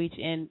Long Beach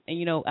and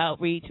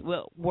outreach,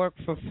 work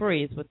for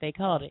free is what they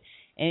called it.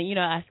 And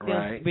I still,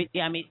 right.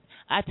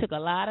 I took a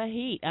lot of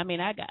heat. I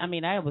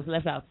was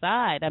left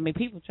outside.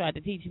 People tried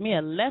to teach me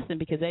a lesson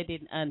because they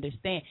didn't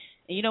understand.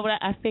 And you know what?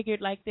 I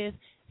figured like this.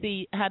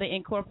 See how to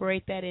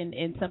incorporate that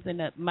in something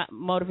that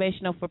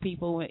motivational for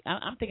people.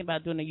 I'm thinking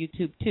about doing a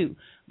YouTube too,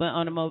 but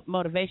on the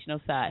motivational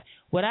side.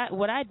 What I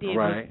did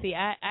was, see,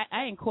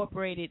 I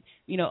incorporated,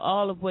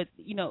 all of what,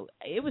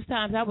 it was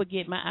times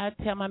I'd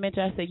tell my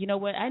mentor, I said, you know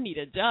what, I need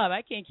a job.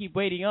 I can't keep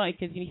waiting on it,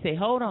 because he say,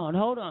 hold on,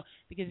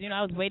 because,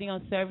 I was waiting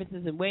on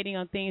services and waiting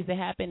on things to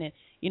happen and,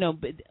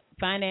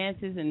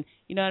 finances and,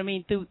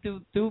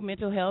 through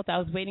mental health. I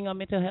was waiting on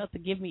mental health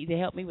to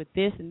help me with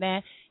this and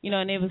that,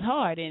 and it was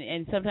hard.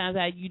 And sometimes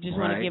you just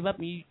want to give up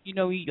and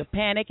you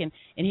panic and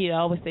he'd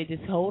always say,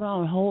 just hold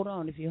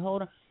on. If you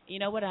hold on. You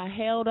know what? I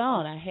held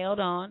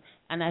on,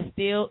 and I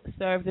still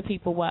served the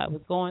people while I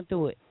was going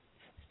through it.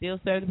 I was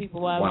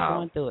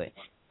going through it.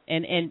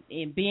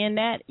 And being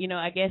that,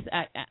 I guess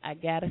I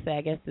gotta say,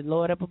 I guess the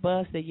Lord up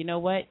above said, you know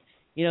what?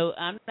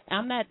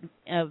 I'm not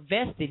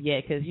vested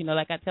yet, because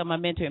like I tell my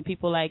mentor and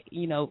people like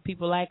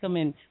him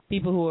and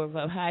people who are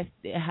of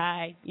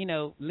high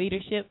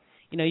leadership.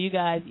 You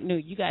guys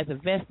are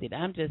vested.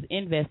 I'm just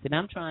invested.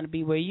 I'm trying to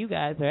be where you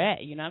guys are at.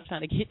 I'm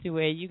trying to get to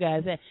where you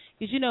guys are at.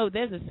 Because,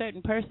 there's a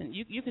certain person.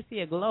 You can see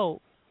a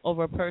glow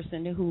over a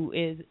person who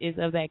is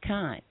of that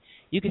kind.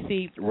 You can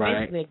see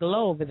basically a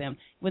glow over them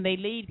when they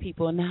lead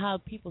people and how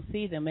people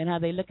see them and how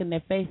they look in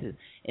their faces.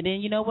 And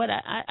then, you know what?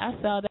 I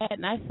saw that,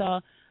 and I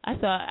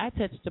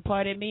touched a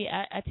part in me.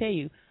 I tell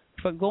you,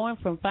 for going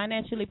from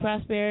financially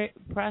prosperous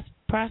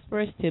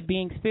to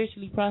being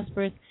spiritually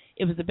prosperous,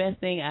 it was the best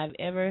thing I've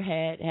ever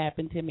had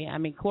happen to me.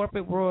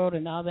 Corporate world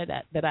and all that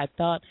I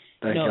thought,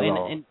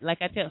 and like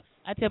I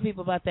tell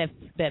people about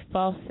that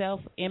false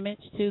self-image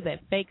too,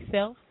 that fake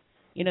self.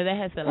 That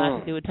has a lot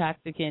to do with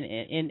toxic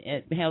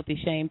and healthy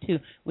shame too.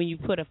 When you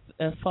put a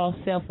false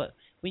self up,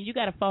 when you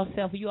got a false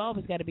self, you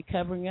always got to be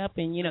covering up,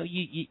 and you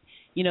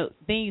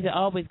things are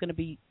always going to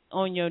be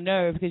on your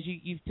nerve because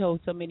you've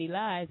told so many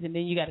lies, and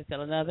then you got to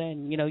tell another,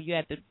 and you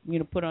have to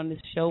put on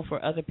this show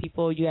for other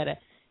people. You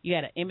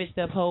got to image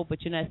up hope,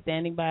 but you're not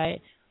standing by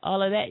it.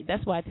 All of that.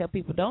 That's why I tell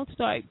people, don't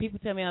start. People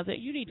tell me, I was like,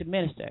 you need to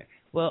minister.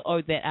 Well,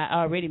 or that I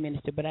already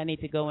minister, but I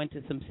need to go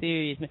into some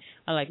serious.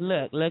 I'm like,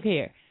 look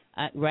here.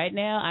 Right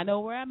now, I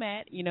know where I'm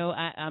at.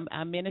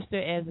 I minister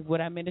as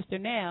what I minister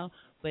now.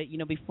 But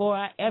before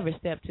I ever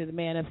step to the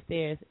man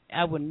upstairs,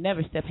 I would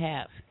never step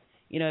half.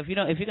 If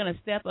you're going to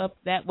step up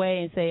that way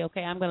and say,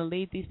 okay, I'm going to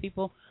lead these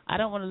people, I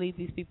don't want to lead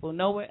these people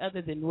nowhere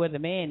other than where the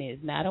man is.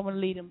 Now, I don't want to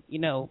lead them.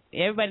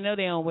 Everybody know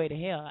their own way to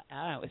hell,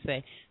 I would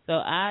say. So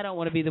I don't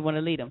want to be the one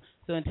to lead them.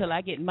 So until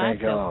I get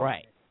myself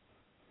right.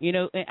 And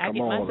I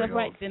get myself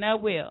right, then I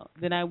will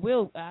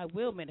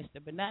minister,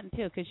 but not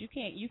until, because you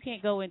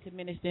can't go into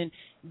ministering,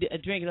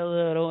 drinking a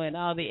little and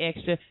all the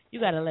extra. You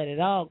got to let it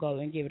all go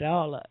and give it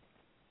all up.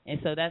 And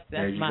so that's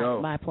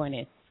my point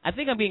is, I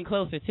think I'm getting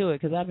closer to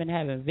it because I've been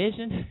having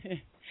visions.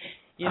 Visions.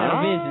 Yeah,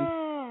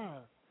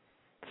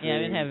 I've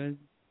been having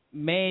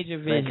major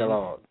visions. Thank you,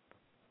 Lord.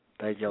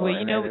 Thank you, Lord.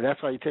 Well, and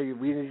that's why you tell you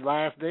we in these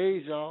last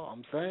days, y'all.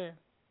 I'm saying.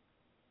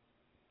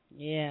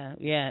 Yeah.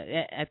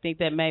 I think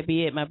that might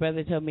be it. My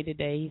brother told me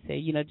today, he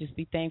said, just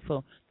be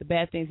thankful. The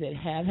bad things that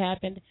have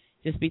happened,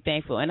 just be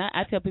thankful. And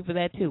I tell people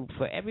that, too.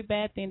 For every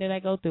bad thing that I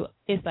go through,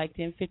 it's like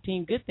 10,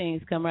 15 good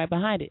things come right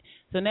behind it.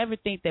 So never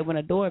think that when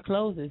a door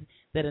closes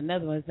that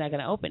another one's not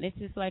going to open. It's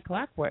just like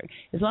clockwork.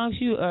 As long as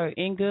you are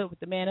in good with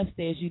the man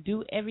upstairs, you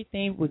do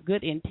everything with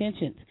good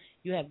intentions.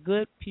 You have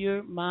good,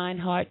 pure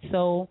mind, heart,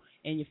 soul,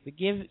 and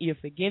you're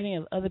forgiving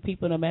of other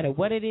people no matter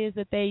what it is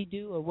that they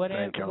do or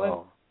whatever. Thank you,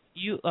 Lord.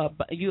 You are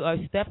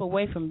a step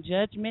away from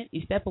judgment.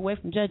 You step away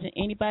from judging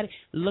anybody.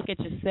 Look at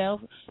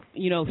yourself.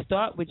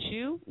 Start with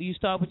you. You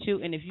start with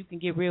you, and if you can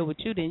get real with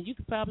you, then you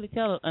could probably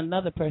tell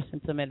another person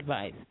some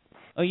advice,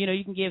 or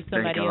you can give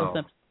somebody else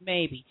some.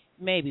 Maybe,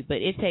 but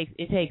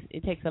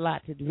it takes a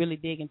lot to really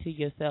dig into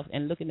yourself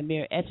and look in the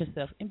mirror at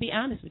yourself and be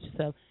honest with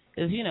yourself,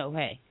 because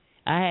hey,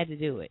 I had to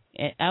do it,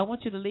 and I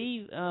want you to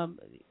leave.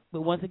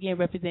 But once again,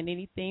 represent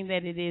anything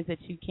that it is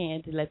that you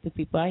can to let the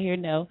people out here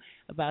know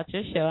about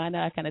your show. I know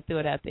I kind of threw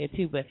it out there,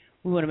 too, but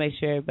we want to make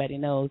sure everybody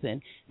knows,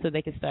 and so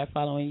they can start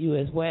following you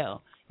as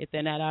well if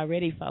they're not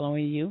already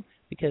following you,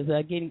 because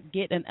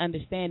get an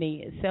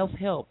understanding,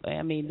 self-help.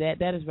 I mean,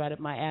 that is right up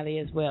my alley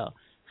as well.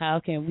 How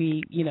can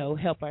we,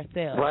 help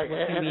ourselves? Right,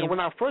 and when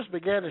I first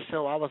began the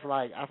show, I was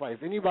like,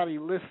 is anybody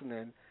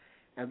listening?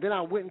 And then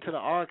I went into the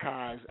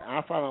archives, and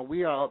I found out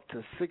we are up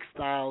to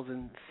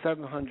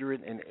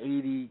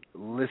 6,780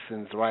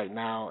 listens right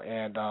now,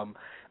 and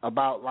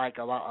about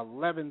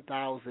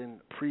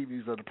 11,000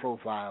 previews of the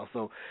profile.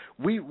 So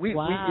we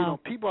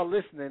people are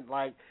listening.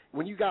 Like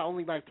when you got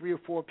only 3 or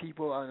 4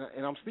 people,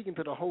 and I'm speaking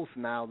to the host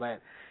now,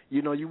 that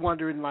you're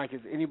wondering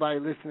is anybody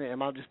listening?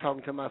 Am I just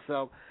talking to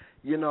myself?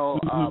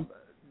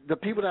 The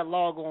people that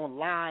log on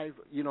live,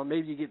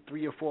 maybe you get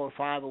 3 or 4 or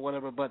 5 or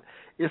whatever, but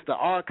it's the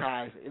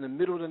archives in the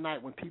middle of the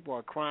night when people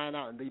are crying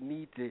out and they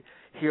need to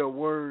hear a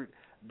word.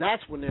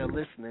 That's when they're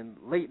listening,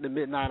 late in the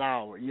midnight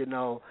hour,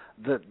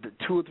 the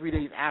 2 or 3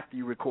 days after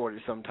you record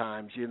it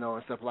sometimes,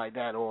 and stuff like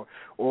that, or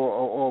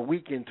a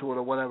week into it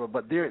or whatever.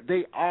 But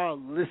they are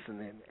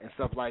listening and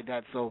stuff like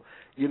that. So,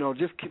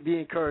 just be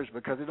encouraged,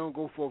 because it don't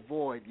go for a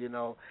void,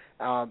 You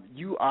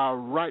are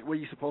right where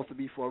you're supposed to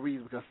be for a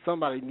reason, because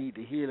somebody need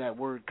to hear that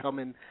word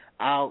coming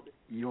out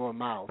your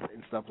mouth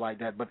and stuff like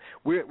that. But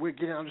we're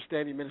getting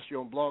Understanding Ministry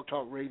on Blog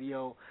Talk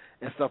Radio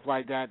and stuff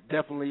like that.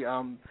 Definitely,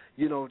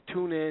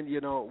 tune in.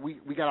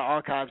 We got our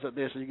archives up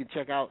there, so you can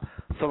check out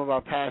some of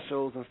our past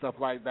shows and stuff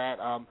like that.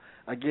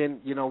 Again,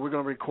 we're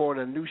going to record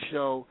a new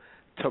show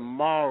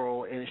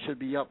tomorrow, and it should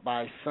be up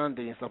by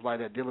Sunday and stuff like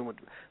that, dealing with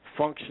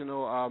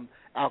functional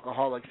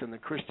alcoholics and the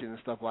Christian and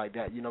stuff like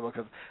that.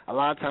 Because a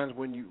lot of times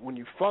when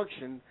you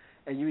function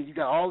and you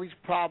got all these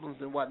problems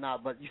and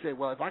whatnot, but you say,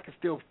 well, if I can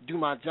still do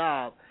my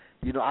job,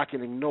 I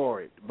can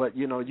ignore it. But,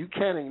 you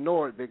can't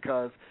ignore it,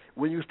 because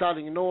when you start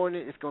ignoring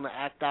it, it's going to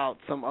act out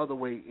some other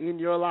way in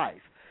your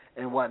life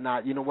and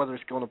whatnot, whether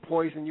it's going to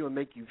poison you and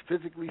make you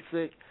physically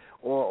sick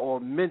or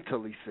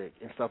mentally sick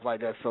and stuff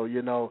like that. So,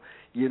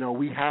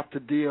 we have to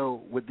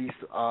deal with these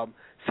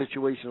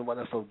situations and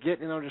whatnot. So get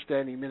an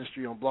Understanding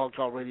Ministry on Blog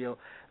Talk Radio.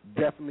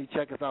 Definitely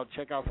check us out.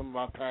 Check out some of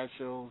our past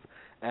shows.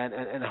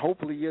 And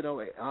hopefully, the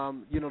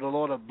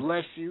Lord will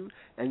bless you,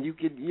 and you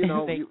can,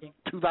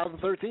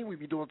 2013 we'll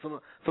be doing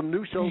some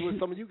new shows with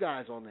some of you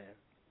guys on there.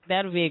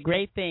 That'll be a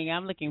great thing.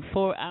 I'm looking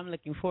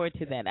forward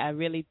to that. I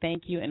really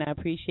thank you, and I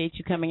appreciate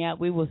you coming out.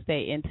 We will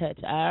stay in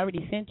touch. I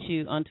already sent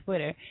you on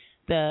Twitter.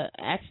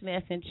 I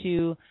sent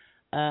you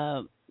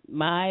my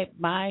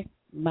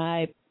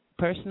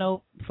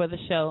personal for the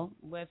show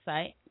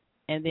website.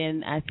 And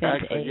then I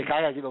sent you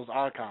gotta get those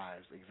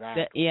archives,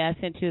 exactly. I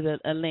sent you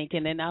a link,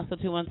 and then also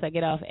too, once I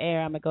get off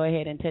air, I'm gonna go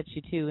ahead and touch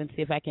you too, and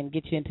see if I can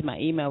get you into my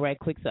email right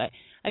quick. So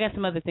I got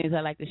some other things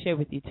I'd like to share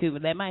with you too,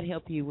 but that might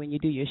help you when you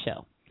do your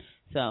show.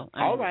 So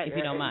all right, if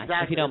you don't mind,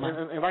 exactly.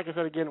 And like I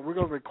said again, we're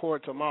gonna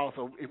record tomorrow.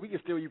 So if we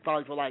can steal you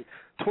probably for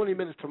 20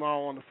 minutes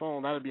tomorrow on the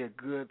phone, that'd be a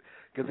good.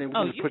 Because then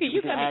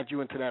we can add you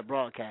into that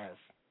broadcast.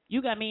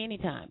 You got me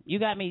anytime. You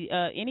got me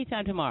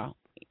anytime tomorrow.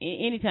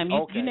 Anytime.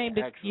 You named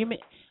it.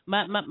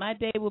 My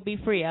day will be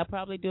free. I'll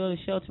probably do a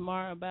show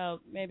tomorrow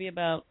about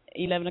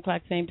 11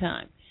 o'clock same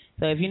time.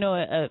 So if you know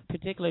a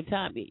particular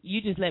time,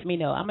 you just let me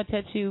know. I'm going to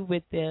touch you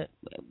with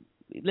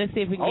let's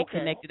see if we can get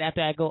connected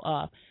after I go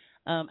off.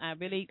 I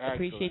really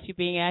appreciate you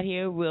being out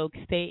here. We'll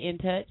stay in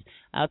touch.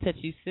 I'll touch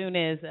you soon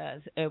as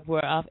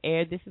we're off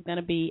air. This is going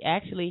to be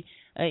actually,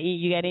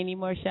 you got any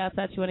more shout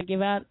outs you want to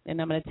give out?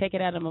 And I'm going to take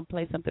it out. I'm going to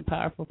play something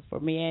powerful for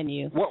me and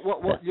you.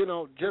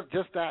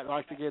 Just that.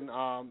 Like again,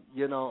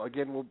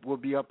 again, we'll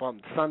be up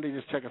on Sunday.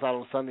 Just check us out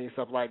on Sunday and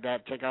stuff like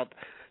that. Check out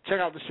check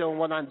out the show and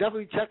whatnot.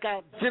 Definitely check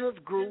out GENA'S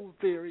Groove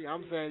Theory.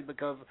 I'm saying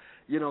because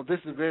this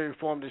is a very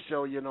informative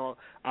show.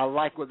 I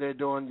like what they're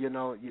doing.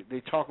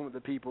 They're talking with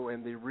the people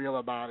and they're real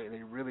about it and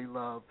they really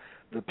love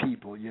the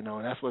people.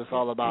 And that's what it's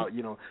all about.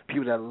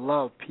 People that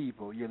love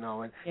people.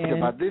 And because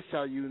by this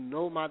shall you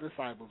know my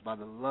disciples by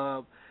the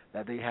love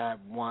that they have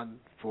one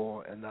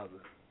for another.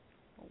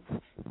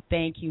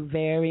 Thank you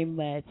very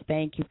much.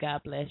 Thank you.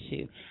 God bless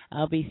you.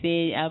 I'll be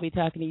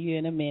talking to you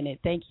in a minute.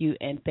 Thank you,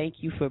 and thank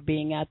you for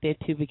being out there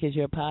too, because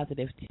you're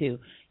positive too.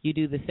 You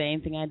do the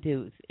same thing I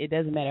do. It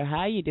doesn't matter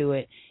how you do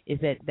it.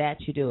 It's that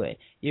you do it.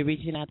 You're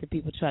reaching out to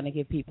people, trying to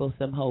give people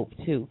some hope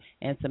too,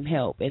 and some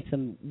help, and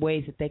some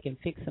ways that they can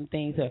fix some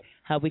things, or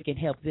how we can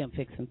help them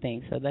fix some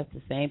things. So that's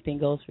the same thing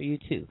goes for you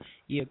too.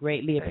 You're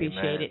greatly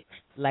appreciated.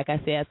 Like I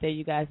said out there,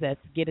 you guys, that's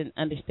Get an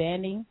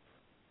Understanding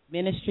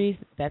Ministries.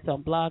 That's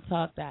on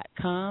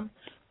blogtalk.com.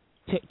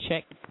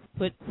 Check,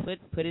 put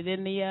it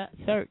in the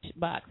search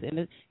box.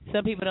 And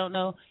some people don't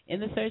know, in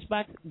the search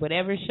box,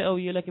 whatever show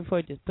you're looking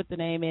for, just put the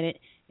name in it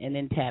and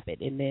then tap it,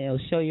 and then it'll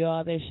show you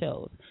all their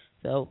shows.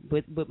 So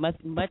with much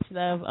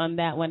love on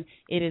that one.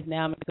 It is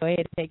now. I'm going to go ahead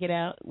and take it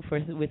out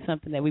with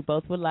something that we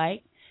both would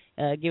like.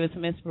 Give us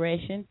some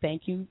inspiration.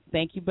 Thank you,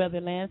 Brother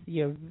Lance.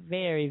 You're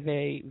very,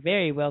 very,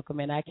 very welcome,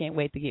 and I can't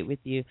wait to get with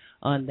you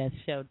on that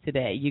show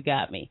today. You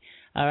got me.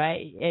 All right,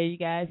 you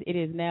guys, it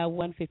is now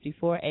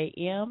 1:54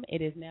 a.m.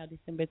 It is now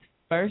December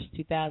 1st,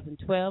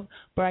 2012,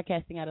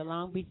 broadcasting out of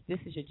Long Beach. This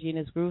is your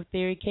GENA'S Groove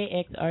Theory,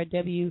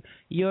 KXRW,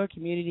 your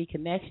community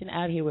connection,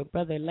 out here with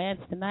Brother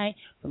Lance tonight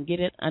from Get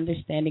It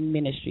Understanding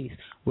Ministries.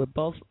 We're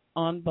both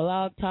on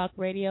Blog Talk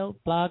Radio,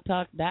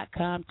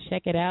 blogtalk.com.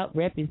 Check it out,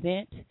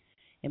 represent,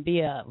 and be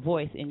a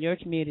voice in your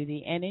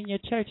community and in your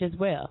church as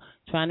well,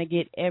 trying to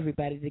get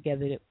everybody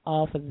together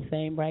all for the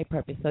same right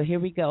purpose. So here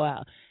we go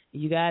out.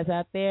 You guys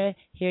out there,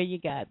 here you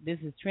got. This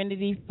is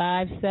Trinity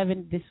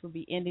 5-7. This will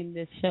be ending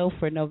this show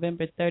for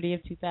November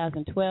 30th,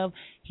 2012.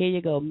 Here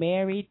you go.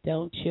 Mary,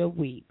 don't you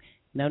weep.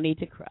 No need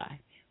to cry.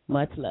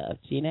 Much love.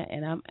 Gina,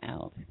 and I'm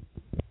out.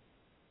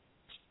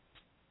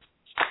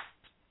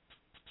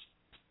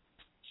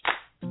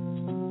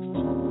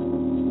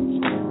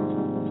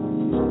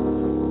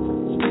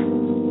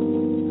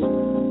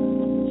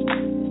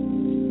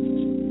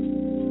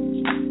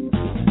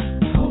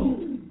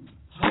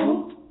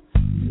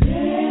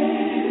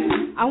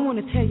 I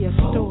want to tell you a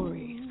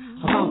story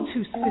about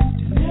two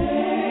sisters,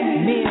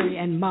 Mary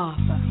and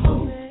Martha,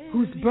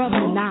 whose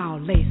brother now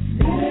lay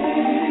sick.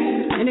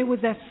 And it was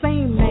that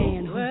same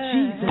man who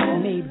Jesus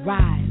made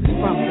rise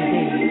from the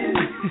dead.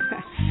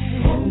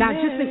 Now,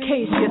 just in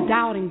case you're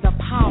doubting the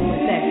power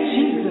that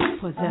Jesus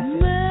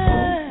possesses,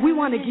 we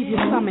want to give you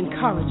some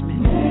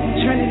encouragement.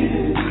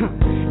 Trinity,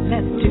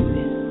 let's do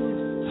this.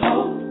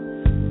 Hope,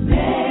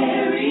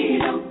 Mary,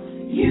 don't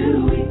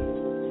you weep.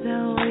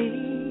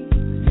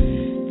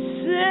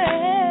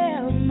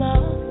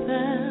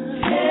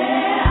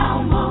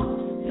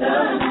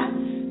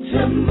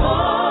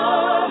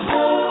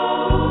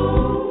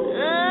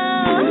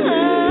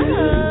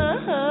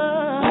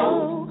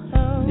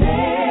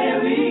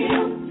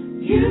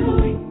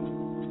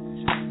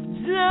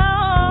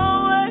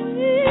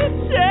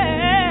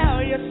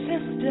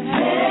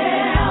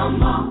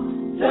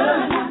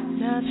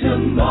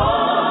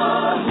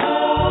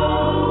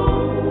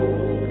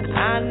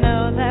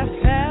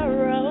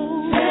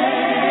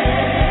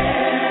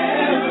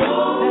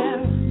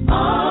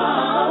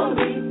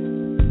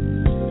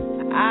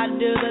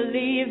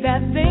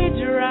 Mary.